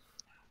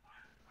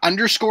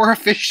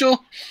 _official.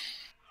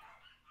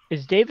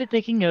 Is David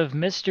thinking of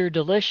Mr.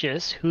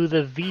 Delicious, who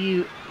the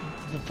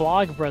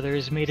Vlog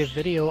Brothers made a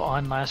video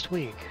on last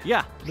week?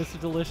 Yeah, Mr.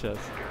 Delicious.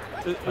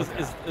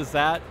 Is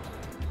that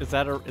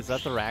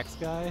the Rax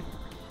guy?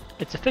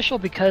 It's official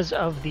because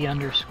of the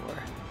underscore.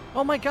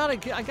 Oh my god,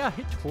 I got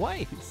hit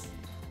twice.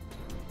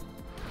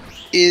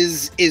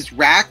 Is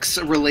Rax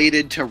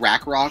related to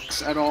Rack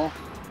Rocks at all?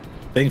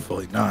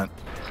 Thankfully not.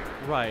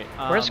 Right.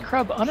 Where's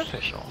Crub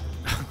unofficial?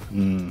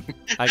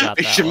 I got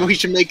that. We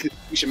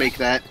should make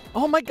that.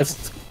 Oh my god.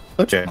 That's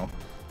the channel.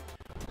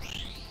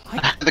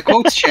 The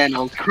quotes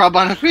channel, Crub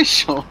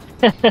unofficial.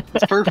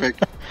 It's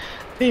perfect.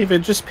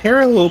 David, just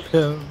paraloop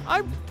him.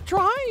 I'm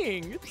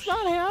trying. It's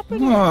not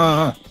happening.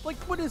 Like,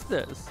 what is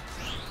this?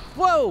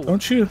 Whoa!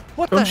 Don't you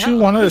What want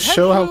to His head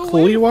show how flew cool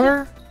away? you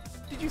are?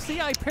 Did you see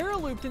I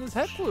paralooped and his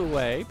head flew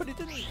away, but it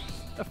didn't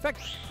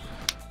affect...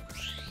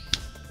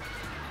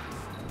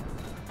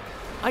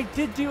 I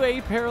did do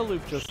a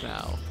paraloop just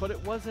now, but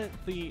it wasn't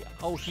the,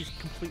 oh, he's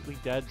completely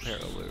dead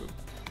paraloop.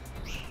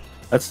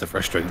 That's the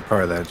frustrating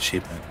part of that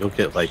achievement. You'll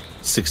get like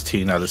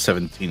 16 out of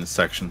 17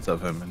 sections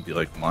of him and be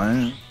like, what?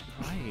 Right.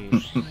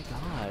 Oh my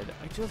god.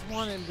 I just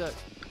want him to...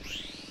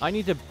 I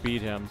need to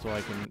beat him so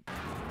I can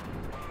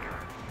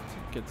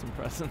get some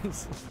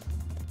presents.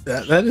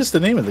 That is the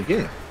name of the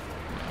game.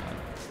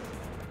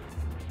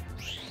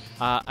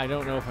 I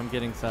don't know if I'm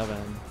getting 7.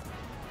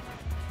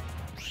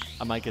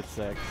 I might get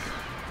 6.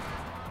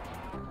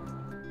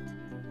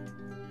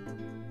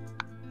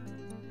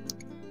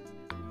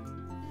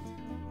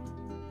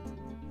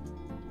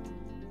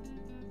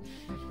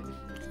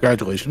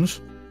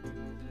 Congratulations.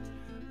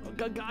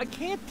 I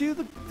can't do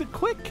the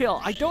quick kill.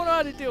 I don't know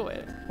how to do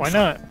it. Why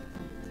not?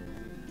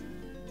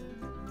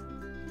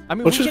 I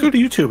mean, Let's just go to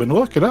YouTube and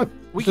look it up.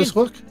 We Just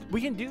can look.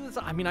 we can do this.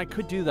 I mean, I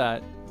could do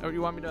that. Or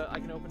you want me to? I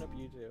can open up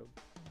YouTube.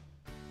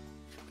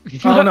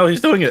 Oh no,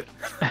 he's doing it.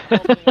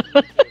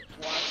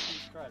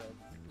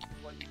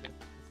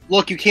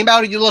 Look, you came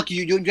out and you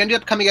ended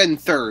up coming in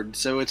third,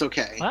 so it's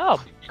okay. Wow,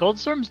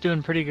 Goldstorm's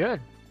doing pretty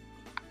good.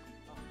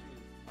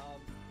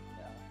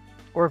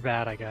 Or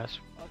bad, I guess.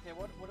 Okay,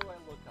 what do I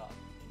look up?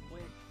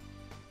 Wait.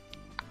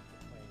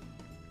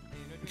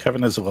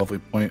 Kevin has a lovely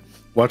point.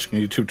 Watching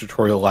a YouTube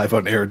tutorial live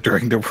on air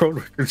during the World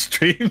Record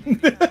stream.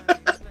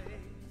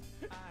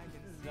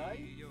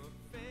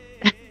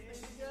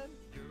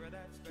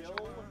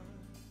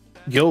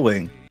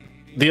 Gilwing.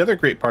 The other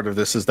great part of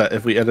this is that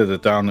if we edit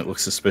it down, it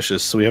looks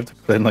suspicious. So we have to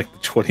put in like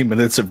 20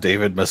 minutes of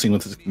David messing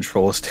with his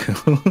controls too.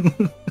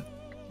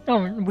 No,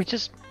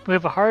 we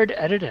have a hard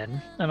edit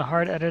in and a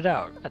hard edit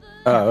out.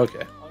 Oh,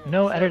 okay.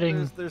 No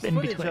editing there's in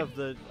footage between. of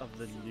the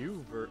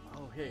new version.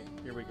 Oh, hey,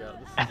 here we go.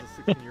 This is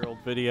a 16-year-old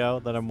video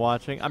that I'm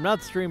watching. I'm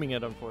not streaming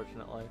it,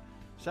 unfortunately.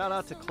 Shout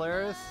out to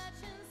Claris.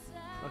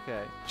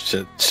 Okay.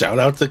 Shout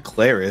out to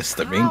Claris,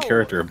 the main How?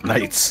 character of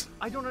Knights.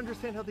 I don't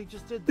understand how they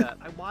just did that.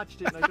 I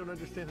watched it and I don't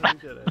understand how they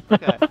did it.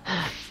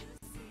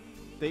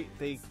 Okay.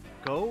 They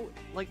go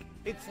like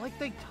it's like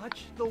they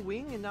touch the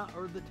wing and not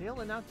or the tail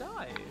and not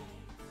die.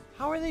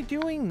 How are they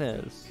doing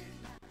this?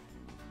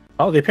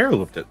 Oh, they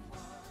paralooped it.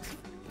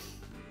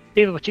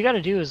 David, what you got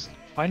to do is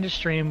find a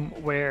stream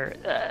where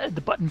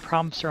the button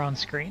prompts are on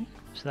screen,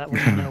 so that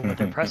way you know what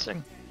they're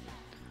pressing.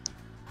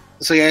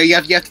 So yeah, you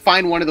have to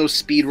find one of those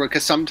speedrun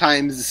because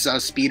sometimes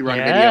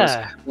speedrun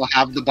videos will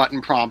have the button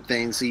prompt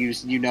thing, so you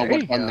know There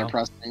what you button go. they're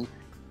pressing.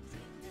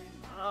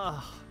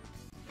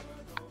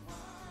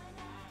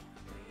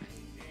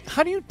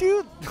 How do you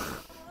do?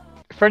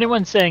 For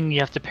anyone saying you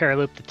have to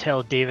paraloop the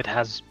tail, David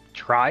has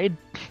tried.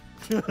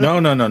 No.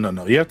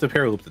 You have to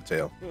paraloop the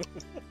tail.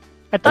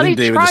 I thought he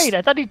David tried. just-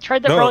 I thought he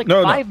tried that No, for like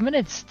no, no. 5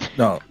 minutes.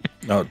 No.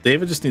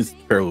 David just needs to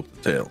paraloop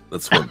the tail.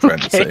 That's what I'm trying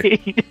to say.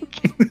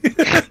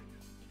 Okay.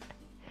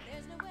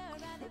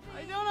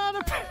 I don't know how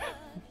to.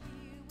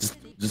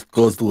 Just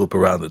close the loop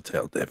around the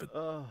tail, David.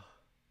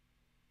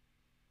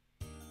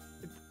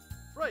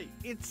 Right,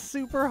 it's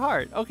super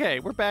hard. Okay,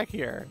 we're back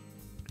here.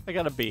 I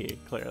got a B,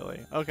 clearly.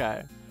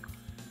 Okay.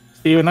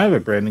 Steven, I have a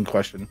branding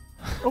question.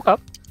 Okay.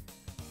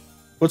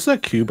 What's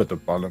that cube at the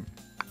bottom?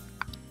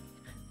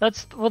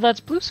 That's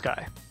Blue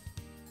Sky.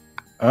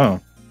 Oh.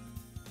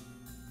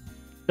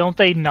 Don't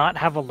they not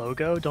have a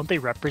logo? Don't they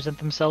represent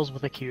themselves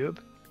with a cube?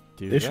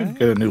 They should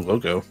get a new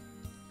logo.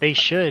 They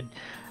should.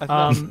 I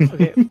thought-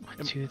 Okay. 1,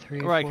 2,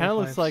 3, Right, 4, kind of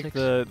 5, looks like 6.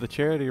 the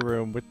charity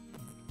room with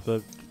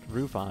the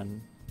roof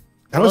on.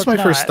 That Well, was my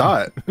it's first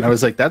not. thought. And I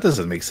was like, that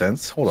doesn't make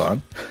sense. Hold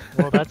on.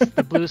 Well, that's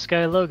the Blue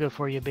Sky logo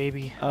for you,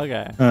 baby.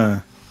 Okay.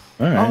 All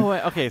right. Oh,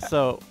 wait, okay,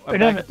 so... Wait,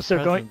 back no, at the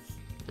so going- presents.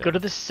 Go to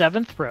the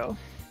 7th row,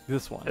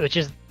 This one. which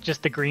is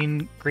just the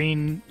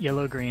green,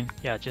 yellow, green.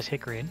 Yeah, just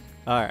hit green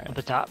at Alright,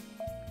 the top.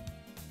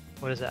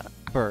 What is that?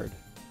 bird.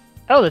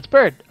 Oh, that's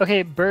bird.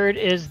 Okay, bird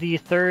is the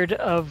 3rd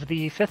of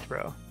the 5th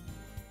row.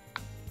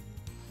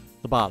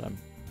 The bottom.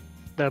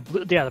 The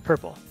blue, yeah, the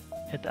purple.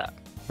 Hit that.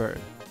 Bird.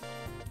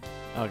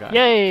 Okay.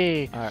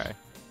 Yay! Alright.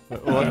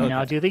 And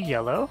now do the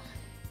yellow.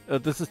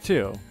 This is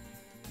 2.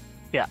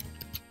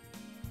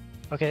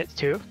 Okay, it's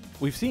 2.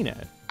 We've seen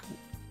it.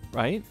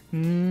 Right?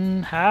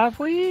 Have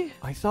we?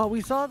 I thought we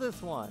saw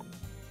this one.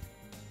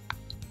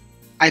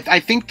 I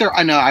think they're.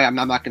 I know. I'm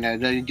not gonna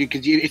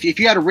because if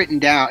you had it written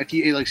down, if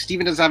you like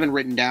Steven doesn't have it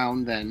written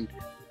down, then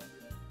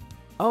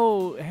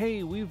Oh,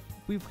 hey, we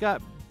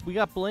got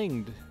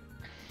blinged.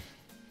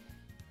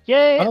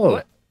 Yay! Oh,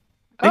 What?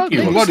 thank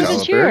you, thanks What for is the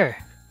this? cheer.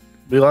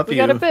 We love We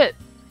you. got a bit.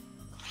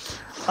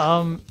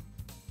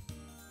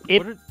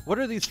 If What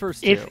are these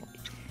first two?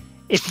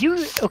 if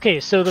you okay,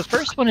 so the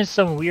first one is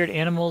some weird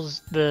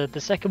animals. The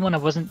second one I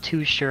wasn't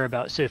too sure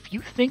about. So if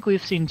you think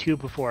we've seen 2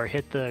 before,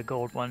 hit the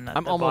gold one at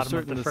I'm the almost bottom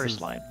of certain the this first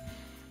is- line.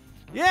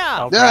 Yeah!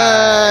 All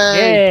right.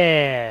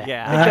 Yay! Yeah.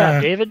 Yeah. Good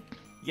job, David.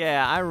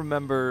 Yeah, I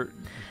remember.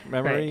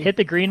 Memory. Right, hit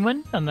the green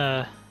one on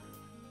the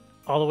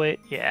all the way.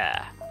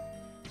 Yeah.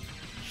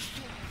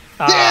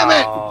 Damn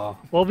it! Oh.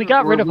 Well, we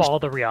got rid of all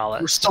the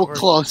Rialas. we're so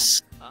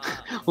close.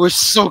 Ah. We're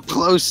so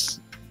close.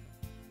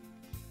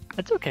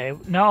 That's okay.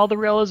 Now all the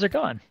Rialas are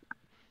gone.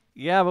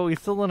 Yeah, but we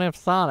still don't have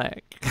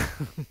Sonic.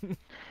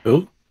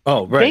 Ooh.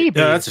 Oh, right. Baby,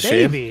 Yeah, that's a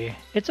shame. baby.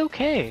 It's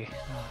okay.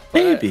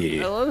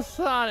 Baby. I love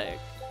Sonic.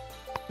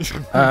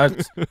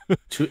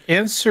 To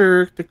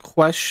answer the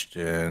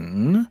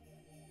question,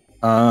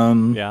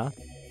 Yeah.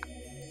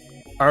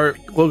 our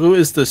logo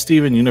is the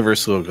Steven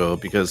Universe logo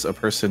because a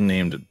person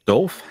named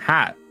Dolph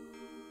Hat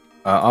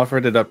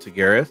offered it up to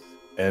Gareth,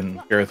 and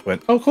Gareth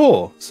went, "Oh,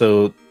 cool!"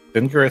 So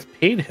then Gareth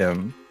paid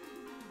him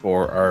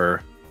for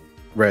our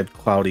red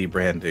cloudy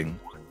branding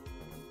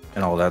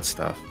and all that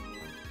stuff.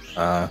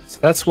 So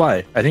that's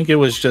why. I think it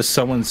was just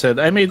someone said,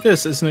 "I made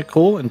this, isn't it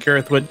cool?" And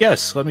Gareth went,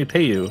 "Yes, let me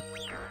pay you."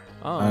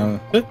 Oh.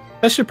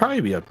 That should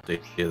probably be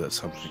updated at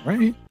something,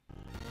 right?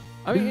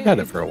 I We've had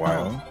it for a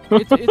while.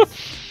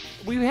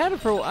 it's we've had it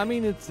for. I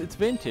mean, it's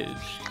vintage.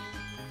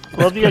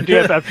 Love the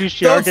idea of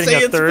FTCR Don't getting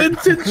say a it's third.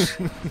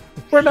 vintage.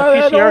 We're not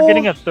at FTCR all.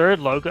 getting a third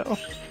logo.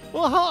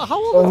 Well,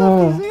 how old is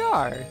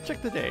FTCR?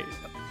 Check the date.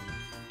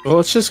 Well,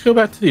 let's just go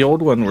back to the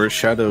old one where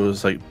Shadow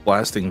is like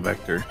blasting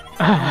Vector.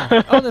 Oh,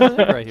 there's a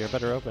link right here.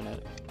 Better open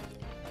it.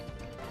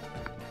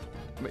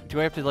 Wait, do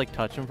I have to like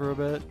touch him for a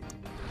bit?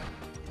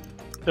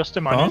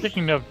 Justin, Huh? you're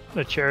thinking of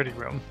the charity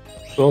room.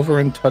 Go over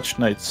and touch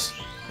Knights.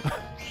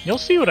 You'll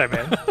see what I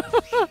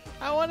mean.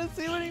 I want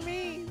to see what he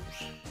means.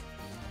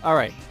 All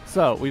right,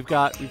 so we've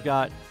got.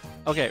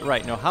 Okay,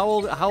 right. No, how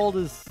old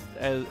is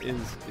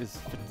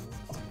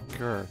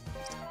Grr.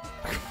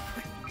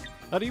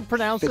 How do you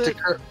pronounce it?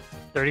 Fitaker.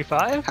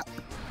 35?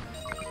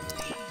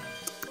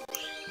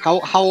 How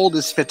old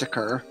is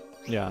Fitaker?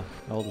 Yeah,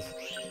 how old is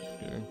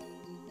Grr?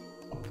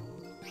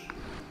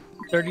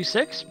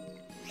 36?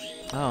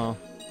 Oh,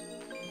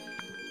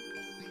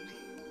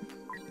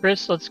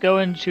 Chris, let's go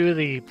into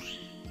the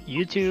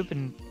YouTube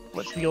and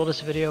what's the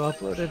oldest video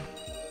uploaded?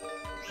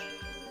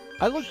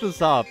 I looked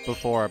this up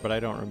before, but I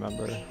don't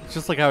remember. It's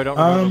just like how I don't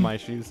remember my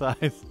shoe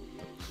size.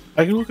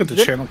 I can look at the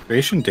channel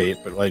creation date,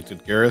 but like,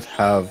 did Gareth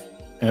have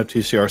an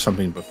FTCR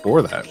something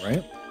before that,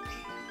 right?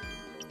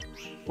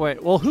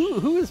 Wait, well,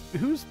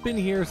 who's been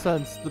here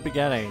since the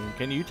beginning?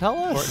 Can you tell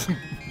us?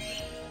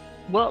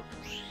 Well,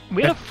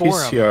 we had a forum.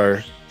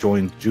 FTCR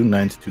joined June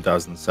 9th,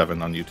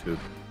 2007 on YouTube.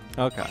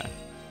 Okay.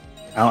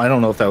 I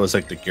don't know if that was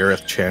like the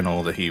Gareth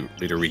channel that he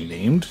later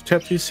renamed to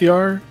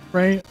FTCR,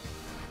 right?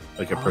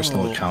 Like a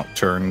personal account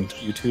turned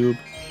YouTube.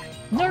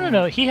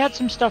 No. He had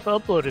some stuff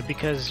uploaded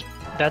because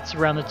that's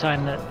around the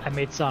time that I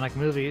made Sonic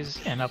movies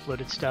and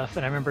uploaded stuff,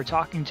 and I remember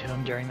talking to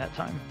him during that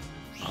time.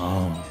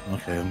 Oh,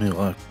 okay. Let me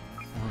look.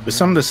 But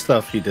some of the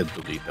stuff he did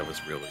delete that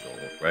was really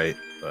old, right?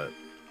 But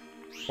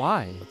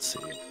Why? let's see.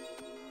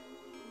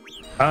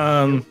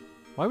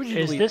 Why would you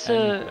Is delete this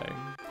anything?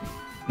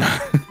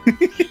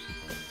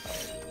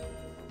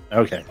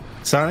 Okay.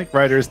 Sonic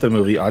Riders the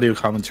Movie Audio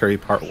Commentary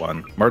Part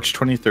 1, March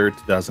 23rd,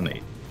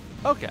 2008.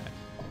 Okay.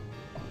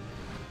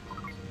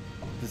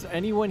 Does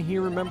anyone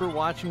here remember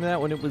watching that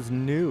when it was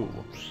new?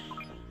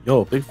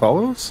 Yo, big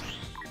follows?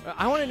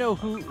 I want to know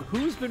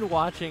who's been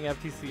watching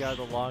FTCR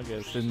the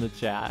longest in the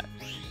chat.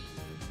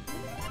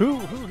 Who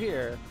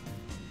here?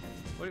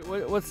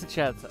 What's the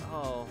chat?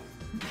 Oh.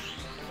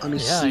 Let me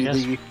Yeah, I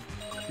see.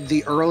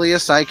 The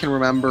earliest I can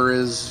remember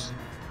is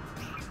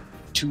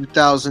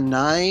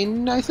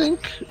 2009, I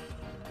think.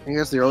 I think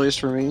that's the earliest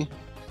for me.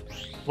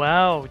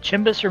 Wow,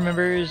 Chimbus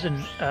remembers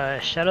an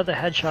Shadow the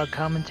Hedgehog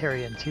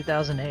commentary in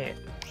 2008,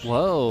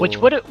 Whoa. which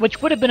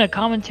would have been a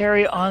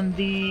commentary on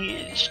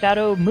the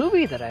Shadow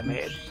movie that I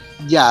made.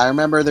 Yeah, I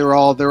remember they're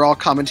all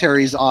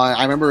commentaries on.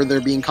 I remember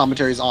there being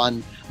commentaries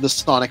on the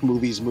Sonic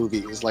movies.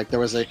 Like there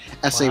was a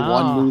SA1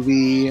 Wow.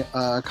 movie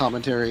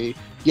commentary.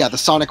 Yeah, the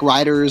Sonic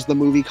Riders the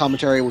movie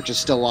commentary, which is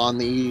still on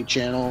the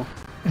channel.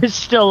 It's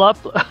still up.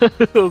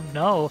 Oh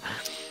no,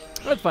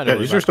 Let's find Yeah, out.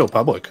 these are still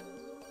public.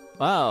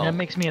 Wow. that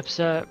makes me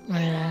upset.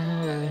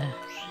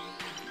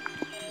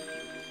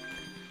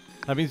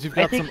 That means you've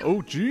I got think some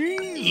OGs.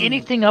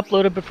 Anything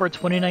uploaded before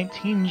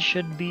 2019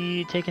 should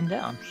be taken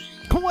down.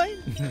 Wait.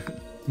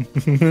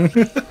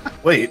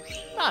 Wait.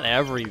 Not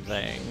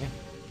everything.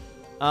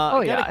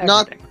 Oh you yeah, gotta-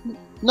 Not- everything.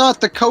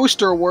 Not the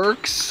coaster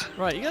works.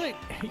 Right, you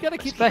gotta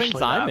keep Especially the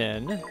things I'm that.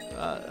 in.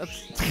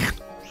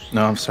 That's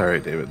No, I'm sorry,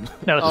 David.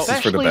 No, Oh. This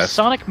is for the especially best.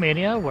 Sonic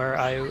Mania, where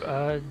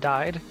I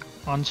died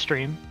on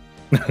stream.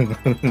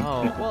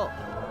 oh well.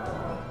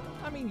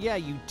 I mean, yeah,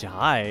 you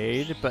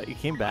died, but you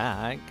came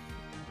back.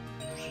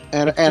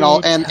 And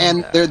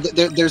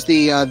there's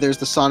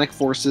the Sonic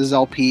Forces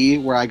LP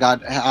where I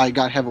got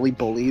heavily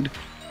bullied.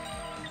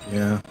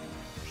 Yeah.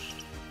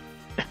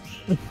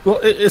 Well,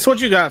 it's what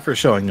you got for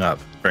showing up,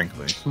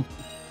 frankly.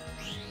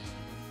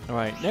 All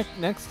right,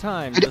 next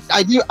time.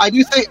 I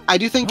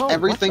do think Oh,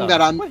 everything what the-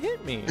 that I'm What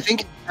hit me? I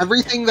think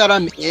everything that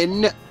I'm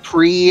in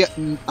pre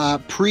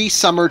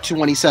summer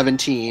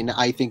 2017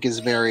 I think is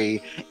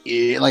very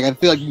like I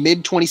feel like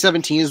mid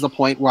 2017 is the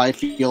point where I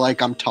feel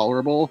like I'm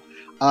tolerable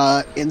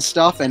in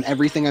stuff, and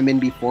everything I'm in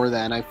before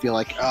then I feel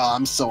like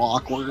I'm so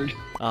awkward.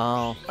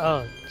 Oh,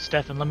 Oh,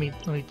 Stefan, let me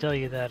tell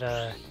you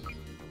that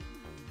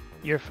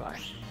you're fine.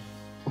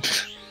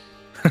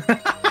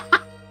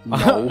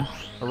 No.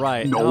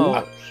 right. No.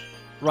 Oh,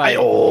 right.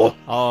 Oh.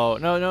 Oh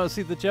no.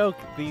 See, the joke,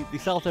 the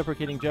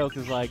self-deprecating joke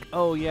is like,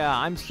 oh yeah,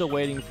 I'm still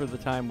waiting for the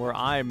time where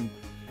I'm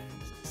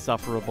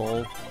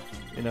sufferable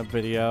in a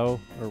video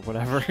or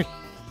whatever.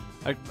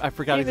 I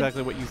forgot David-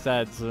 exactly what you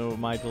said, so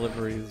my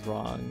delivery is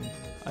wrong.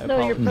 I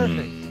No, you're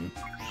apologize.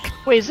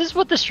 perfect. Wait, is this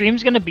what the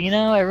stream's gonna be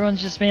now?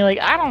 Everyone's just being like,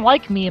 I don't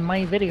like me in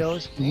my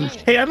videos.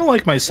 Hey, I don't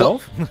like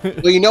myself.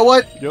 Well, you know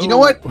what? You know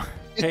what?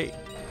 Hey,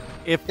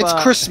 if It's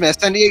Christmas,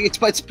 and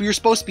you're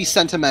supposed to be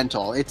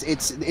sentimental.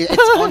 It's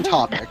on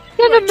topic.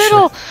 In the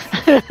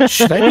middle.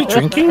 Should I be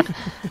drinking? I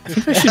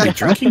think I should be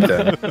drinking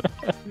then.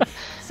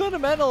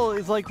 sentimental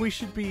is like we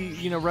should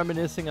be,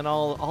 reminiscing on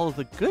all of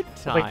the good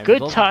times. Like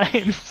good All-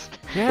 times.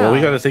 Yeah. Well,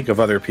 we got to think of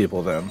other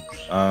people then.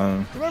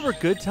 Remember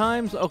good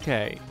times?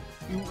 Okay.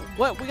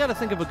 What we got to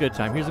think of a good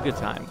time. Here's a good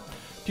time.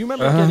 Do you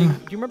remember getting?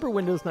 Do you remember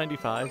Windows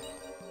 95?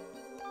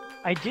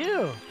 I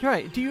do.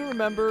 Right. Do you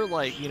remember,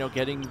 like,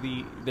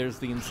 getting there's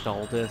the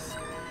install disc,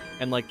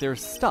 and like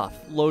there's stuff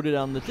loaded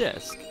on the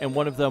disc, and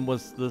one of them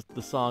was the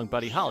song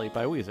 "Buddy Holly"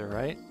 by Weezer,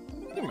 right?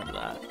 You remember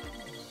that?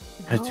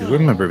 I do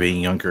remember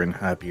being younger and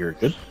happier.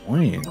 Good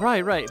point.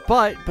 Right.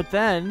 But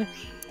then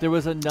there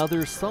was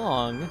another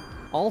song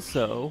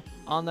also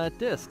on that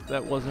disc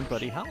that wasn't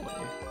Buddy Holly.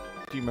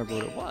 Do you remember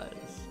what it was?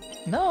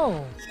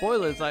 No.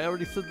 Spoilers, I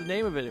already said the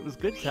name of it. It was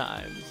Good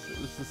Times. It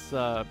was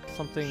this,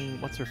 something,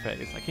 what's her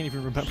face? I can't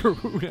even remember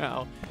who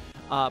now.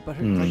 But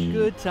her, like,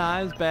 good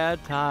times,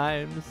 bad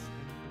times.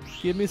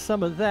 Give me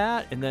some of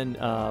that. And then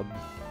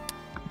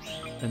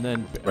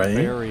Right?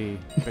 Barry,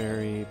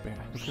 I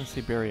was going to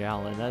say Barry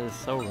Allen. That is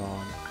so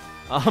wrong.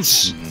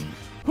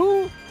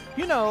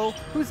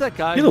 Who's that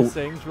guy who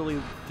sings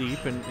really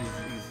deep and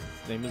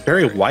his name is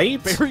Barry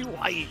White? Barry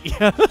White,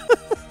 yeah.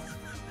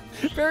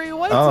 Barry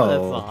White's in that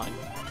song.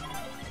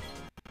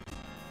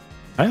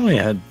 I only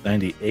had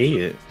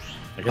 98.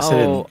 I guess I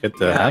didn't get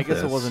to have I guess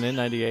this. it wasn't in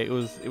 98. It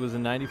was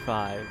in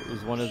 95. It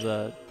was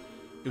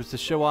it was to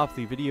show off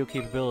the video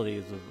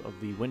capabilities of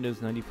the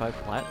Windows 95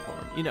 platform.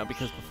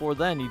 Because before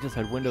then you just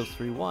had Windows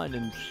 3.1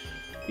 and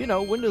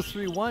Windows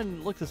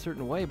 3.1 looked a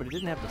certain way, but it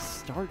didn't have the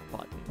start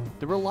button.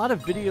 There were a lot of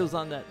videos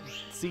on that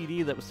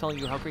CD that was telling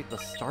you how great the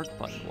start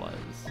button was.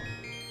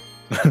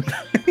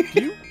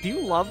 do you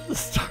love the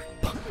start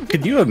button?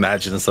 Could you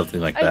imagine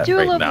something like that I do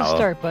right love now? the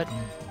start button.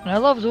 And I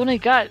loved when it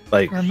got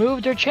Like-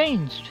 removed or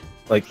changed.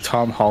 Like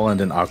Tom Holland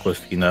and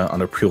Aquafina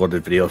on a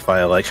pre-ordered video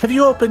file. Like, have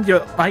you opened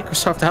your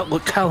Microsoft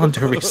Outlook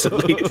calendar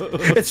recently?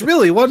 It's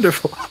really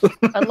wonderful.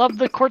 I love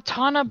the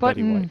Cortana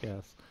Betty button. White,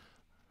 yes.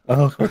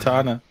 Oh,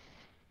 Cortana.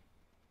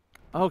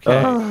 Okay.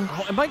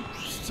 Am I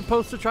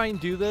supposed to try and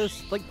do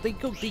this? Like they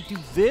do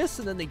this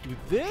and then they do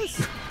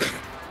this?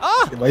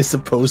 Am I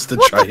supposed to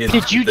try it?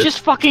 Did you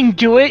just fucking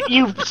do it,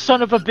 you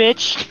son of a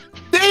bitch?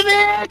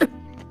 David?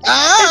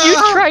 And you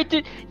tried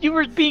to. You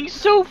were being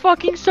so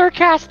fucking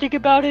sarcastic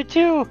about it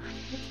too.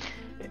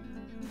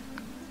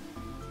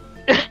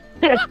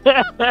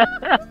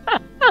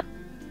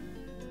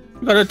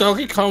 Got a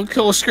Donkey Kong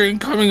kill screen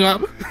coming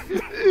up.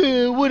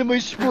 What am I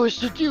supposed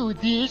to do?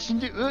 This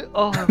and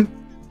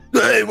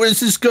Hey, what's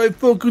this guy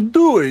fucking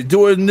doing?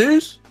 Doing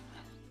this?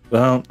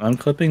 Well, I'm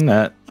clipping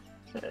that.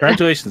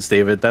 Congratulations,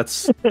 David.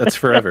 That's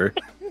forever.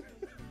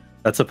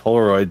 That's a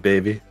Polaroid,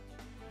 baby.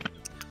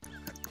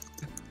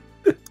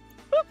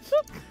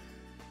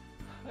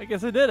 I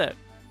guess I did it.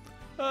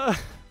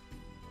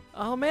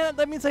 Oh man,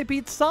 that means I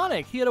beat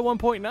Sonic. He had a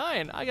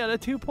 1.9. I got a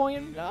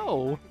 2.0.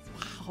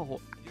 Wow.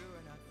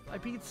 I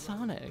beat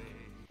Sonic.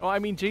 Oh, I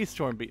mean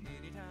J-Storm beat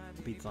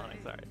Sonic,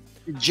 sorry.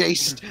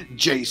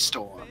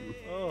 J-Storm.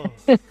 Oh.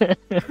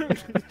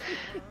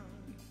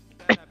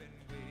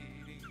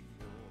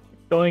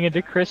 Going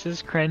into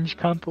Chris's cringe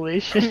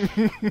compilation.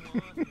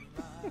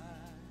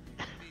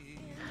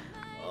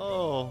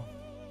 Oh.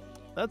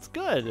 That's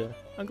good.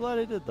 I'm glad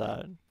I did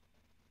that.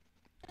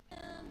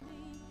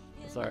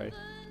 Sorry.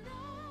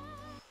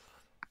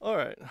 All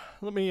right.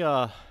 Let me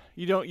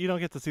you don't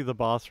get to see the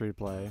boss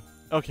replay.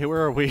 Okay,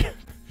 where are we?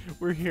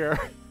 We're here.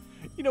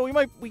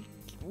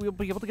 We'll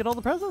be able to get all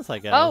the presents, I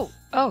guess.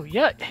 Oh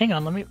yeah, hang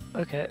on,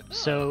 okay,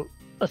 so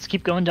let's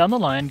keep going down the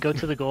line, go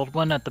to the gold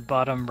one at the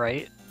bottom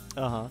right.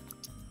 Uh-huh.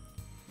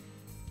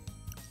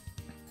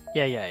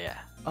 Yeah.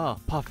 Oh,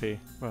 Puffy.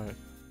 Right.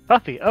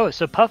 Puffy. Oh,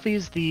 so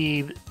Puffy's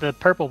the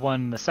purple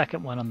one, the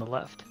second one on the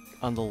left.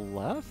 On the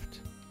left?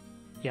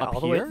 Yeah, Up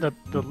all the here?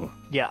 way.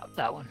 Yeah,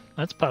 that one.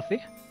 That's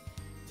Puffy.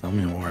 Tell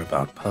me more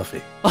about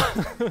Puffy.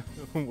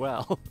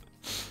 Well.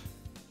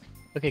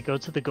 Okay, go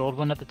to the gold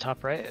one at the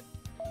top right.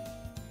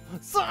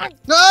 Sonic!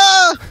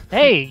 Ah!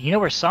 Hey, you know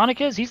where Sonic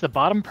is? He's the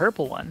bottom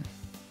purple one.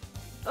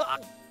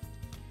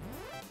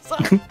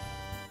 Sonic!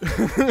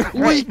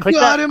 We Click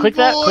got that. him, Click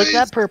boys!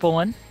 that purple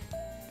one.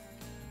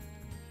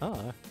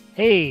 Oh.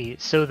 Hey,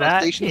 so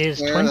that Station is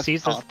Square,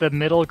 Twinsies. that's That's the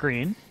middle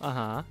green.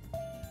 Uh-huh.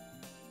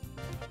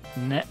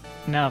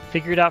 Now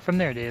figure it out from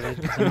there,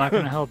 David. 'Cause I'm not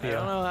going to help I you.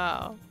 don't know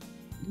how.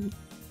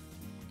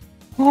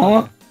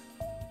 Huh?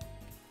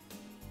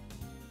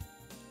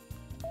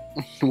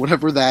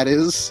 Whatever that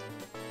is.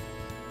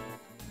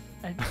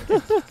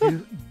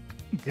 Goofy,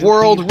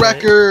 World but-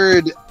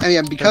 record! I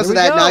mean, because There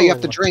of we that, now you have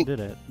go. to drink. Did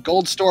it.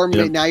 Gold Storm,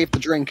 Yep. now you have to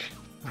drink.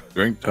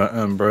 Drink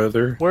time,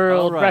 brother.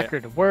 World All right.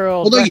 record.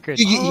 World Well, no, record.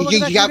 Oh, look at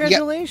that you have-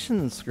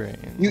 congratulations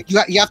screen.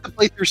 You have to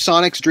play through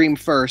Sonic's Dream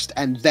first,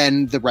 and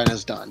then the run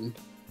is done.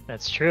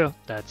 That's true.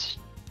 That's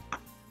All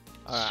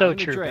right, so I'm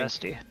gonna true, drink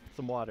bestie.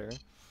 some water.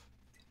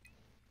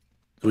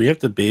 Do we have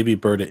to baby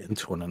bird it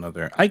into one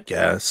another? I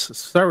guess.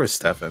 Start with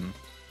Stefan.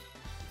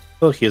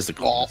 Oh, he has the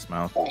coolest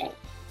mouth.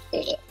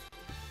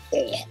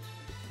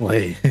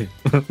 Wait.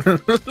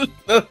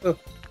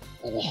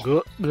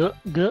 Good.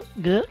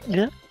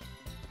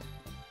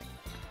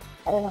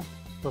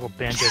 Little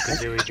Banjo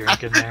Kazooie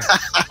drink in there.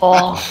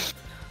 Oh.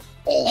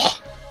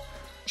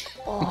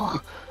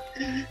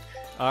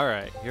 All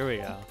right, here we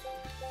go.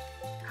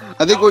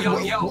 I think what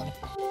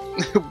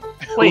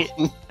Wait,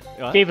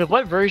 What? David,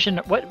 what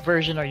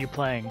version are you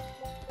playing? What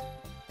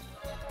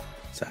do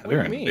you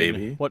Saturn, mean?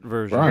 baby. What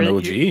version? We're on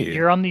OG.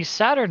 You're on the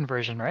Saturn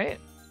version, right?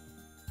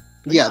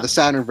 Yeah, the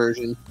Saturn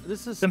version.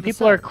 This is Some the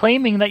people are Saturn.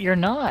 claiming that you're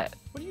not.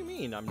 What do you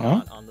mean I'm Huh?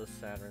 not on the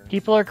Saturn?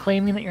 People are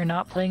claiming that you're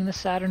not playing the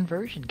Saturn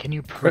version. Can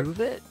you prove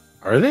it?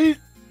 Are they?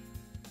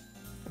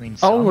 I mean,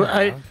 some Oh,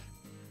 have.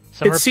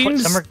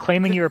 Some are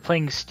claiming you were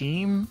playing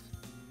Steam.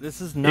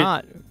 This is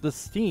not the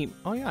Steam.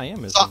 Oh yeah, I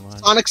am missing one.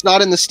 Sonic's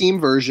not in the Steam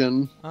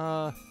version.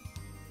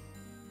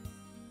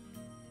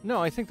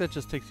 No, I think that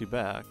just takes you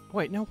back.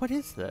 Wait, no, what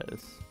is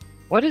this?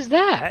 What is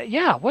that?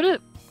 Yeah, what is...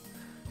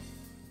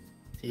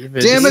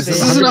 David, Damn it,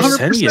 this isn't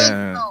 100%.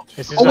 yet.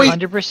 This is Oh, wait.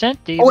 100%,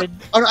 Oh, wait. David.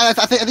 I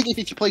think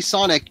if you play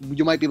Sonic,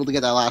 you might be able to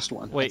get that last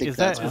one. I Wait, think is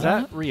that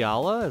that's-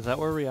 Riala? Is that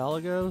where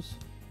Riala goes?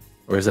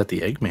 Or is that the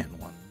Eggman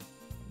one?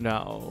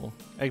 No,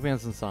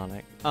 Eggman's and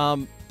Sonic.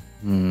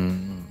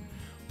 Hmm.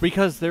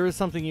 Because there is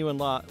something you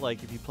unlock,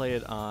 like if you play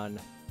it on.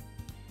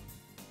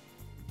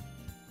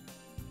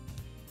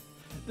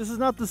 This is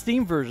not the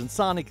Steam version.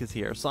 Sonic is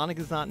here. Sonic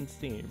is not in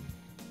Steam.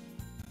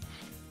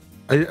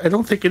 I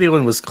don't think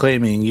anyone was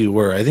claiming you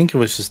were. I think it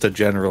was just a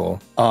general.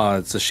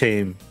 It's a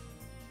shame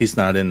he's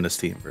not in the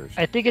Steam version.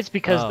 I think it's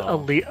because Oh.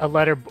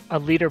 a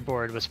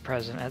leaderboard was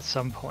present at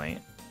some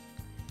point.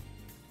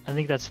 I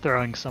think that's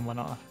throwing someone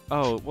off.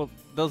 Oh, well,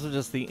 those are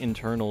just the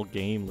internal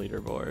game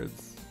leaderboards.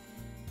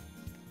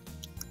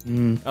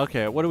 Mm.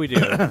 Okay, what do we do?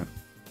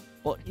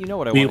 Well, you know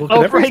what I We want. look at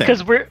Oh, right,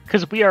 everything.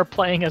 because we are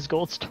playing as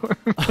Goldstorm.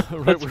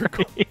 Right, That's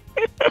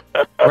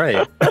we're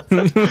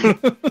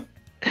right.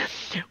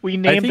 We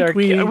named think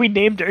we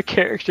named our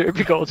character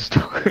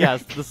Goldstorm.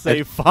 Yes, the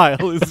save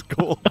file is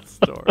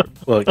Goldstorm.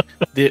 Look,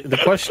 the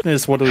question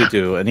is, what do we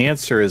do? And the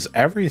answer is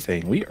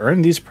everything. We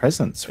earn these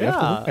presents. We have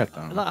to look at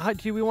them. How,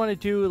 do we want to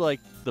do like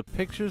the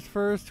pictures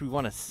first? Do we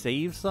want to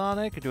save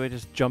Sonic, or do I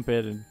just jump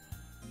in and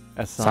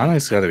as Sonic?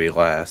 Sonic's got to be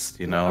last.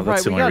 You know, Right,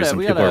 that's the we only gotta- reason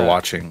we people gotta- are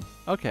watching.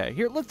 Okay,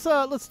 here let's do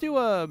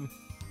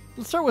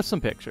let's start with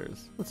some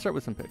pictures.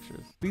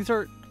 These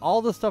are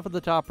all the stuff at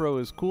the top row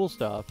is cool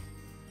stuff.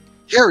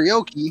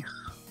 Karaoke.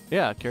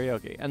 Yeah,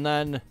 karaoke, and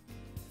then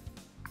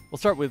we'll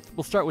start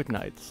with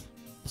Knights.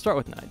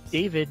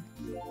 David,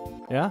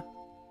 Yeah.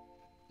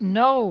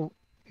 no.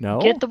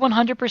 No. Get the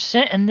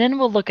 100% and then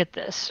we'll look at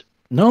this.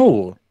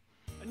 No.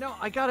 No,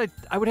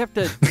 I would have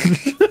to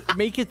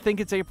make it think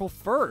it's April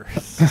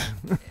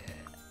 1st.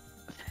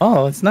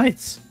 Oh, it's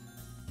Knights.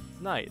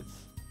 Nice.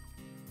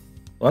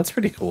 Well, that's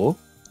pretty cool.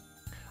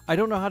 I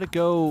don't know how to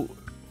go.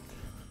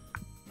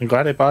 I'm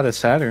glad I bought a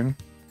Saturn.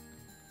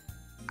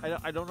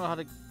 I don't know how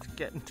to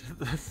get into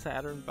the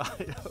Saturn BIOS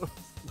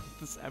with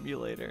this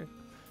emulator.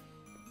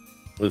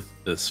 With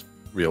this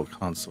real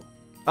console.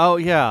 Oh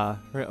yeah,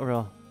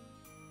 real.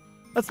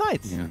 That's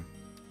nice. Yeah.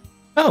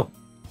 Oh.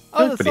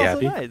 Oh, I'm that's pretty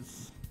also happy.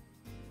 nice.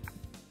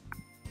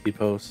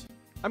 T-pose.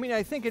 I mean,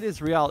 I think it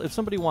is Real. If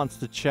somebody wants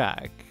to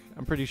check,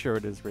 I'm pretty sure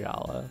it is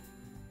Riala.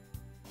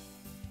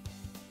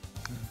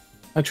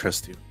 I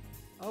trust you.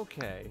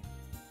 Okay.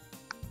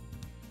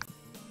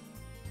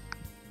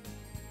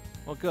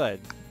 Well, good.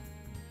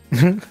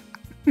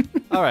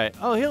 All right.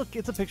 Oh, hey, look,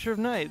 it's a picture of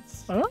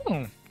Knights.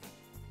 Oh.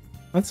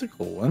 That's a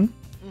cool one.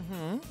 Mm-hmm.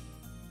 And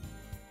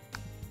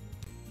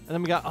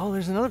then we got. Oh,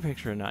 there's another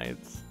picture of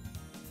Knights.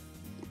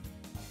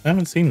 I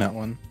haven't seen that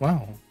one.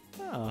 Wow.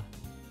 Oh.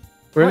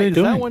 What are Wait, they is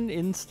doing? that one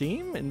in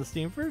Steam? In the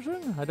Steam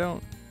version? I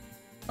don't.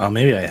 Oh,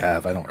 maybe I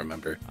have. I don't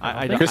remember.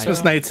 I don't- Christmas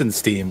don't- Nights in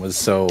Steam was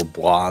so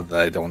blah that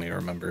I don't even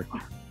remember.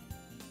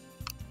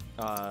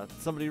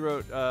 Somebody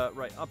wrote,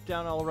 right, up,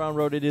 down, all around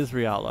wrote it is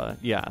Riala.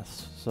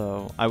 Yes.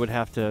 So I would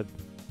have to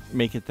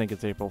make it think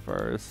it's April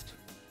 1st.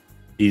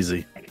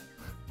 Easy.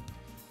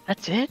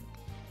 That's it?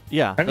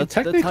 Yeah. I mean, that's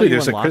how technically, you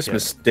there's a unlock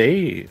Christmas it.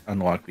 Day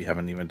unlock we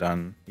haven't even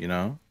done, you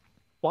know?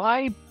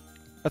 Why?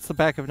 That's the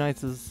back of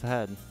Knights'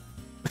 head.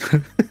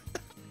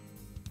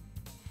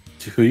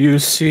 Do you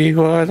see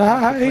what Play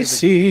I the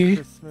see?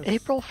 Christmas-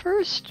 April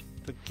 1st?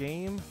 The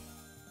game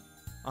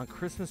on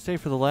Christmas Day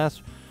for the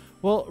last.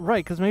 Well,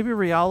 right, because maybe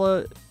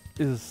Riala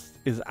is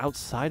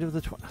outside of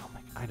the. Oh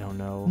my, I don't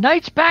know.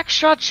 Knight's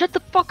backshot. Shut the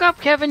fuck up,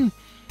 Kevin.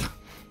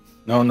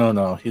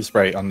 No. He's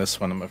right on this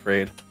one, I'm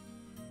afraid.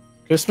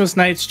 Christmas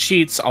Nights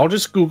cheats. I'll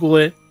just Google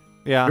it.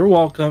 Yeah. You're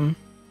welcome.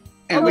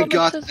 And Oh, we that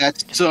got says-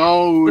 that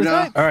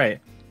soda. All right.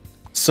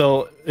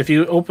 So if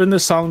you open the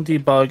song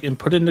debug and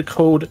put in the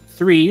code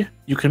 3,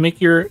 you can make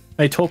your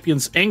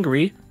Nighttopians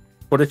angry.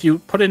 But if you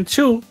put in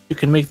 2, you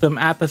can make them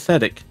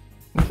apathetic.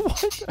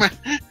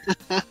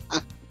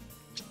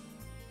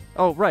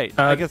 Oh, right.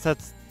 I guess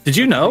that's. Did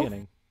you that's the know?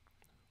 beginning.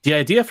 The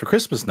idea for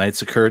Christmas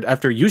Nights occurred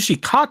after Yuji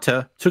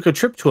Kata took a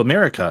trip to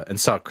America and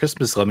saw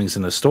Christmas lemmings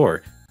in the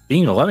store.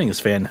 Being a Lemmings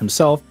fan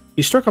himself,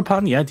 he struck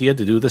upon the idea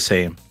to do the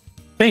same.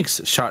 Thanks,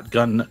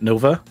 Shotgun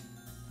Nova.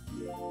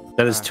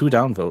 That is 2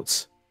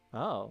 downvotes.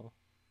 Oh.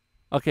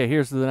 Okay,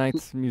 here's the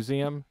Knights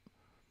Museum.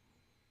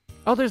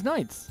 Oh, there's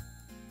Knights.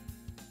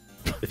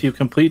 If you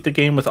complete the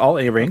game with all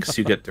A ranks,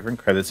 you get different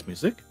credits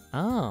music.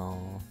 Oh.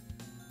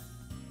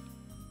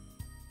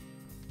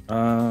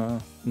 Uh,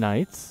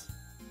 Knights.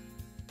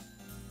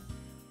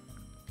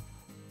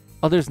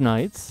 Oh, there's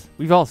knights.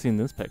 We've all seen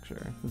this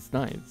picture. It's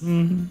knights.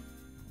 Mm-hmm.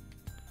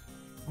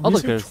 Oh,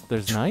 look,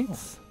 there's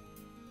knights.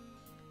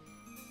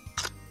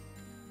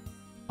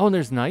 Oh, and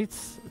there's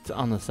knights. It's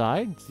on the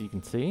side, so you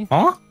can see.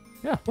 Huh?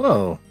 Yeah.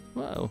 Whoa.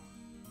 Whoa.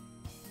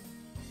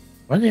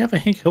 Why do you have a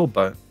Hank Hill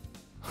butt?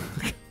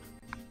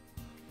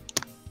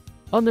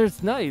 Oh, and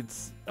there's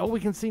knights. Oh, we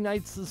can see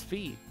knights'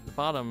 feet. The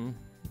bottom.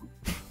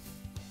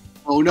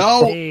 Oh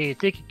no! Hey,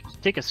 take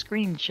a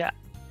screenshot.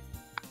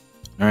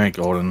 All right,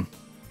 Golden.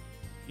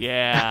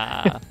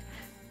 Yeah.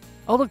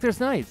 Oh, look, there's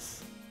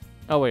knights.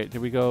 Oh, wait,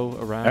 did we go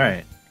around? All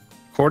right.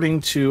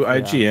 According to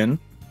IGN,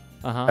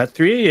 at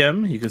 3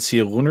 a.m. you can see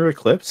a lunar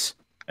eclipse.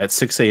 At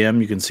 6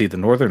 a.m. you can see the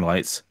northern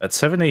lights. At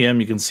 7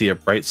 a.m. you can see a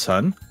bright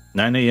sun.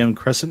 9 a.m.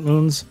 crescent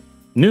moons.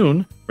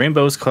 Noon,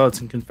 rainbows,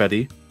 clouds, and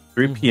confetti.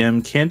 3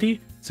 p.m.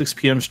 candy. 6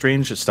 p.m.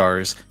 strange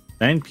stars.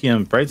 9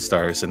 p.m. bright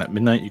stars. And at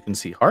midnight you can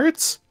see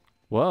hearts.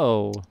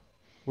 Whoa.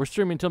 We're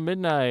streaming till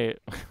midnight.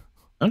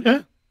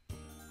 Okay.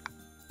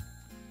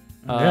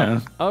 Yeah.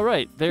 All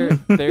right. There's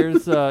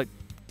a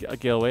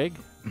Gilwig.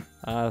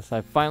 So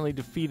I finally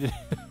defeated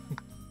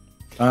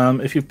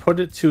If you put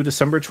it to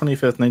December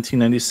 25th,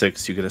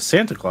 1996, you get a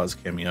Santa Claus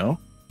cameo.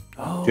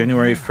 Oh,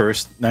 January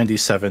 1st,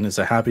 97 is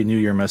a Happy New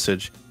Year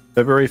message.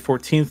 February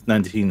 14th,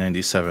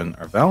 1997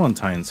 are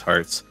Valentine's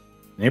hearts.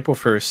 And April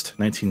 1st,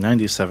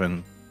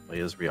 1997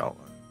 plays Riala.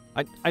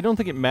 I don't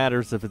think it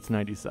matters if it's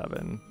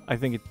 97. I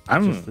think it's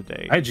just the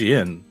date.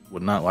 IGN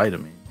would not lie to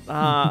me.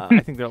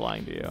 I think they're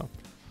lying to you.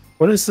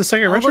 What does the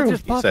SEGA Retro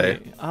look, Wiki say?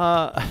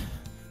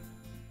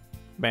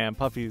 Man,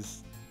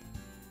 Puffy's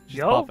just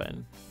Yo.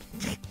 puffing.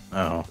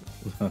 Oh,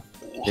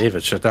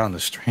 David, shut down the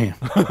stream.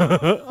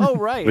 Oh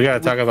right. We gotta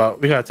talk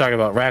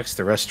about Rax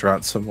the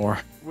restaurant some more.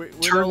 We're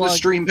Turn the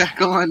stream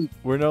back on.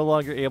 We're no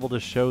longer able to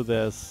show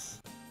this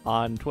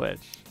on Twitch.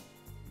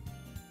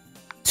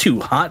 Too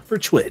hot for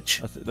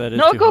Twitch. That is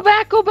No, too go hot.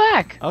 back, go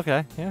back.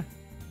 Okay, yeah.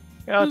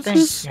 Oh, This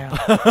thanks. is- Yeah.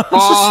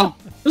 Oh,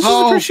 This is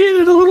Oh.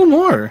 appreciated a little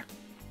more.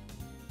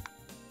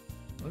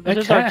 This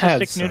is cat had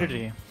artistic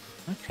nudity.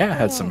 That cat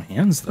had some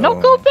hands though.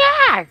 No, go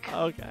back.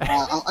 Okay.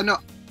 I know.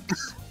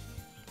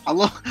 I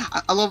love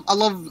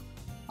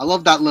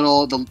that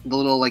little the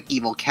little like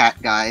evil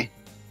cat guy.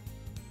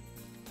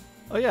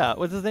 Oh yeah,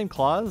 what's his name?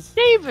 Claus?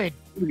 David.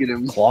 Look at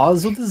him.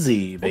 Claws with a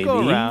Z, baby.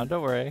 We'll go around,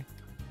 don't worry.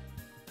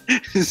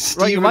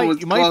 Steven Right,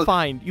 was you might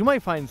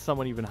close. find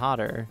someone even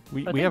hotter.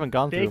 We I think haven't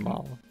gone through Big- them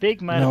all.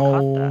 Big might have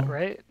caught that,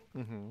 right?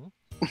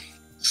 Mm-hmm.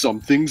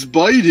 Something's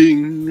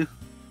biting.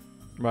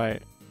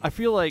 Right. I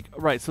feel like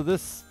so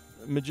this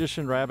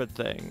magician rabbit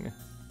thing,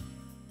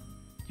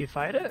 You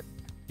fight it?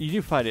 you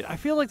do fight it. I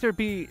feel like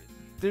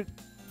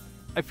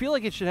I feel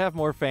like it should have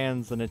more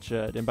fans than it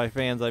should, and by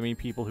fans I mean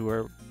people who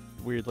are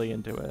weirdly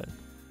into it.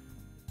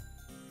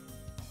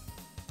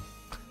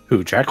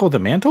 Who? Jackal the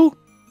Mantle?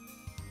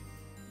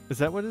 Is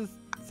that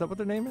what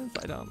their name is?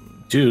 I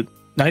don't. Dude,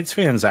 Knights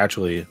fans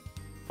actually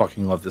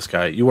fucking love this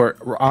guy. You are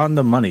on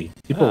the money.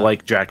 People Yeah.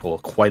 like Jackal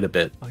quite a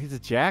bit. Oh, he's a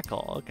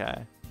jackal. Okay.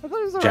 I thought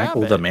he was a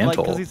Jackal rabbit. the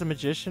Mantle. Because he's a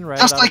magician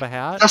rabbit Just out like of a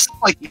hat. just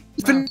like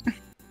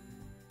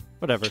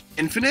Whatever.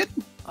 Infinite.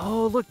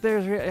 Oh, look,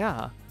 there's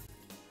yeah.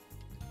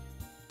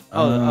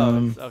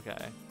 Um, it's,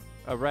 okay.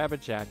 A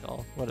rabbit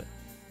jackal. What?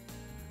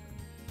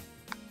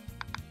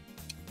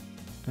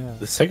 Yeah.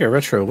 The SEGA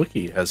Retro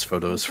Wiki has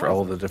photos for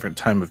all the different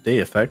time of day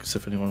effects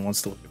if anyone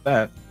wants to look at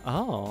that.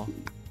 Oh.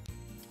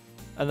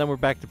 And then we're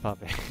back to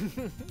Puppy.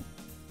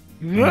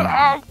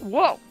 Yeah.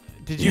 Whoa.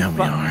 Did you? Yeah,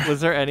 we are. Was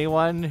there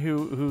anyone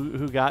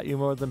who got you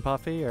more than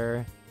Puffy,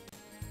 or?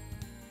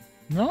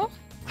 No?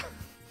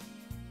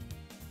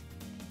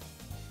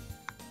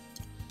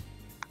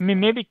 I mean,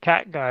 maybe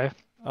cat guy.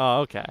 Oh,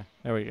 okay.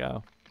 There we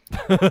go.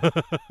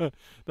 Now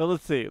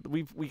let's see.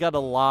 We got a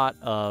lot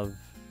of.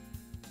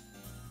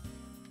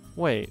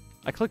 Wait,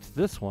 I clicked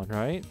this one,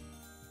 right?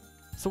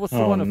 So what's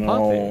the one of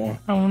Puffy?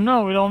 Oh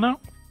no, we don't know.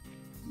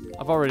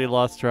 I've already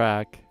lost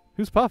track.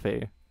 Who's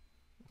Puffy?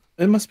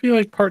 It must be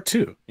like part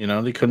 2. You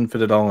know, they couldn't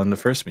fit it all in the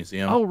first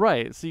museum. Oh,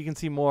 right. So you can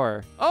see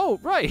more. Oh,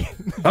 right.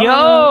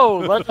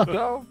 Yo, let's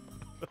go.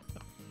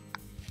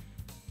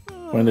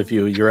 Point of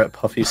view, you're at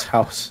Puffy's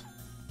house.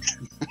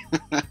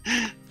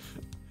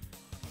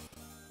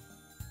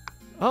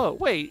 Oh,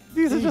 wait.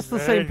 These are just the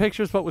same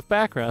pictures, but with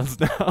backgrounds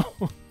now.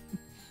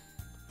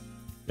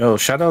 Yo,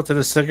 shout out to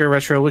the SEGA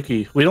Retro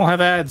Wiki. We don't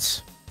have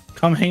ads.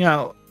 Come hang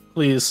out,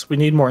 please. We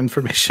need more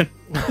information.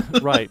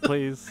 Right,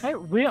 please. Hey,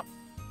 we.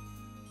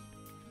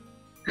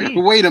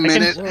 Wait a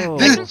minute. Whoa.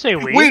 I can say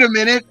we. Wait a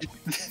minute. I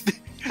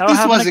don't This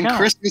have an wasn't account.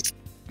 Christmas.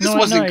 This No, I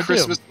wasn't know, I do.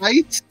 Christmas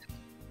night.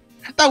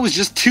 That was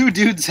just 2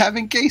 dudes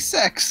having gay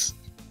sex.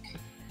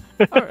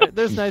 All right,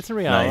 there's Knights and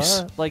Rihanna.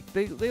 Nice. Like,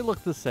 they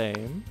look the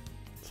same.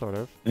 Sort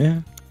of. Yeah.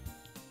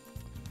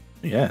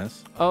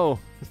 Yes. Oh,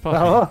 it's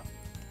Puffy.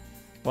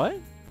 What?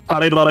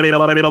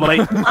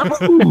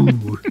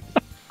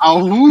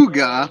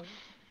 Awooga.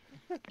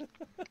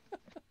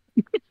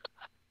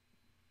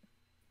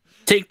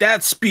 Take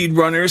that,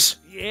 speedrunners.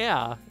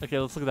 Yeah. Okay,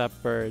 let's look at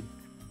that bird.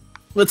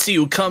 Let's see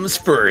who comes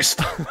first.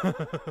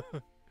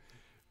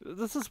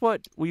 This is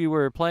what we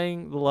were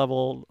playing the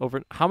level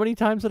over. How many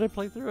times did I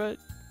play through it?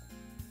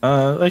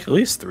 Like at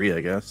least 3,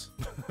 I guess.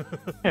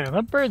 Yeah,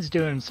 that bird's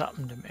doing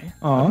something to me.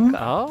 Aw,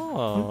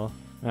 Oh,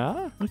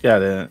 yeah. look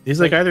at it. He's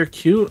like either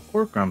cute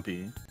or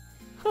grumpy.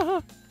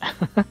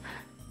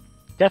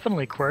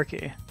 Definitely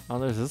quirky. Oh,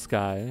 there's this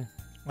guy.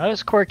 Not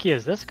as quirky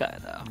as this guy,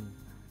 though.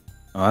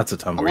 Oh, that's a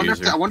Tumblr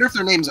user. I wonder if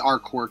their names are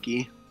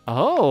quirky.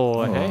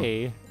 Oh,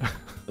 hey.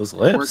 Those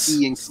lips.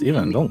 Quirky and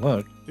Steven, don't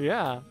look.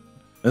 Yeah.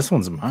 This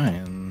one's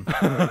mine.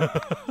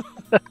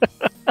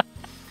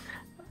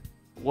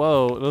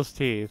 Whoa, those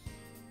teeth.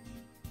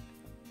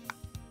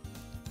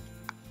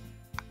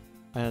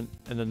 And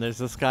then there's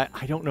this guy.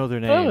 I don't know their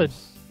Oh,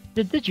 names.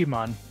 the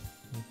Digimon.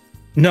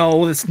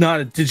 No, it's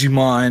not a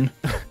Digimon.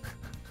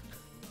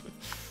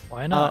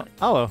 Why not?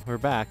 Oh, we're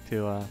back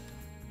to,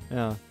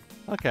 yeah.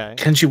 Okay.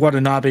 Kenji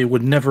Watanabe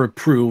would never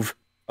approve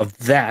of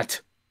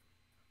that.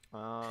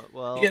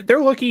 Well. Yeah,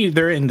 they're lucky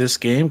they're in this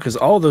game because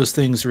all those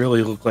things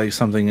really look like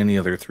something any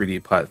other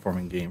 3D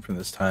platforming game from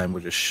this time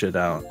would just shit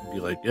out and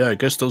be like, yeah, I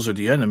guess those are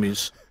the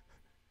enemies.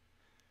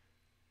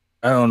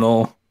 I don't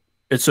know.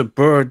 It's a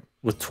bird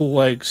with 2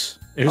 legs.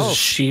 There's a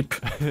sheep.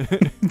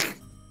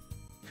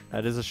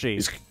 That is a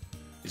sheep.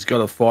 He's got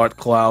a fart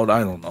cloud.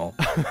 I don't know.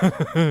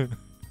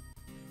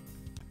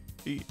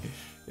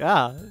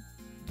 Yeah.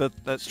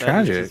 That's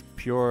tragic. Just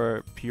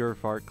pure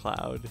fart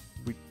cloud.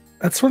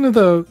 That's one of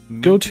the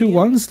go-to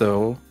ones,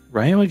 though,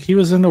 right? Like he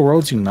was in the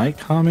Worlds Unite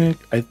comic.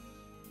 I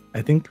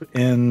think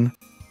in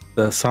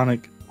the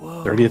Sonic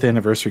 30th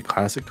Anniversary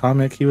Classic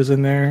comic, he was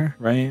in there,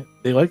 right?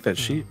 They like that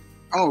sheep.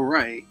 Oh,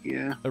 right,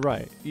 yeah.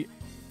 Right.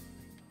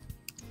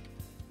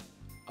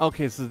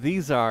 Okay, so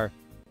these are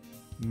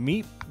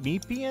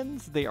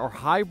Meepians? They are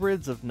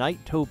hybrids of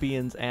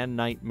Nightopians and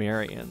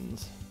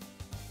Nightmarians.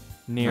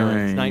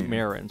 Right.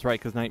 Nightmarans,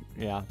 right? Because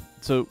yeah.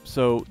 So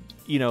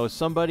you know,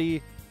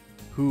 somebody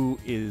who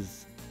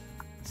is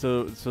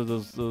those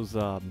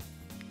the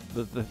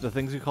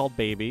things we call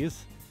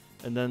babies,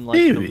 and then like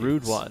the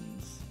rude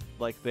ones,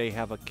 like they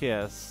have a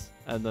kiss,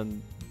 and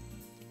then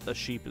the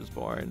sheep is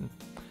born.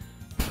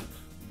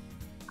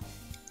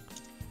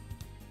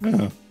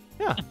 Yeah,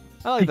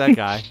 I like that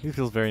guy. He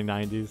feels very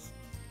 90s.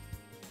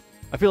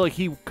 I feel like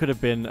he could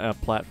have been a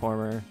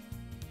platformer,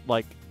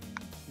 like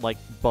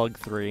Bug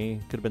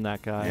 3 could have been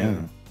that guy. Yeah.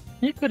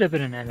 He could have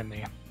been an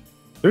enemy.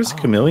 There's a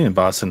chameleon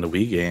boss in the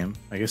Wii game.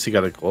 I guess he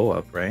got a glow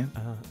up, right?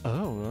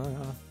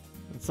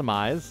 And some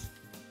eyes.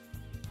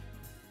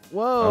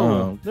 Whoa,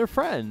 Oh, they're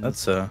friends.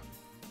 That's a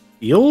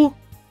eel?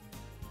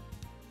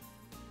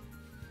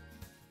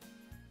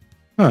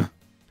 Huh.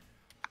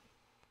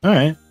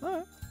 Alright.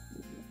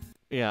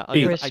 Yeah,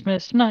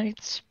 Christmas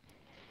nights.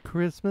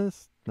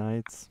 Christmas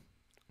nights.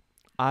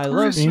 I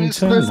love Christmas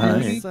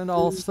Christmas and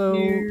also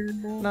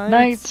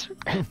nights.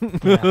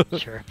 Yeah,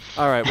 sure.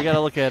 All right, we gotta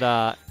look at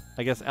I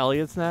guess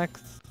Elliot's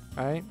next.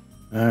 All right.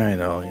 Alright,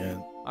 Elliot.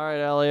 All right,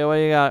 Elliot. What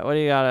do you got? What do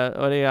you got?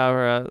 What do you got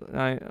for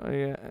What do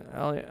you got,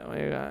 Elliot? What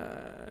do you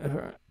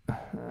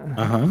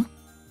got?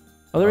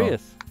 Oh, there he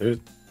is.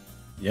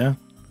 Yeah.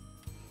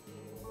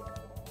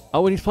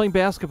 Oh, and he's playing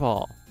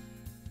basketball.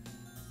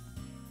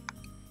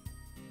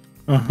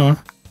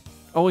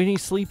 Oh, and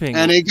he's sleeping.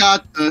 And he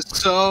got the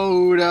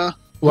soda.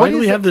 Why do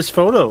we have this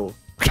photo?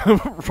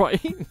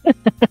 Right?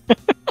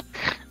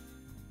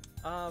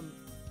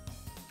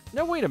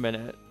 No, wait a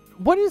minute.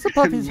 What is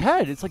above his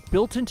head? It's like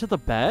built into the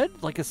bed?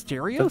 Like a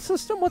stereo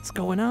system? What's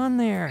going on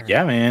there?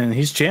 Yeah, man.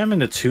 He's jamming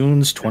to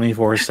tunes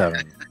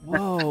 24/7.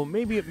 Whoa,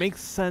 maybe it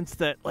makes sense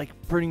that, like,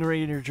 Burning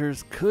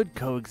Rangers could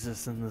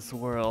coexist in this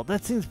world.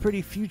 That seems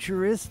pretty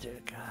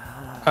futuristic.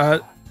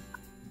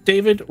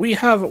 David, we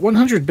have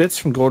 100 bits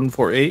from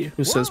Golden48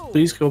 who says,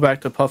 please go back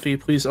to Puffy.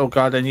 Please, oh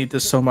god, I need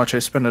this so much. I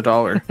spent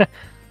 $1.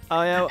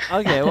 Oh, yeah,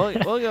 okay,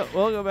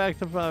 we'll go back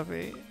to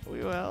Puffy. We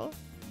will.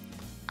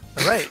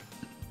 All right.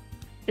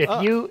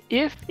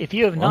 If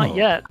you have not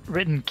yet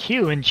written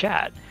Q in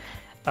chat,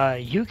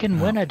 you can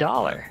win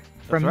 $1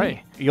 from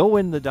me. You'll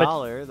win the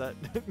dollar.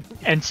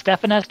 And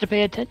Stefan has to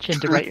pay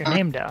attention to write your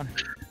name down.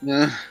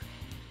 Yeah.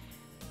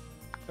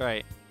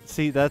 Right.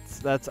 See,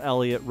 that's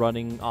Elliot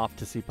running off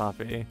to see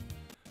Puffy.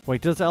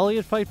 Wait, does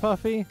Elliot fight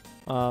Puffy?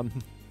 Oh,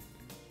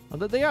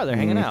 they are. They're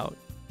hanging out.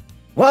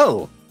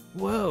 Whoa.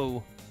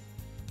 Whoa.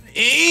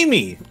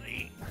 Amy.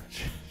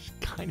 She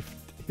kind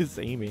of is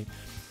Amy.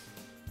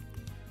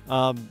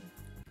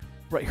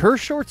 Right. Her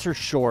shorts are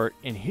short,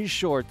 and his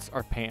shorts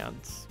are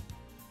pants.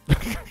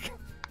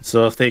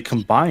 So if they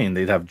combine,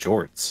 they'd have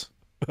jorts.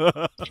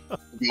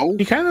 No.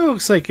 He kind of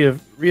looks like if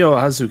Ryo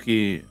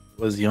Hazuki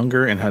was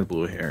younger and had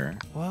blue hair.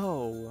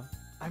 Whoa.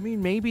 I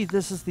mean, maybe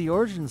this is the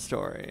origin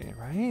story,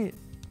 right?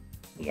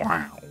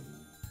 Wow.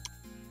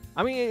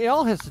 I mean, it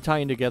all has to tie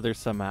in together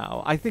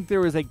somehow. I think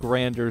there was a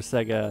grander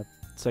Sega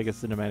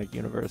cinematic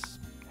universe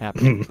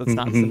happening. That's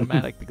not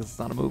cinematic because it's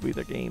not a movie,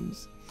 they're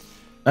games.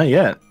 Not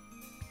yet.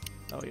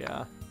 Oh,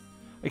 yeah.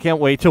 I can't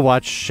wait to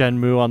watch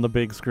Shenmue on the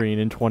big screen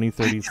in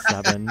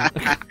 2037.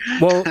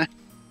 Well,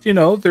 you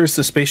know, there's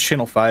the Space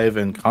Channel 5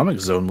 and Comic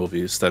Zone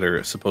movies that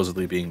are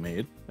supposedly being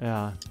made.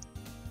 Yeah.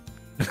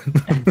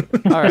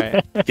 All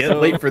right. Can't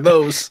wait for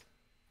those.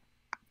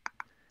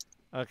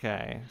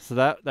 Okay, so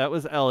that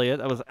was Elliot.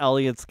 That was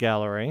Elliot's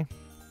gallery.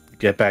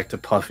 Get back to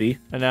Puffy.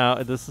 And now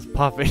this is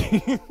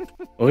Puffy.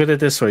 Look at it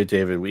this way,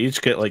 David. We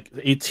each get like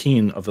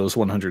 18 of those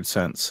 100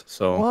 cents.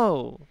 So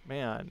Whoa,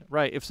 man.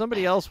 Right, if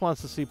somebody else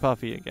wants to see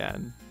Puffy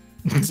again,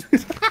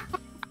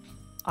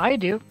 I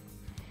do.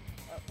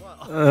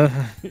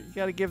 you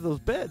gotta give those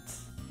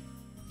bits.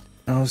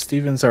 oh,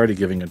 Steven's already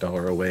giving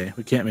 $1 away.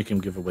 We can't make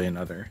him give away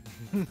another.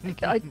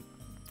 I,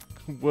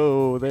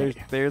 Whoa,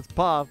 there's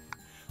Puff.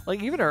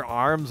 Like, even her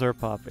arms are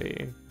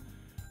puffy.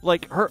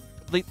 Like,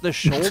 the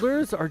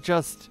shoulders are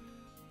just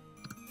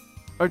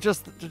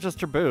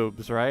her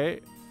boobs,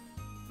 right?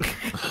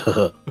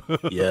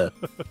 Yeah.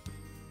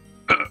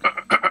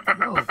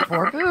 oh,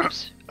 4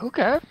 boobs?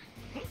 Okay.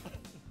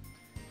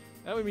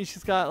 That would mean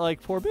she's got,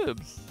 like, 4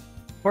 boobs.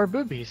 4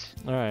 boobies.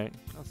 All right.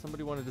 Oh,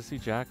 somebody wanted to see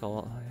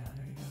Jackal. Oh, yeah,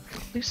 there you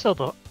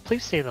go.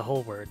 Please say the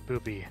whole word,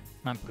 booby,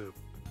 not boob.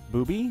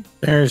 Booby?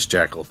 There's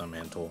Jackal the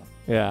Mantle.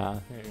 Yeah,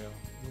 there you go.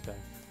 Okay.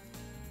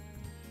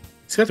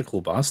 He's got a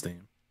cool boss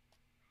name.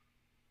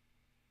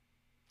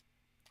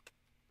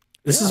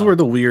 This is Yeah. where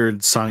the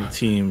weird Sonic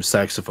Team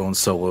saxophone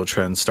solo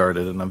trend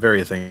started, and I'm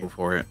very thankful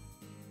for it.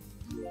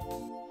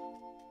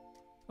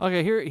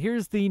 Okay,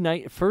 here's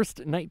the first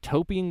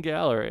Nightopian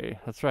gallery.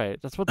 That's right.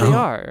 That's what they Oh.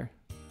 are.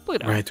 Look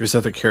at them. Right, there's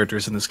other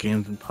characters in this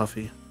game than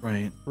Puffy.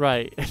 Right.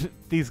 Right.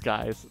 These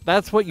guys.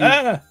 That's what you...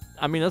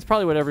 I mean, that's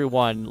probably what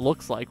everyone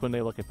looks like when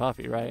they look at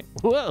Puffy, right?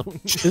 Whoa.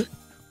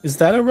 Is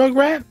that a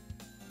Rugrat?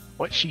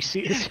 What she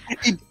sees.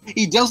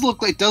 He does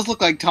look like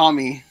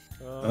Tommy.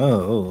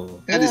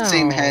 Oh. Had his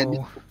same head.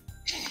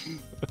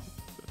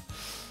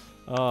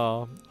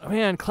 Oh,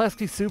 man,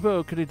 Klasky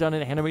Subo could have done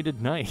an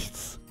animated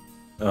Nights.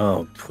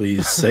 Oh,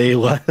 please say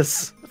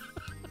less.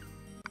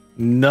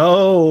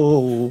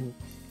 No.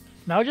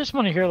 Now I just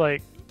want to hear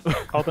like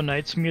all the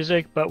Knights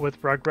music, but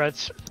with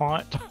Rugrats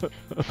font.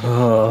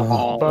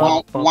 Oh.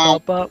 Wow, wow,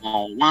 Ba-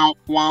 wow, wow,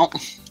 wow.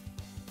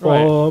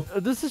 Right. Oh.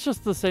 This is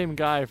just the same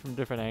guy from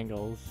different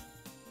angles.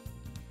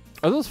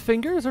 Are those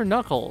fingers or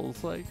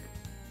knuckles? Like,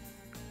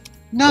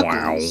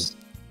 Knuckles.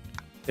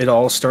 It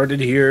all started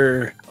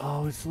here.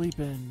 oh, he's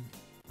sleeping.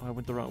 Oh, I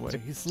went the wrong way.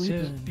 He's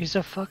sleeping. He's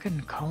a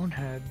fucking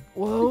conehead.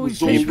 Whoa,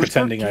 he's Me fishing for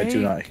pretending I do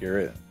cake. not hear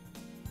it.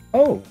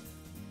 Oh.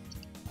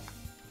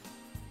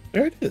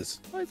 There it is.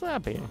 Oh, he's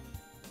happy.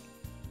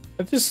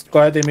 I'm just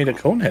glad they made a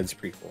Coneheads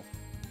prequel.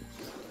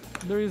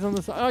 There he's on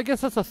the side. Oh, I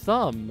guess that's a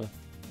thumb.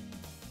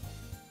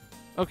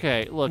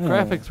 Okay, look, Oh.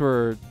 graphics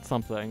were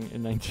something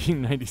in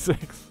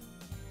 1996.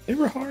 They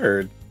were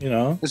hard, you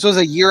know? This was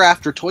a year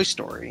after Toy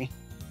Story.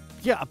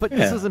 Yeah, but this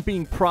Yeah. isn't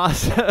being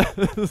processed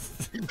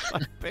by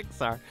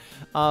Pixar.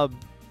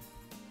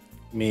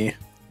 Me.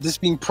 This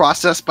being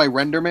processed by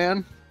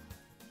RenderMan.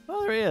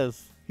 Oh, there he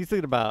is. He's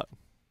thinking about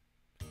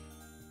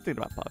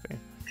Puffy.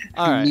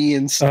 All right. Me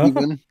and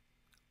Steven.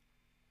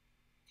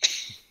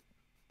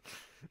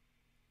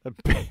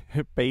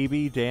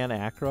 Baby Dan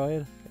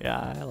Aykroyd.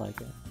 Yeah, I like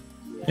it.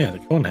 Yeah, the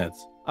Coneheads.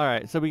 All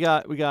right, so we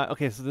got.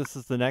 Okay, so this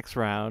is the next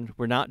round.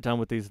 We're not done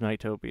with these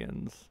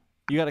Nightopians.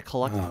 You got to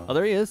collect. Oh. Oh,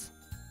 there he is.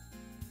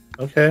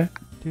 Okay.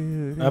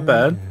 Not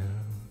bad.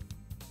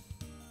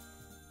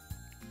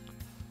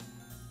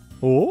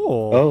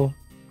 Oh. Oh.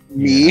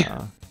 Me.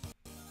 Yeah.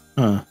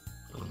 Huh.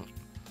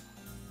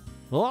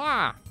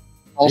 Ah!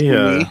 Also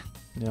Yeah. me.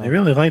 Yeah. I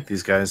really like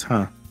these guys,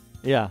 huh?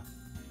 Yeah.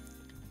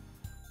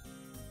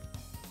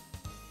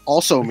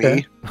 Also Okay.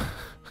 me.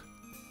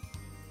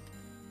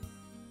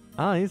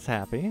 Oh, he's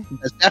happy.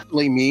 That's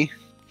definitely me.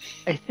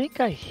 I think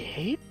I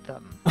hate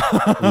them.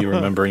 You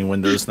remembering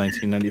Windows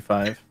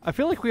 1995? I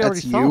feel like we That's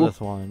already saw you? this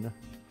one.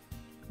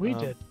 We Oh.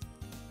 did.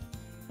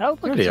 Oh,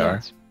 look There at they are.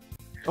 hands.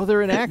 Oh,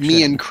 they're in action.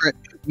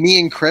 Me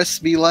and Chris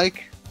be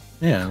like.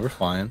 Yeah, we're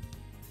fine.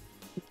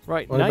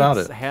 Right. What about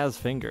Knights it? has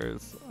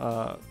fingers.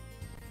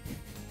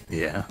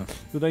 Yeah.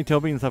 The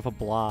Nightopians have a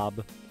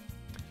blob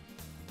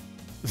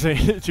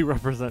to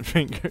represent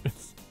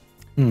fingers.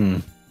 Hmm.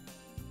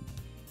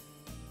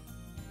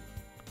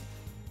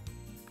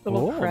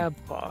 Little Oh. crab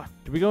paw.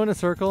 Did we go in a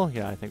circle?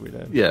 Yeah, I think we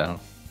did. Yeah.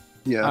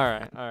 Yeah. All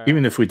right. All right.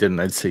 Even if we didn't,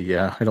 I'd say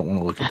yeah. I don't want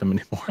to look at them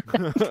anymore.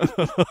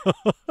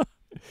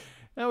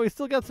 Now we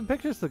still got some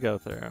pictures to go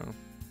through.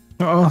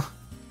 Oh.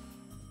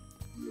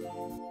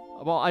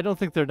 Well, I don't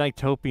think they're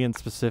Nightopian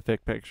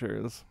specific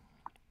pictures.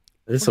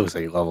 This looks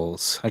like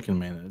levels. I can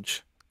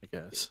manage, I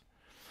guess.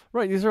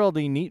 Right, these are all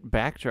the neat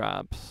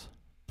backdrops.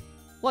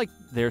 Like,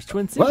 there's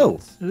Twin Whoa.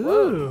 Cities.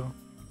 Ooh.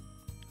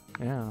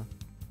 Yeah.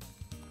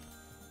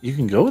 You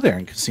can go there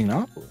in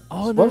Casinopolis.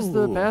 Oh, and there's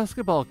the Whoa.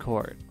 basketball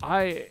court.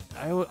 I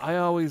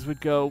always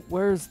would go,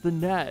 where's the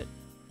net?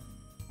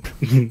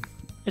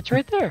 It's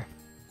right there.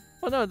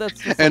 Well, no, that's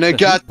just And like I the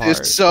got hoop part, this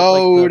but,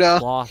 like, the soda.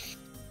 cloth,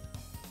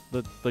 the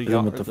Hit him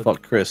yard, with the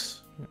fuck,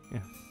 Chris. Yeah.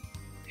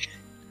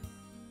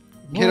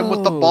 Hit him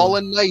with the Whoa. ball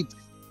and night.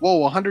 Whoa,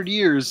 100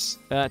 years.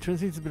 Twin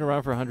Cities has been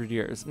around for 100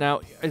 years.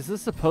 Now, is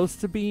this supposed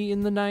to be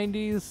in the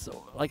 90s?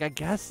 Like, I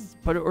guess,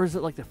 or is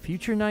it like the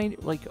future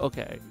 90s? Like,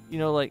 okay. You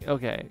know, like,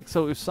 okay.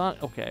 So if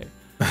okay.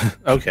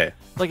 Okay.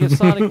 Like if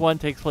Sonic 1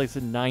 takes place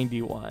in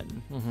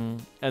 91,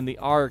 and the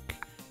arc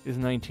is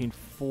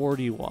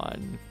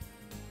 1941.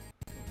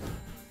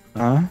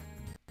 Huh?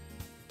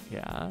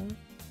 Yeah.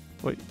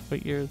 What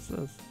year is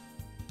this?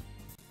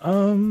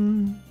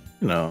 You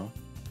know,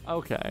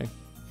 Okay.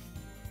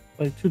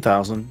 like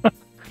 2000.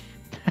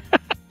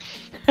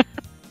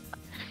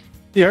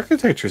 The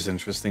architecture is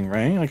interesting,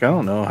 right? Like, I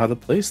don't know how to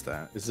place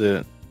that. Is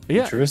it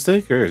Yeah.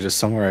 futuristic or just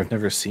somewhere I've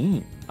never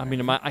seen? I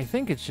mean, I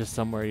think it's just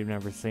somewhere you've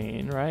never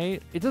seen,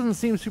 right? It doesn't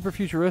seem super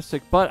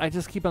futuristic, but I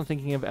just keep on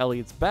thinking of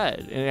Elliot's bed,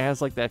 and it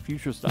has like that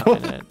future stuff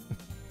in it.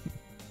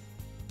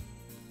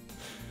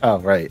 Oh,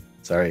 right.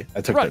 Sorry,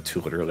 I took Right. that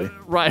too literally.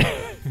 Right.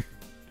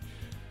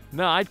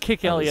 No, I'd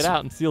kick Elliot was-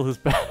 out and steal his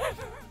bed.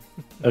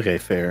 Okay,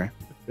 fair.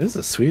 This is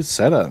a sweet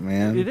setup,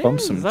 man. It Bump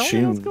is. some I don't know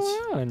tunes.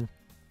 what's going on.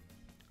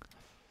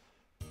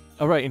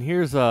 All right, and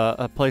here's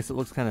a place that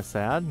looks kind of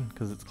sad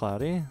because it's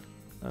cloudy.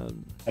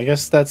 I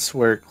guess that's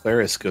where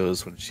Clarice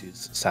goes when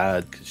she's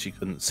sad because she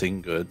couldn't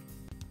sing good.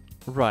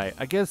 Right.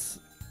 I guess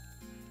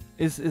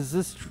is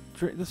this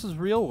this is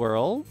real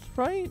world,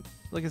 right?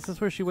 Like, is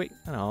this where she wait?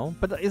 I don't know,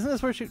 but isn't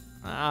this where she?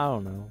 I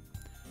don't know.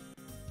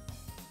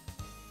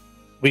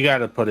 We got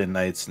to put in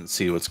nights and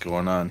see what's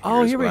going on. Oh,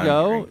 Here's here we what I'm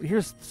go. hearing.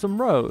 Here's some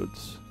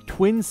roads.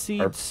 Twin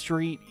Seeds Har-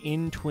 Street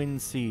in Twin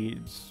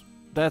Seeds.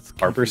 That's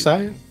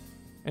Harborside?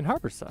 In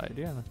Harborside,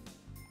 yeah.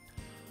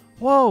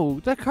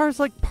 Whoa, that car's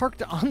like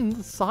parked on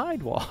the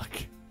sidewalk.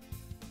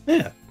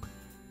 Yeah.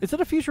 Is it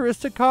a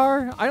futuristic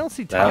car? I don't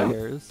see That-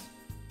 tires.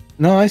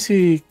 No, I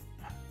see.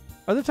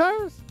 Are there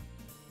tires?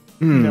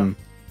 No.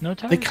 No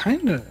tires? They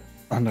kind of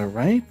on the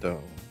right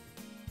though.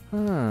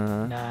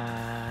 Huh.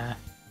 Nah.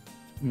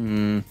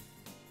 Hmm.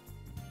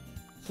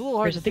 It's a little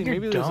hard Chris, to I think see.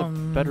 you're Maybe there's a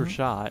better dumb.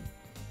 shot.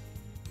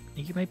 I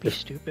think you might be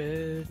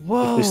stupid.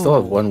 Whoa. If we still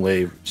have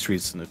one-way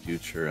streets in the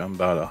future, I'm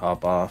about to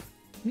hop off.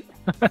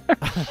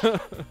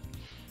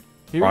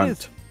 Here Front. it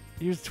is.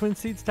 Here's Twin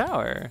Seeds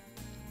Tower.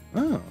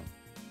 Oh,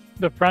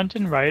 The front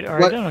and right are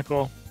What?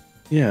 identical.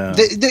 yeah.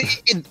 This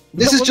No,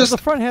 is well, just the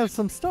front has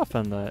some stuff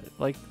on that.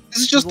 Like this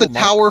is just the little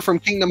mark. tower from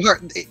Kingdom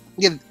Hearts.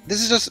 Yeah,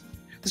 this is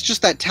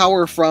just that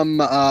tower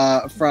from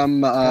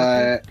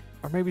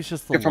or maybe it's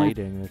just the Yeah, from-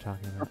 lighting they're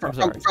talking about. I'm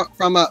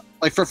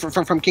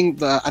sorry. from King.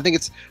 I think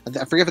it's,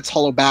 I forget if it's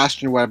Hollow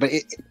Bastion or whatever, but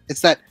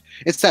it's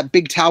that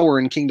big tower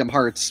in Kingdom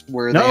Hearts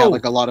where they No. have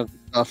like a lot of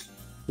stuff.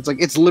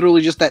 It's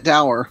literally just that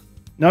tower.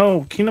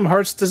 No, Kingdom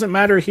Hearts doesn't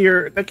matter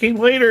here. That came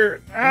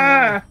later.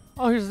 Ah.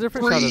 Oh, here's a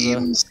different shot of the.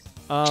 Dreams.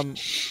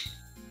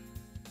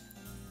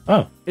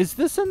 Oh, Is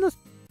this in the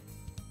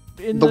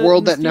The world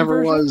in the that Steam never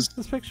version, was.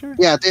 This picture?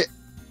 Yeah,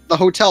 the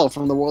hotel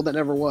from the world that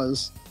never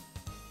was.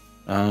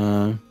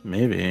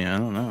 maybe I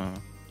don't know.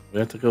 We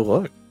have to go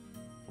look.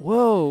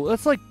 Whoa,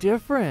 that's like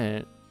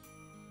different.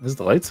 There's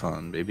the lights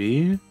on,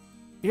 baby.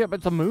 Yeah,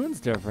 but the moon's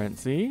different.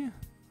 See,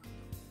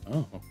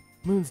 Oh,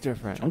 moon's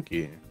different.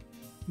 chunky.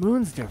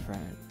 Moon's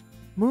different.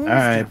 Moon's All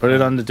right, put it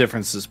different. on the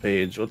differences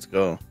page. Let's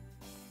go.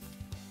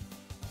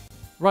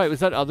 Right, was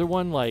that other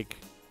one like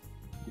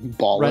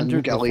Ballin,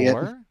 rendered Elliot.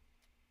 before?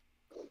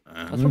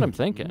 That's what I'm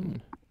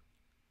thinking.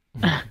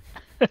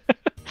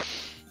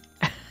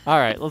 All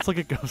right, let's look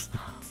at Ghost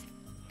Knobs.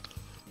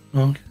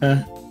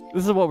 Okay.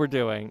 This is what we're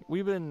doing.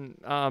 We've been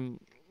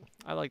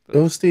I like this.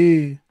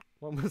 Ghosty.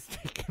 One was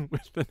taken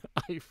with an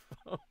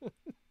iPhone.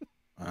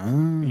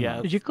 Ah.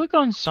 Yeah. Did you click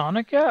on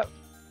Sonic yet?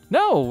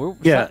 No, we're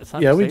Yeah,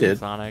 yeah, we saving did.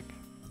 Sonic.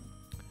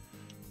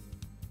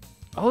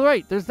 Oh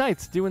right, there's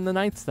Knights doing the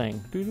Knights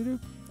thing. Doo-doo-doo.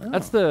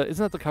 That's the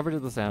isn't that the cover to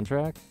the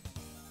soundtrack?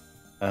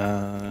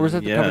 Or is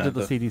that the yeah, cover to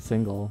the CD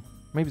single?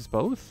 Maybe it's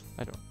both?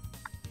 I don't.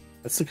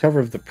 That's the cover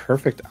of the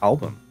perfect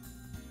album.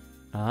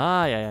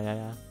 Ah,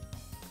 yeah.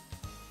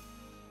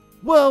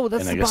 Whoa,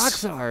 that's And I the guess-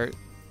 box art.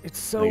 It's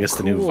so I guess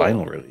cool. the new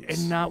vinyl release.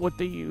 And not what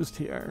they used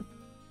here.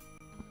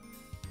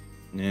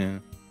 Yeah.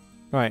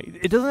 Right.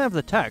 It doesn't have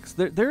the text.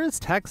 There is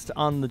text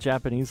on the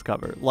Japanese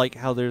cover, like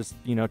how there's,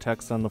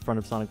 text on the front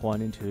of Sonic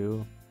 1 and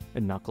 2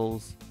 and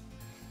Knuckles.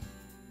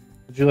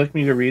 Would you like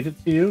me to read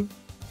it to you?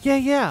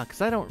 Yeah,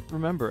 because I don't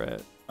remember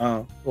it.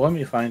 Oh, well, let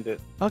me find it.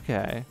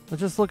 Okay.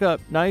 Let's just look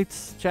up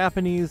Knights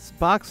Japanese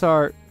box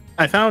art.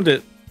 I found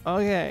it.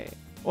 Okay.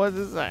 What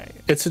does it say?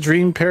 It's a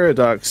dream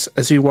paradox.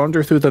 As you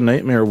wander through the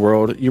nightmare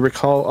world, you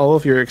recall all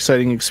of your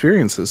exciting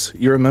experiences.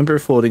 You remember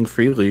floating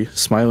freely,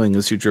 smiling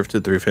as you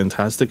drifted through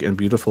fantastic and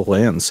beautiful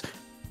lands.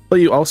 But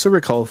you also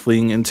recall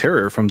fleeing in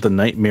terror from the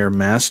nightmare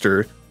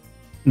master.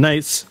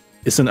 Nights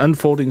is an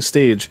unfolding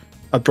stage,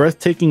 a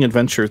breathtaking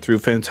adventure through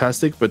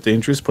fantastic but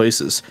dangerous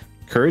places.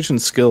 Courage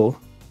and skill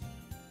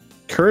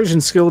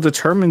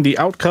determine the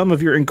outcome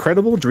of your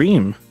incredible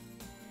dream.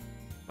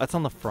 That's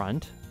on the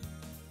front.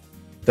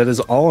 That is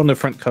all on the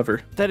front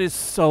cover. That is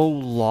so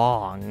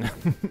long.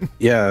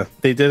 Yeah,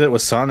 they did it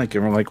with Sonic,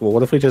 and we're like, well,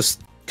 what if we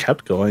just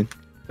kept going?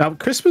 Now,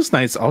 Christmas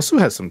Nights also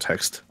has some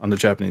text on the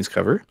Japanese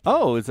cover.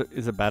 Oh, is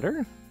it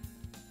better?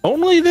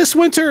 Only this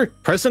winter,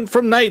 present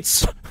from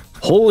Nights.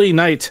 Holy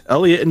night,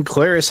 Elliot and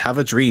Clarice have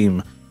a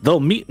dream. They'll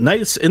meet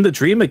Nights in the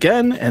dream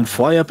again and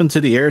fly up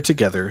into the air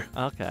together.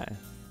 Okay.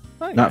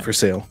 Not for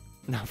sale.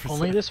 Not for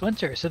Only Switch. this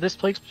winter. So this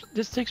takes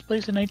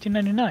place in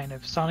 1999.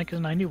 If Sonic is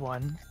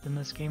 91, then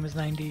this game is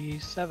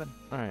 97.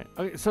 All right.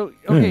 Okay. So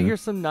okay, Hmm.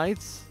 here's some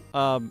Knights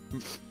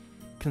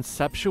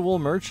conceptual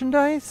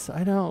merchandise.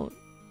 I don't.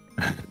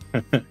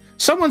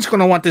 Someone's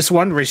gonna want this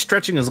one where he's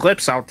stretching his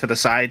lips out to the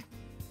side.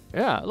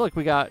 Yeah. Look,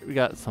 we got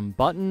some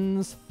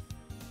buttons,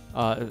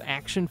 an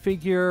action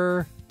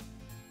figure,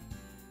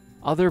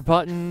 other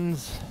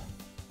buttons.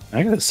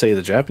 I gotta say,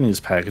 the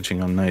Japanese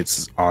packaging on Knights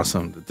is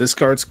awesome. The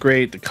disc art's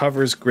great, the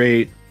cover's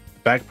great, the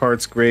back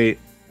part's great,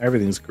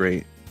 everything's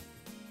great.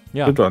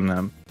 Yeah. Good on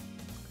them.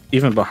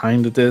 Even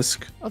behind the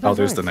disc, Oh, that's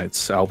there's the nice.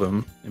 Knights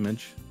album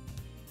image.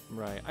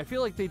 Right. I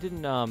feel like they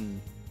didn't.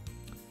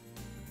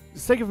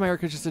 Sega of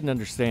America just didn't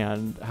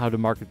understand how to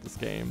market this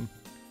game.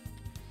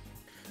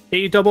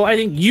 Hey, Double, I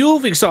think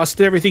you've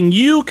exhausted everything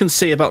you can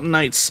say about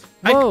Knights.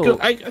 Whoa.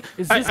 I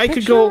Is this I could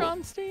picture go.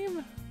 on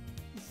Steam?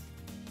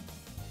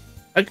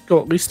 I could go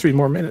at least 3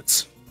 more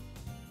minutes.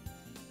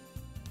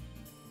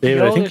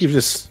 David, I No, think there's- you've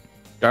just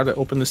got to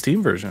open the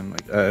Steam version.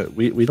 Like,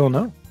 we don't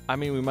know. I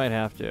mean, we might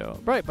have to.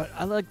 Right, but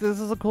I like this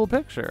is a cool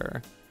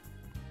picture.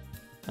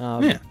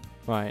 Yeah.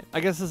 Right. I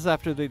guess this is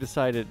after they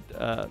decided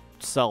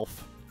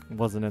Self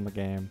wasn't in the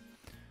game.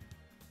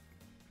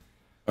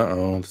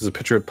 Uh-oh, there's a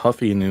picture of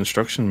Puffy in the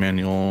instruction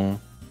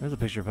manual. There's a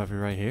picture of Puppy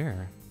right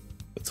here.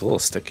 It's a little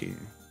sticky.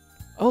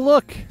 Oh,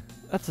 look!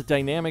 That's a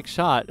dynamic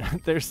shot.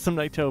 There's some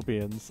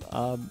Nighttopians.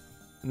 And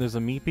there's a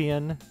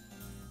Meepian.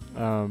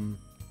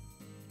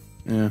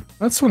 Yeah,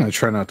 that's one I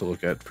try not to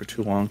look at for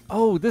too long.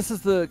 Oh, this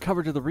is the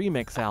cover to the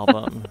remix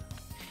album.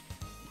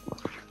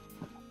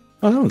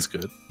 Oh, that one's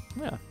good.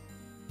 Yeah.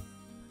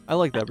 I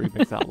like that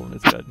remix album.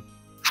 It's good.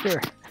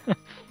 Sure.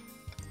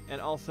 And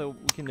also,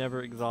 we can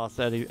never exhaust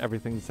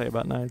everything to say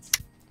about Knights.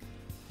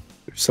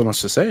 There's so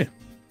much to say.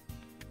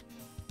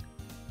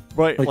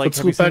 Right, Like, let's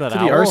have you go seen back that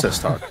to the owl?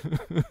 RSS talk.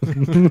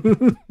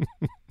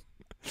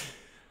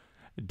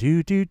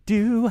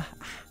 Do.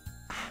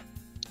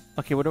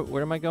 Okay,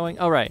 where am I going?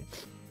 Oh, right.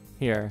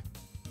 Here.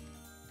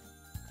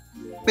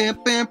 Bam,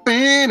 bam,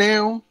 bam,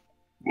 now.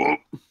 Whoa.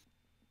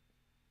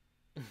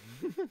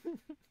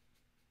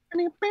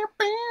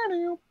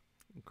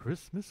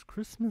 Christmas.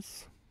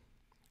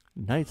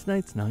 Nights.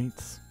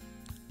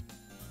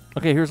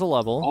 Okay, here's a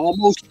level.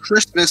 Almost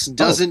Christmas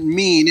doesn't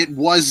mean it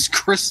was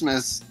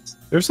Christmas.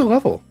 There's a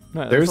level.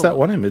 No, There's a that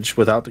one image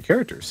without the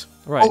characters.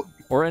 Right. Oh.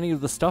 Or any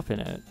of the stuff in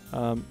it.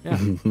 Yeah.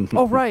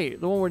 Oh, right.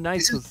 The one where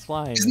Knights was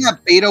flying. Isn't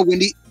that Beta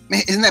Windy?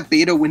 Isn't that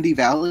Beta Windy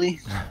Valley?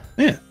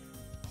 Yeah.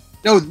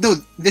 No.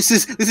 This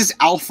is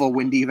Alpha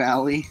Windy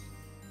Valley.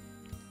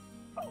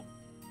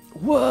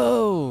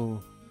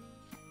 Whoa.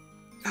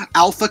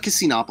 Alpha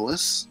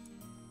Casinopolis.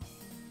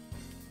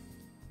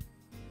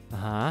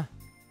 Uh-huh.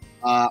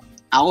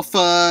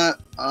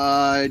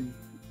 Alpha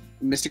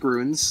Mystic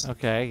Ruins.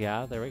 Okay,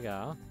 yeah, there we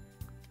go.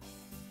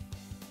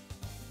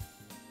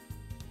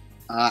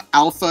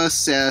 Alpha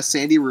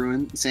Sandy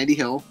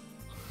Hill.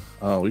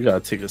 Oh, we gotta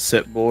take a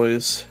sip,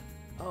 boys.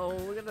 Oh,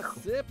 we're gonna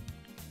sip.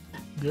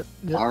 Yep,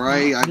 All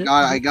right, yep,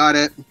 I got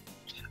it.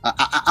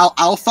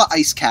 Alpha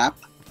Ice Cap.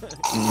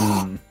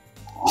 Mm.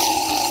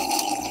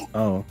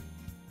 Oh,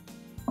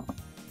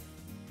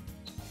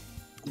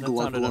 That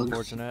Glug, sounded glug.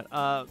 unfortunate.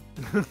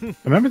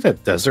 remember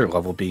that desert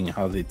level being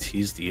how they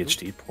teased the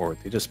HD port?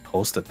 They just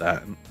posted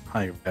that in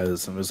high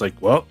res and it was like,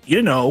 well,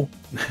 you know.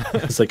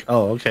 It's like,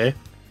 oh, okay.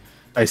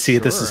 I see.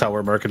 This is Sure. how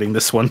we're marketing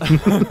this one.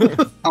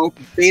 Oh,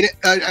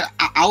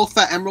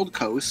 Alpha Emerald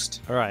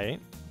Coast. All right.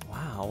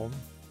 Wow.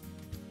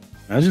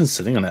 Imagine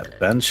sitting on that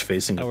bench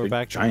facing Now a we're big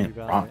back to giant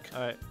Valley. rock.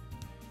 All right.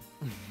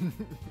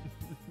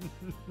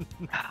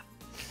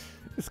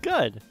 It's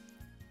good.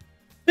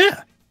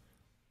 Yeah.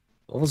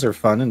 Levels are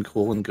fun and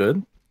cool and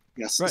good.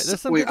 Yes. Right.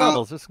 There's some Wait, good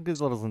levels. There's some good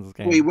levels in this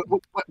game. wait,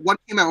 what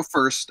came out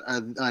first?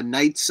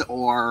 Knights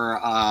or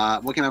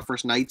what came out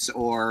first? Knights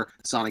or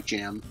Sonic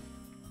Jam?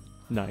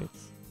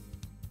 Knights.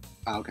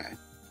 Okay,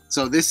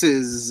 so this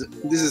is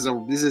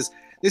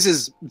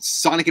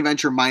Sonic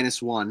Adventure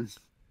 -1,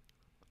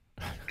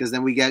 because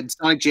then we get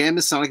Sonic Jam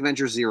is Sonic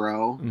Adventure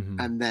 0,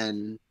 Mhm. and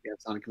then we have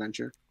Sonic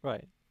Adventure.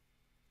 Right.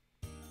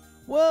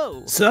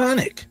 Whoa!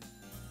 Sonic.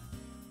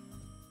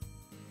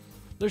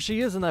 There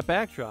she is in that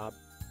backdrop.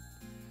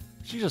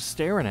 She's just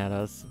staring at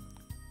us.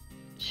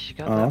 She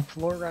got Oh. that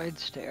fluoride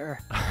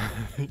stare.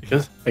 I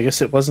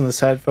guess it wasn't a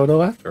sad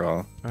photo after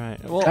all.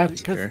 Right. Well, Happy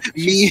because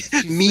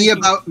there. Me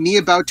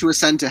about to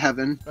ascend to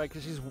heaven. right,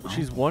 because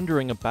she's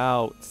wondering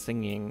about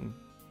singing,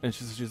 and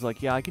she's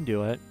like, yeah, I can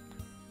do it.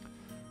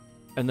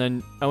 And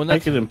then when I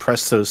that could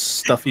impress those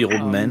stuffy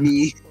old men.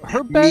 Me,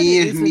 her bed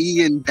isn't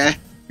in bed.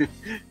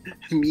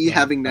 Me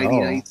having nighty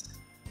Oh. nights.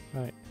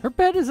 right. Her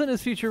bed isn't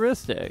as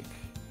futuristic.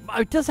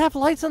 It does have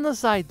lights on the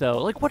side though.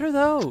 Like, what are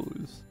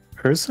those?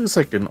 Hers looks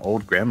like an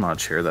old grandma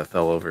chair that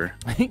fell over.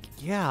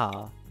 Yeah.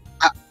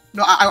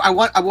 No, I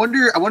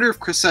wonder if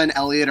Krista and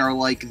Elliot are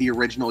like the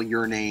original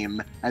Your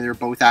Name, and they're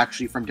both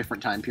actually from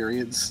different time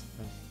periods.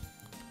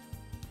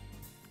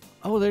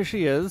 Oh, there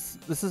she is.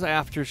 This is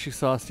after she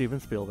saw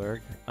Steven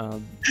Spielberg.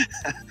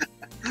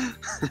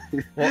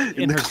 Well,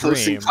 in the her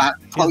Close dream.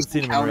 Close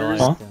Seen him in real Encounters.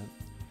 life Huh? yet.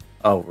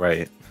 Oh,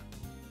 right.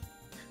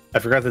 I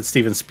forgot that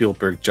Steven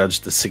Spielberg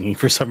judged the singing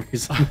for some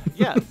reason.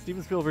 Yeah,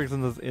 Steven Spielberg's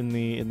in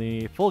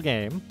the full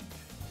game.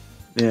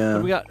 Yeah. What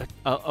do we got?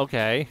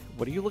 Okay.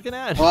 What are you looking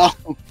at? Well,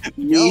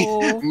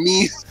 Yo.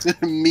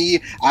 me.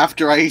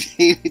 After I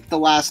ate the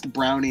last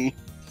brownie,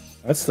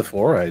 That's the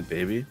fluoride,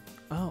 baby.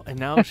 Oh, and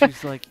now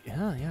she's like,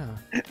 yeah.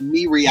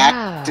 me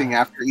reacting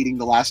Yeah. after eating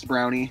the last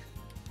brownie.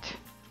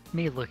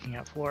 Me looking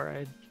at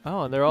fluoride.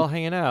 Oh, and they're all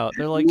hanging out.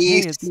 They're like, Me,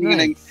 hey, it's Steven,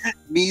 nice.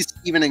 Me,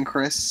 Steven, and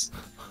Chris.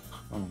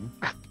 Oh.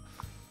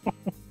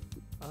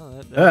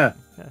 Oh, Ah.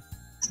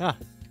 yeah.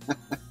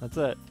 That's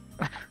it.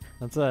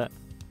 That's it.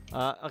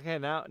 Okay,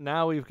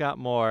 now we've got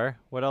more.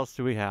 What else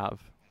do we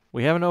have?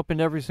 We haven't opened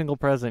every single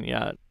present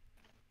yet.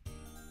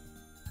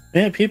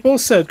 Man, people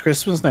said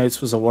Christmas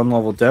Nights was a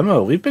one-level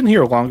demo. We've been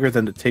here longer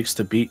than it takes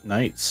to beat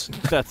Nights.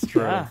 That's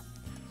true. Yeah.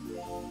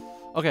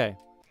 Okay,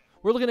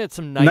 we're looking at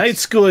some nice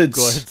Nights goods.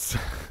 goods.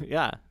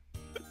 Yeah.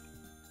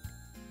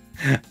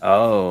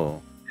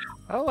 Oh.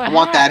 Oh, I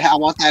want that. I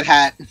want that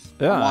hat.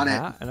 Yeah, want a it.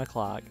 hat and a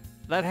clock.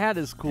 That hat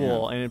is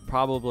cool, and it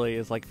probably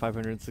is like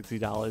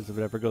 $560 if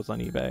it ever goes on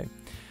eBay.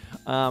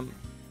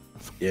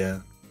 Yeah.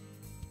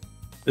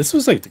 This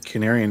was like the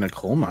canary in a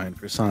coal mine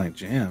for Sonic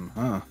Jam,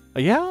 huh?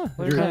 Yeah,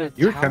 What is You're- that, a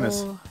you're kinda-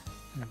 towel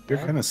and a You're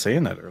bed? kind of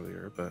saying that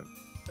earlier, but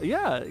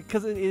yeah,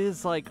 because it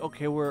is like,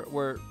 okay,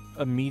 we're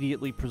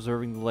immediately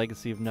preserving the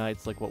legacy of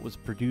Knights, like what was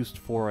produced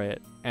for it,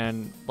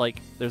 and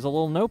like there's a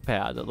little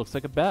notepad that looks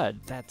like a bed.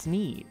 That's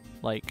neat.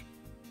 Like,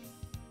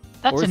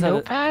 That's Or a is that a-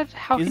 notepad?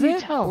 How is can you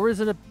it? tell? Or is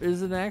it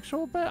an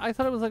actual bed? I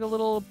thought it was like a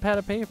little pad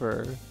of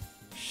paper.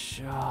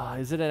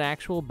 Is it an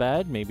actual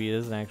bed? Maybe it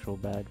is an actual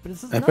bed, but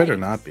it's that better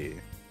not be.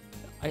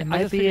 It might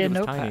just be figured a it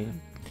was notepad.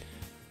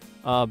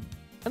 tiny.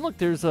 And look,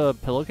 there's a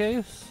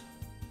pillowcase.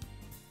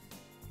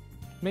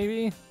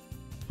 Maybe.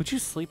 Would you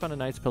sleep on a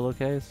nice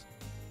pillowcase?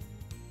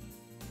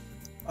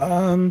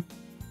 I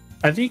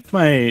think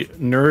my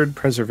nerd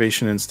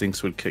preservation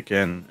instincts would kick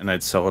in, and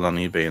I'd sell it on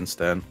eBay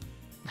instead.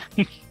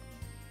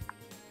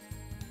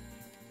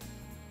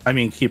 I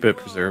mean, keep it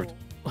preserved.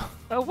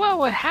 Oh,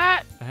 whoa, a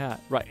hat! A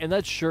hat, right? And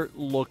that shirt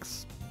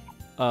looks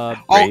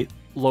Great.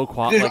 low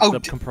quality. Dude, Like oh, the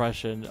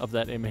compression of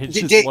that image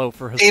Da- is Da- low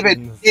for his David,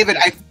 things. David,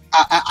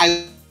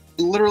 I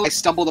literally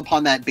stumbled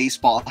upon that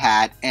baseball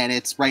hat, and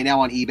it's right now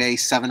on eBay,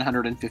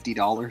 $750.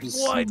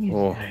 What?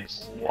 Oh,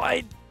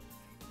 What?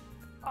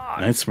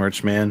 nice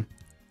merch, man.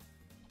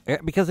 Yeah,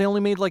 because they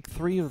only made like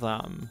 3 of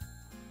them.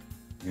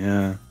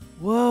 Yeah.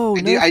 Whoa!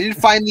 I did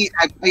find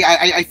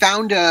I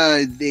found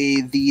the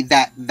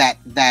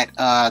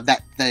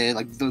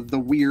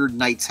weird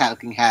Knights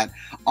looking hat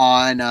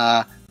on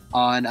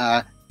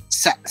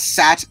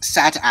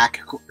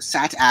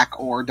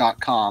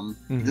satacor.com.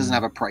 It doesn't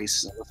have a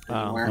price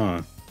anywhere.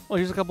 Huh. Oh,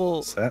 here's a couple.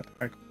 What's that?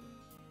 Is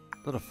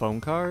that a phone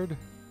card?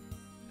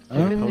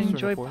 Oh. Good Poster thing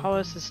Joy before.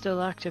 Paulus is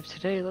still active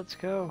today. Let's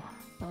go.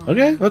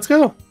 Okay, let's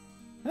go.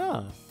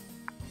 Yeah.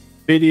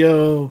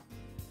 Video.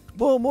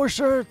 Whoa! More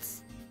shirts.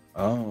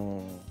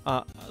 Oh.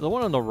 The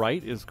one on the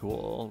right is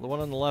cool. The one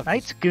on the left.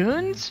 Knights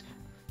Goons?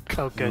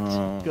 Oh, good.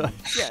 Is good.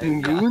 Yeah.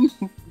 Goons?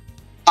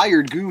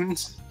 Hired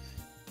goons.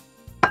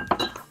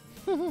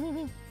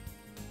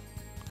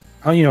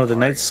 Oh, you know, the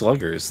Night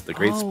Sluggers, the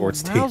great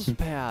sports mouse team.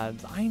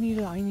 pads. I need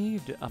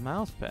a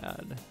mouse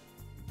pad.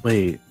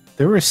 Wait,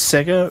 there were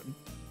Sega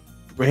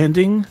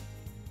branding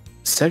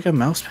Sega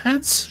mouse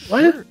pads?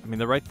 What? Sure. I mean,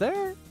 they're right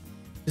there.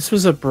 This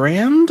was a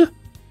brand?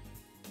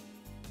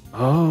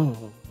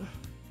 Oh.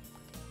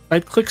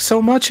 I'd click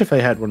so much if I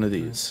had one of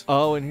these.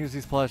 Oh, and here's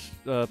these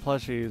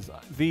plushies.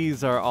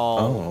 These are all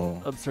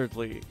Oh.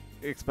 absurdly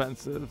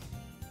expensive.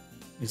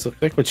 These look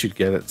like what you'd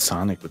get at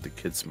Sonic with the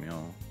kids'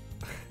 meal.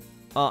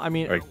 I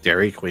mean, Or like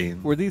Dairy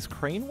Queen. were these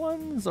crane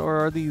ones or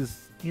are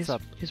these? These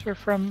were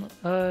from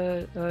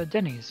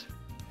Denny's.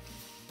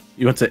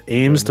 You went to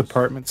Ames Goodness.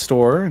 department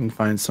store and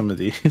find some of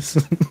these.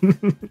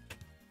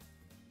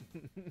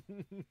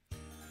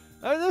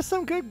 There's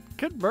some good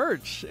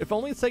merch. If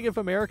only Sega of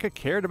America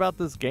cared about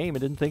this game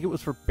and didn't think it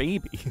was for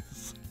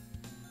babies.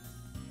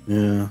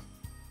 Yeah.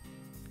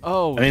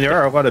 Oh, I mean, there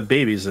are a lot of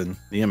babies in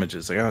the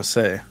images, I gotta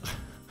say.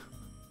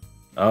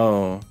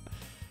 Oh.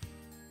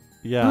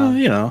 yeah. Well,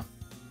 you know.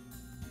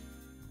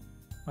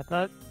 I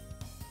thought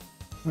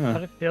Huh.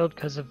 it failed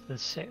because of the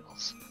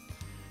sales.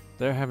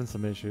 They're having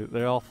some issues.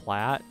 They're all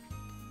flat.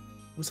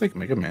 It was like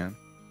Mega Man.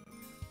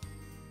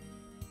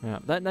 Yeah,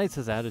 that Knights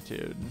has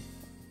attitude.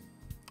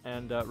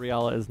 And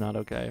Riala is not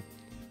okay.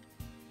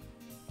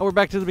 Oh, we're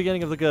back to the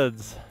beginning of the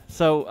goods.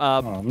 So,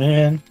 Oh,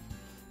 man.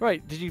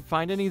 right, did you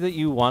find any that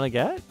you want to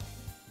get?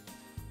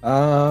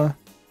 I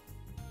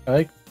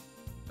like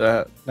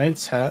that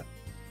Knight's hat.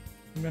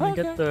 I'm gonna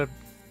Okay. get the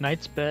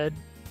Knight's bed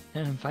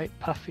and invite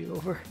Puffy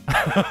over.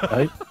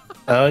 I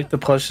like the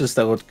plushes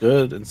that looked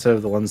good instead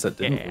of the ones that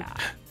didn't. Yeah.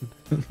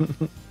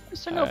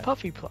 Is there no Alright.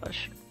 Puffy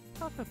plush?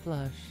 Puffy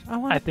plush. I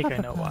want I think I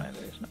know why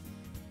there's no.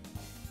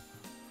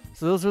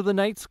 So those are the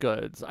Knights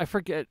goods. I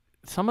forget.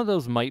 Some of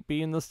those might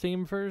be in the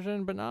Steam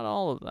version, but not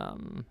all of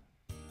them.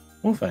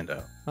 We'll find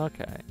out.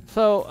 Okay.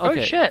 So,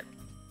 okay. Oh shit!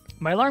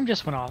 My alarm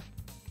just went off.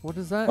 What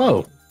is that?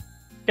 Whoa.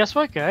 Guess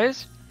what,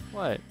 guys?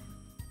 What?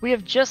 We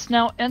have just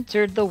now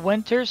entered the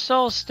winter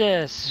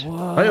solstice.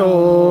 Whoa.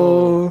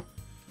 Hi-oh.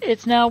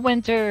 It's now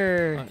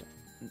winter.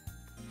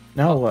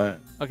 Now what?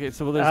 Okay,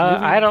 so there's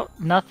I don't.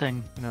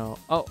 Nothing. No.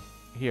 Oh,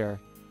 here.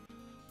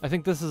 I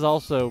think this is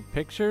also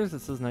pictures.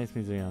 It says Nice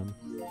Museum.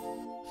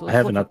 So I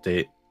have an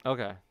update.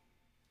 Okay.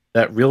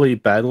 That really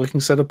bad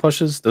looking set of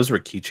plushes, those were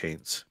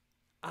keychains.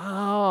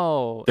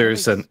 Oh.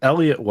 There's an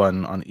Elliot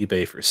one on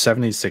eBay for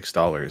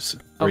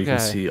 $76 where you can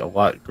Okay. see a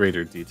lot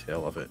greater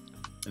detail of it.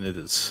 And it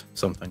is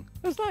something.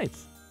 That's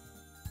nice.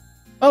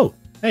 Oh,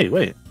 hey,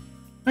 wait.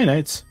 Hi,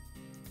 Knights.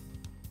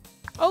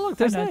 Oh, look,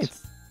 there's Hi, Knights.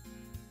 Knights.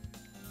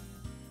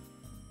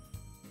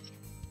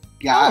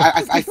 Yeah,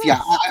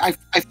 Oh,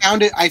 I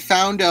found it. I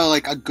found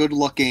like a good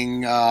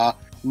looking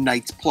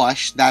Knights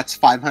plush. That's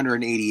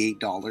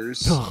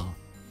 $588.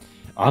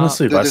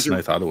 Honestly, there's less than a-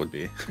 I thought it would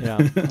be. Yeah.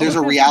 There's a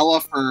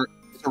Riala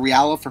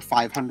for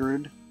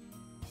 500.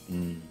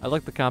 I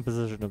like the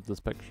composition of this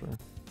picture.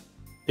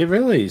 It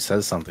really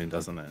says something,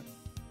 doesn't it?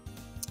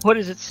 What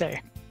does it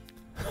say?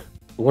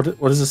 What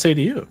does it say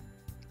to you?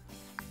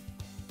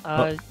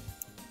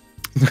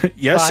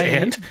 Yes, Buy-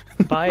 and?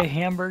 Buy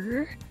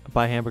hamburger.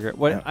 Buy hamburger.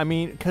 What Yeah. I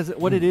mean, because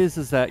what it is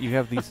that you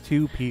have these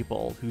two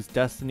people whose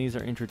destinies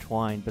are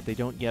intertwined, but they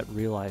don't yet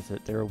realize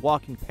it. They're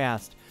walking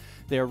past.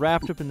 They are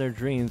wrapped up in their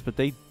dreams, but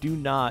they do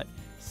not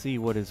see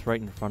what is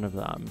right in front of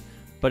them.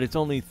 But it's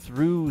only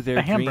through their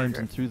A dreams hamburger.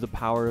 and through the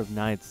power of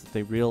Knights that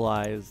they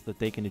realize that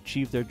they can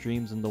achieve their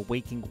dreams in the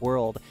waking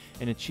world,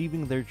 and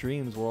achieving their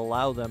dreams will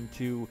allow them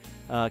to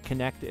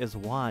connect as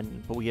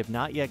one. But we have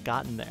not yet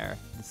gotten there.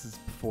 This is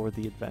before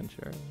the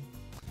adventure.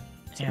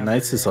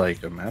 Knights is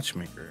like a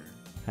matchmaker.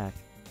 Heck.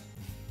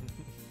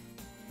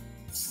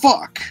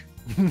 Fuck.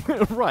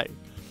 Right.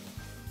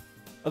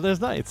 Oh, there's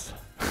Knights.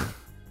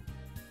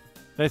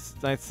 Knights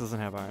doesn't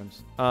have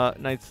arms.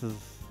 Knights is.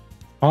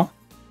 Huh?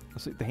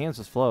 See, the hands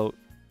just float.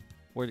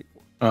 Where?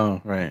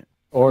 Oh, right.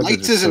 Or they're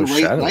Knights just so isn't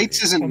shadowy.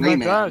 Knights isn't Oh my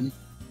Rayman. God.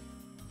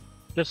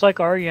 Just like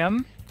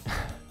REM.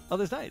 Oh,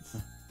 there's Knights.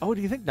 Oh,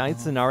 do you think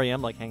Knights and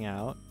REM like hang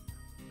out?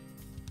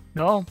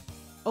 No.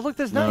 Oh, look,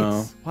 there's No.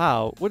 Knights.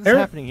 Wow, what is They're-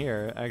 happening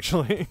here?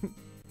 Actually.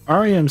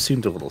 REM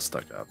seemed a little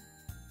stuck up.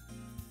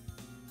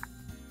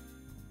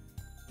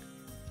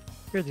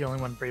 You're the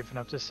only one brave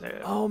enough to say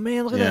it. Oh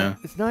man, look at Yeah. that.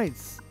 It's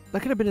Knights.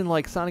 That could have been in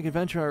like Sonic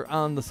Adventure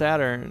on the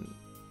Saturn.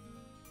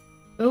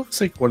 That looks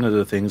like one of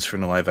the things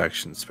from the live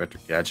action Inspector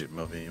Gadget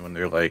movie when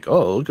they're like,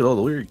 oh, look at all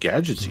the weird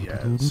gadgets he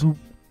has.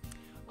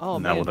 Oh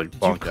And that man, would, like,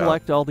 did you bonk out.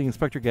 collect all the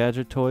Inspector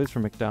Gadget toys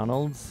from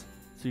McDonald's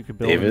so you could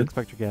build an David?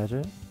 Inspector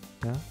Gadget?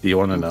 Yeah, Do you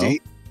want to know?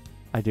 Date-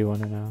 I do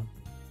want to know.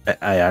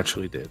 I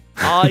actually did.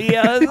 Oh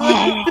yeah.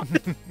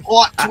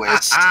 Plot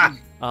twist.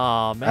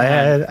 Oh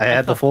man, I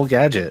had the full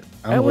gadget.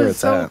 I don't That know where was it's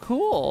so at.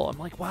 cool. I'm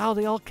like, wow,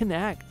 they all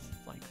connect.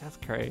 Like that's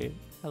great.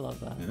 I love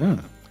that. Yeah.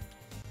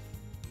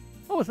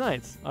 Oh, it's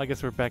nice. I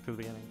guess we're back to the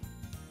beginning.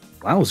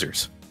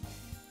 Wowzers.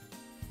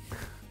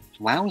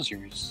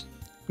 Wowzers.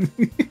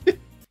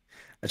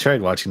 I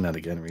tried watching that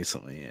again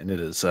recently, and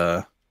it is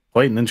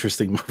quite an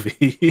interesting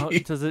movie. Oh,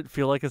 does it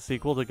feel like a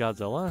sequel to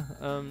Godzilla?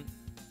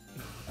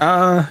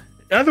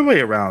 Other way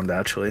around,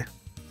 actually.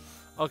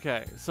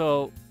 Okay,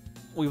 so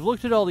we've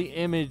looked at all the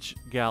image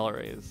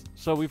galleries.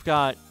 So we've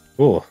got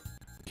Cool.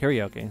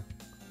 Karaoke,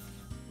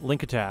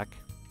 Link Attack,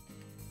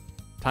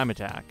 Time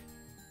Attack,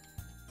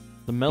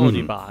 the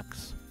Melody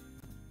Box,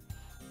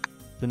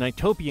 the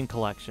Nightopian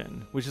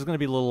Collection, which is going to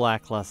be a little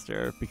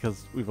lackluster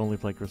because we've only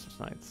played Christmas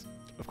Nights.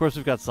 Of course,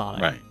 we've got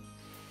Sonic. Right.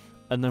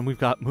 And then we've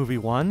got Movie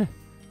 1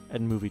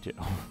 and Movie 2.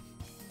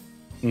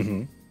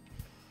 Mm-hmm.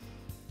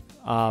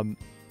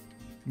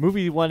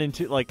 Movie 1 and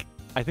 2, like,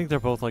 I think they're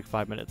both like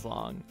 5 minutes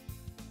long.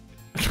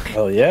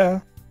 Oh, yeah.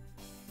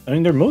 I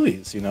mean, they're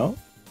movies, you know?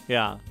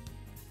 Yeah.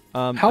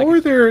 How are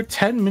there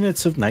 10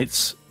 minutes of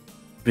Knights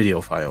video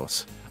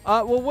files?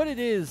 Well, what it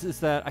is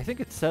that I think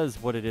it says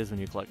what it is when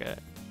you click it.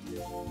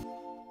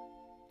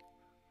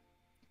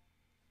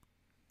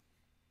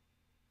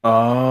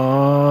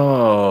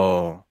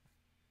 Oh.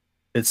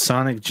 It's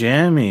Sonic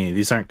Jammy.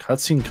 These aren't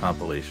cutscene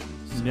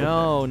compilations.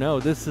 No, no,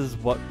 this is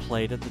what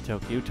played at the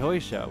Tokyo Toy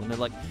Show. And they're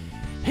like,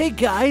 hey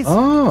guys,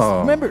 Oh.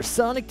 remember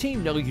Sonic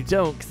Team? No, you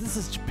don't, because this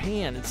is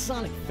Japan and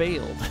Sonic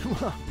failed.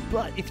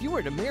 But if you were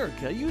in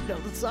America, you'd know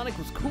that Sonic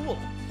was cool.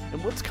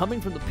 And what's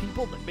coming from the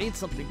people that made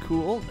something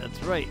cool?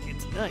 That's right,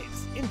 it's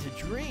nice. Into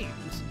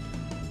dreams.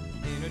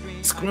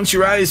 Squint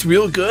your eyes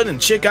real good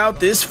and check out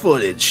this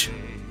footage.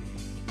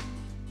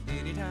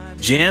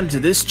 Jam to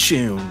this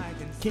tune.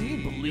 Can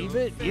you believe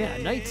it? Yeah,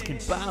 knights can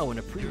bow in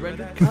a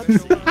pre-rendered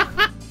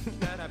cutscene.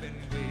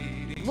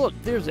 Look,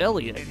 there's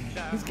Elliot.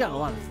 He's got a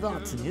lot of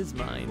thoughts in his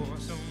mind.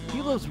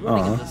 He loves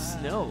running in the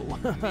snow.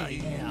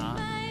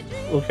 Yeah.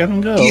 Look at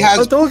him go. He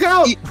has- oh, look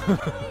out!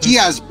 He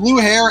has blue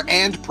hair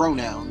and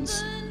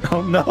pronouns.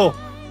 Oh no.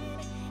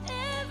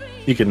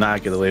 You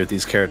cannot get away with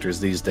these characters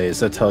these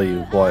days, I tell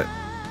you what.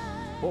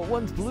 Well,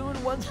 one's blue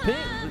and one's pink.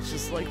 It's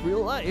just like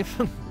real life.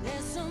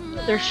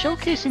 they're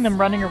showcasing them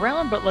running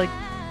around, but like,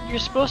 you're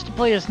supposed to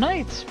play as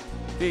knights.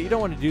 Yeah, you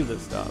don't want to do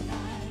this stuff.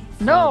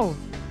 No.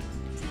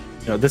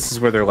 You know, this is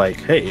where they're like,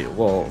 hey,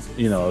 well,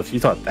 you know, if you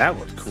thought that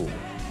was cool,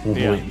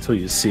 Yeah. wait until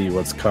you see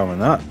what's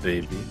coming up,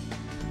 baby.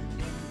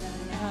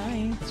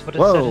 That's what it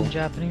Whoa. said in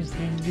Japanese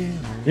theme game.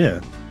 Yeah.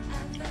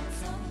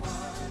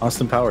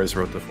 Austin Powers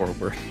wrote the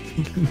foreword.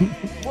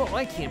 Whoa,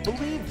 I can't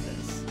believe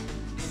this.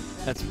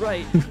 That's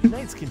right.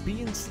 Knights can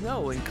be in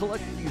snow and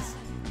collect these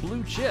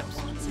blue chips.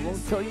 We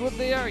won't tell you what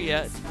they are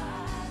yet.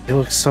 It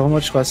looks so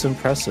much less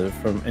impressive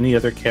from any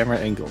other camera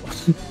angle.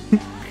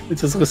 It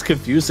just looks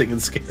confusing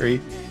and scary.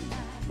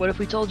 What if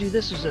we told you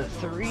this was a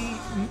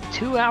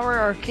 2-hour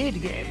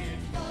arcade game?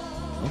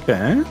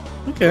 Okay.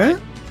 Okay.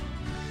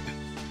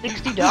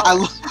 $60.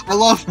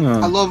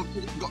 I love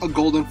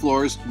Golden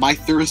Floors. My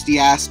thirsty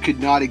ass could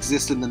not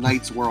exist in the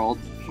Knight's world.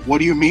 What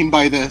do you mean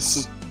by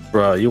this?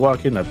 Bro, you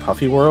walk in a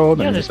Puffy world,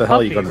 Yeah, and what there's the hell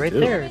are Puffy you gonna right do?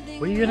 there.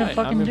 What are you gonna Right,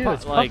 fucking I mean, do? but,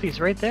 It's like- Puffy's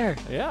right there.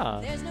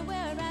 Yeah.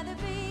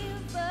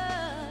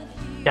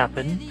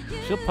 Captain.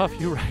 She'll puff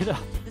you right up.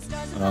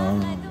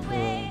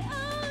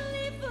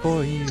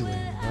 For you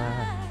and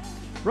I.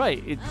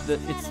 Right.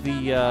 It's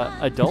the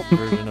adult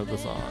version of the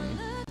song.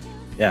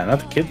 Yeah, not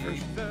the kid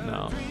version.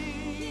 No.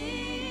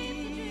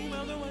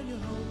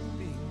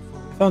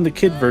 I found the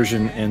kid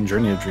version in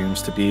Journey of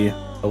Dreams to be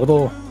a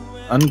little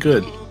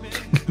ungood.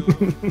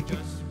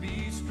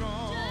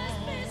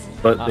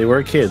 But they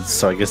were kids,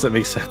 so I guess that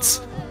makes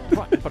sense.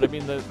 Right, but I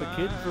mean, the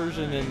kid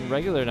version in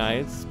regular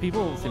nights,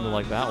 people seem to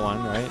like that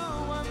one, right?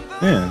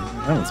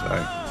 Yeah, that one's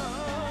fine.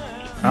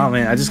 Oh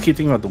man, I just keep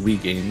thinking about the Wii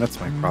game. That's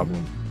my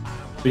problem.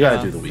 We gotta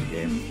Yeah. do the Wii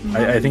game.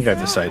 I think I've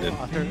decided.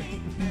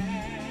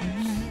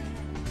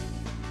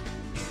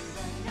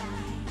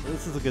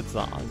 This is a good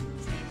song.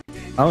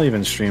 I'll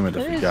even stream it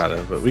if It we is.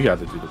 gotta, but we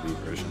gotta do the Wii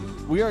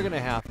version. We are gonna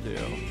have to.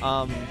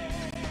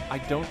 I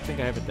don't think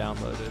I have it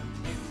downloaded.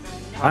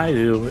 I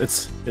do.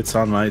 It's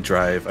on my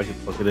drive. I can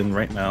plug it in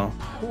right now.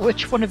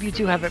 Which one of you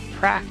two have it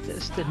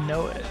practiced and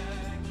know it?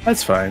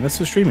 That's fine. That's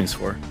what streaming's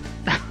for.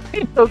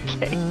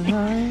 Okay.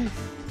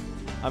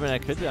 I mean, I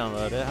could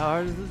download it. How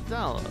hard is it to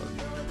download?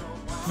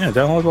 Yeah,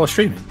 download while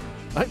streaming.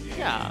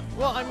 Yeah.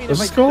 Well, I mean, Let's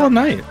if just I go all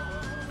night.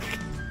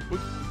 We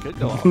could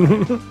go all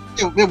night.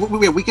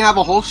 Yeah, we can have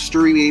a whole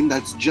stream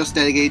that's just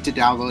dedicated to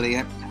downloading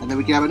it, and then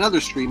we can have another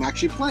stream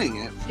actually playing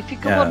it. If you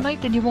go Yeah. all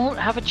night, then you won't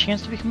have a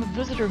chance to become a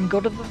visitor and go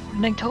to the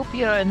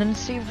NiGHTopia and then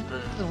save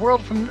the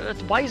world from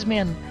its wise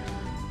man.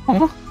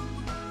 Oh,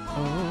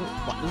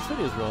 Wow, this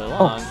video is really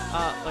long.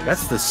 Like I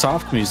that's said, the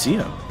Soft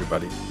Museum,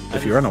 everybody. that If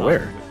is you're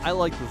unaware. soft. I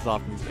like the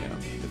soft museum.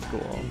 It's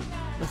cool.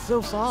 It's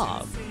so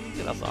soft.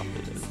 Look at how soft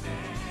it is.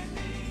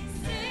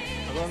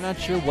 Although I'm not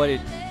sure what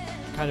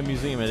kind of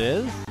museum it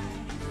is.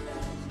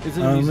 Is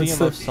it a It's museum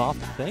the- of soft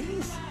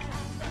things?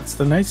 It's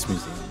the Nice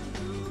Museum.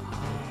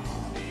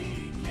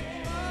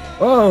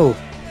 Whoa!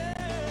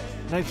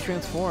 Knights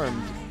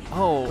transformed.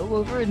 Oh, Go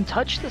over and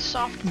touch the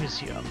soft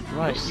museum.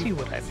 Right. You'll see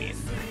what I mean.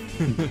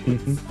 if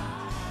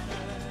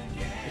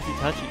you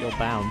touch it, you'll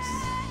bounce.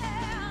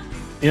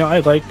 You know, I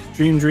like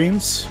Dream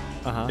Dreams.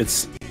 Uh-huh.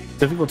 It's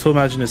difficult to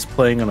imagine this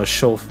playing on a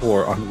show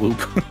 4 on loop.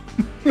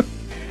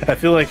 I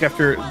feel like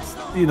after,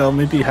 you know,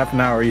 maybe half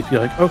an hour, you'd be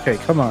like, okay,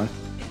 come on.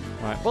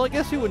 Right. Well, I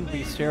guess you wouldn't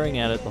be staring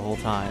at it the whole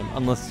time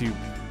unless you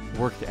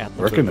worked at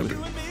the Working booth. the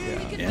booth.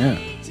 Yeah. Yeah.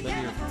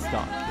 Then you're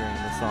stuck hearing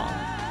the song.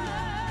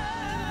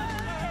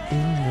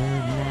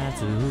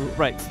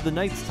 Right, so the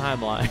Knight's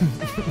timeline.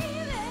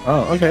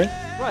 Oh, okay.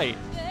 Right.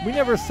 We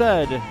never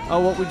said, oh,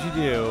 what would you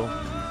do?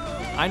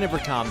 I never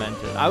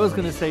commented. I was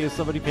going to say if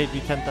somebody paid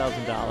me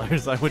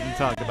 $10,000, I wouldn't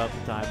talk about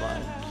the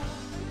timeline.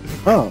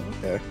 Oh,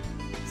 okay.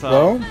 So,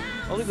 Well,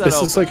 I'll leave that this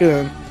open. is like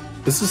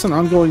is this an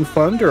ongoing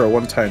fund or a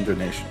one-time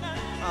donation?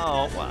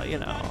 Oh, well, you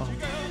know.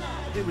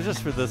 It was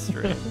just for this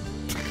stream.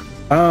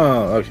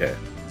 Oh, okay.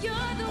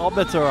 All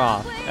bets are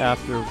off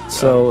after.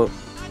 So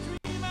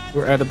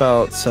we're at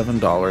about $7.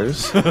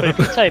 But if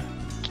you type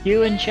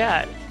Q in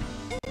chat,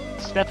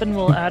 Stefan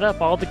will add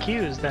up all the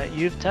Qs that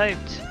you've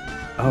typed.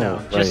 Oh, No,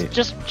 right.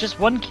 just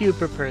one Q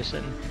per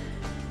person.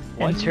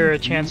 One Enter a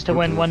Q chance to per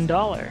win person.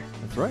 $1.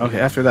 That's right. Okay,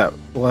 after that,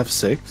 we'll have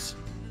 6.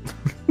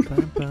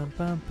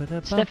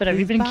 Stefan, have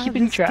you been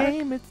keeping track?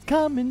 It's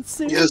coming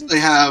soon. Yes, they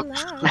have.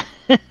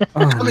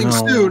 Oh, Coming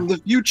no. soon, the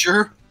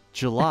future.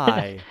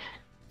 July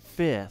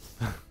 5th.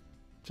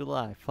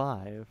 July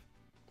 5.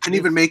 Couldn't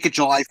even make it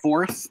July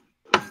 4th.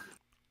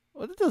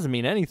 Well, that doesn't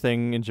mean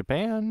anything in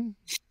Japan.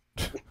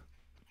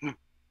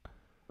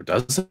 Or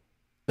does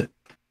it?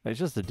 It's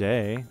just a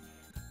day.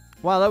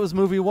 Wow, that was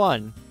movie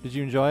 1. Did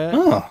you enjoy it?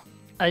 Oh,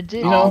 I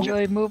did No.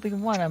 enjoy movie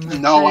 1. I'm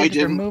excited No, I for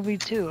didn't. movie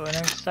 2, and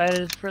I'm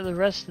excited for the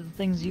rest of the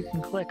things you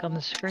can click on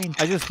the screen.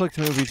 I just clicked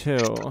movie 2.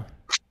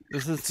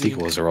 This is the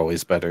sequels are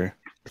always better.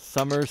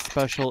 Summer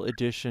Special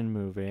Edition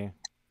movie.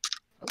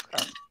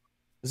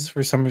 This is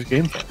for Summer's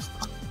Game Fest.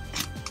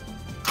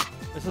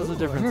 This is a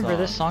different Remember song.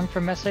 this song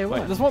from SA1?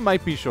 Wait, this one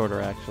might be shorter,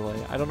 actually.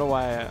 I don't know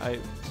why I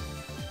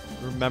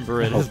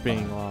remember it as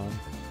being long.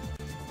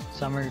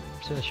 Summer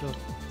special.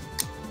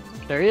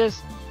 There he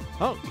is.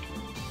 Oh,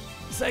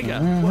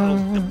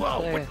 Sega.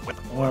 Whoa. Sega.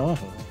 Oh.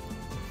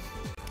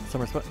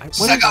 Summer special.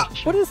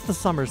 Sega. What is the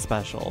summer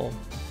special?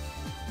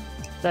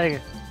 Sega.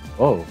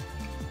 Oh.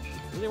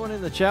 Anyone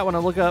in the chat want to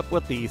look up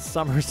what the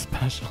summer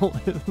special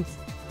is?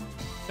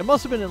 It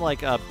must have been in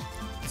like a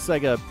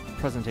Sega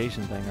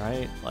presentation thing,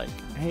 right? Like,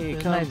 hey,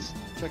 It's come nice.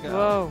 check out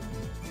Whoa.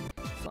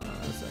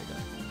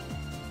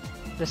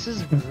 Sega. This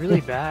is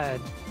really bad.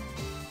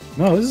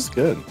 No, this is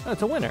good. Oh,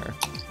 it's a winner.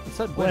 It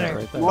said winner Winner.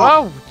 right there.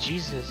 Whoa,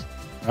 Jesus.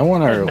 I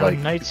want our No like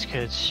Knights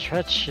could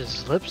stretch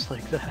his lips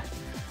like that.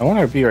 I want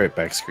our Be Right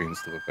Back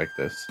screens to look like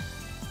this.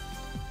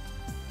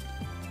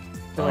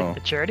 For, like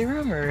the charity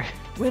room, or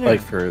Winner.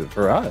 Like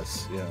for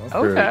us, you know.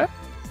 for- okay,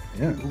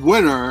 yeah.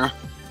 Winner.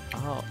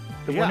 Oh,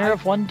 the yeah, winner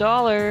of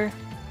 $1.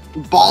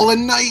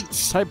 Ballin'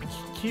 Knights. type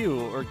Q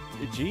or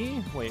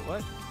G? Wait,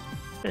 what?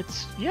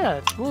 It's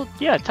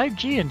type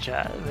G in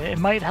chat. It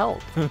might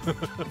help.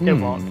 It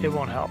won't. It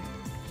won't help.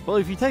 Well,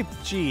 if you type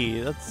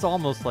G, that's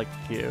almost like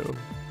Q.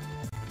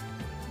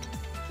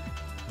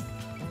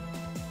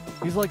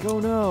 He's like, oh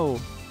no,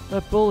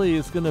 that bully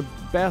is gonna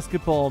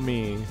basketball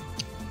me.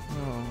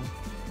 Oh.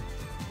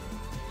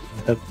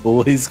 That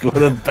bully's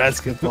gonna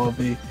basketball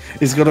me.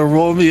 He's gonna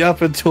roll me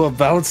up into a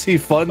bouncy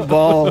fun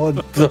ball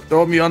and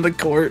throw me on the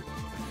court.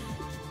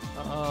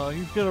 Oh,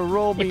 he's gonna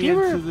roll me If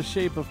you into were- the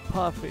shape of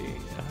Puffy.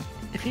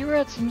 If you were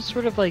at some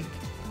sort of like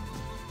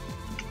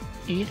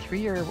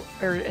E3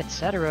 or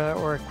etc.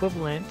 or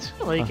equivalent,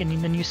 like, and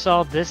then you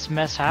saw this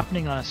mess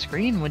happening on a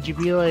screen, would you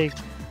be like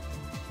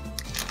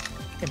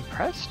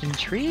impressed,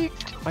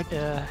 intrigued,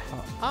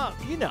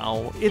 You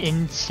know, it's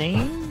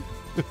insane?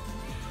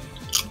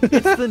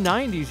 it's the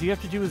 90s. You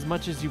have to do as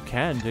much as you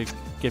can to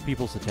get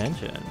people's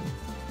attention.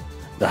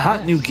 The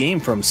hot new game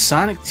from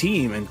Sonic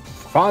Team and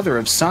father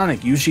of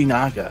Sonic, Yuji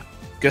Naga.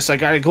 Guess I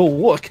gotta go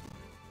look.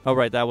 Oh,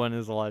 right, that one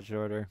is a lot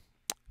shorter.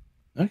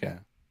 Okay.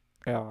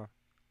 Yeah.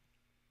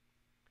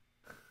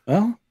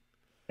 Well,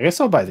 I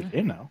guess I'll buy the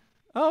game now.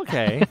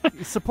 Okay.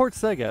 Support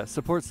Sega.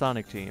 Support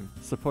Sonic Team.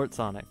 Support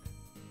Sonic.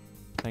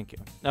 Thank you.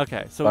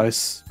 Okay, so Buy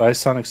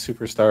Sonic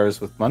Superstars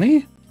with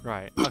money?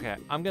 right. Okay,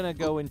 I'm gonna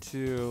go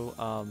into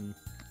Sonic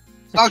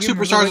Do you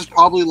remember, Superstars is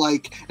probably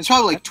like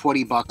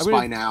 $20 I mean-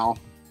 by now.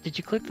 Did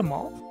you click them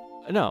all?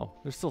 no,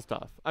 there's still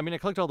stuff. I mean, I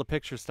clicked all the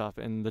picture stuff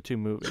in the two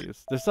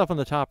movies. There's stuff on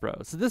the top row.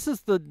 So this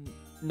is the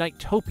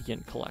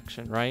NiGHTopian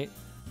collection, right?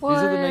 What?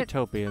 These are the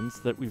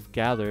NiGHTopians that we've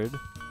gathered.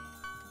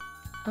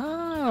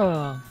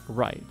 Oh,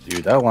 Right.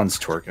 Dude, that one's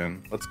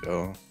twerking. Let's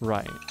go.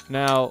 Right.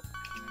 Now,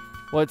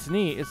 what's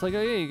neat, it's like,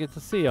 oh yeah, you get to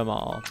see them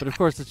all. But of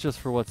course, it's just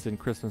for what's in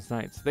Christmas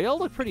Nights. They all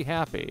look pretty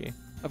happy.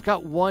 I've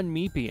got one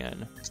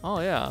Meepian. Oh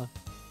yeah.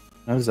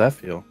 How does that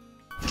feel?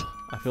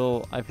 I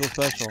feel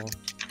special.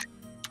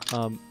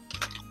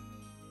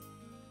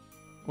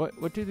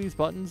 What do these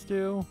buttons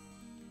do?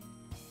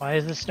 why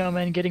is the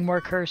snowman getting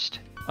more cursed?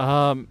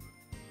 That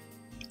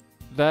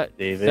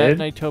David?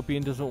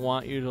 NiGHTopian doesn't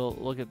want you to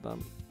look at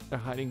them. They're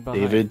hiding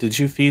behind. David, did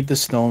you feed the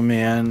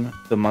snowman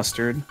the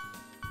mustard?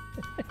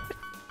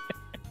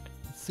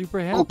 Super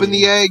happy. Open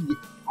the egg.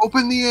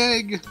 Open the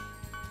egg.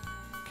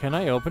 Can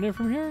I open it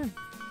from here?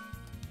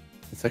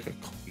 It's like a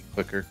cookie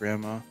clicker,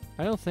 Grandma.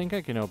 I don't think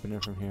I can open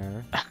it from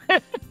here.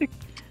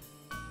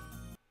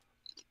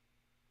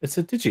 It's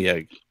a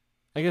digi-egg.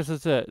 I guess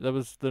that's it. That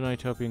was the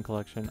NiGHTopian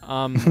collection.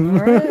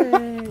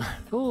 Alright,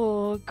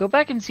 cool. Go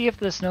back and see if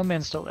the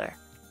snowman's still there.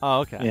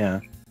 Oh, okay.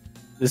 Yeah.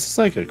 This is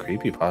like a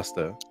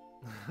creepypasta.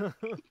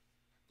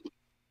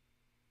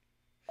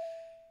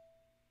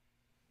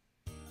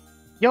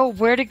 Yo,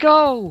 where'd it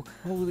go?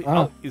 Holy,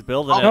 Oh. he's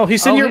building it. No,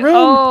 he's in your room.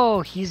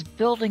 Oh, he's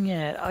building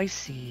it. I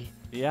see.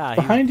 Yeah,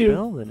 Behind he's you.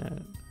 building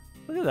it.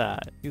 Look at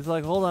that. He's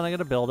like, hold on, I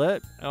gotta build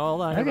it. Oh,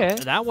 hold on. Okay.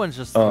 That one's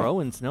just Oh.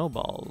 throwing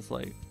snowballs.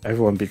 Like,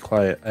 Everyone be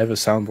quiet. I have a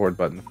soundboard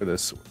button for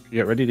this.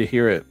 Get ready to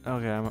hear it.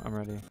 okay, I'm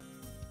ready.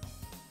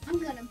 I'm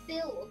gonna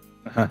build.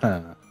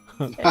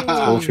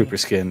 Soul Trooper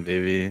skin,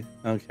 baby.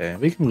 Okay,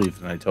 we can leave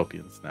the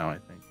NiGHTopians now, I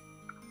think.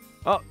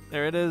 Oh,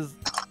 there it is.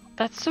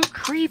 That's so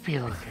creepy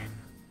looking.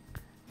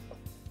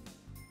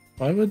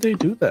 Why would they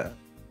do that?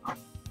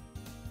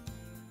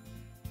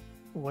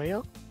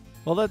 Well,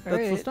 Well, that's the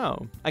Alright.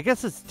 snow. I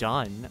guess it's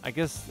done. I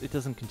guess it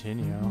doesn't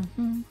continue.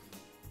 mhm.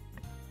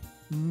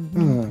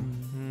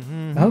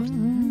 Mm-hmm.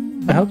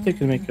 I hope they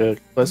can make a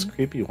less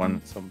creepy one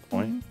at some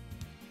point.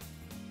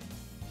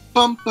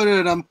 Bum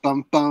ba-da-dum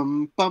bum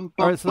bum bum.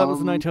 All right, so that was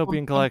the bum, NiGHTopian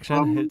bum, collection.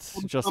 bum, It's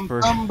bum, just bum,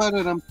 for- bum,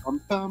 ba-da-dum,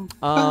 bum,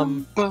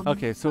 bum, bum,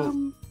 Okay, so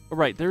bum.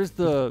 right there's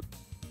the.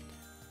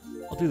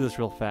 I'll do this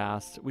real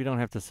fast. We don't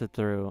have to sit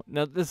through.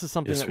 Now this is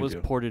something Yes, that we was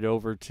do. ported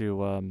over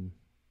to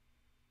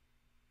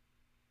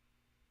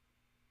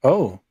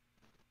Oh,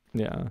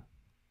 yeah.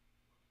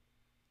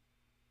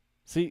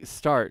 See,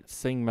 start,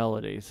 sing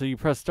melody. So you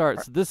press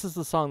start. So this is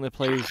the song that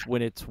plays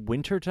when it's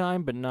winter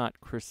time, but not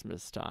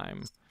Christmas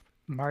time.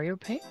 Mario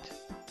Paint?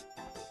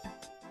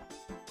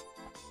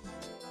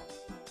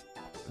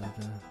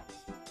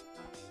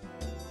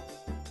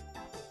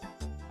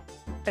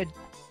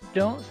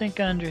 Don't think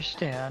I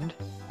understand.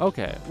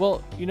 Okay,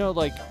 well, you know,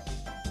 like,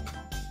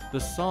 the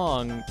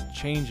song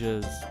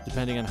changes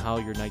depending on how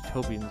your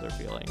Nightopians are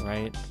feeling,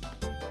 right?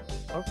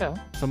 Okay.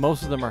 So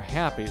most of them are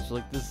happy. So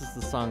like this is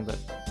the song that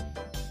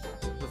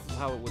this is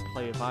how it would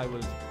play if I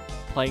was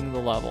playing the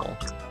level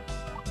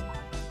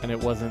and it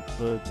wasn't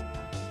the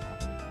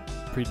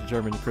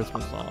predetermined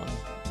Christmas song.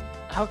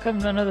 How come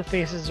none of the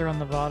faces are on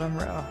the bottom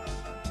row?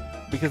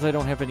 Because I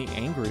don't have any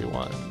angry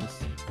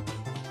ones.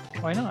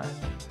 Why not?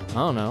 I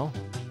don't know.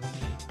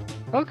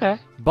 Okay.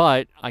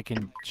 But I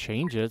can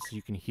change it so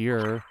you can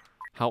hear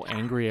how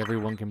angry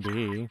everyone can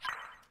be.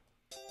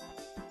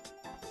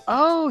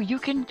 Oh, you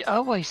can.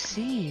 Oh, I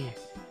see.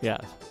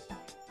 Yes.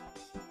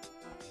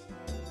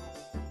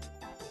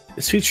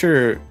 This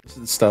feature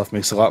stuff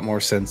makes a lot more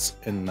sense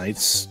in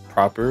Nights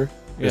proper, Yeah,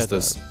 because it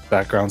this does.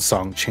 background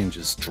song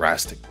changes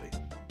drastically.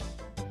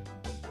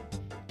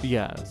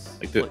 Yes.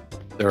 Like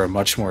there are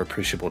much more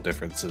appreciable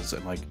differences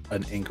in like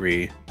an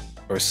angry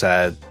or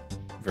sad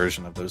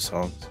version of those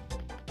songs.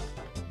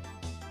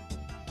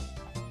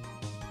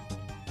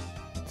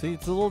 See,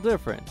 it's a little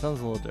different.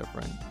 Sounds a little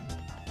different.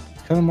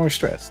 It's kind of more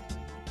stressed.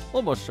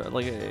 Almost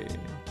like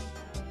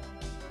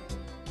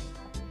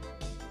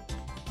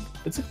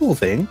It's a cool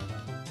thing.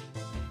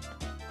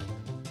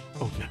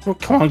 oh yeah. Oh,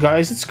 come on,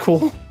 guys, it's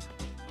cool.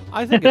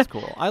 I think it's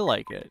cool. I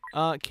like it.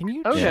 Can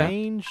you Okay.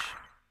 change?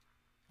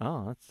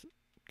 Oh, that's.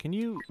 Can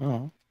you?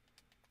 Oh.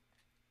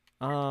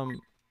 What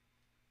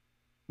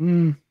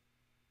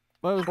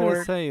I was gonna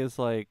Chord. say is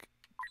like,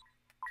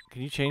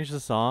 can you change the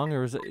song,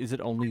 or is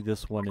it only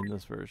this one in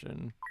this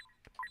version?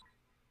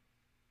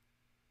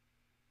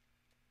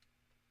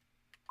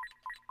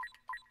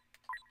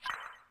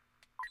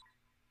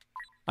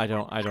 I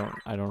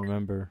don't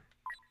remember.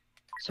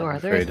 So I'm are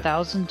there afraid.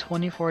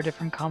 1,024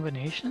 different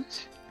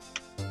combinations?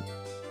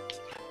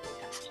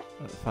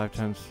 5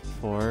 times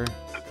 4.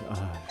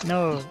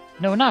 No,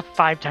 not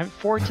 5 times.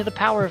 4 to the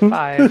power of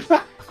 5.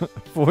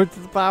 4 to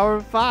the power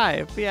of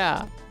 5.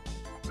 Yeah.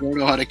 I don't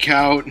know how to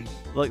count.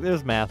 Like,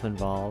 there's math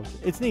involved.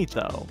 It's neat,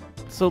 though.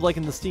 So, like,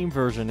 in the Steam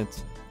version,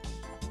 it's...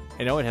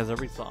 I know it has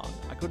every song.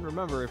 I couldn't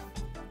remember if...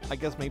 I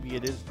guess maybe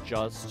it is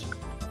just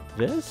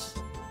this?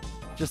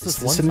 Just Is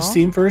this one this in the song?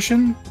 Steam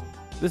version?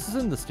 This is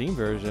in the Steam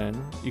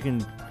version. You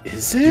can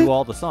Is it? do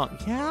all the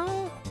songs.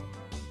 Yeah?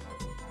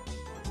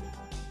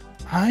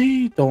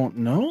 I don't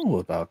know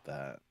about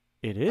that.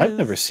 It is. I've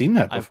never seen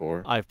that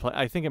before. I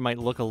think it might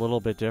look a little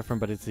bit different,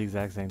 but it's the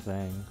exact same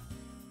thing.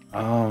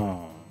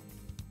 Oh.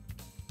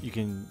 You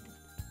can...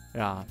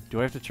 Yeah. Do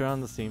I have to turn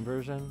on the Steam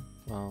version?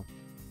 Well...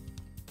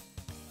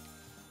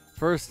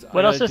 First,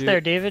 What else is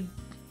there, David?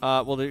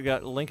 Well, we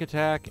got Link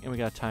Attack and we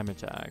got Time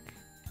Attack.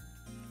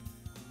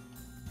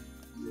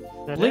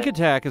 Is that Link it?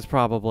 Attack is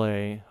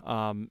probably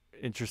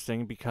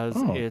interesting because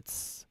Oh.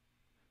 it's...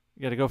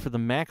 You gotta go for the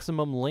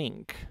maximum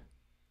link.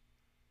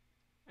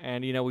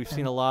 And, you know, we've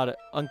seen a lot of...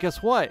 And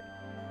guess what?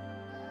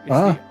 It's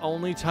the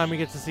only time we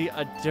get to see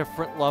a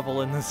different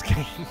level in this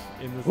game.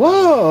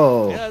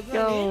 Whoa! Yeah, isn't that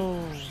neat? Go.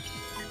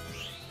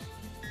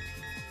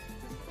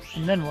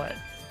 And then what?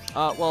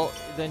 Well,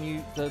 then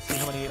you see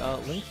how many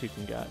links you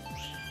can get.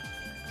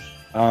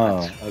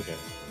 Oh, okay.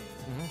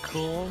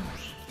 Cool.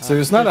 So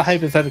there's not a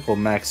hypothetical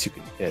max you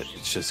can hit.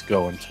 It's just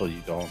go until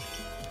you don't.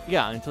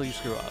 Yeah, until you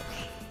screw up.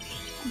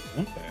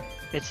 Okay.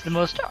 It's the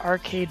most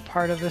arcade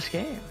part of this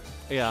game.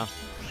 Yeah,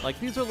 like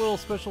these are little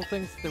special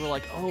things. They were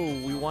like, oh,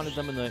 we wanted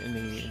them in the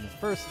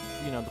first,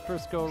 you know, the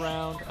first go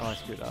around. Oh, I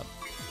screwed up.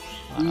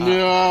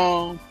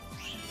 No.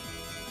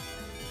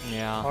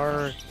 Yeah.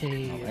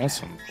 Arcade. Oh,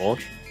 that's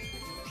unfortunate.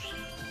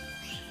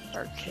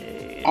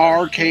 Arcade.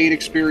 Arcade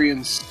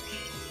experience.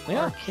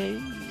 Yeah.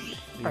 Arcade.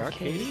 The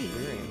arcade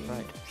experience,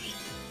 right?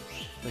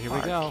 So here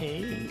we go.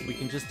 Arcade. We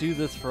can just do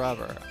this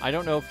forever. I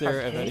don't know if there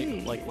are any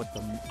Arcade. like what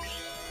the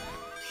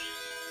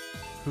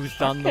who's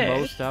done the Arcade.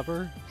 most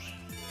ever.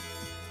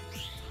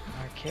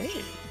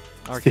 Arcade.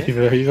 Arcade. Steve,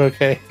 are you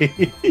okay?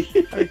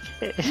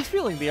 Arcade. He's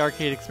feeling the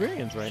arcade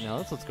experience right now.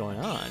 That's what's going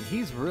on.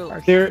 He's really.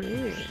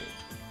 Arcade.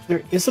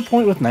 There is a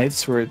point with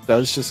Nights where it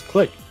does just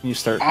click. And you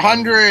start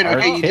 100.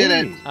 Okay, you did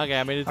it. Arcade. Okay,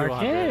 I made it to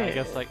 100. I Arcade.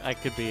 guess like I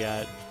could be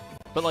at,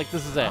 but like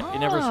this is it. It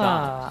never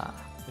stopped.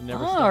 It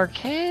never stopped.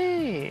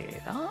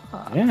 Arcade.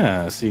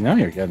 Yeah, see, now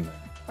you're getting it.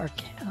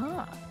 Arcade.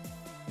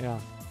 Yeah.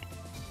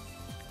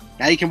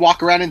 Now you can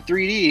walk around in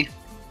 3D.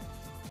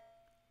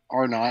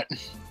 Or not.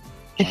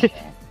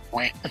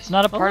 Wait. It's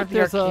not a Oh, part look, of the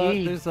there's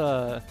arcade. there's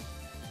a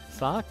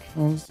sock.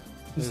 Well, this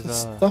There's, is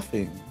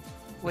stuffing.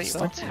 Wait,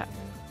 Stuff. what's happening?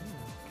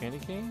 Candy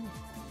cane?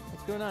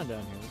 What's going on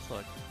down here? Let's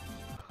look.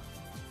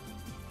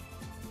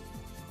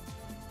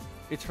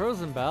 It's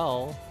Frozen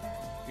Belle.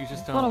 You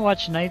just I want to don't.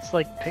 watch Knights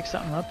like pick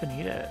something up and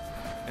eat it.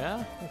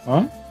 Yeah. That's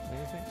Huh? nice. What do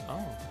you think?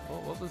 Oh,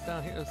 what was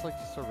down here? It's like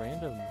just a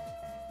random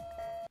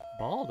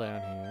ball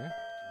down here.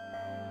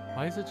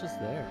 Why is it just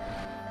there?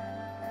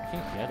 I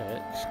can't get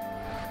it.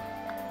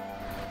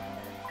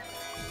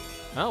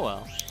 Oh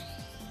well.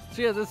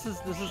 So yeah, this is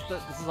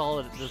all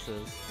that this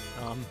is.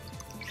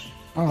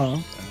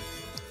 Oh,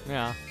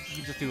 Yeah, you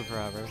can just do it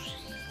forever.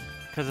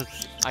 Cause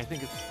I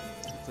think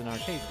it's an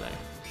arcade thing.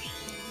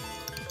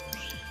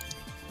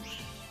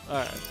 All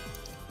right.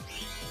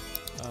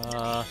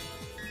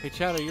 Hey,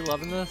 Chad, are you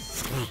loving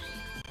this?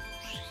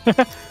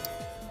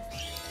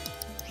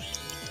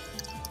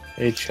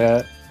 Hey,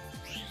 chat.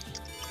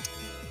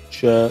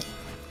 Chat.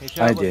 Hey,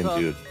 Chad, I what's did, up?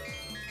 dude.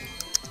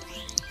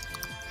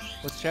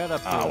 What's Chad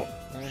up to? Ow.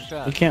 Hey,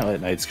 Chad. We can't let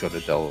Knights go to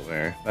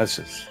Delaware. That's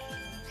just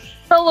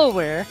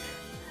Delaware.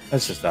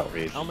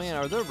 outrageous. Oh man,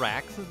 are there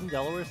Raxes in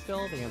Delaware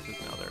still? The answer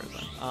is no, there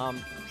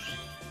isn't.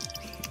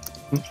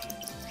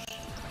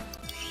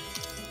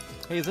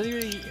 Hey,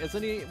 has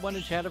anyone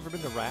in chat ever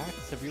been to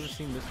Rax? Have you ever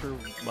seen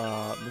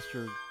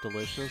Mr.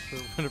 Delicious or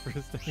whatever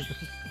his name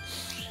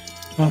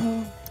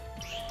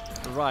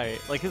is? Right,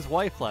 like his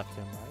wife left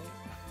him,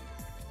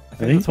 right? I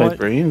think my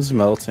brain's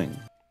melting.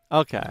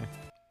 Okay.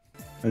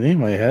 I think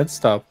my head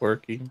stopped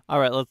working. All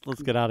right,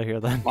 let's get out of here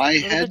then. My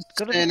head's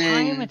Go to the time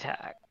spinning.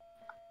 attack.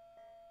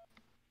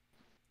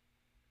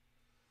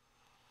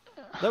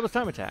 That was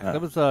Time Attack. That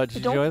was. Did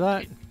you don't- enjoy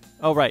that?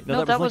 Oh right, no,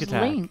 No, that was Link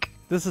Attack. Link.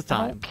 This is I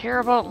time. don't care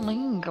about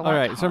Link. All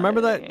right, so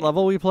remember that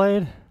level we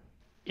played?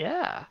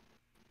 Yeah.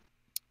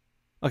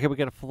 Okay, we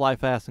gotta fly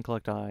fast and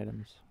collect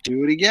items.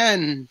 Do it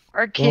again.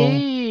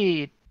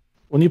 Arcade.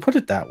 When you put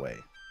it that way.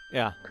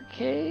 Yeah.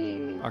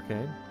 Arcade.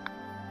 Arcade.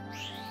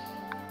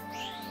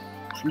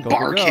 Go, go, go.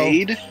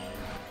 Barcade.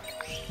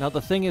 Now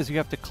the thing is, you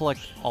have to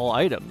collect all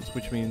items,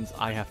 which means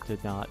I have to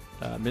not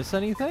miss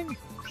anything.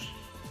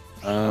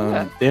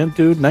 Damn,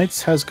 dude,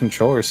 Knights has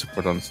controller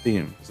support on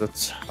Steam.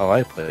 That's how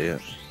I play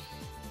it.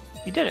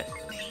 You did it.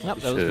 Nope,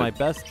 You that was should. my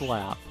best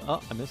lap.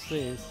 Oh, I missed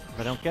these. If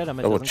I don't get them,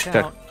 it Double doesn't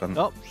check count. on-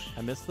 Oh,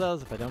 I missed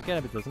those. If I don't get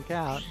them, it doesn't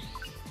count.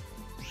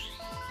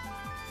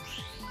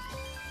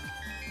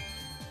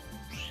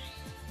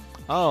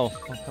 Oh,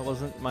 well, that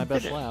wasn't my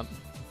best did it. lap.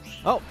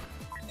 Oh!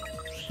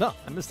 No,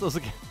 I missed those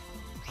again.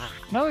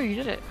 No, you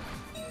did it.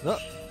 No.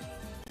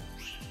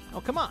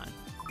 Oh, come on.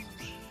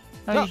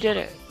 No, No. you did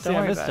it. See, Don't I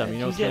worry missed about them. it. You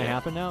know what's did going to it.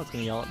 happen now? It's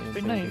going to yell at me and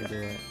But say no, I you didn't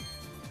do it.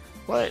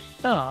 What?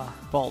 No.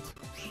 Vault.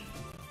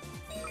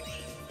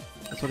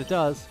 That's what it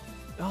does.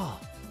 Oh,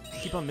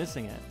 keep on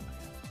missing it.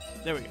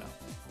 There we go.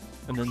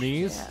 And then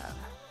these. Yeah.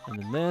 And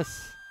then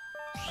this.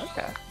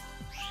 Okay.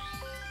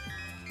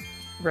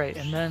 Right,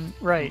 and then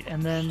right,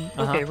 and then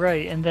Uh-huh. okay,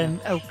 right, and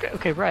then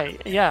okay, right,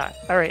 yeah,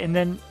 all right, and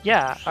then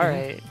yeah, all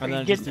right. And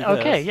then Get- just do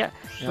okay, this. yeah,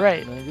 Yeah,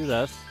 right. And then I do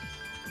this.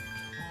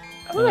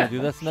 Oh, And then I yeah. do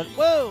this, and then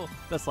whoa!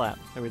 Best lap.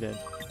 There we did.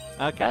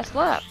 Okay. Best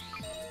lap.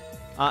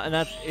 And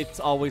it's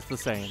always the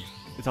same.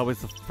 It's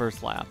always the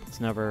first lap. It's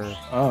never.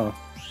 Oh,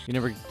 You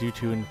never do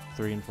 2 and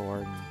 3 and 4.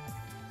 And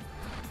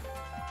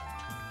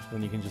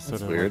then you can just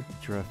That's sort of weird.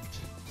 like, drift.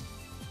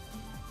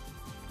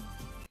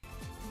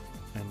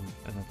 And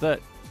that's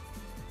it.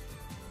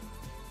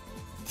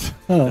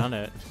 huh. Done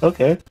it.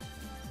 Okay.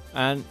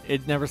 And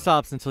it never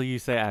stops until you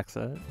say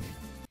exit.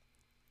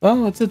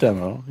 Well, it's a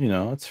demo. You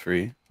know, it's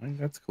free. I think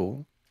that's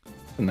cool.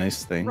 It's a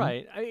nice thing.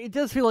 Right. It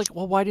does feel like,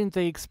 well, why didn't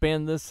they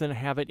expand this and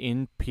have it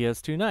in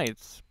PS2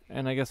 nights?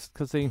 And I guess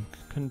because they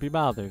couldn't be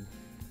bothered.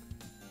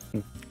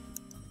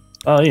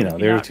 Oh, you know,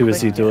 Maybe they were not too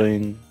busy clicked yet.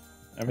 doing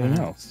everything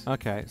Uh-huh. else.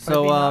 Okay. Maybe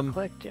So, not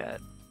clicked yet.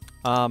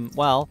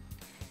 well,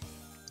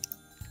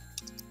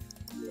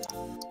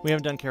 we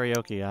haven't done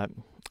karaoke yet.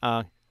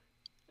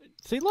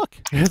 See, look,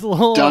 here's a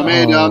little.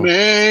 Dummy, Oh.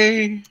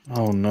 dummy.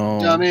 Oh no.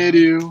 Dummy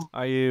do.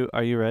 Are you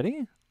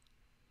ready?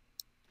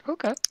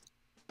 Okay.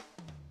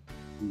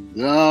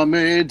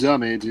 Dummy,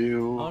 dummy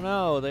do. Oh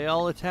no, they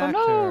all attacked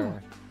no.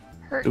 her.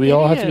 Her Do we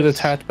all have to get idiots.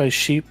 attacked by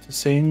sheep to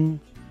sing?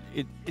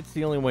 It's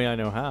the only way I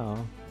know how.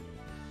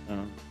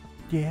 Oh.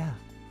 Yeah.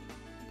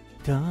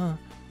 Duh.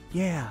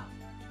 Yeah.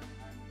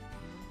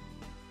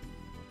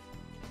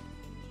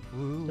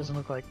 Woo. Doesn't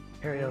look like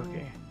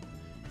karaoke.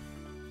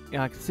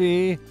 Yeah, I can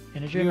see.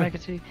 In a dream, You- I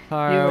could see you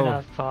How were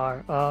not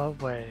far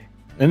away.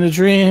 In a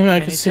dream, I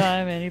could see.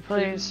 Anytime, any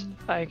place,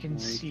 I can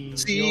see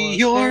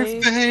your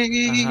face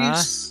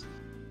face.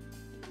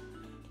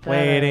 that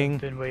Waiting.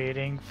 I've been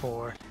waiting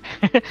for.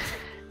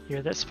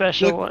 You're that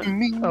special Look at one.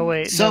 me. Oh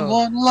wait, no.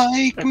 Someone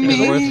like That's There's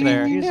me. a word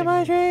there. Confusing In my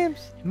me.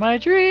 dreams. In my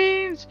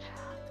dreams,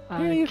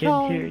 Hear you I can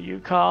calling. hear you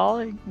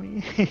calling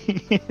me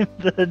in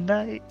the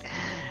night.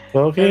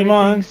 Pokemon.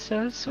 Everything's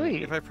so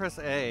sweet. If I press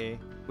A,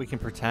 we can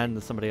pretend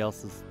that somebody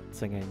else is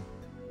singing.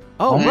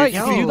 Oh, Nice. right, you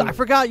can do that. Yo. I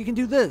forgot you can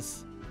do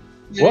this.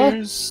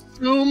 There's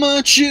so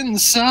much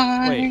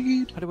inside.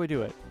 Wait, how do I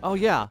do it? Oh,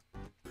 yeah.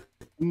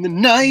 In the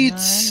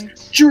night's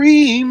Nights.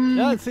 dream.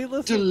 Yeah, see,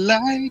 listen.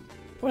 Delight.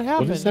 What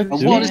happened? does that I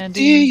do? want to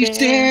see you Standing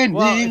standing.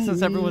 Well,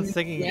 since everyone's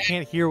singing, you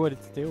can't hear what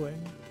it's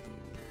doing.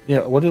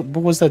 Yeah, what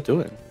was that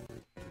doing?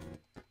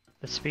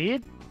 The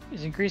speed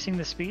is increasing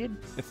the speed.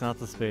 It's not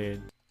the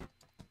speed.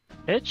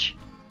 Pitch.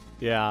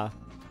 Yeah.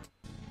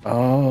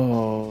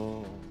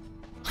 Oh.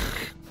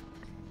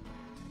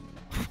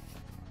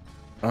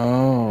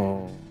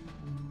 Oh.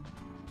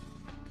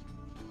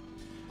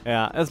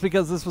 Yeah, it's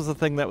because this was a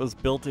thing that was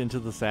built into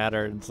the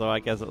Saturn, so I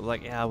guess it was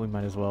like, yeah, we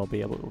might as well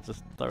be able to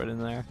just throw it in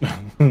there.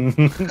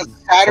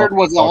 Saturn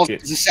was all.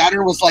 Fuck it.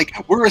 Saturn was like,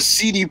 we're a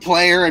CD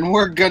player, and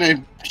we're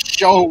gonna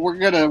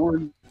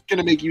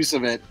make use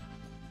of it.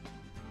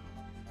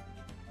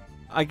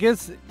 I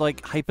guess,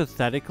 like,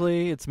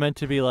 hypothetically, it's meant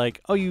to be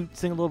like, oh, you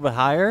sing a little bit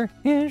higher?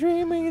 Yeah,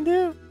 dream we can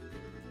do.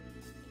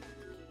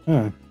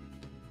 Huh.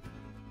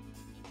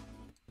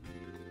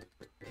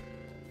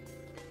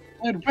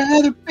 I'd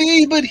rather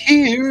be but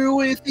here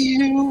with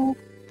you.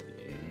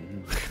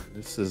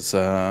 This is,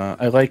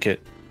 I like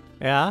it.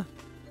 Yeah?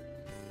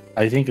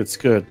 I think it's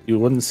good. You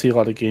wouldn't see a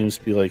lot of games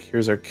be like,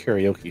 here's our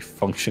karaoke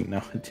function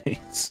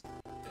nowadays.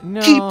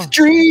 No. Keep the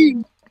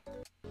dream.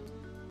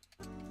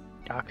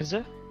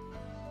 Yakuza?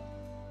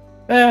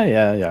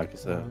 Yeah,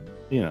 Yakuza.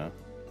 You know.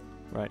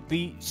 Right.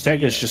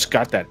 Sega's just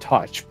got that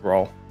touch,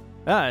 bro.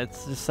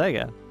 It's just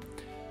Sega.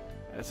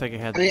 Sega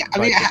had I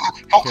mean,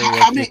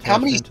 how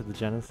many to the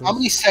Genesis. How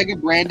many Sega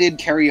branded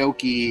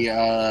karaoke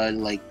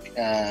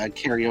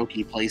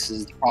karaoke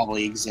places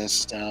probably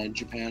exist in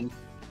Japan?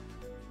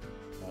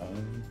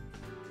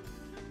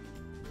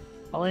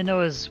 All I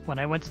know is when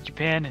I went to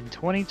Japan in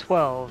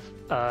 2012,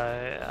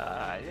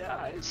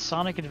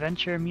 Sonic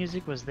Adventure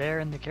music was there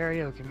in the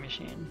karaoke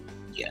machine.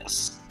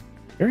 Yes.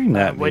 Hearing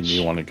that made Which-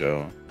 me want to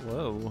go.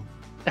 Whoa.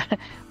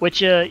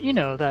 Which you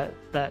know that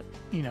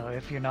you know,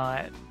 if you're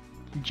not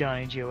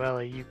Johnny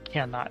Gioeli, you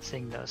cannot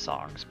sing those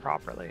songs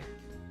properly.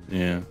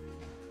 Yeah.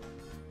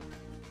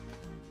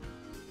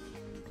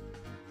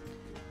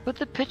 Put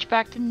the pitch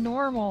back to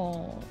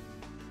normal.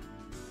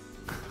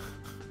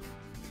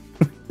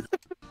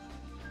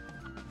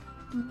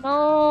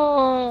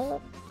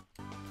 No.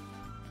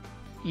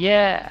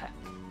 Yeah.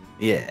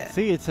 Yeah.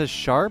 See, it says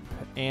sharp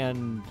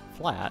and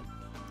flat.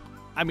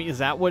 I mean, is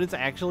that what it's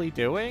actually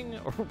doing?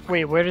 Or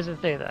Wait, where does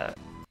it say that?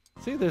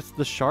 see, there's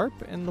the sharp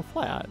and the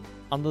flat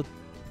on the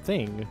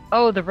thing.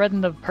 Oh, the red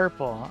and the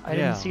purple. I Yeah.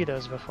 didn't see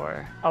those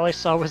before. All I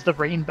saw was the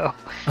rainbow.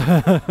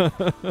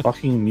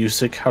 Fucking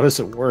music, how does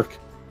it work?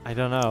 I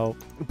don't know.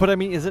 But I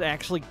mean, is it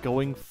actually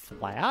going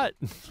flat?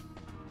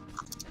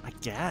 I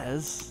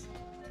guess.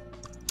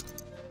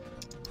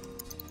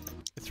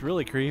 It's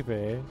really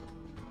creepy.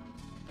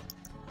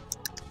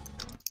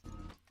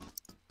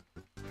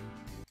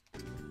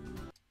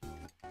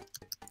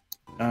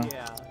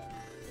 Yeah.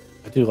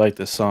 I do like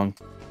this song.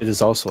 It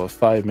is also a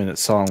 5-minute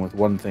song with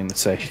one thing to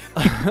say.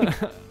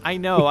 I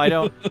know. I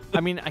don't.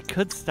 I mean, I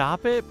could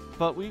stop it,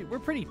 but we're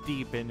pretty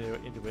deep into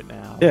it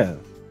now. Yeah.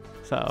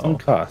 So Some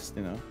cost,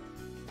 you know.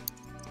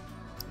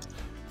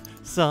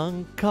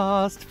 sunk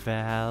cost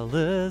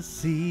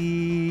fallacy.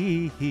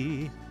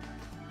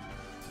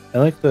 I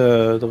like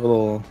the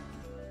little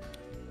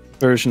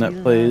version that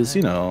plays,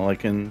 you know,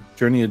 like in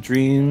Journey of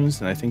Dreams,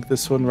 and I think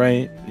this one,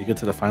 right? You get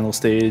to the final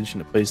stage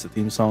and it plays the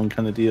theme song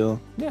kind of deal.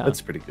 Yeah.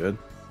 That's pretty good.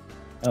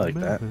 I like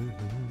that.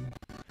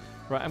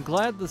 Right. I'm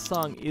glad the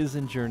song is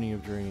in Journey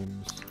of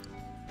Dreams.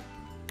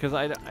 Because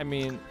I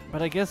mean,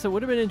 but I guess it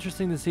would have been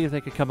interesting to see if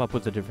they could come up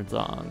with a different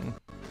song.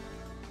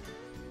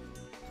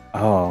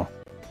 Oh.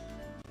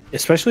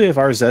 Especially if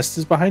our Zest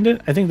is behind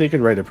it, I think they could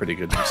write a pretty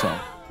good new song.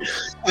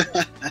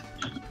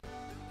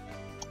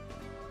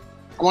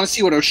 I want to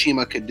see what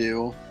Oshima could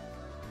do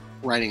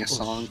writing a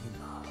song.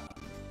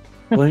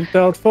 Blinked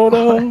out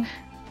photo.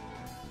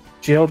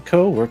 Jailed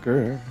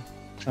co-worker.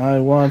 I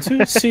want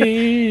to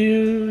see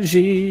you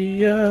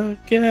G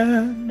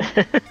again.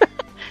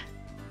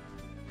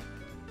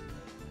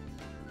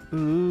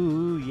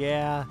 Ooh,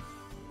 yeah.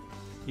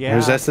 Yeah.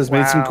 Our Zest has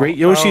made some Wow. great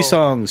Yoshi Oh.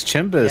 songs.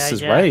 Chimbus Yeah,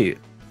 is yeah. right.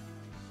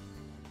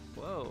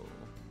 Whoa.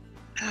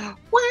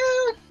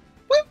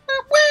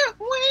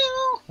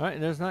 All right,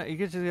 there's not. You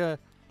get to the.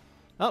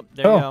 Oh,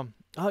 there you go.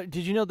 Oh,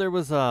 did you know there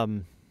was a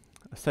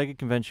Sega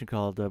convention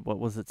called what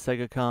was it?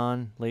 Sega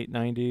Con, late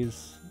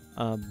 '90s.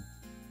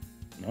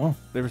 No.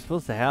 They were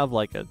supposed to have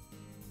like a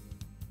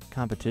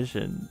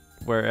competition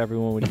where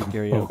everyone would do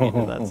karaoke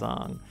to that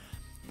song.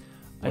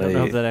 I don't know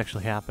if Wait. that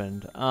actually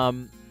happened.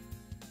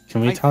 Can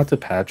we talk to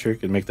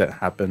Patrick and make that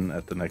happen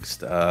at the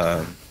next?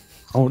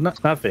 Oh, not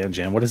Fan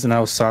Jam. What is it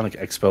now? Sonic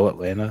Expo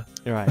Atlanta.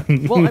 You're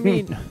right. Well, I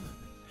mean,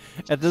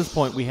 at this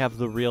point, we have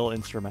the real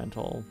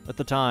instrumental. At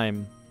the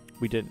time,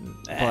 we didn't.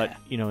 But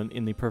you know,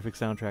 in the perfect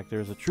soundtrack,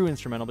 there's a true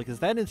instrumental because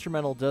that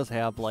instrumental does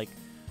have like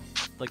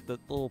the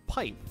little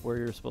pipe where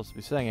you're supposed to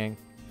be singing.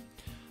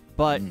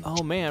 But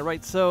oh man,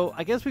 right? So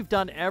I guess we've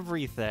done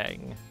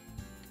everything.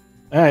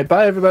 All right,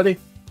 bye everybody.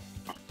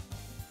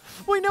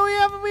 We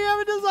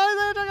haven't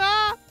decided.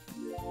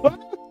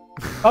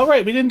 All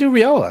right, we didn't do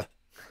Riella.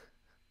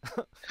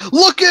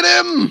 Look at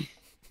him!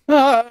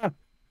 Ah.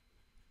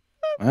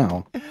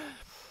 Wow,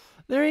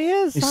 There he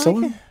is. he's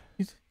Sonic.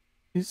 so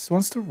he just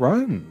wants to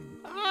run.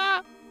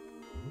 Ah!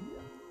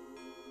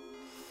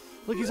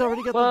 Look, he's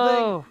already got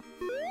the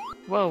thing.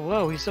 Whoa.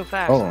 Whoa, he's so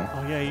fast. Oh,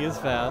 Oh yeah, he is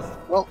fast.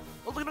 Well,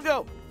 Oh, look at him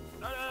go!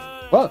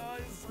 what?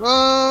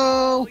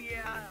 oh,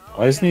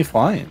 Why isn't he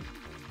flying?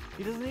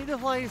 He doesn't need to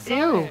fly. Ew.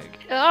 Sonic.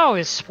 Oh,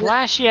 his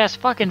splashy ass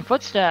fucking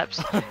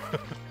footsteps.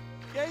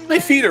 Yeah, he's My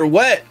feet are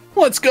wet.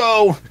 Let's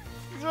go.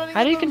 running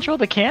How do you with them. control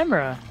the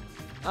camera?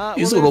 These Well,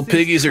 little there's these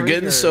piggies are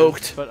getting triggers,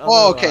 soaked. but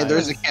oh, okay.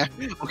 There's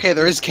otherwise-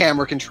 there is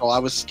camera control. I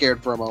was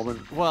scared for a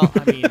moment. Well,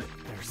 I mean,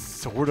 there's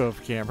sort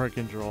of camera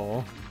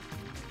control.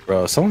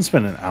 Bro, someone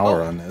spent an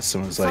hour Oh, on this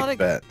and was like, Sonic-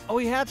 bet. Oh,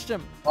 he hatched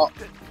him. Oh.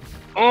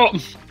 Oh,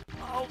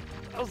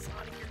 Oh,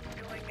 Sonic,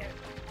 you're doing it.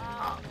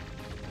 Oh,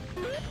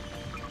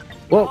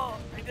 Whoa. oh,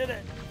 I did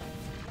it.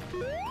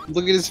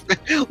 look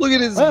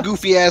at his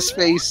goofy ass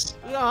face.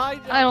 No, I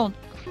I don't.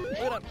 Wait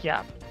up.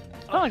 Yeah.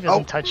 Sonic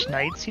doesn't touch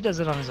knights. He does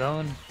it on his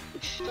own.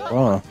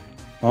 Huh?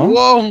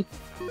 Whoa!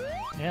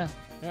 Yeah.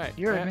 All right.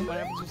 You're what, right. what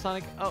happens with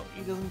Sonic? Oh,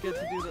 he doesn't get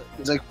to do the.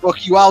 He's like,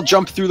 fuck you, I'll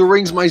jump through the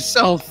rings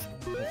myself.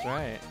 That's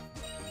right.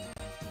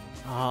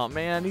 Oh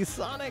man, he's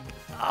Sonic.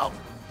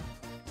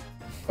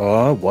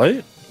 Oh.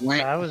 What?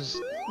 That was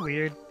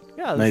weird.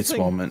 Yeah. This Nice thing-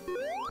 moment.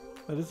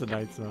 That is a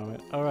nice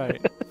moment. All right.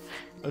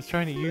 I was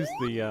trying to use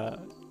the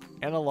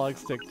analog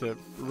stick to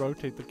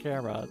rotate the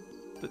camera.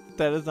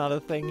 That is not a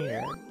thing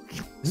here.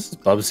 This is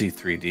Bubsy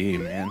 3D,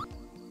 man.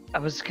 I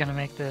was gonna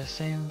make the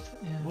same.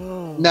 Yeah.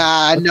 Whoa.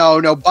 Nah,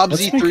 no, Bubsy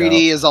Let's make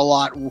 3D is a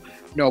lot.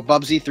 No,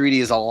 Bubsy 3D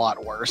is a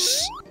lot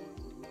worse.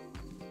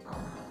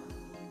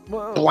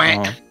 Whoa.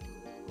 Blank.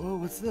 Whoa,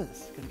 what's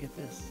this? Gotta get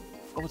this.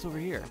 Oh, what's over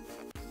here?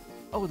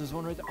 Oh, there's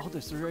one right there. Oh,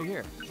 there's three right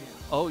here.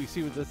 Oh, you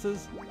see what this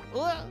is?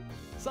 Ah,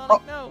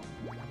 Sonic, no.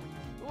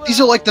 These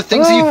are like the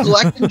things that you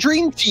collect in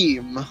Dream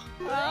Team.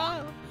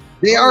 Ah.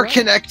 They are Alright.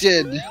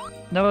 connected.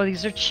 No,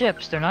 these are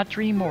chips. They're not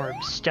dream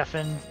orbs,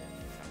 Stefan.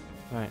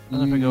 Alright,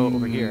 and if I go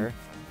over here.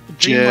 The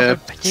dream orb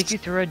would Chips. take you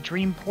through a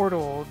dream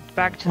portal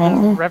back to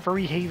the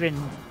Reverie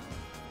Haven.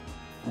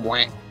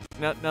 Blank.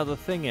 Now the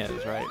thing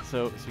is, right?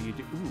 So you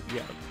do. Ooh,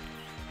 yeah.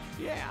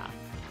 Yeah.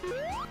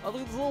 Oh,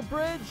 look at this little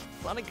bridge.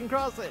 Sonic can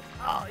cross it.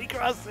 Oh, he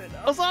crossed it.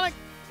 Oh, Sonic.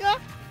 Yeah.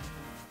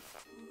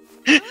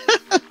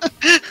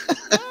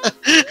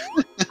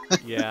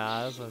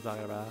 Yeah, that's what I'm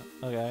talking about.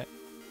 Okay.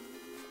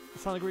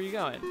 Sonic, where are you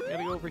going? You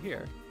gotta go over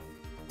here.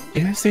 Do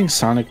you guys think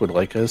Sonic would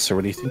like us,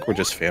 or do you think we're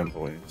just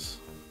fanboys?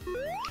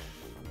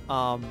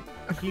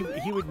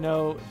 He would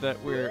know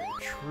that we're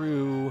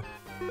true.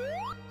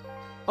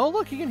 Oh,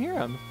 look, you can hear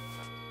him.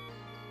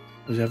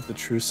 Does he have the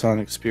true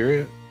Sonic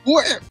spirit?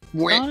 Where?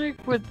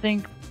 Sonic would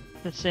think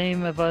the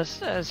same of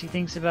us as he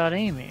thinks about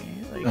Amy.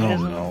 Like, Oh,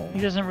 no.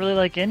 He doesn't really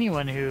like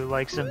anyone who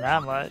likes him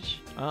that much.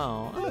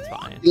 Oh, that's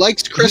fine. He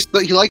likes Chris.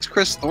 He likes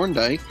Chris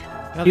Thorndike.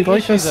 Now, He'd the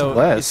like issue, us though,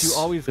 less, is you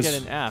always get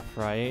 'cause- an F,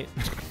 right?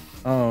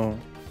 Oh.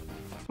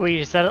 Wait,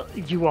 is that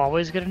you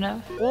always get an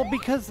F? Well,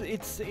 because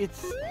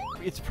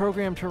it's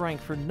programmed to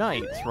rank for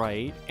knights,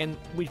 right? And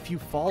if you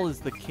fall as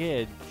the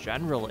kid,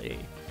 generally,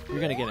 you're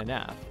gonna get an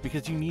F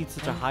because you need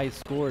such a high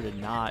score to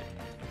not.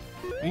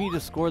 You need a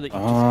score that you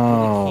just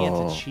really can't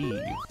Oh.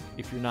 achieve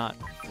if you're not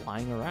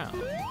flying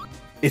around.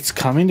 It's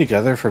coming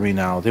together for me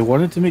now. They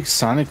wanted to make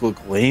Sonic look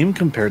lame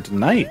compared to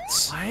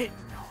Knights. What?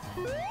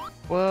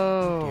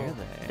 Whoa. Dare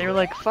they? They were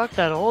like, fuck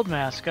that old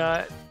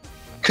mascot.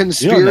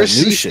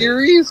 Conspiracy new shit.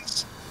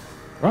 theories.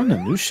 We're on the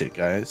new shit,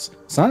 guys.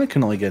 Sonic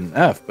can only get an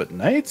F, but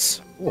Knights?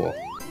 Whoa.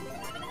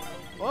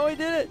 Oh, he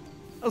did it!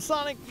 Oh,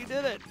 Sonic, you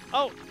did it!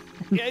 Oh,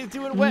 yeah, he's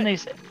doing And then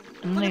wet.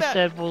 they, Look at that.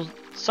 said, well,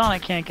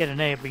 Sonic can't get an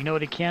A, but you know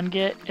what he can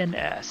get? An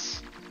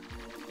S.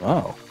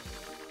 Wow.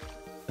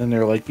 Then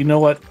they're like, you know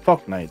what?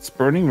 Fuck Knights.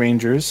 Burning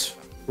Rangers.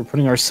 We're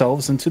putting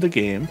ourselves into the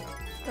game.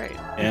 Right.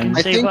 And- You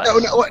I can think.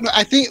 save No,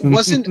 I think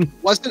wasn't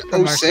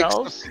from 06.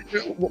 ourselves.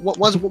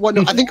 What?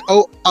 No, I think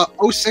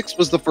 06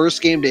 was the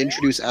first game to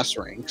introduce S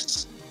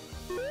ranks.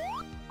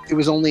 It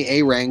was only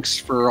A ranks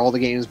for all the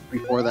games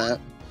before that.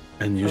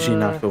 And Yuji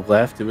Naka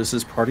left. It was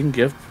his parting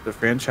gift for the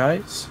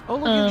franchise. Oh,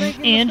 look, he's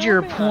making the And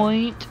your snowman.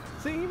 point.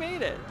 See, he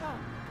made it.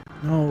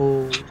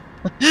 No.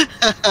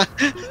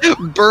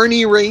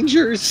 Bernie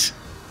Rangers.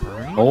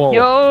 Bernie? Oh,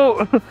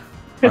 Yo!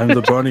 I'm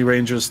the Burning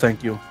Rangers.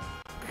 Thank you.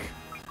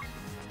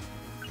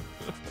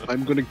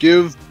 I'm gonna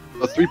give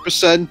a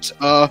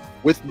 3%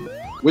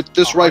 with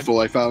this rifle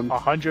I found.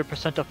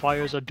 100% of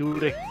fires are due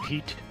to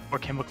heat or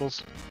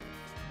chemicals.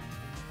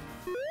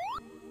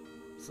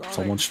 Sonic.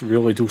 Someone should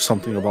really do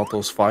something about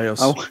those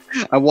fires.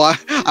 I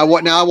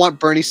want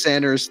Bernie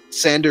Sanders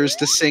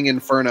to sing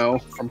Inferno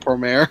from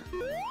Promare.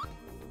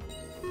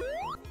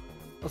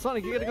 Oh,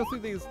 Sonic, you gotta go through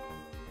these.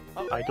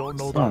 Oh, I don't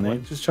know that Sonic,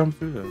 one. just jump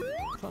through them.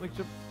 Sonic,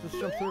 just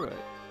jump through it.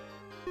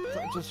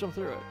 Sonic, just jump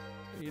through it.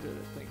 You did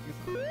it. Thank you,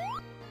 Sonic.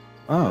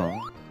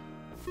 Oh.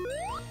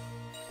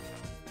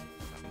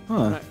 Huh.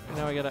 Alright,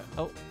 now I gotta.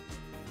 Oh.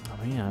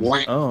 Oh man.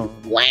 Whack, Oh.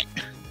 whack.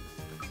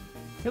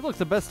 Hey, look,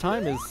 the best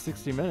time is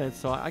 60 minutes,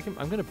 so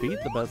I'm gonna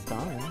beat the best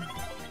time.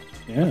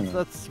 Yeah.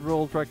 That's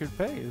world record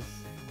pace.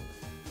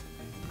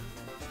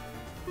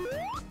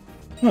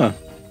 Huh.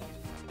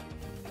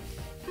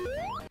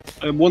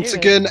 I'm once Yeah.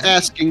 again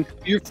asking for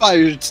your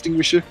fire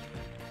extinguisher.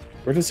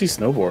 Where does he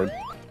snowboard?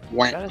 You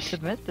Whack. gotta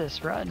submit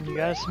this run. You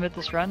gotta submit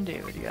this run,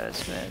 David. You gotta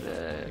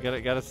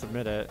submit Gotta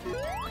submit it.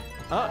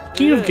 Oh,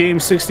 King of yeah.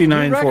 Games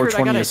 69 New record,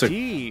 I got 426. a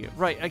D.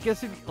 Right, I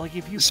guess if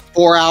you This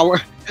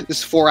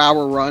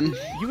 4-hour run.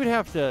 you would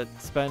have to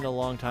spend a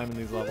long time in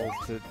these levels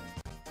to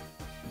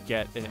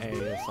get an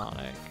A as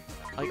Sonic.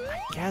 Like, I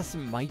guess it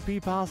might be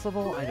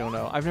possible. I don't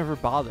know. I've never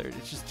bothered.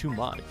 It's just too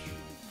much.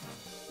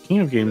 King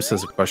of Games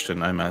has a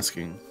question I'm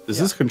asking. Does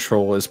Yeah. this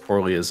control as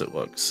poorly as it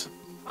looks?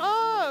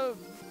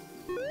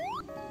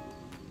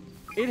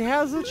 It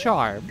has a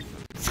charm.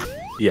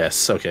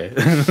 Yes. Okay.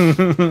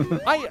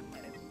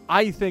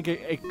 I think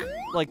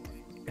like,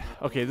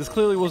 okay, this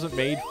clearly wasn't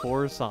made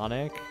for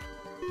Sonic,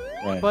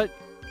 Right. but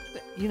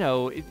you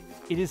know, it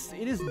is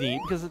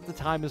neat because at the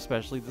time,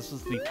 especially, this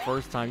was the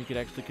first time you could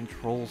actually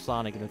control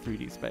Sonic in a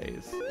 3D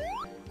space.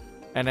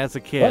 And as a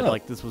kid, Wow.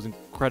 like, this was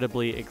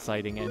incredibly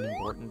exciting and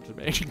important to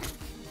me.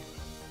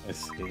 I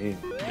see.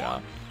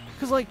 Yeah,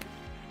 because like,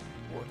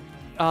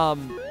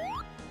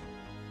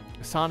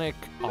 Sonic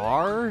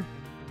R,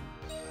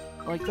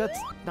 like that's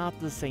not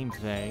the same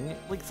thing.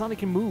 Like Sonic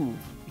can move;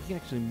 he can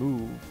actually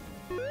move.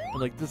 And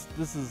like this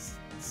is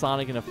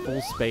Sonic in a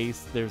full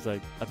space. There's a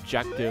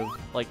objective.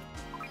 Like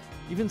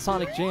even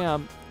Sonic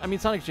Jam. I mean,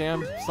 Sonic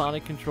Jam,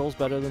 Sonic controls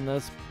better than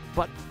this,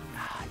 but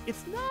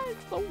it's not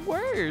the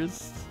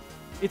worst.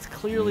 It's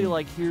clearly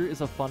like, here is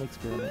a fun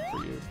experiment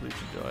for you. Please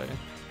enjoy.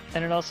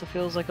 And it also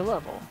feels like a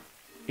level.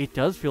 It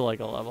does feel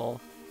like a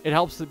level. It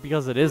helps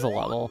because it is a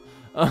level.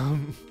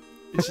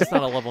 It's just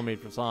not a level made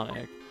for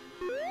Sonic.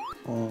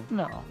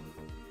 No.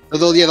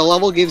 Although, yeah, the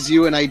level gives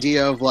you an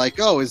idea of like,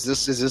 oh, is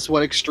this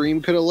what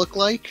Extreme could have looked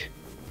like?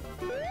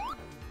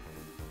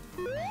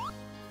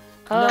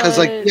 Because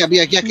like, yeah,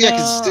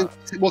 no.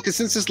 because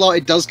since this level,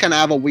 it does kind of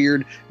have a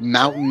weird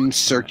mountain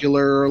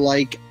circular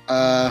like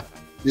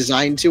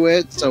design to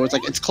it, so it's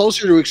like it's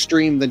closer to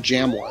Extreme than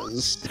Jam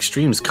was.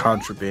 Extreme's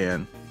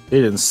contraband.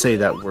 They didn't say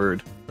that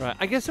word. Right.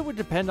 I guess it would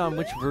depend on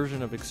which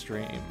version of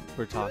Extreme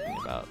we're talking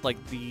about. Like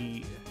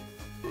the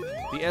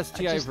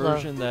STI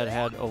version that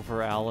had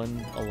over Alan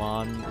is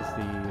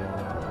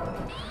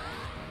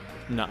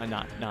the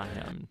not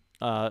him.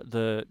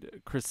 The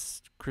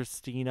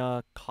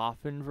Christina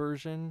Coffin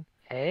version.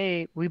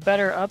 Hey, we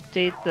better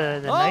update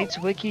the Oh! Knights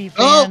Wiki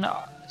fan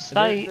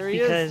site There he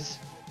is. because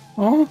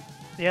Oh.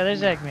 yeah,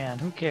 there's Eggman.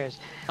 Who cares?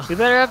 We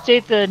better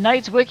update the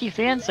Knights Wiki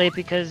fan site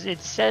because it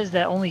says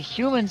that only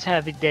humans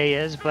have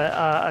Ideas,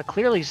 but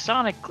clearly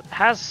Sonic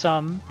has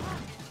some.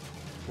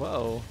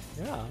 Whoa.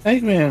 Yeah.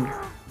 Eggman.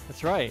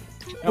 That's right.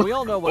 And we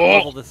all know what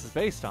level this is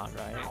based on,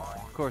 right?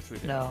 Of course we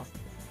do. No.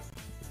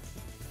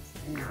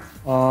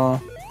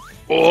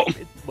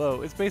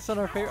 Whoa, it's based on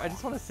our favorite. I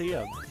just want to see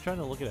him. I'm trying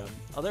to look at him.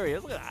 Oh, there he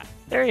is. Look at that.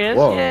 There he is.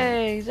 Whoa.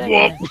 Yay, he's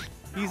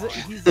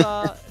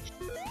Eggman.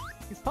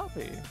 He's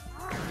Puppy.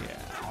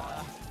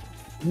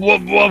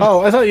 Yeah.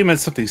 Oh, I thought you meant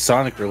something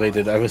Sonic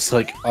related. I was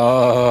like,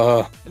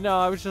 No,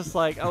 I was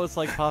like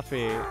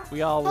Puffy.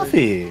 We all was,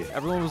 Puffy.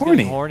 everyone was Horny.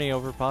 getting horny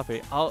over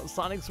Puffy. Oh,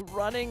 Sonic's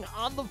running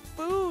on the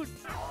food.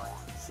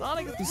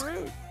 Sonic is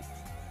fruit.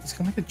 He's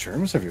gonna get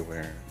germs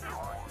everywhere.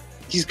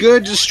 He's gonna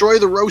destroy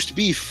the roast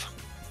beef.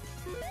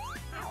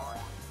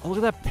 Oh, look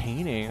at that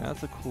painting.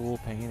 That's a cool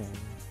painting.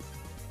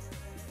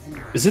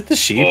 Is it the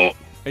sheep?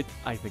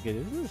 I think it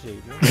is a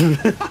sheep.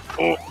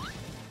 Yeah.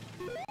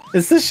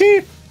 It's the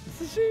sheep.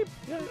 It's a sheep.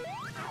 Yeah.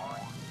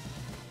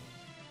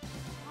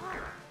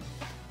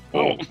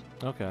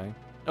 Okay.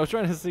 I was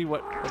trying to see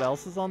what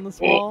else is on this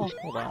wall.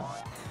 Hold on.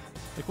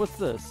 Like, what's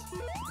this?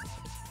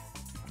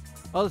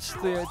 Oh, it's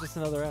just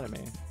another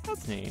enemy.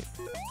 That's neat.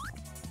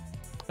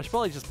 I should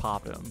probably just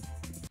pop him.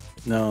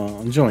 No,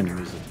 I'm enjoying the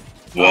music.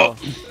 Oh.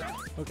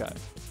 Okay.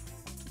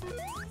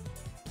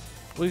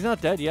 Well, he's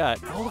not dead yet.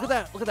 Oh, look at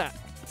that! Look at that!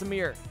 It's a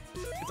mirror.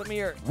 It's a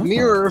mirror.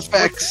 Mirror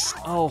effects.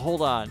 Oh,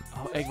 hold on.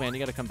 Oh, Eggman, you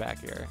gotta come back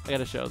here. I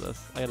gotta show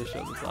this. I gotta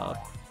show this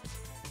off.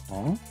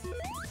 Oh,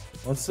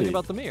 let's see. Think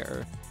about the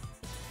mirror.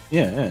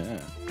 Yeah.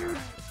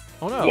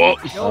 Oh no!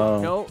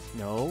 Whoa.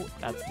 No!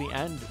 That's the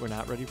end. We're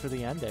not ready for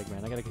the end,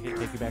 Eggman. I gotta take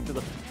you back to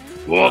the.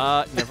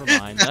 Whoa. Never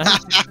mind. Then.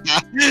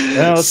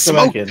 Yeah, let's go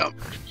back in. Smoked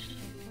 'em.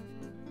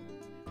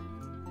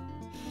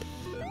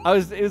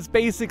 It was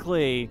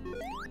basically,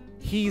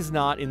 he's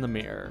not in the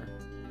mirror.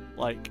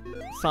 Like,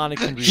 Sonic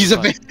can be. He's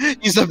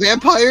a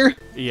vampire.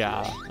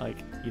 Yeah, like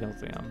you don't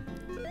see him.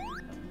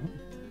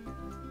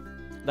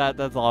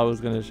 That's all I was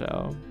gonna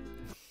show.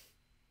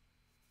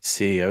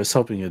 See, I was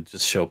hoping you'd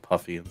just show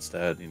Puffy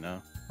instead, you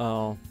know?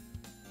 Oh,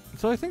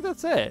 so I think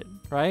that's it,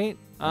 right?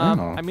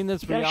 Oh. I mean,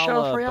 there's You gotta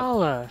show Riala.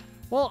 Riala.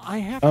 Well, I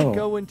have to Oh.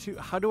 go into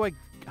how do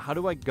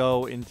I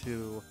go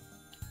into?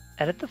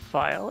 Edit the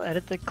file.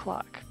 Edit the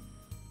clock.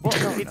 Well,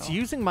 no, Oh, it's no.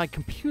 using my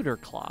computer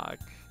clock.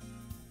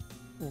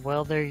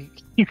 Well, there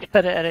you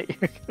gotta edit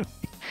your.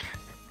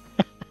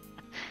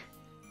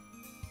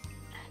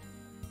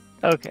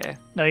 Okay.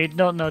 No, you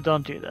don't. No,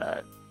 don't do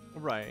that.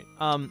 Right.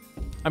 I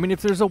mean,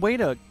 if there's a way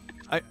to,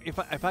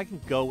 if I can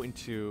go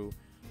into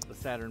the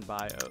Saturn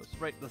BIOS,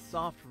 right, the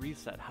soft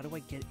reset. How do I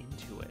get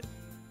into it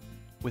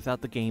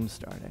without the game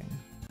starting?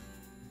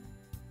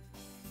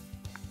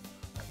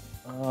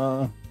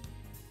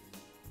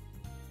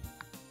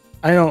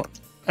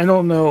 I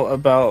don't know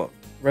about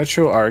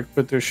RetroArch,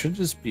 but there should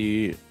just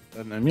be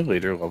an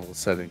emulator level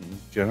setting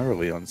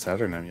generally on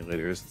Saturn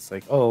emulators. It's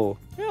like, oh,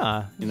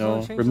 Yeah. you just know,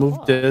 wanna change the remove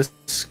clock.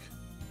 disk,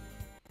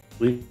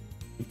 leave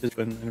disk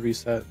and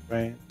reset,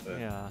 right? But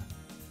Yeah.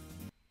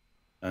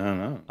 I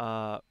don't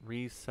know.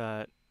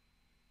 Reset.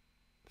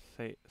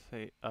 Say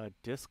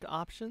disk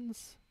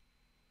options.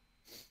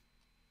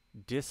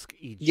 Disc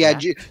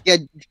eject. Yeah,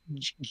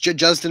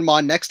 Justin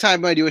Mon. Next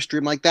time I do a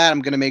stream like that, I'm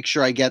gonna make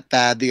sure I get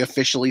the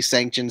officially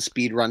sanctioned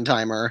speed run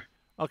timer.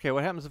 Okay,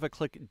 what happens if I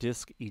click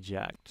disc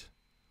eject?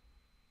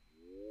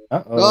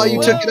 Oh,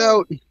 you took it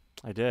out.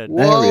 I did.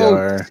 Whoa, There we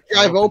are.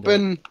 drive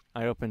open.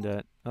 I opened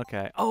it.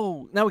 Okay.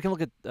 Oh, now we can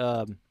look at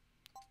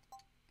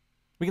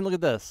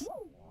this.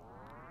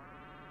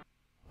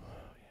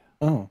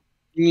 Oh.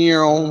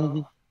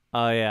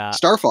 Oh yeah.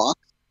 Star Fox.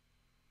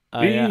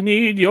 We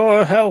need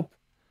your help.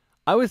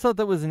 I always thought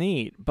that was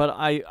neat, but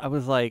I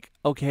was like,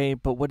 okay,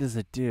 but what does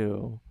it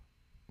do?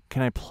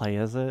 Can I play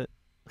as it?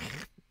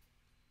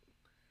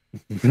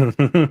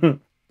 The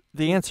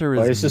answer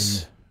Why is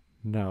is this?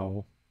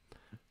 no.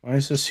 Why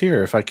is this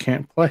here if I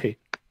can't play?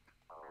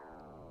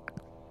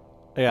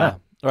 Yeah.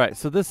 All right.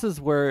 So this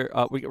is where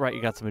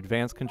you got some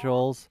advanced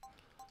controls.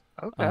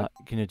 Okay.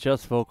 You can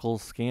adjust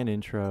vocals, scan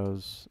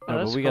intros. Oh, But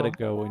that's we got to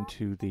cool. go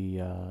into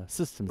the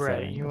system Right.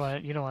 settings. You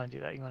don't want to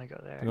do that. You want to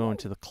go there. Go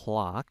into the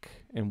clock.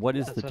 And what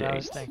is That's the what date? I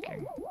was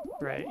thinking.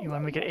 Right. You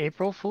want to make it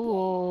April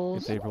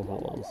Fools. It's April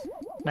Fools.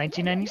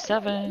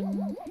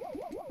 1997.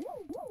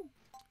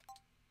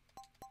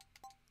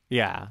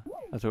 Yeah,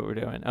 that's what we're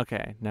doing.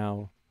 Okay,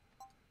 now.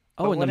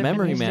 But Oh, and what the if it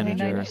memory needs to be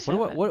manager.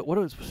 97?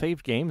 What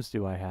saved games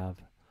do I have?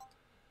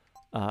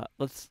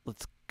 Let's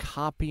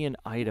copy an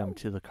item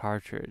to the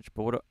cartridge.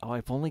 But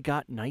I've only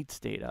got Nights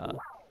data.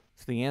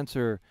 So the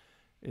answer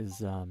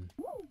is I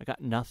got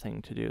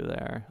nothing to do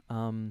there.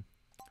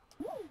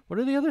 What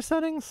are the other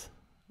settings?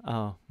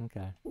 Oh,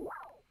 okay.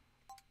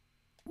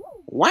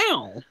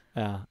 Wow.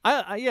 Yeah,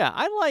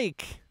 I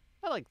like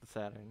the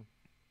setting.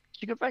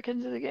 You go back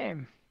into the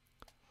game.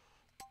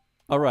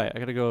 All right, I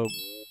gotta go.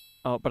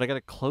 Oh, but I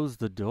gotta close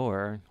the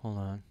door. Hold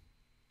on.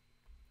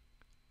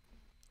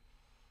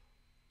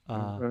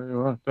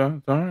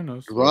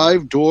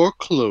 Drive door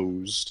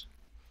closed.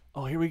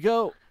 Oh, here we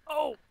go.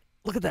 Oh,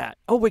 look at that.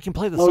 Oh, we can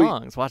play the Oh,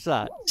 songs. Watch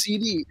that.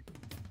 CD.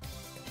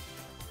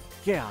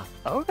 Yeah.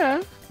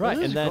 Okay. Right, This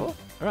and is then cool.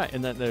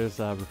 there's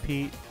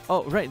repeat.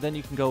 Oh, right. Then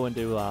you can go and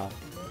do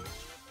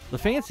the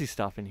fancy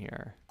stuff in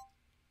here.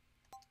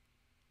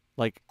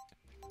 Like,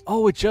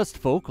 oh, it's just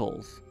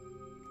vocals.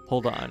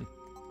 Hold on.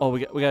 Oh,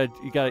 you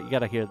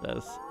gotta hear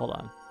this. Hold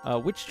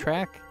on. Which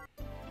track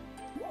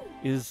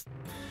is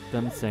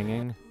them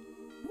singing?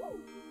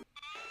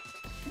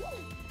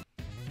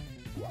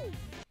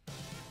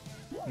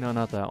 No,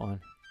 not that one.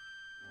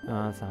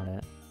 No, that's not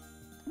it.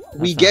 We That's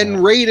not getting it.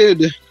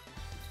 rated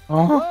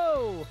Oh,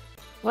 Whoa!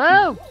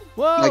 Whoa!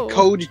 Whoa! like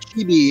Code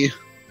Chibi.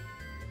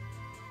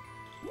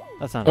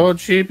 That's not it. oh,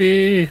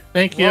 GB,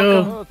 thank you.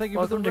 Oh, thank you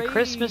Welcome for the to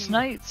Christmas raid.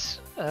 nights.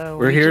 We're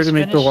we here just to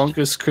make the finished-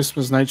 longest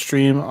Christmas night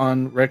stream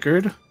on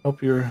record.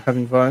 Hope you're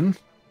having fun.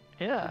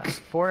 Yeah,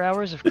 4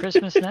 hours of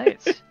Christmas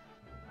nights.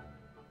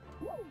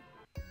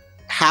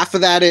 Half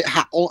of that,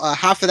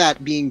 half of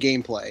that being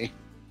gameplay.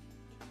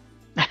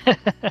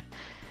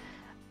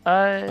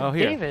 Oh,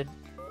 here. David.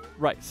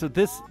 Right. So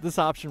this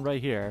option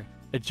right here,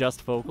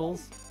 adjust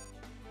vocals.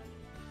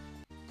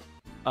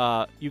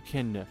 You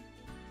can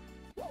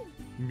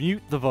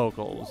mute the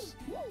vocals,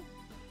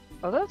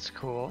 Oh, that's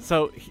cool.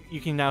 so you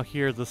can now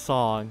hear the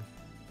song.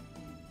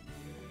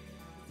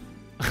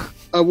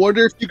 I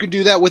wonder if you could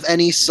do that with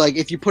any, like,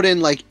 if you put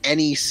in like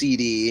any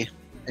CD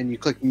and you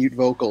click mute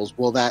vocals,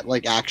 will that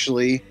like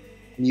actually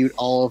mute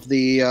all of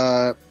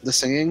the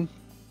singing?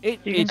 You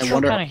can It still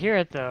wonder- kind of hear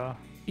it though.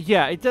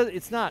 yeah, it does.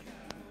 It's not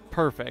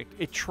perfect.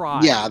 It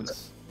tries. Yeah,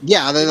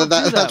 Yeah, don't do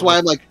that's that why with-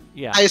 I'm like,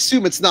 yeah. I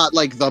assume it's not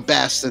like the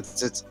best.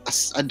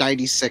 It's a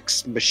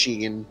 96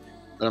 machine,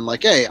 but I'm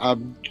like, hey,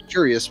 I'm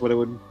curious what it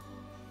would.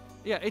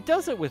 Yeah, it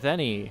does it with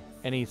any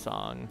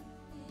song.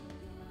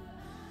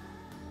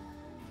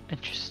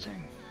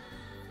 Interesting.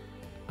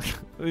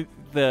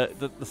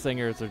 The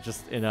singers are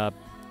just in a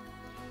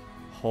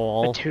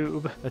hole, A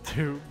tube. a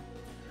tube.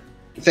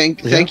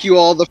 Thank you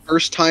all the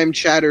first time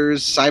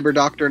chatters, Cyber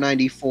Doctor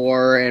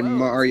 94 and Whoa.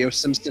 Mario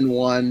Simpson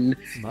 1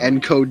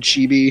 and Code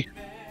Chibi.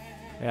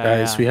 Yeah,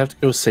 Guys, yeah. we have to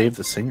go save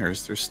the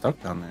singers. They're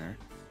stuck down there.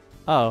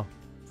 Oh,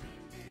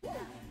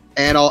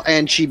 And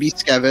Chibi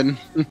Skevin.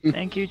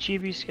 Thank you,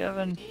 Chibi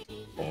Skevin.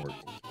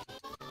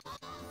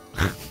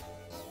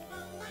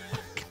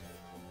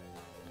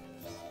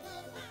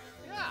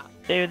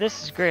 David,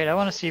 this is great. I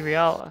want to see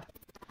Riala.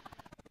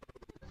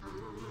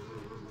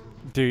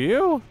 do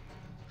you?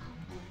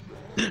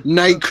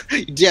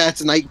 Yeah,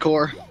 it's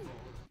Nightcore.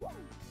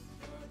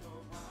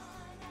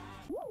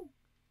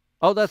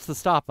 Oh, that's the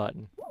stop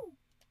button.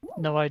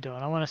 No, I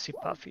don't. I want to see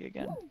Puffy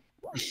again.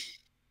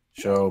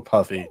 Show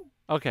Puffy.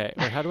 Okay,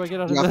 wait, how do I get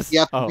out of You have, this? you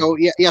have to Oh. go.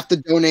 You have to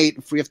donate.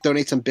 We have to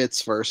donate some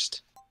bits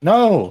first.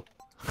 No,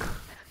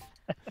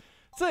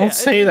 So, yeah, don't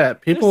say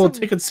that. People will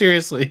some- take it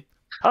seriously.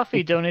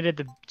 Puffy donated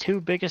the 2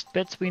 biggest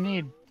bits we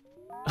need.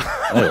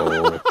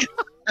 Oh.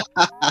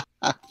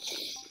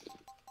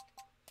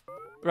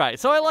 Right,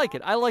 so I like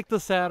it. I like the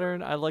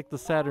Saturn. I like the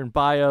Saturn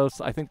BIOS.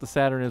 I think the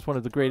Saturn is one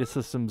of the greatest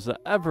systems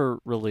ever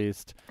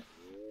released.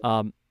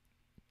 Oh,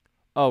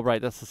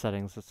 right, that's the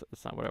settings.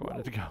 That's not where I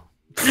wanted to go.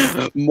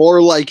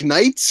 More like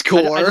Knight's I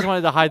core. just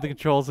wanted to hide the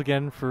controls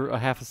again for a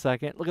half a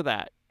second. Look at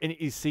that. And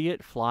you see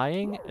it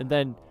flying, and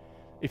then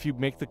if you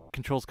make the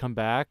controls come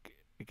back,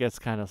 it gets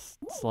kind of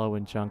slow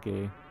and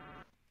chunky.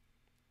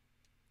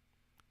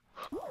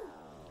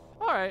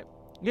 Alright.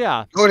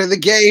 Yeah. Go to the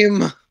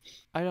game.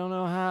 I don't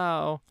know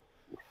how.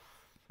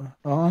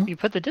 You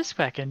put the disc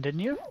back in, didn't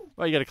you?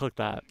 Well, you gotta click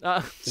that.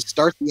 To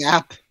start the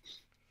app.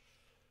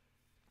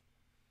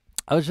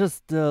 I was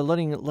just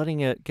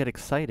letting it get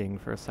exciting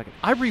for a second.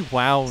 I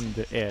rewound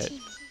it.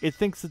 It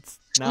thinks it's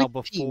now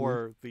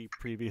before the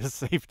previous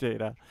save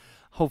data.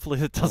 Hopefully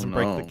it doesn't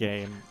break the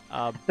game.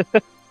 I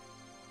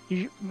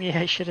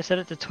should have set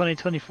it to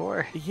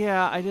 2024.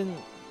 Yeah, I didn't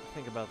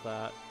think about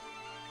that.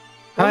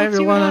 Well, Hi let's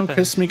see what everyone, I'm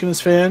happens. Chris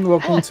Meekins fan.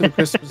 Welcome to the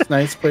Christmas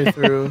Nights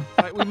playthrough.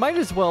 Right, we might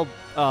as well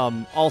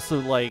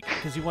also, like,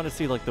 because you want to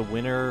see like the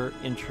winter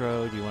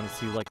intro. Do you want to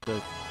see like the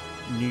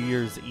New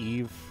Year's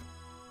Eve?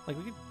 Like,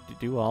 we could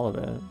do all of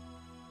it.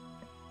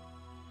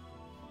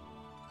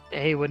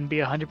 Hey, wouldn't be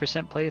 100%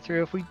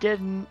 playthrough if we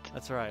didn't.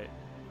 That's right.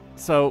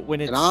 So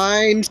when it's And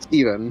I'm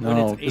Steven. When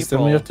No, it's because then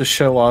we April- have to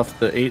show off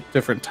the 8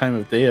 different time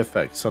of day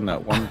effects on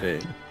that one day.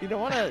 you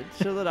don't want to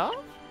show that off?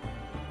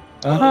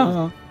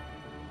 Uh-huh.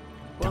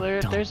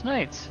 Well, Dun. there's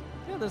nights.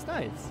 Yeah, there's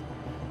nights.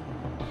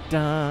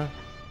 Duh.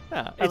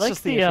 Yeah, I it's like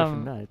just the the, intro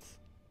from nights.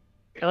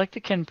 I like the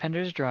Ken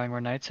Penders drawing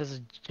where Knights has a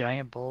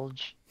giant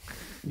bulge.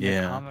 In the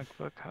Yeah. comic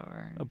book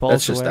cover. A bulge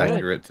That's just away.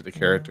 accurate to the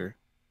character.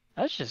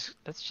 That's just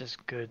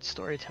good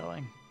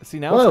storytelling. See,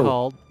 now Whoa. it's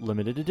called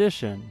limited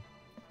edition.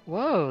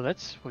 Whoa,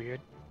 that's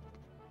weird.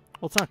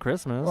 Well, it's not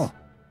Christmas. Oh.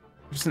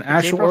 There's an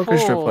actual April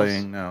orchestra Fools.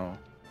 playing now.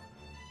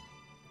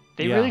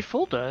 They Yeah. really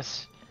fooled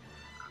us.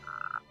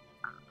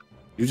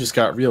 You just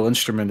got real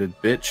instrumented,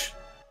 bitch.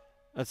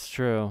 That's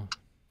true.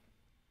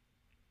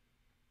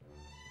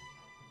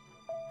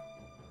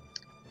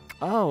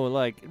 Oh,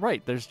 like,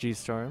 right, there's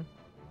G-Storm.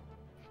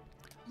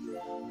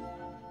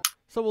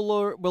 So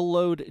we'll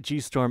load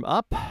G-Storm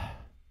up.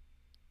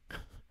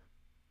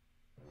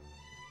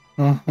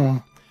 Uh-huh.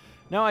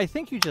 Now, I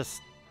think you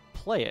just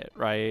play it,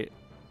 right?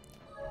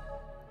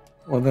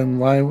 Well, then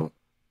why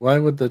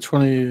would the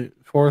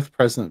 24th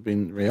present be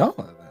Rihanna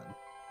then?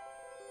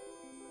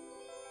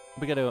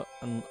 We gotta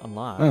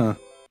unlock. Huh.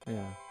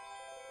 Yeah.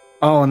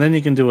 Oh, and then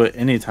you can do it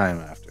anytime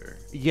after.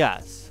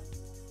 Yes.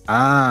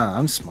 Ah,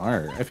 I'm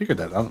smart. I figured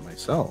that out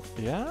myself.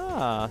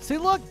 Yeah. See,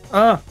 look.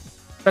 Ah,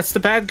 that's the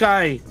bad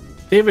guy.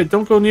 David,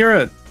 don't go near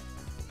it.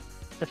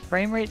 The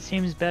frame rate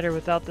seems better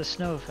without the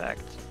snow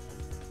effect.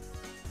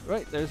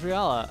 Right, there's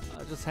Riala,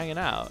 just hanging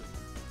out.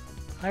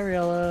 Hi,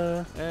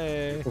 Riella.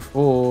 Hey. April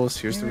Fools,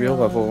 here's the real Riella.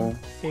 level.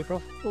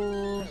 April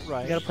Fools.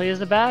 Right. You gotta play as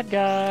the bad I do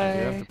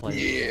have guy. to play.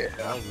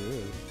 Yeah.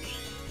 Rude.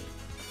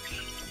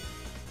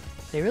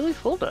 They really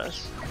fooled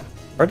us.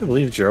 Hard to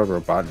believe Gerald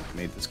Robotnik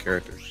made this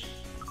character.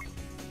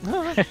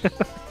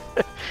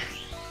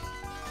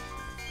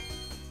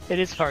 It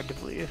is hard to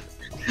believe.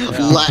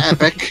 La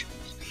epic.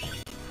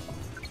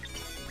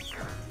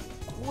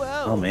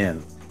 Whoa. Oh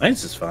man,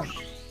 Knights is fun.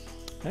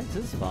 This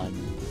is fun.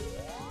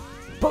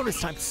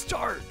 Bonus time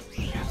start.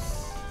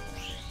 Yes.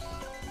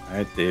 All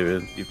right,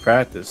 David, you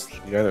practiced.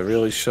 You gotta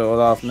really show it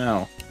off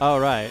now. All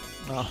right.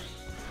 Well,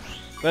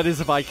 that is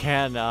if I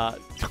can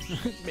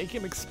make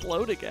him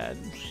explode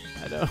again.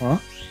 I know. Huh?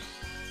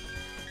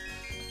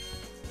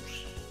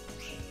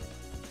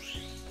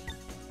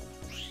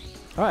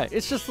 All right,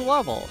 it's just the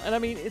level, and I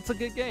mean, it's a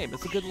good game.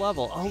 It's a good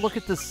level. Oh, look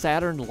at the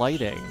Saturn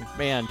lighting,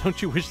 man! Don't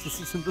you wish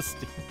this was in the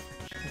Steam?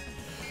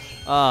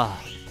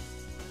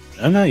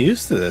 I'm not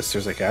used to this.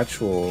 There's like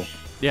actual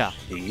Yeah.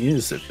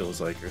 keys, it feels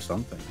like, or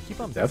something.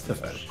 Keep on Depth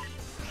pressing effect.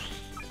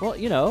 Well,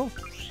 you know,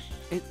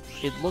 it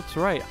looks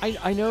right.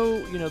 I know,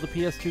 you know, the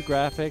PS2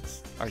 graphics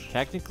are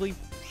technically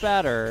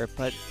better,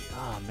 but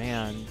oh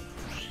man,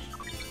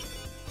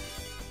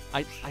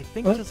 I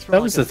think Well, just for that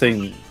like was a the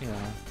thing. Yeah.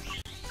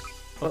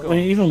 Well, I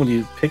mean, even when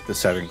you pick the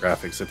Saturn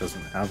graphics, it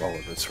doesn't have all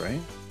of this, right?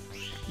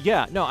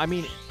 Yeah, no, I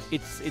mean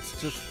it's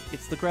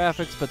the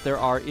graphics, but there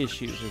are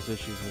issues. There's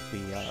issues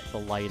with the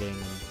lighting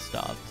and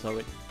stuff. So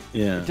it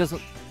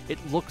doesn't. It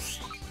looks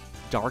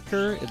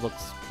darker. It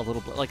looks a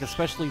little bit like,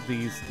 especially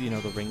these, you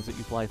know, the rings that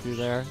you fly through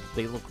there.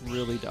 They look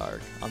really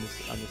dark on the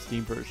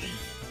Steam version,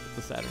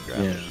 the Saturn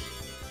graphics.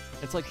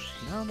 Yeah. It's like,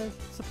 no, they're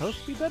supposed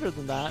to be better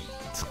than that.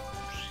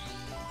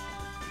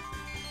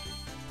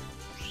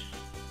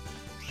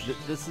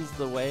 This is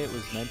the way it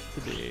was meant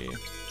to be.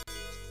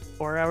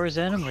 4 hours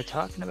in and we're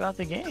talking about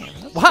the game.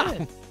 That's Wow!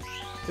 good.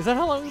 Is that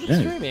how long we've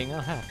been Yeah. streaming? Oh,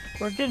 heck.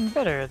 We're getting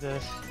better at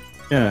this.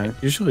 Yeah,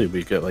 usually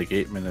we get like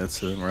 8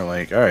 minutes and we're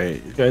like,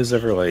 alright, you guys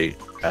ever like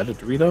had a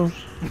Dorito?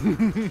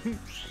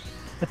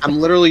 I'm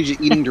literally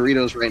just eating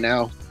Doritos right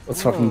now.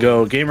 Let's fucking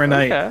go. Gamer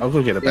night. Okay. I'll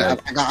go get a Yeah,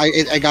 bag.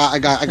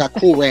 I got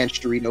Cool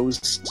Ranch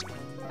Doritos.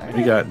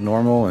 We got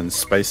normal and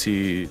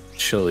spicy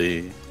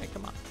chili. Hey,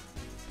 come on.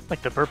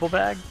 Like the purple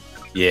bag?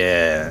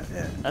 Yeah.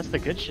 That's the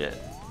good shit.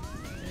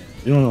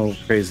 You don't know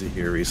crazy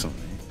here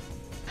recently.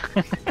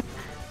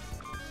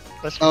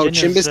 West Oh,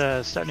 Virginia's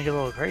Chimbus- starting to get a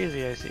little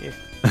crazy, I see.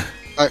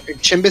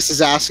 Chimbus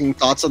is asking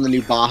thoughts on the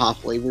new Baja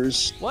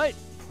flavors. What?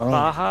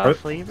 Baja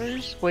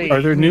flavors? Wait,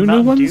 are there you mean new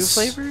Mountain Dew ones?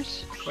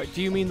 flavors? Wait,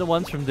 do you mean the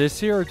ones from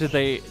this year, or did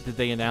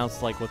they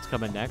announce like what's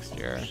coming next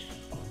year?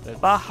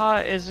 Baja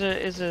is a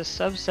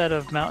subset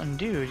of Mountain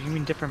Dew. Do you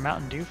mean different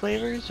Mountain Dew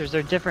flavors, or is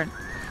there different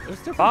There's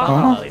different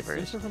Baja Bajas. flavors?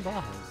 There's different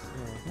Bajas.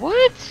 Yeah.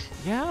 What?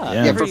 Yeah.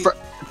 Yeah.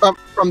 Yeah,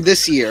 from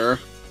this year.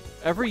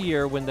 Every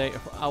year when they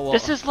well,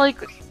 This is like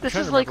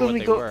when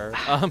we go.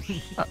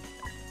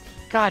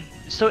 God,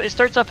 so it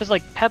starts off as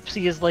like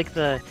Pepsi is like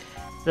the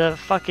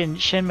fucking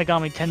Shin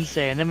Megami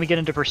Tensei, and then we get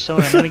into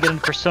Persona, and then we get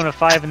into Persona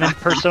 5, and then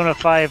Persona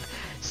 5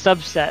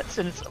 subsets,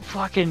 and it's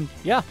fucking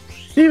yeah.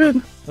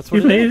 Steven, That's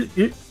what it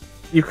is.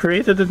 you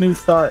created a new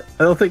thought.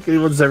 I don't think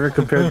anyone's ever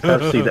compared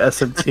Pepsi to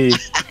SMT.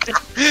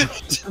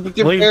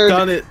 Well, you've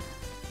done it.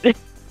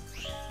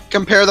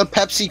 Compare the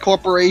Pepsi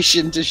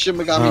Corporation to Shin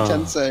Megami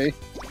Tensei.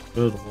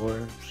 Good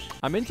lord.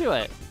 I'm into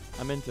it.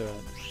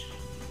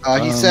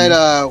 He said,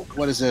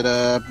 what is it?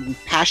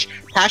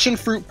 Passion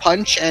Fruit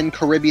Punch and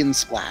Caribbean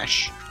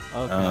Splash.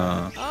 Okay.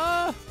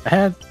 I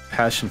had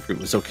Passion Fruit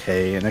was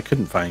okay, and I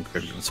couldn't find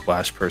Caribbean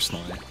Splash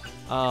personally.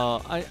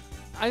 I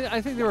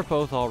think they were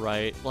both all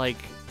right. Like,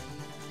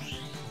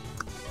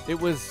 it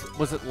was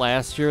it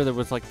last year? There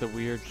was like the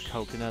weird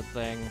coconut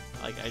thing.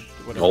 Like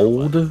whatever it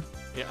was. Gold?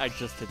 Yeah, I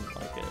just didn't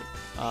like it.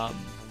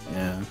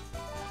 Yeah.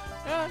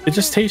 Yeah, It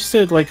just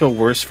tasted like a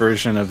worse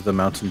version of the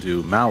Mountain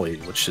Dew Maui,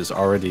 which is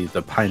already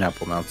the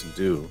pineapple Mountain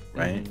Dew,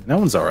 right? That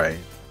one's alright.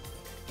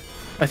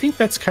 I think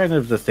that's kind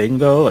of the thing,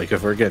 though, like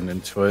if we're getting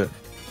into it.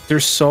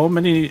 There's so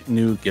many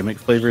new gimmick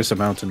flavors of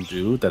Mountain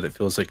Dew that it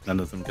feels like none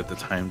of them get the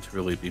time to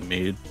really be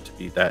made to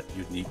be that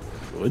unique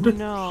or good.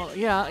 No,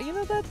 yeah, you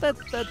know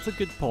that's a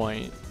good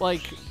point.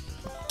 Like,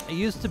 it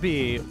used to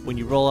be when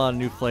you roll out a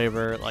new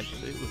flavor, like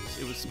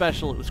it was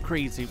special, it was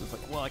crazy, it was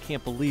like, well, I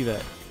can't believe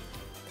it.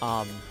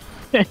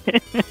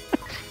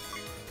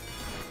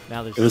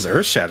 Now there's It was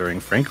earth-shattering,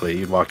 frankly.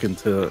 You'd walk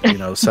into,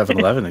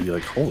 7-Eleven and be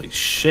like, holy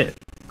shit.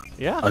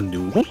 Yeah. A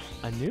new one?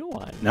 A new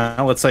one.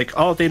 Now it's like,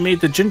 oh, they made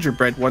the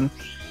gingerbread one.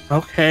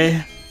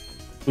 Okay.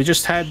 We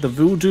just had the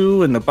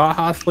Voodoo and the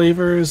Baja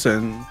flavors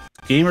and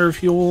Gamer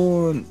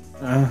Fuel and...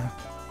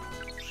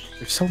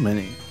 there's so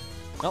many.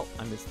 Oh,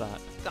 I missed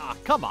that. Ah,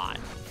 come on.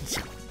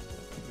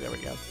 There we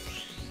go.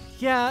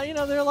 Yeah,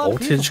 there are a lot of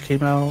Voltage people.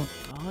 came out.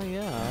 Oh,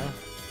 yeah.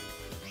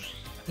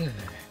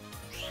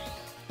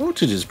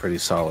 Voltage is pretty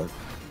solid.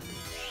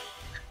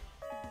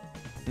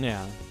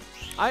 Yeah.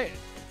 I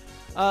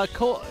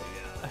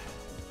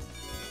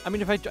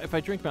mean, if I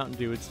drink Mountain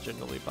Dew, it's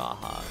generally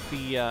Baja.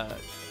 The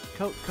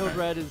Code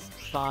Red is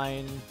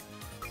fine.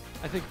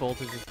 I think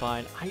Voltage is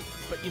fine.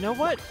 But you know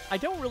what? I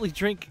don't really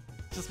drink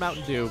just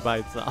Mountain Dew by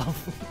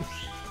itself.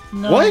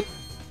 No. What?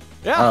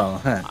 Yeah.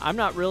 Oh, huh. I'm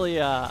not really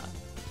I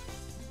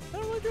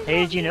don't really drink Hey,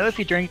 Mountain did you know if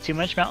you drink too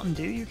much Mountain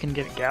Dew, you can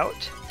get gout?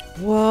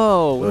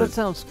 Whoa, What? that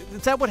sounds...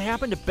 Is that what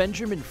happened to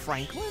Benjamin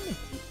Franklin?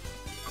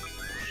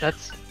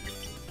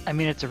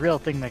 It's a real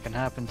thing that can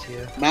happen to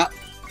you.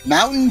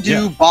 Mountain Dew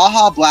Yeah.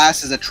 Baja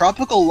Blast is a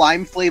tropical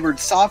lime-flavored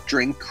soft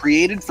drink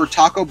created for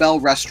Taco Bell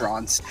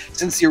restaurants.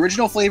 Since the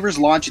original flavor's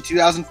launch in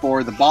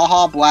 2004, the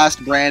Baja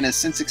Blast brand has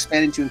since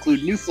expanded to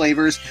include new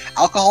flavors,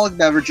 alcoholic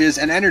beverages,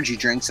 and energy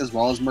drinks, as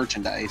well as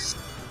merchandise.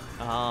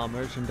 Ah,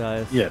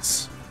 merchandise.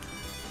 Yes.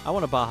 I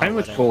want a Baja I'm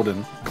with wedding.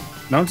 Golden.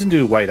 Mountain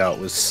Dew Whiteout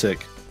was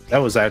sick. That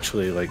was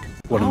actually like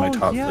one of my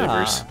top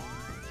flavors.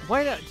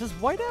 Whiteout, does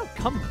Whiteout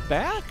come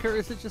back, or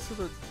is it just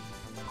sort of...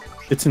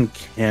 It's in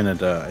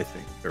Canada, I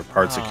think, or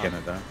parts of Ah.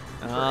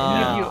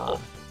 Canada.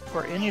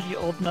 Were any of you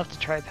old enough to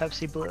try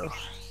Pepsi Blue?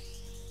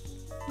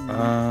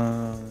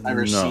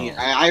 Never seen.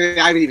 I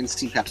haven't even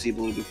seen Pepsi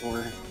Blue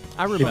before.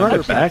 I They remember brought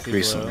it back Pepsi Blue.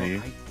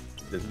 recently,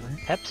 didn't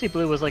they? Pepsi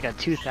Blue was like a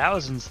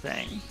 2000s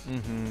thing.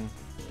 Mm-hmm.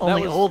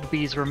 Only was- old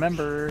bees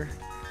remember.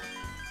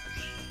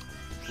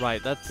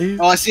 Right, that's...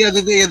 Oh, I see.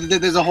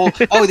 There's a whole.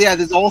 Oh, yeah.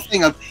 There's a whole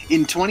thing of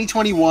in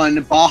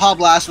 2021, Baja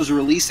Blast was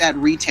released at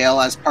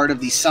retail as part of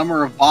the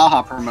Summer of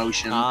Baja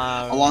promotion,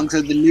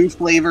 alongside the new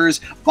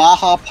flavors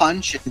Baja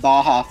Punch and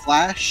Baja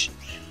Flash.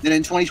 Then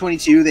in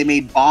 2022, they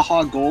made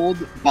Baja Gold,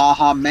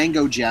 Baja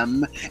Mango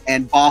Gem,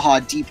 and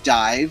Baja Deep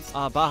Dive.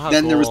 Baja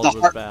Then there was Gold the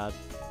heart- bad.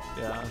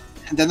 Yeah.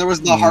 And then there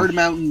was the Hard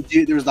Mountain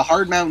Dew. There was the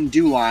Hard Mountain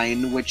Dew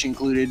line, which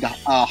included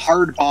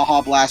Hard Baja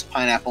Blast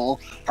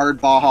Pineapple,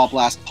 Hard Baja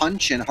Blast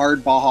Punch, and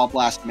Hard Baja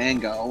Blast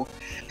Mango.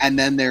 And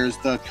then there's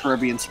the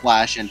Caribbean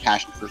Splash and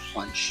Passion Fruit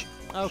Punch.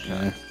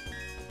 Okay.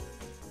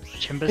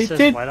 Chimbus They says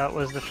did- Whiteout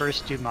was the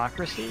first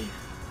democracy.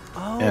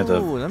 Oh, Yeah,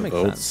 that makes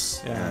votes,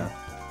 sense. yeah.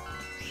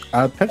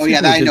 Yeah. Pepsi Oh,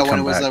 yeah, Blue I did know when come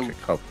it was back a- a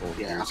couple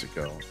yeah. years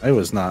ago. I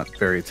was not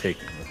very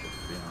taken with it,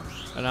 to be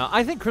honest. And,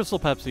 I think Crystal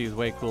Pepsi is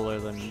way cooler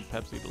than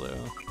Pepsi Blue.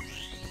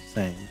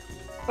 Same.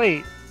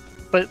 Wait,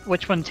 but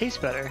which one tastes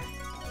better?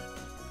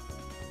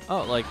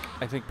 Oh, like,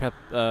 I think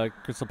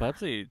Crystal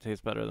Pepsi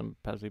tastes better than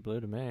Pepsi Blue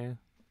to me.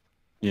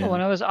 Yeah. Well,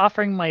 when I was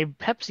offering my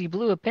Pepsi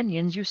Blue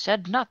opinions, you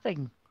said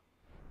nothing.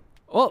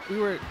 Well, we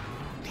were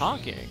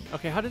talking.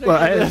 Okay, how did I Well,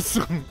 do I- this?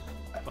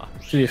 Fuck.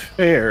 To be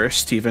fair,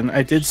 Steven,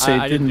 I did say,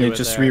 I didn't didn't do they it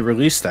just there.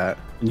 re-release that?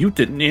 And you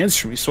didn't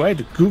answer me, so I had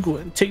to Google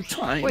it and take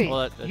time. Wait,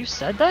 Well, you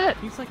said that?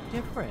 He's like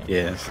different.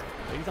 Yeah.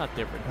 He's not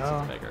different. He's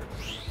Oh. just bigger.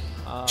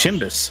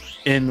 Chimbus,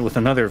 in with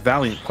another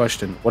valiant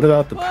question. What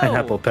about the Whoa.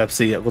 pineapple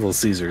Pepsi at Little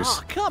Caesars?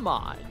 Oh, come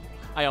on.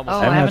 I almost. Oh,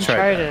 I've I not haven't tried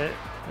tried that. it.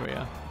 Here we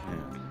go.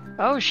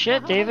 Oh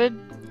shit, David.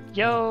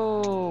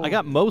 Yo. I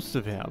got most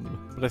of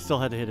him, but I still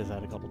had to hit his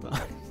head a couple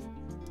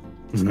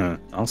times.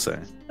 I'll say.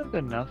 Good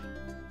enough.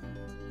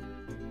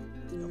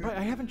 Right,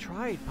 I haven't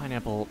tried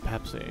pineapple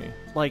Pepsi.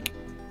 Like,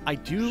 I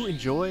do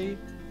enjoy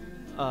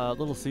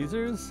Little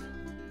Caesars,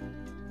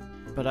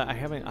 but I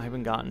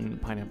haven't gotten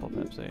pineapple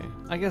Pepsi.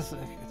 I guess it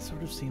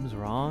sort of seems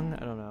wrong.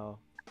 I don't know.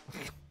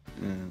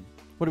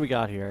 What do we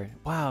got here?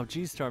 Wow,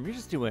 G-Storm, you're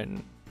just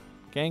doing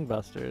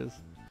gangbusters.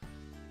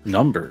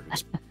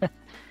 Numbers.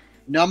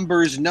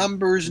 Numbers.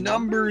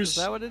 Is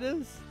that what it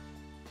is?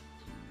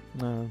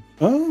 No.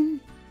 Well,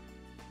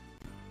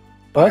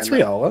 that's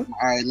Alright, Riala. All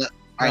right,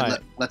 Right.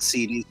 let's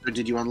see. So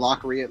did you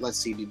unlock it? Let's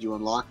see. Did you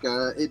unlock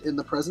it in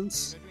the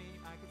presence?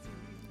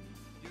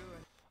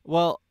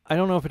 Well, I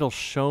don't know if it'll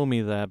show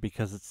me that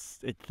because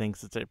it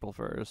thinks it's April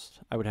 1st.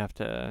 I would have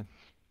to.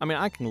 I mean,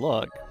 I can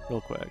look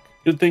real quick.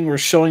 Good thing we're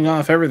showing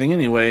off everything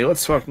anyway.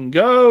 Let's fucking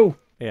go.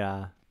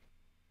 Yeah.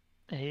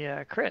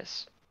 Hey,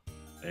 Chris.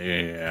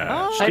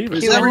 Yeah. Oh, Type Steven,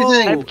 Q,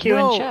 everything. type Q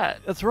No, in chat.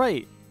 That's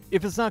right.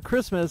 If it's not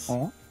Christmas,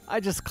 Aw. I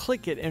just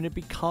click it and it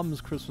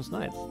becomes Christmas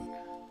nights.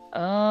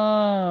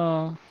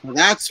 Oh.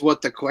 That's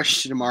what the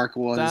question mark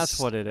was. That's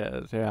what it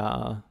is.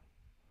 Yeah.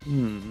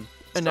 Hmm.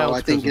 And So now I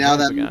it's think Christmas now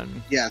nights that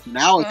again. yeah,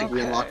 now I think we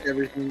Okay. unlocked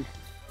everything.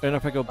 And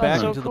if I go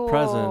back so into the cool.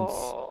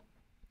 presents,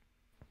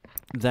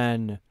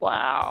 then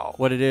Wow.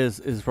 what it is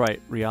right.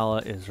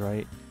 Riala is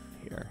right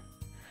here,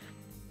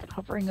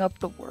 Covering up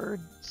the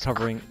words.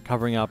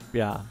 covering up.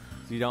 Yeah.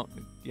 So you don't.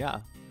 Yeah.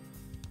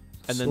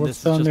 And So then what's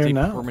this down is just there a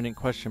now? permanent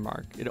question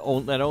mark.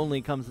 That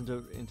only comes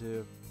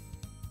into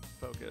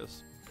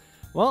focus.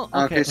 Well,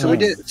 Okay, so we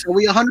did. So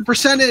we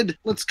 100%ed.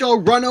 Let's go.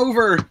 Run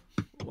over.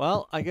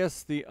 Well, I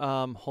guess the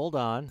hold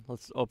on.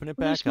 Let's open it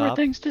There's back more up.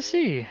 things to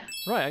see.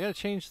 Right, I gotta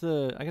change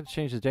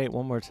the date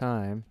one more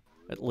time.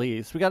 At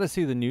least we got to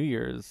see the New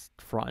Year's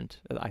front.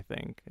 I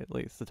think at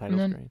least the title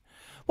then- screen.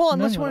 Well,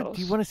 and unless then you what want,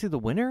 do you else? want to see the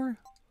winter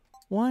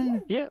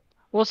one? Yeah.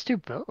 Well, let's do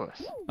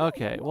both.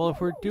 Okay. Well,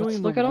 if we're doing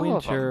look at the all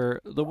of 'em.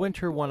 winter, the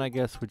winter one, I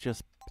guess would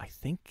just. I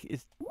think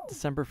is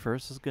December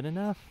 1st is good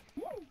enough.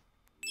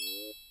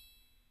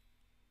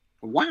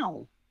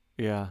 Wow.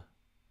 Yeah.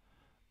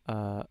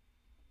 I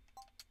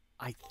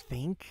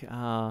think.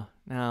 Now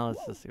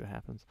let's just see what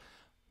happens.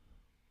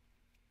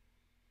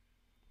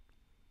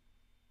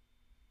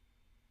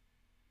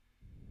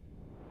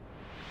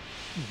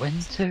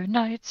 Winter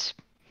nights.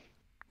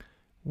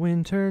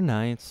 Winter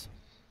nights.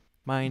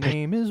 My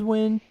name is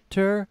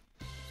Winter.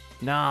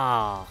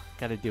 Nah,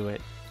 gotta do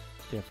it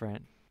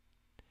different.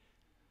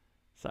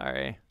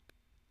 Sorry.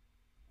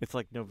 It's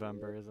like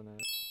November, isn't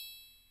it?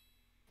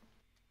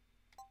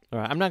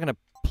 Alright, I'm not gonna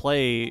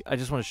play. I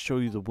just want to show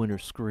you the winter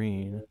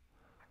screen.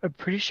 I'm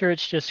pretty sure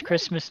it's just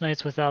Christmas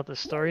nights without the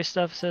story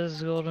stuff,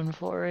 says Golden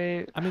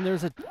Florate. I mean,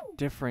 there's a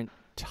different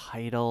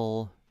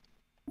title.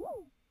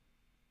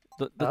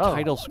 The Oh.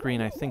 title screen,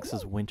 I think,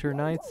 says Winter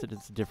Nights.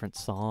 It's a different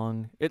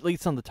song. At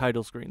least on the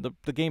title screen.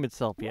 The game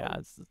itself, yeah,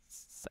 it's the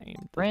same.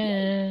 None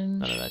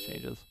Fringe. of that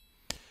changes.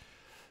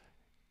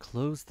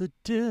 Close the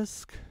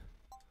disc.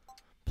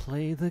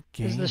 Play the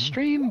game. Is the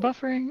stream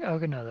buffering? Oh,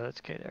 no,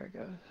 that's okay. There it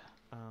goes.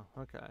 Oh,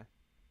 okay.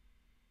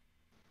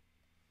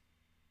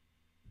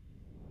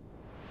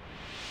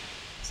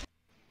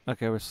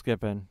 Okay, we're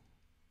skipping.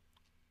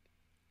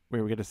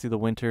 Wait, we get to see the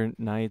Winter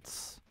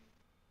Nights.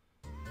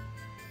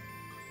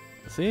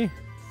 See?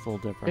 It's a little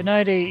different. Good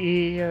night,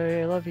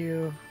 AE. I love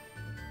you.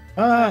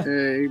 Ah,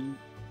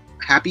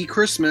 Happy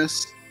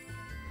Christmas.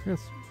 Yes,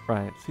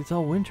 right. See, it's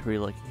all wintry.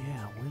 Like,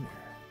 yeah, winter.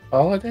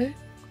 holiday?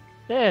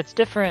 Yeah, it's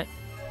different.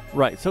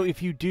 Right. So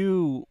if you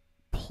do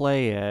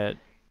play it,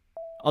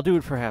 I'll do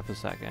it for half a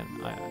second.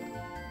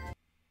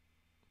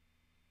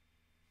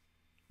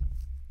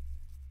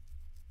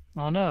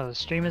 Oh no, the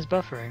stream is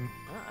buffering.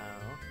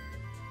 Uh-oh.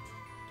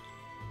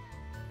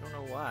 Don't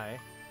know why.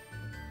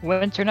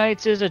 Winter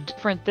nights is a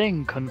different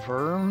thing,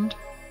 confirmed.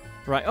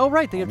 Right. Oh,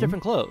 right. They have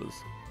different clothes.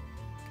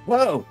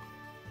 Whoa.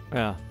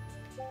 Yeah.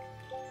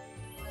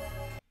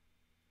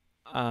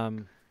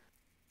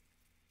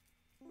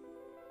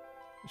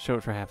 Show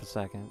it for half a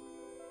second.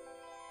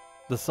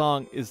 The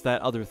song is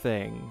that other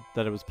thing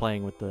that I was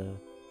playing with the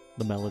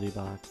melody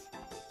box.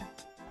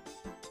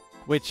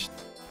 Which,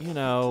 you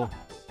know,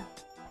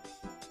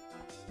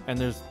 and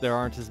there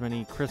aren't as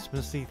many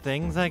Christmassy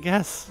things, I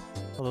guess.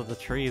 Although the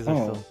trees are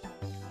Oh. still.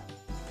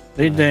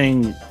 They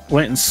dang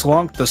went and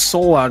slonked the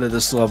soul out of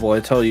this level,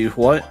 I tell you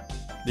what.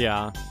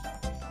 Yeah.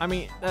 I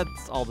mean,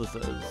 that's all this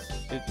is.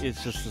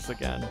 It's just this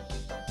again.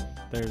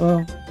 There's,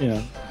 Well,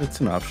 yeah, it's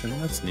an option.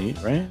 That's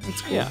neat, right?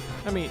 That's cool. yeah.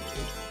 I mean,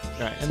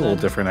 right. It's a little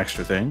different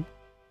extra thing.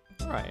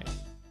 Right.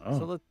 Oh.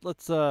 So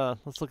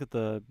let's look at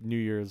the New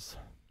Year's.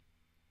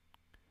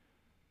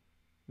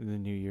 The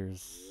New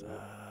Year's.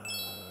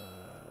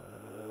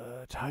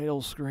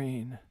 title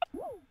screen.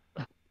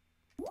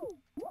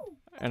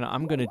 And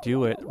I'm gonna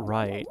do it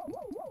right.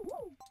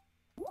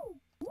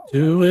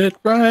 Do it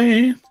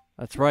right.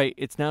 That's right.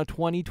 It's now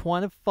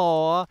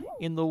 2024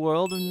 in the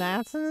world of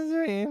Nights and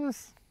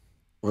Dreams.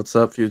 What's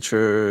up,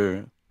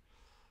 future?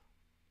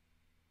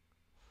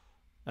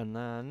 And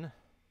then...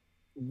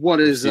 What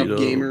is up, Cheetos.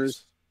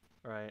 gamers?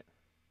 Right.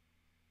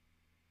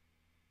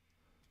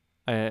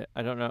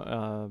 I don't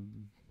know.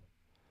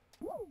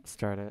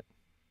 Start it.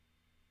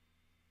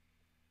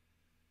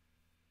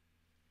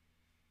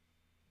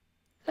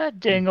 That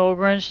dang old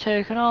Grinch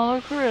taking all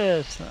of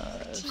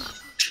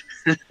Christmas.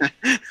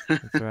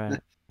 That's right.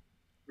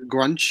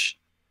 Grunch.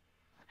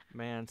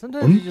 Man,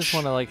 sometimes you just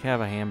want to like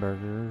have a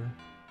hamburger.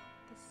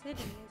 The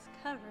city is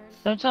covered.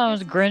 Sometimes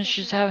Christmas Grinch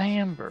just have decorations.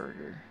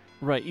 hamburger.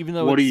 Right, even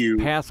though What are it's you-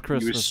 past you s-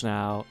 Christmas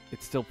now,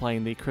 it's still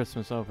playing the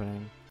Christmas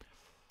opening.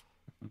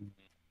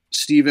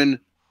 Steven,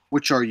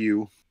 which are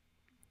you?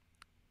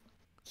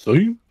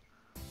 See?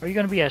 Are you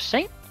gonna be a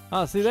saint?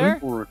 Oh, see there?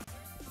 Or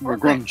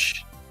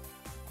Grunch?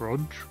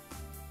 Grunch.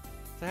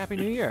 It's a Happy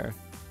New Year.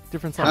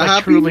 Different Have song. I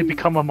Happy truly New-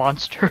 become a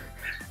monster?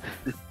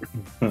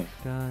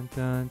 Dun,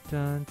 dun,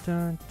 dun,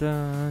 dun,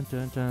 dun,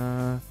 dun,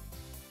 dun,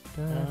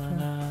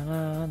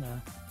 dun,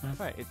 dun.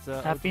 Right, it's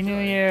Happy New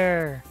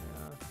Year.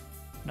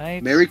 Yeah.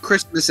 Night. Merry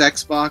Christmas,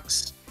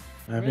 Xbox.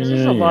 Happy This New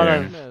is a lot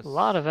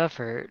Year. of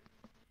effort.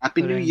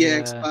 Happy New Putting,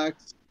 Year,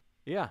 Xbox.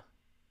 Yeah.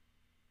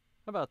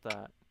 How about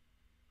that?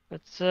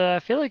 It's I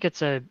feel like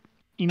it's a,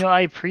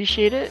 I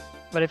appreciate it,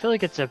 but I feel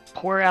like it's a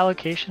poor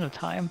allocation of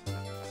time.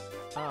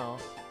 Oh.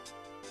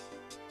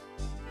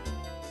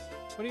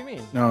 What do you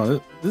mean?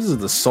 No, this is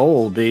the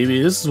soul,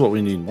 baby. This is what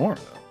we need more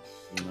of.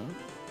 You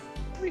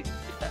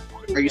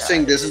know? Are you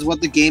saying this is what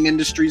the game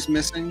industry's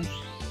missing?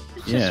 I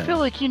just Yeah. feel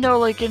like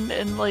like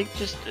in like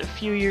just a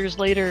few years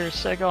later,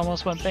 Sega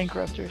almost went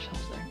bankrupt or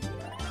something.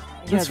 Yeah,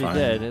 That's they fine.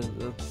 did.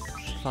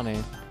 It's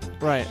funny.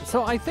 Right.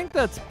 So I think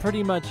that's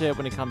pretty much it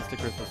when it comes to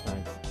Christmas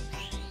nights.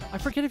 I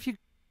forget if you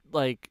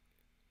wait,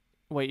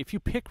 if you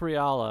pick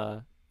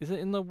Riala, is it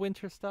in the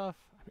winter stuff?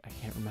 I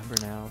can't remember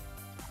now.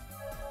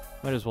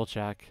 Might as well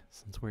check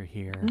since we're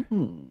here.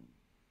 Hmm.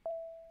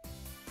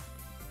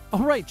 Oh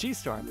right,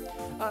 G-Storm.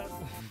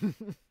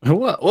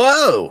 What?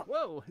 Whoa!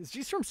 Whoa, is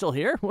G-Storm still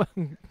here?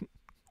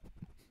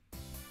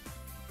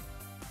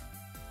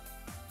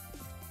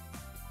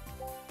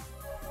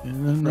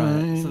 In the Right.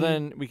 night. So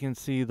then we can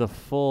see the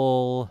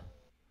full.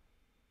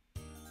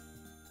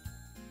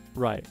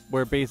 Right,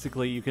 where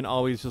basically you can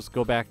always just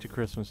go back to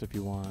Christmas if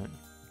you want.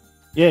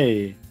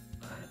 Yay!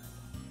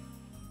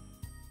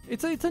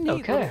 It's a neat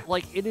Okay. little,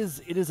 like it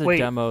is a Wait.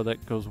 demo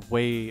that goes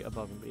way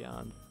above and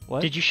beyond.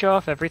 What? Did you show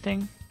off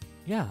everything?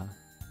 Yeah.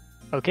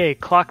 Okay,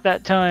 clock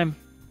that time.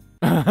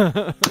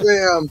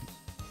 Damn.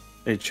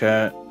 Hey,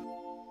 chat.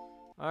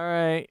 All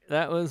right,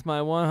 that was my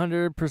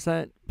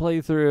 100%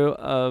 playthrough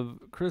of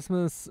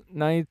Christmas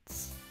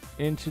Nights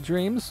into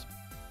Dreams.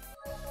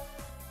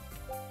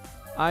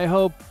 I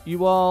hope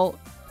you all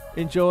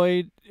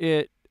enjoyed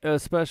it,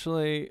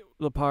 especially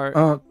the part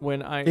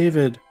when I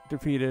David,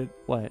 defeated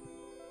what?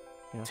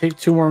 take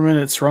 2 more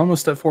minutes. We're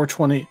almost at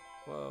 420.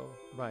 Whoa,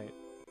 right.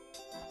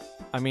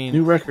 I mean,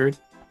 New record.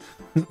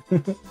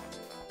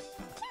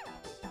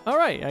 all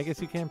right. I guess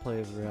you can play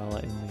as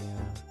Riala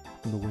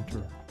in the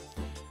winter.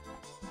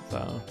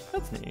 So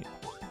that's neat.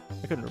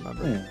 I couldn't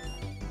remember.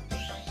 Yeah.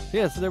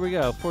 Yeah, so there we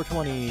go.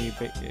 420.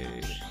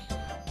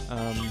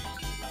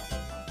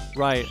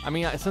 Right. I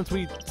mean, since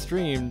we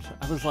streamed,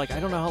 I was like, I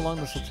don't know how long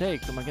this will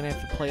take. Am I gonna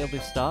have to play other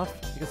stuff?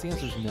 I guess the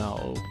answer is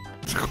no.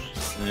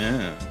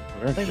 Yeah.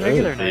 We're Play good,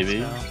 regular nights baby.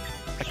 now.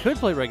 I could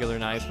play regular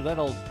nights, but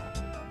that'll.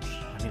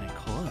 I mean, I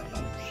could,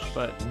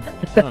 but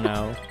I don't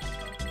know.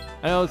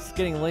 I know it's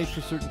getting late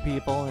for certain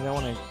people, and I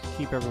don't want to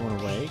keep everyone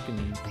awake.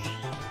 And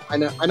I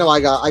know. I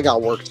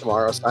got work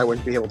tomorrow, so I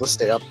wouldn't be able to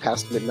stay up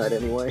past midnight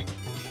anyway.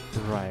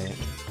 right.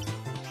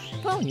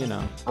 Well, you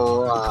know.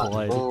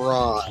 Right. Could.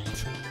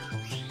 Right.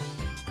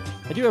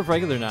 I do have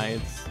regular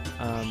nights.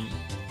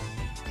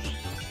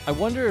 I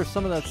wonder if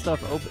some of that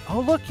stuff open. Oh,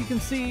 look! You can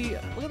see.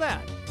 Look at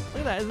that. Look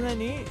at that. Isn't that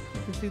neat?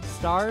 You can see the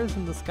stars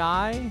in the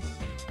sky.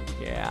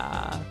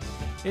 Yeah.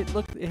 It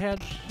looked. It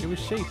had. It was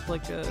shaped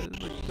like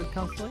the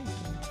constellation.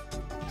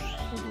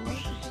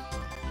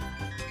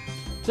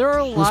 There are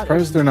a I'm lot.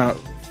 surprised they're not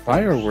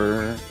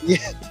fireworks.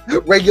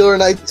 Regular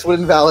nights would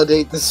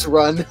invalidate this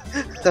run.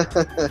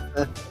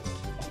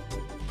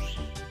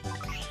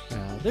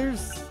 Yeah,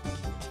 there's.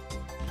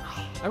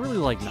 I really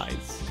like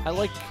nights. I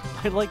like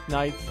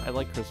nights. I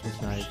like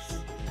Christmas nights.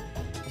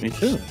 Me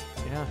too.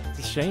 Yeah, it's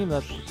a shame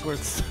that it's where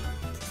it's.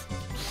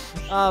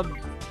 I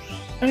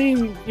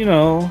mean, you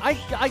know.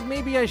 I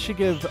maybe I should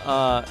give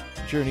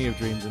Journey of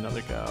Dreams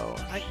another go.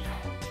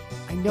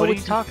 I know What are you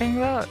it's talking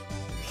about?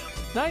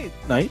 night.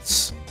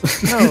 Nights?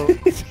 No,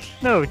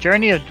 no.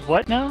 Journey of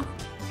what now?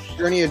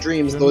 Journey of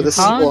Dreams, though the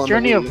sequel Huh? on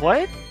Journey the of Wii.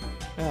 what?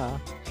 Yeah.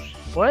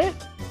 What?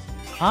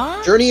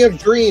 Huh? Journey of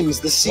Dreams,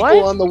 the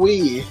sequel What? on the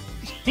Wii.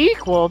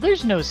 Sequel?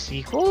 There's no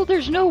sequel.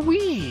 There's no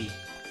Wii.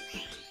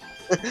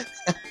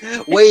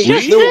 Wait,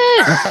 Just then,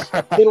 this.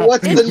 then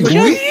what's the It's just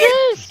Wii?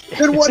 this.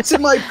 Then what's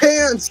in my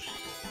pants?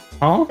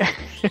 Huh?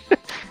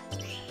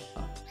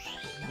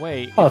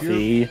 Wait, if Puffy.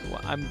 you're-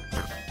 well, I'm.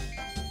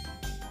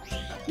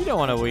 You don't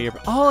want to wear.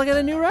 Oh, I got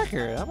a new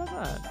record. How about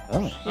that?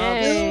 Oh.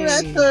 New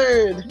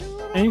record.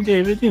 Hey,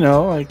 David,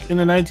 like in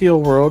an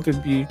ideal world,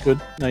 it'd be good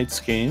Knights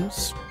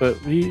games,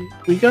 but we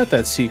got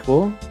that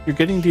sequel. You're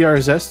getting the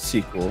Zest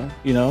sequel,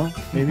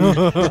 maybe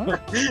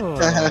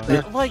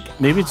Like,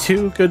 maybe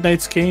 2 good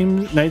Knights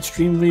games, Knights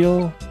Dream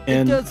Wheel,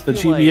 and does the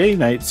feel GBA like-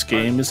 Knights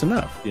game is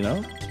enough,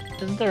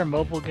 Isn't there a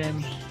mobile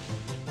game?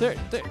 there's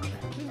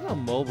no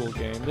mobile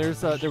game. There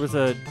was a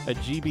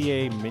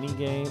GBA mini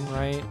game,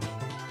 right?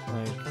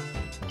 Like,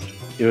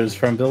 It was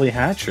from Billy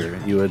Hatcher.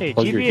 You would Hey,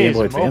 plug your GBA Game is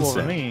Boy mobile Advance to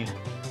in, me.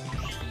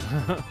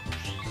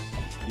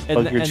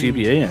 plug your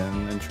GBA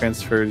in, and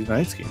transfer the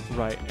Knights game.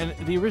 right. And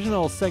the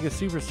original Sega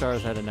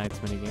Superstars had a Knights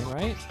minigame,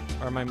 right?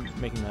 Or am I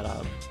making that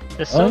up?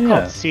 The so-called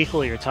yeah.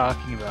 sequel you're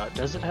talking about,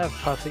 does it have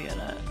Puffy in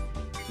it?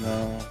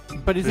 No.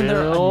 But isn't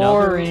there another?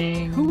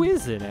 Boring. Who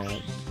is in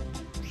it?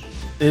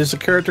 There's a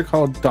character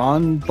called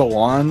Don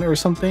Boan or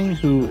something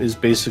who is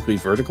basically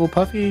vertical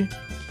Puffy.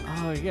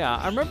 Oh yeah,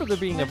 I remember there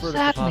being What a does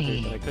vertical that Puffy,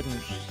 mean? but I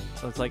couldn't.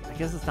 I was like, I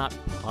guess it's not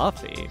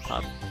Puffy.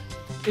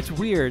 It's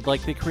weird.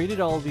 Like they created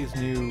all these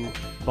new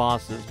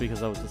bosses because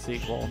that was the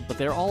sequel, but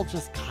they're all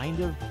just kind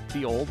of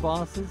the old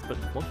bosses, but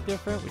look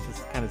different, which is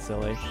kind of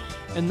silly.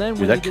 And then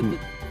when Dude, they that did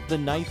the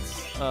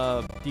Knights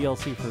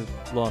DLC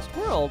for Lost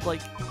World,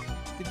 like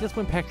they just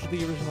went back to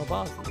the original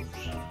bosses,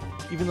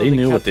 even though They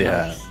knew what kept they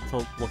Knights had.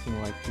 to looking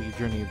like the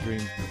Journey of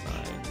Dreams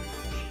design.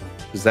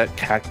 Is that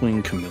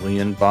cackling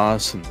chameleon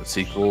boss in the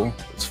sequel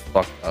was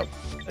fucked up.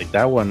 Like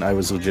that one I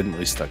was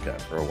legitimately stuck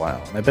at for a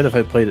while. And I bet if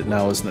I played it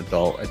now as an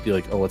adult, I'd be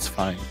like, oh, it's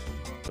fine.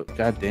 But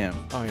goddamn.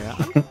 Oh yeah.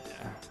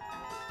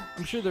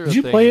 I'm sure there. Did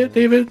you play it,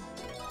 David?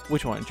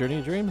 Which one? Journey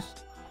of Dreams?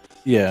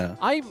 Yeah.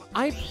 I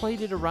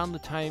played it around the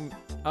time.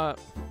 I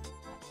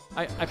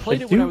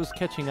played it when I was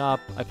catching up.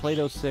 I played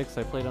 06.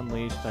 I played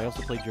Unleashed. I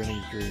also played Journey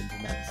of Dreams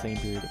in that same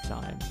period of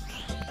time.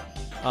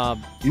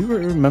 Do you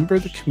remember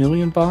the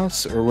chameleon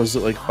boss, or was it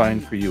like fine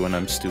for you and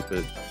I'm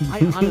stupid? I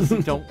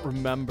honestly don't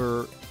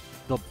remember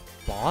the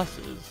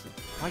bosses.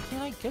 Why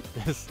can't I get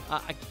this?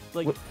 I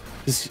like. What-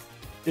 'Cause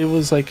it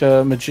was like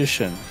a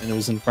magician, and it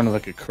was in front of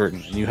like a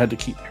curtain, and you had to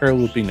keep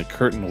paralooping the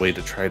curtain away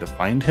to try to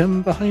find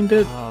him behind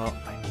it.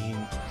 I mean,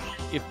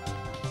 if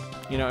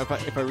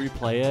if I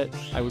replay it,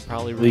 I would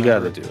probably We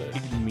remember gotta do it.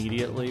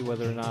 immediately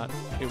whether or not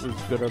it was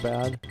good or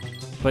bad.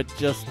 But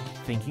just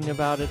thinking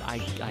about it, I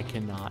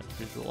cannot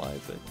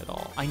visualize it at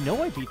all. I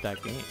know I beat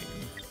that game.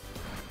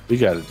 We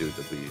gotta do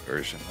the Wii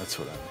version. That's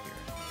what I'm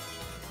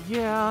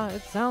hearing. Yeah,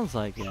 it sounds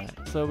like it.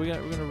 So we're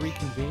gonna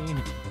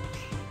reconvene.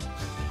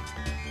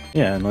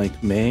 Yeah, in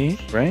like May,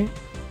 right?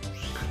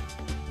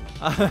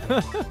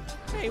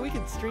 Hey, we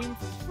can stream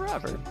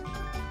forever.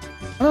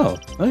 Oh,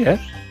 okay.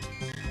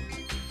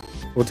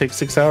 We'll take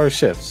 6-hour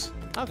shifts.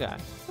 Okay,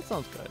 that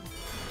sounds good.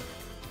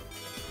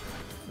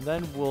 And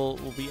then we'll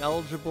be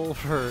eligible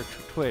for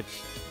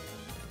Twitch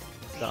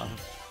stuff.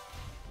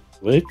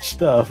 Which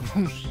stuff?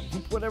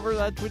 Whatever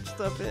that Twitch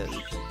stuff is.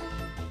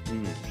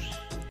 Hmm.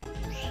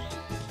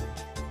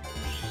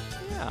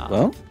 Yeah.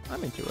 Well,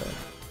 I'm into it.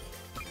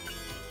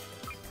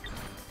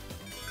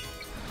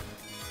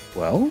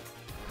 well.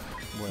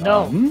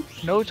 No, um,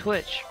 no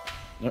Twitch.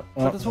 no,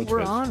 But that's no what we're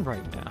Twitch. on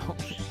right now.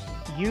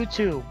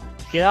 YouTube.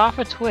 Get off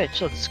of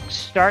Twitch. Let's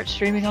start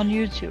streaming on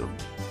YouTube.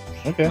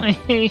 Okay. I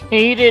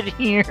hate it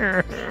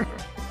here.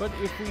 But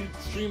if we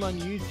stream on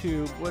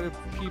YouTube, what if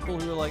people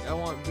who are like, I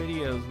want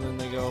videos, and then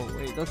they go,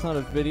 wait, that's not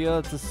a video,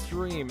 it's a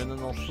stream, and then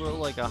they'll throw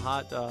like a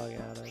hot dog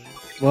at it.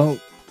 Well,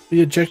 we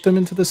eject them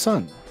into the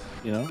sun.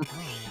 You know.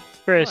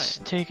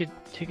 Chris, take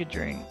a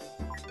drink.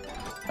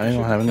 I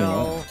don't have any.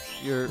 Tell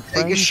your Take a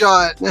friends-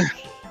 shot.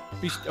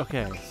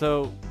 Okay,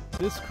 so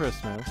this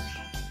Christmas,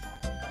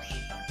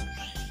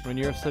 when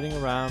you're sitting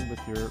around with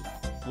your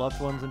loved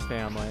ones and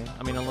family,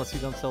 I mean, unless you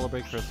don't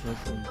celebrate Christmas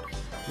and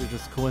you're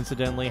just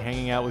coincidentally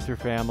hanging out with your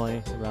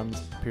family around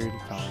this period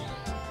of time,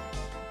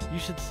 you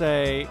should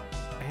say,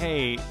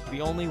 hey, the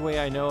only way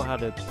I know how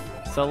to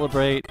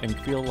celebrate and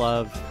feel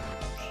love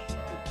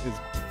is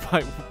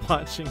by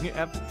watching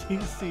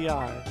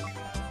FTCR.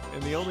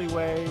 And the only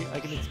way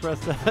I can express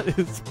that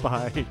is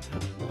by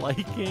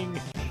liking,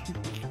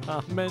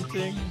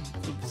 commenting,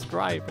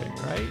 subscribing,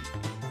 right?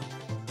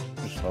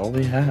 That's all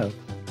we have.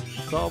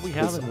 That's all we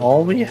have. That's in this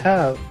all we world.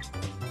 have.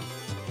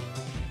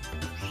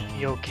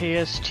 The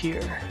okayest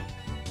tier.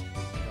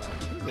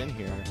 Who's in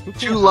here? Who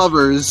Two can't-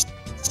 lovers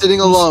sitting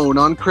alone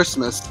on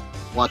Christmas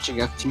watching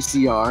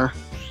FTCR.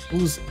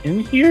 Who's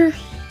in here?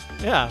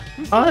 Yeah,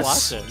 who's still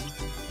Us. watching?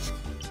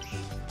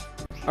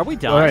 Are we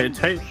done? All right,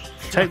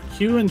 type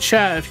Q in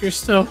chat if you're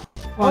still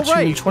watching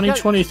right, we in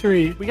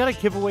 2023. We gotta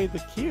give away the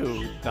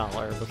Q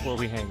dollar before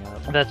we hang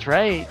up. That's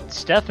right.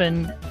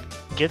 Stefan,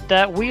 get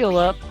that wheel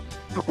up.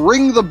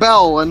 Ring the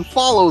bell and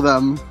follow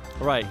them.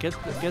 All right, get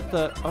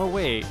the. Oh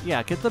wait,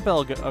 yeah, get the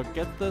bell. Get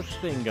the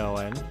thing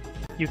going.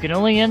 You can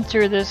only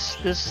enter this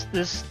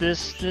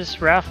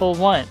raffle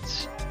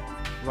once.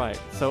 Right.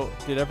 So,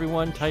 did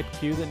everyone type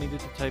Q that needed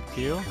to type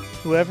Q?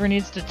 Whoever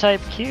needs to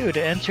type Q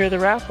to enter the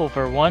raffle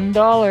for $1.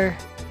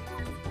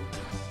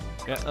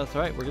 Yeah, that's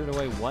right. We're giving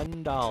away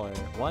 $1.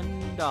 $1.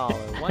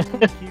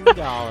 One Q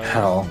dollar.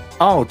 Hell,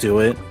 I'll do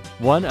it.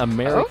 One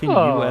American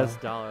Oh. US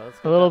dollar. Let's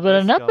A get little that bit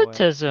of list going.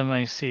 nepotism,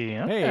 I see.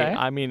 Okay. Hey,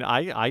 I mean,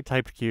 I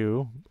typed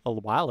Q a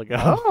while ago.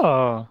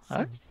 Oh.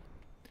 Okay.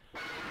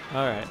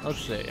 All right, let's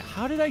see.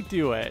 How did I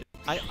do it?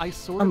 I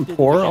sort I'm of did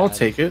poor. it I'll again.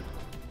 take it.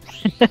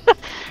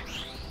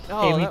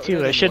 Oh, Hey, me that too.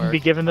 I didn't shouldn't be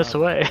work. giving this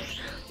away.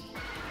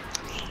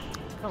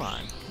 Come on.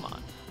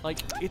 Like,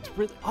 it's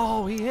really...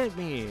 Oh, he hit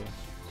me.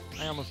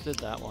 I almost did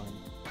that one.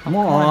 Come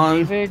on.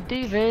 David.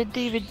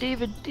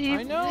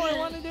 I know, I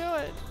want to do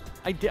it.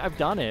 I've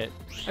done it.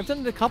 I've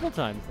done it a couple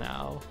times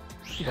now.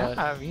 But,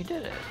 Yeah, you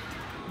did it.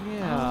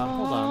 yeah,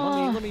 hold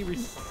on. Let me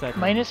reset.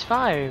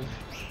 -5.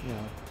 Yeah.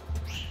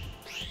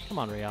 Come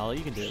on, Riala,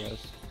 you can do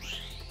this.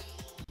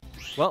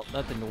 Well,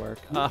 that didn't work.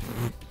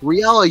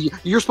 Riala,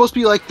 you're supposed to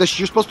be like you're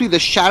supposed to be the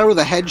Shadow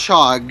the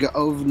Hedgehog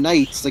of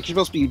Knights. Like you're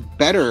supposed to be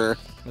better.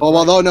 Oh,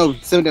 well, no.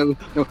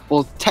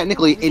 Well,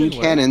 technically, It in didn't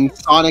work. canon,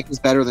 Sonic is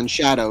better than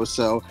Shadow.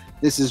 So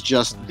this is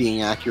just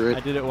being I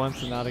accurate. did it once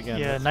and not again.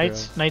 Yeah,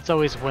 that's true. Knights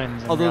always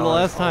wins. and Although the Real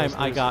last time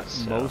always I got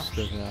loses, so. most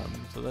of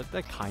them, so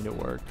that kind of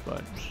worked,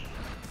 but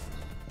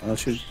I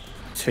should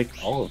take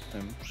all of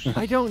them.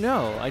 I don't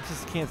know. I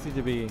just can't seem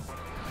to be.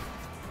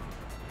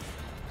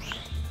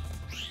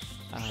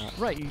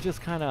 Right, you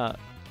just kind of.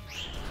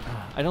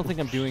 I don't think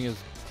I'm doing as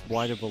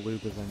wide of a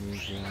loop as I'm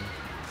usually.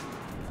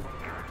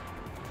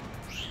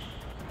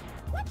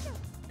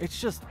 It's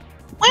just.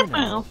 You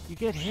know, you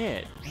get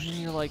hit, and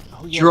then you're like,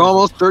 oh yeah. You're there's a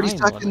almost 30 time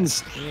limit.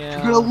 seconds. Yeah,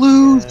 You're gonna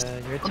lose.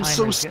 Your I'm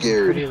so timer's getting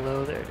scared. Pretty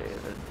low there,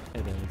 David.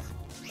 it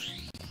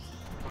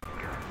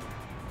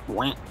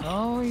is.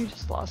 Oh, you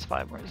just lost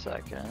 5 more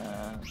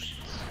seconds.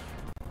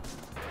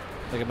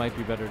 Like it might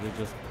be better to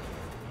just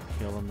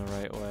kill him the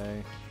right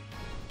way.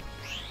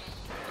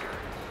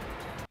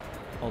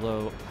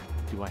 Although,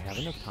 do I have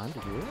enough time to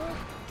do that?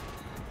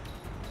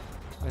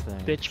 I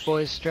think. Bitch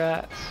boy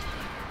strats.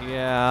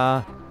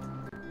 Yeah.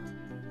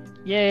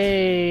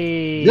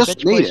 Yay! Just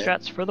Bitch boy made it.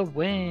 strats for the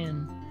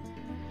win.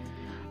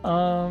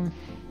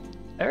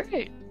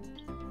 Alright.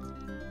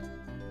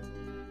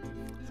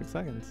 6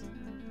 seconds.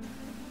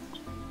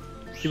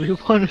 Do we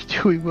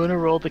want to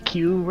roll the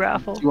Q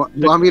raffle? You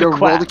want me to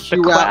roll the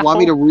Q raffle? Want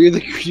me to read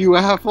the Q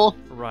raffle?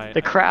 Right.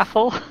 The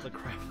craffle? The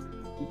crap.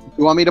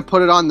 You want me to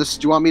put it on this?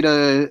 Do you want me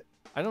to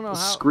I don't know how.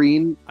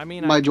 screen? I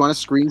mean, Do you want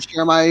to screen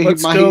share my?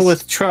 Let's my go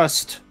with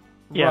trust.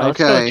 Yeah, Right. let's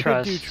go Okay. with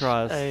trust. Do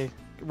trust.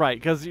 Right,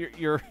 because you're.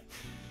 you'd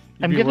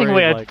I'm be giving worried,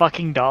 away a like,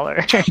 fucking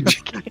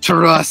 $1.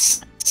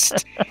 trust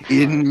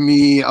in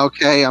me.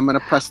 Okay, I'm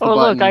gonna press the Oh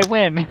button. look, I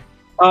win.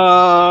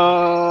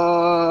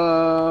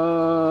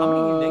 How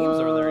many names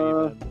are there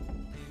even?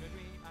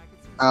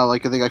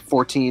 Like I think like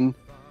 14.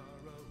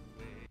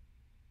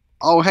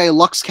 Oh hey,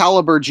 Lux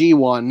Calibur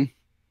G1.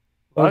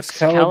 Lux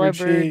Excalibur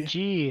Caliber G.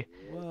 G.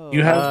 Whoa.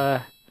 You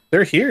have-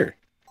 They're here.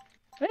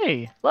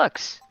 Hey,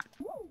 Lux.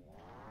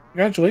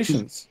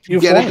 Congratulations. You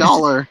You've get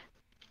won.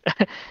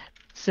 $1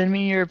 Send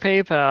me your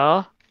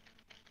PayPal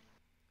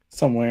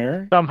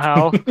Somewhere.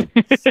 somehow.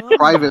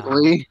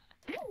 privately.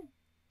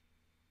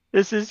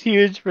 This is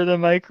huge for the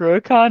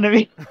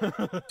microeconomy.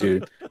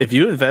 Dude, if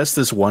you invest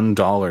this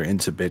 $1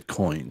 into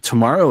Bitcoin,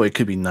 tomorrow it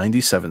could be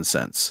 97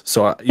 cents.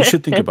 So you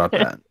should think about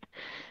that.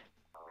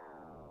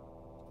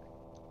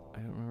 I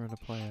don't remember how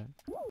to play it.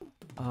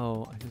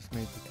 Oh, I just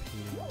made the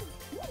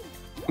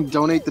P.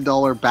 Donate the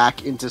 $1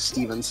 back into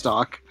Steven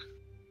stock.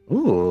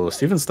 Ooh,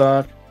 Steven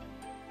Stock.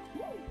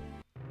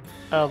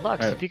 Lux,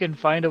 Alright. if you can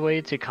find a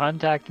way to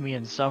contact me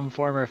in some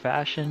form or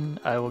fashion,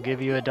 I will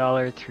give you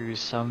 $1 through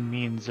some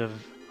means of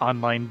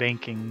online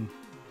banking.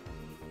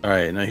 All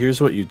right, now here's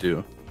what you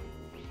do.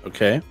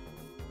 Okay?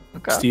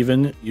 Okay.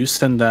 Steven, you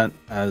send that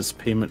as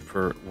payment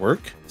for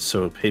work,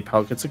 so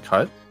PayPal gets a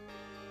cut.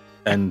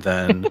 And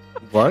then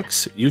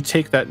Lux, you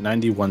take that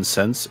 91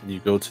 cents and you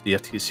go to the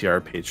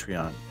FTCR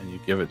Patreon and you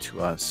give it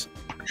to us.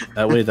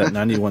 That way that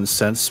 91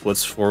 cents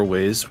splits 4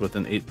 ways with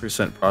an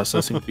 8%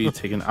 processing fee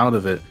taken out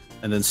of it.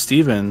 And then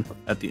Steven,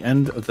 at the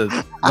end of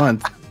the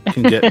month,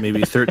 can get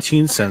maybe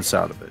 13 cents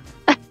out of it.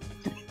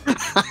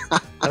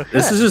 Okay.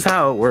 This is just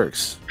how it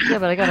works. Yeah,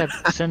 but I gotta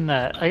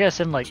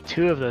send like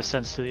 2 of those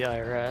cents to the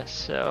IRS,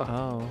 so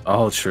Oh.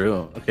 Oh,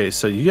 true. Okay,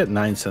 so you get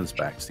 9 cents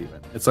back,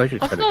 Steven. It's like a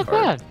that's credit not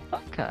card.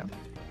 bad. Okay.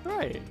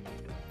 Right.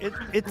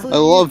 It's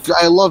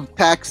I love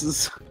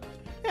taxes.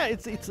 Yeah,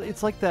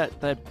 it's like that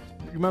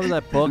remember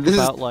that book This is-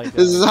 about like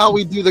This is how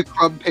we do the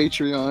Crumb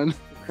Patreon.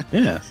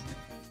 Yeah.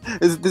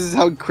 This is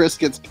how Chris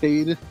gets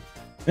paid.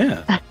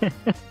 Yeah.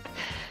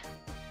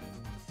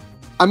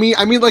 I mean,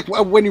 like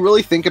when you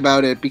really think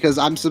about it, because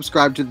I'm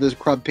subscribed to the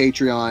Crumb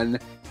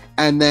Patreon,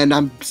 and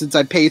then since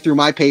I pay through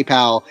my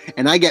PayPal,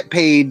 and I get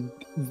paid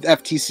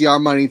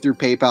FTCR money through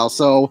PayPal,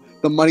 so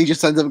the money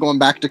just ends up going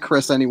back to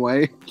Chris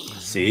anyway.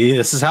 See,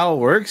 this is how it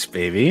works,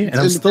 baby. And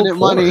I'm still infinite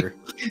poor. money.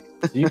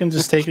 So you can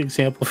just take an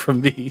example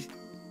from me.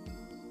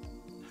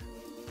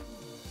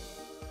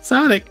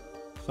 Sonic.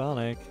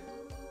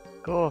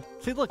 Cool.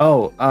 See, look.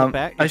 Oh,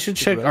 back I is should the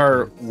check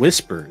our graphics.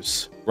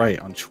 whispers right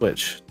on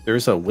Twitch.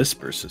 There's a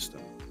whisper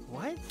system.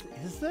 What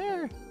is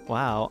there?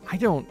 Wow, I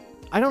don't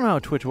know how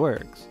Twitch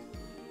works.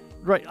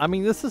 Right. I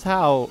mean, this is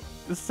how.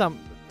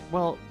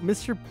 Well,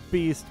 Mr.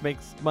 Beast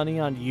makes money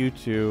on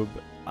YouTube.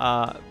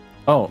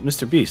 Oh,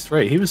 Mr. Beast,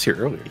 right? He was here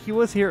earlier. He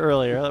was here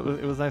earlier.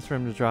 It was nice for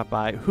him to drop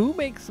by. Who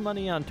makes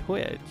money on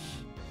Twitch?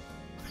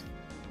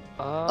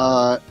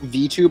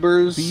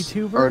 VTubers.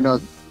 VTuber? Or no,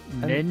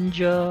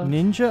 Ninja.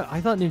 Ninja?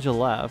 I thought Ninja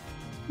left.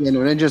 yeah, no,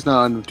 Ninja's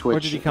not on Twitch. Or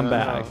did he come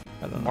back?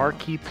 I don't know.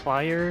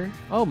 Markiplier.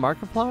 Oh,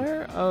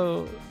 Markiplier?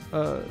 Oh,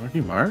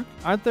 Marky Mark?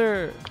 aren't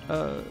there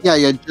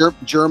Yeah,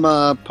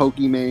 Germa,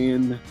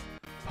 Pokimane.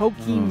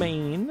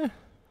 Pokimane?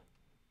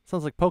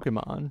 Sounds like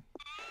Pokemon.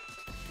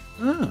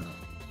 Oh.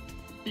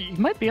 You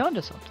might be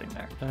onto something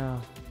there. Yeah.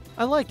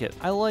 I like it.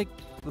 I like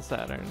the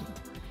Saturn.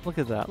 Look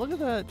at that. Look at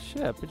that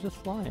ship. It's just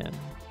flying.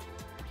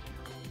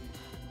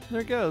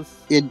 There it goes.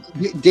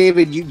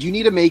 David, you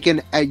need to make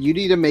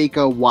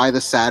a why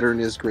the Saturn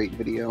is great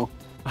video.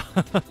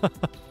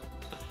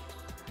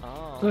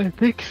 Oh. I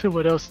think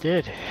someone else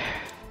did.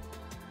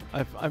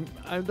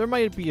 There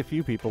might be a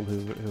few people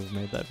who've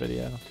made that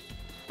video.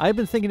 I've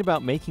been thinking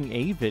about making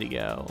a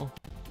video.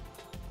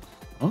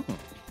 Oh.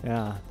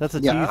 Yeah, that's a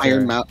Yeah, teaser.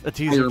 Iron A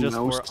teaser just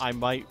Mouse. where I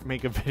might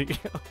make a video.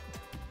 Oh,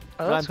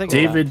 But I'm that's thinking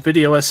cool. about David,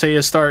 video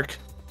essayist Stark.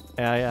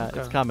 Yeah, it's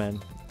Okay.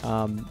 coming.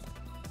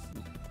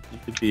 You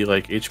could be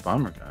like H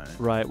Bomber guy.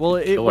 Right. Well,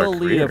 it Kill our will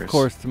lead, of careers.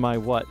 course, to my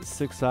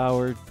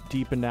 6-hour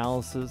deep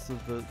analysis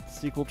of the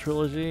sequel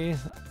trilogy,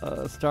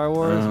 Star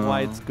Wars,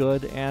 why it's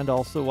good and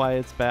also why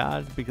it's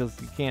bad, because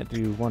you can't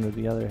do one or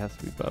the other; it has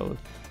to be both.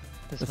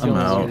 This That's one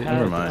the only out. way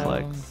Never it mind.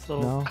 reflects.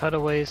 Little No?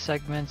 cutaway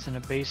segments in a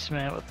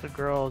basement with the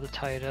girl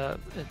tied up.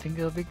 I think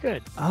it'll be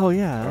good. Oh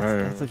yeah,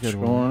 Alright, that's a what's good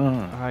going one.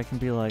 on? Or I can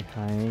be like,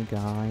 "Hi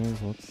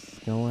guys, what's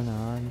going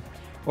on?"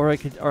 Or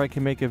I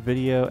can make a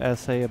video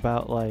essay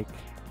about like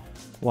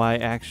why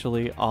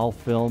actually all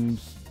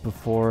films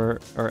before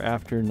or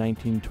after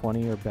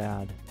 1920 are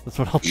bad. That's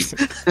what I'll do.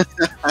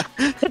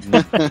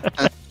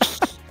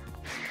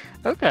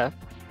 Okay.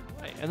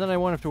 And then I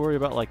won't have to worry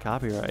about like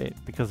copyright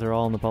because they're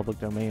all in the public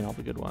domain, all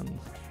the good ones.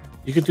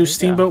 You could do Yeah.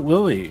 Steamboat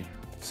Willie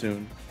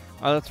soon.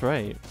 Oh, that's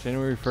right.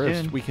 January 1st,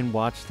 Soon. we can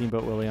watch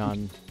Steamboat Willie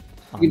on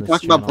You can this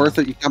talk about channel.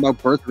 you can talk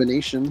about Birth of a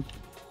Nation.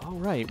 Oh,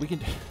 right. We can.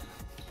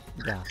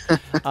 Yeah.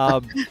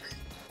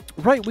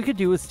 Right. We could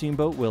do a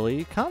Steamboat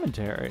Willie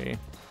commentary,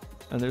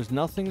 and there's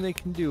nothing they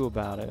can do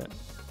about it.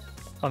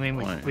 I mean,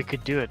 Why? we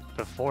could do it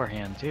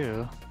beforehand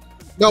too.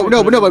 No,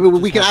 But but I mean,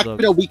 just we can have act,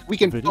 the no, we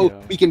can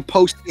video. we can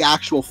post the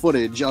actual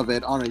footage of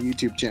it on a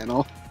YouTube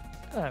channel.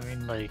 I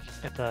mean, like,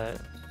 I thought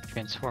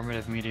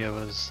transformative media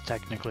was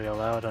technically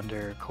allowed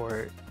under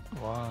court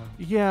law.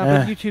 Yeah, Eh.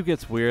 but YouTube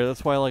gets weird.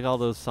 That's why, like, all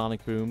those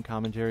Sonic Boom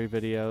commentary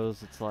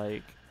videos, it's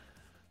like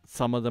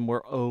some of them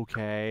were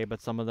okay,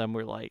 but some of them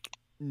were like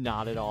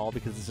not at all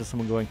because it's just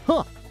someone going,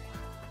 "Huh."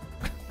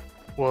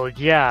 Well,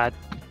 yeah.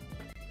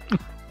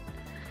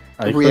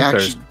 I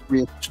Reaction.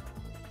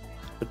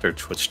 put their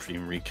Twitch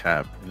stream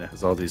recap, and it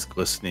has all these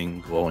glistening,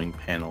 glowing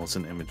panels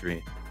and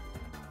imagery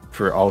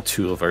for all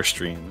 2 of our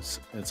streams.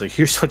 And it's like,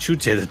 here's what you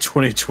did in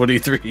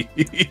 2023.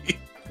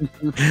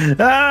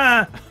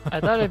 Ah! I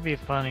thought it'd be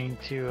funny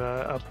to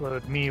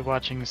upload me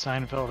watching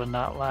Seinfeld and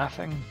not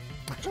laughing.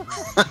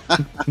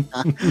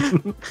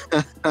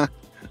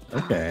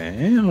 Okay,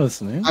 I'm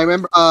listening. I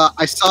remember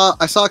I saw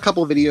a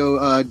couple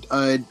video.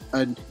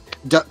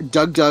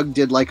 Doug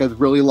did like a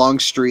really long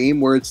stream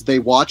where they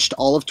watched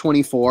all of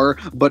 24,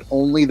 but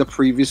only the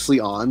previously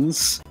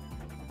ons.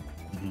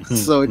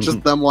 So it's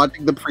just them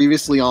watching the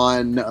previously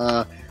on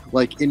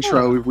like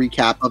intro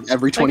recap of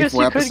every I guess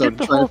 24 you could episode, get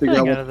the trying whole to figure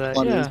thing out out what of the that.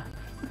 fun is.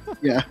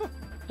 Yeah, Yeah.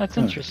 that's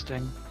Huh.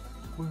 interesting.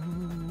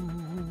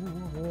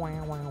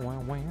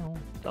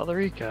 All the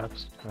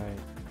recaps. Right.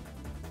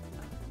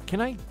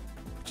 Can I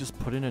just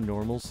put in a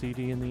normal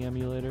CD in the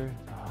emulator?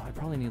 Oh, I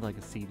probably need like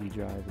a CD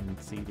drive and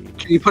CD.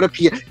 Can you put a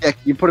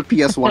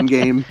PS1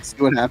 game? See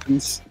what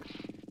happens.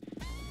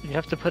 You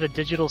have to put a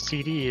digital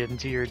CD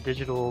into your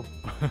digital.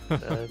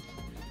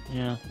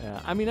 Yeah. Yeah,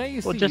 I mean, I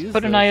used Well, to just use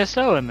put an this.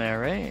 ISO in there,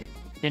 right?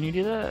 Can you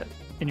do that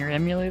in your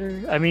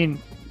emulator? I mean,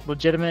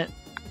 legitimate.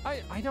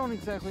 I don't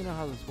exactly know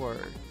how this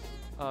works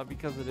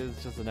because it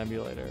is just an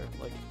emulator.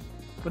 Like,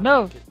 But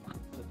no,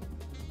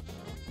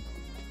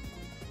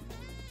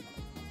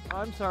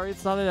 I'm sorry,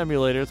 it's not an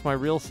emulator. It's my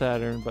real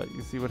Saturn. But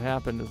you see what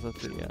happened is that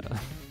the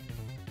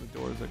the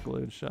doors are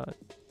glued shut.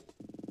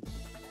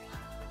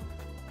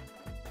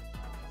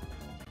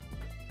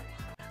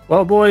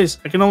 Well, boys,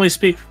 I can only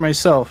speak for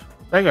myself.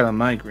 I got a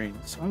migraine,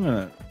 so I'm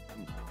gonna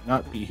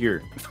not be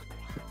here.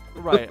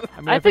 Right.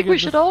 I mean, I think we figured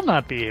should this- all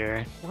not be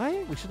here.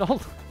 Why? We should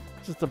all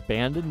just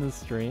abandon the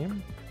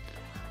stream.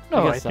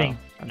 No, I guess so. think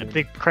I mean-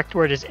 the correct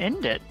word is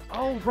end it.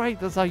 Oh, right.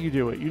 That's how you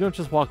do it. You don't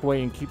just walk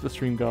away and keep the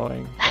stream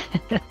going.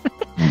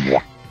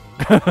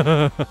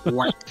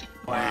 What?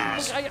 Look,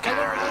 I don't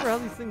remember how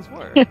these things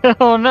work.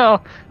 Oh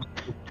no.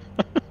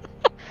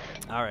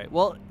 All right.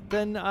 Well,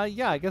 then,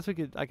 yeah. I guess I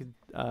could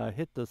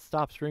hit the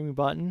stop streaming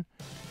button,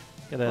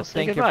 Gotta Well, say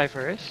thank goodbye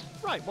first.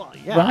 Right. Well,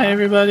 yeah. Bye,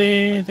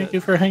 everybody. Thank you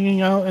for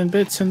hanging out in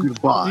bits and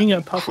Goodbye, being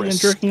a puffy and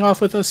Chris. jerking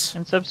off with us.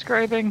 And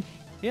subscribing.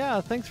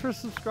 Yeah, thanks for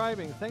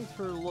subscribing. Thanks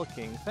for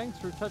looking. Thanks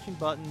for touching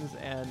buttons.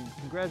 And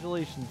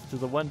congratulations to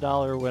the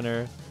 $1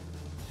 winner.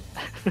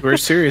 We're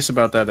serious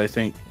about that, I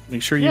think.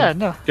 Make sure you get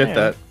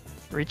that.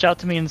 Reach out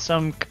to me in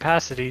some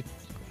capacity.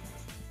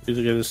 To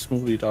get a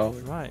smoothie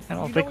dollar. Right. I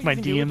don't You know think what my you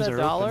can do with DMs that are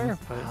dollar? open.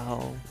 But...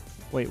 Wow.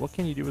 Wait, what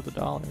can you do with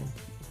 $1?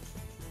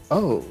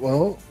 Oh,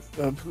 well.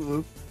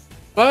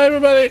 Bye,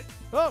 everybody.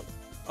 Oh!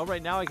 Oh,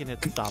 right now I can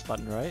hit the stop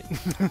button, right?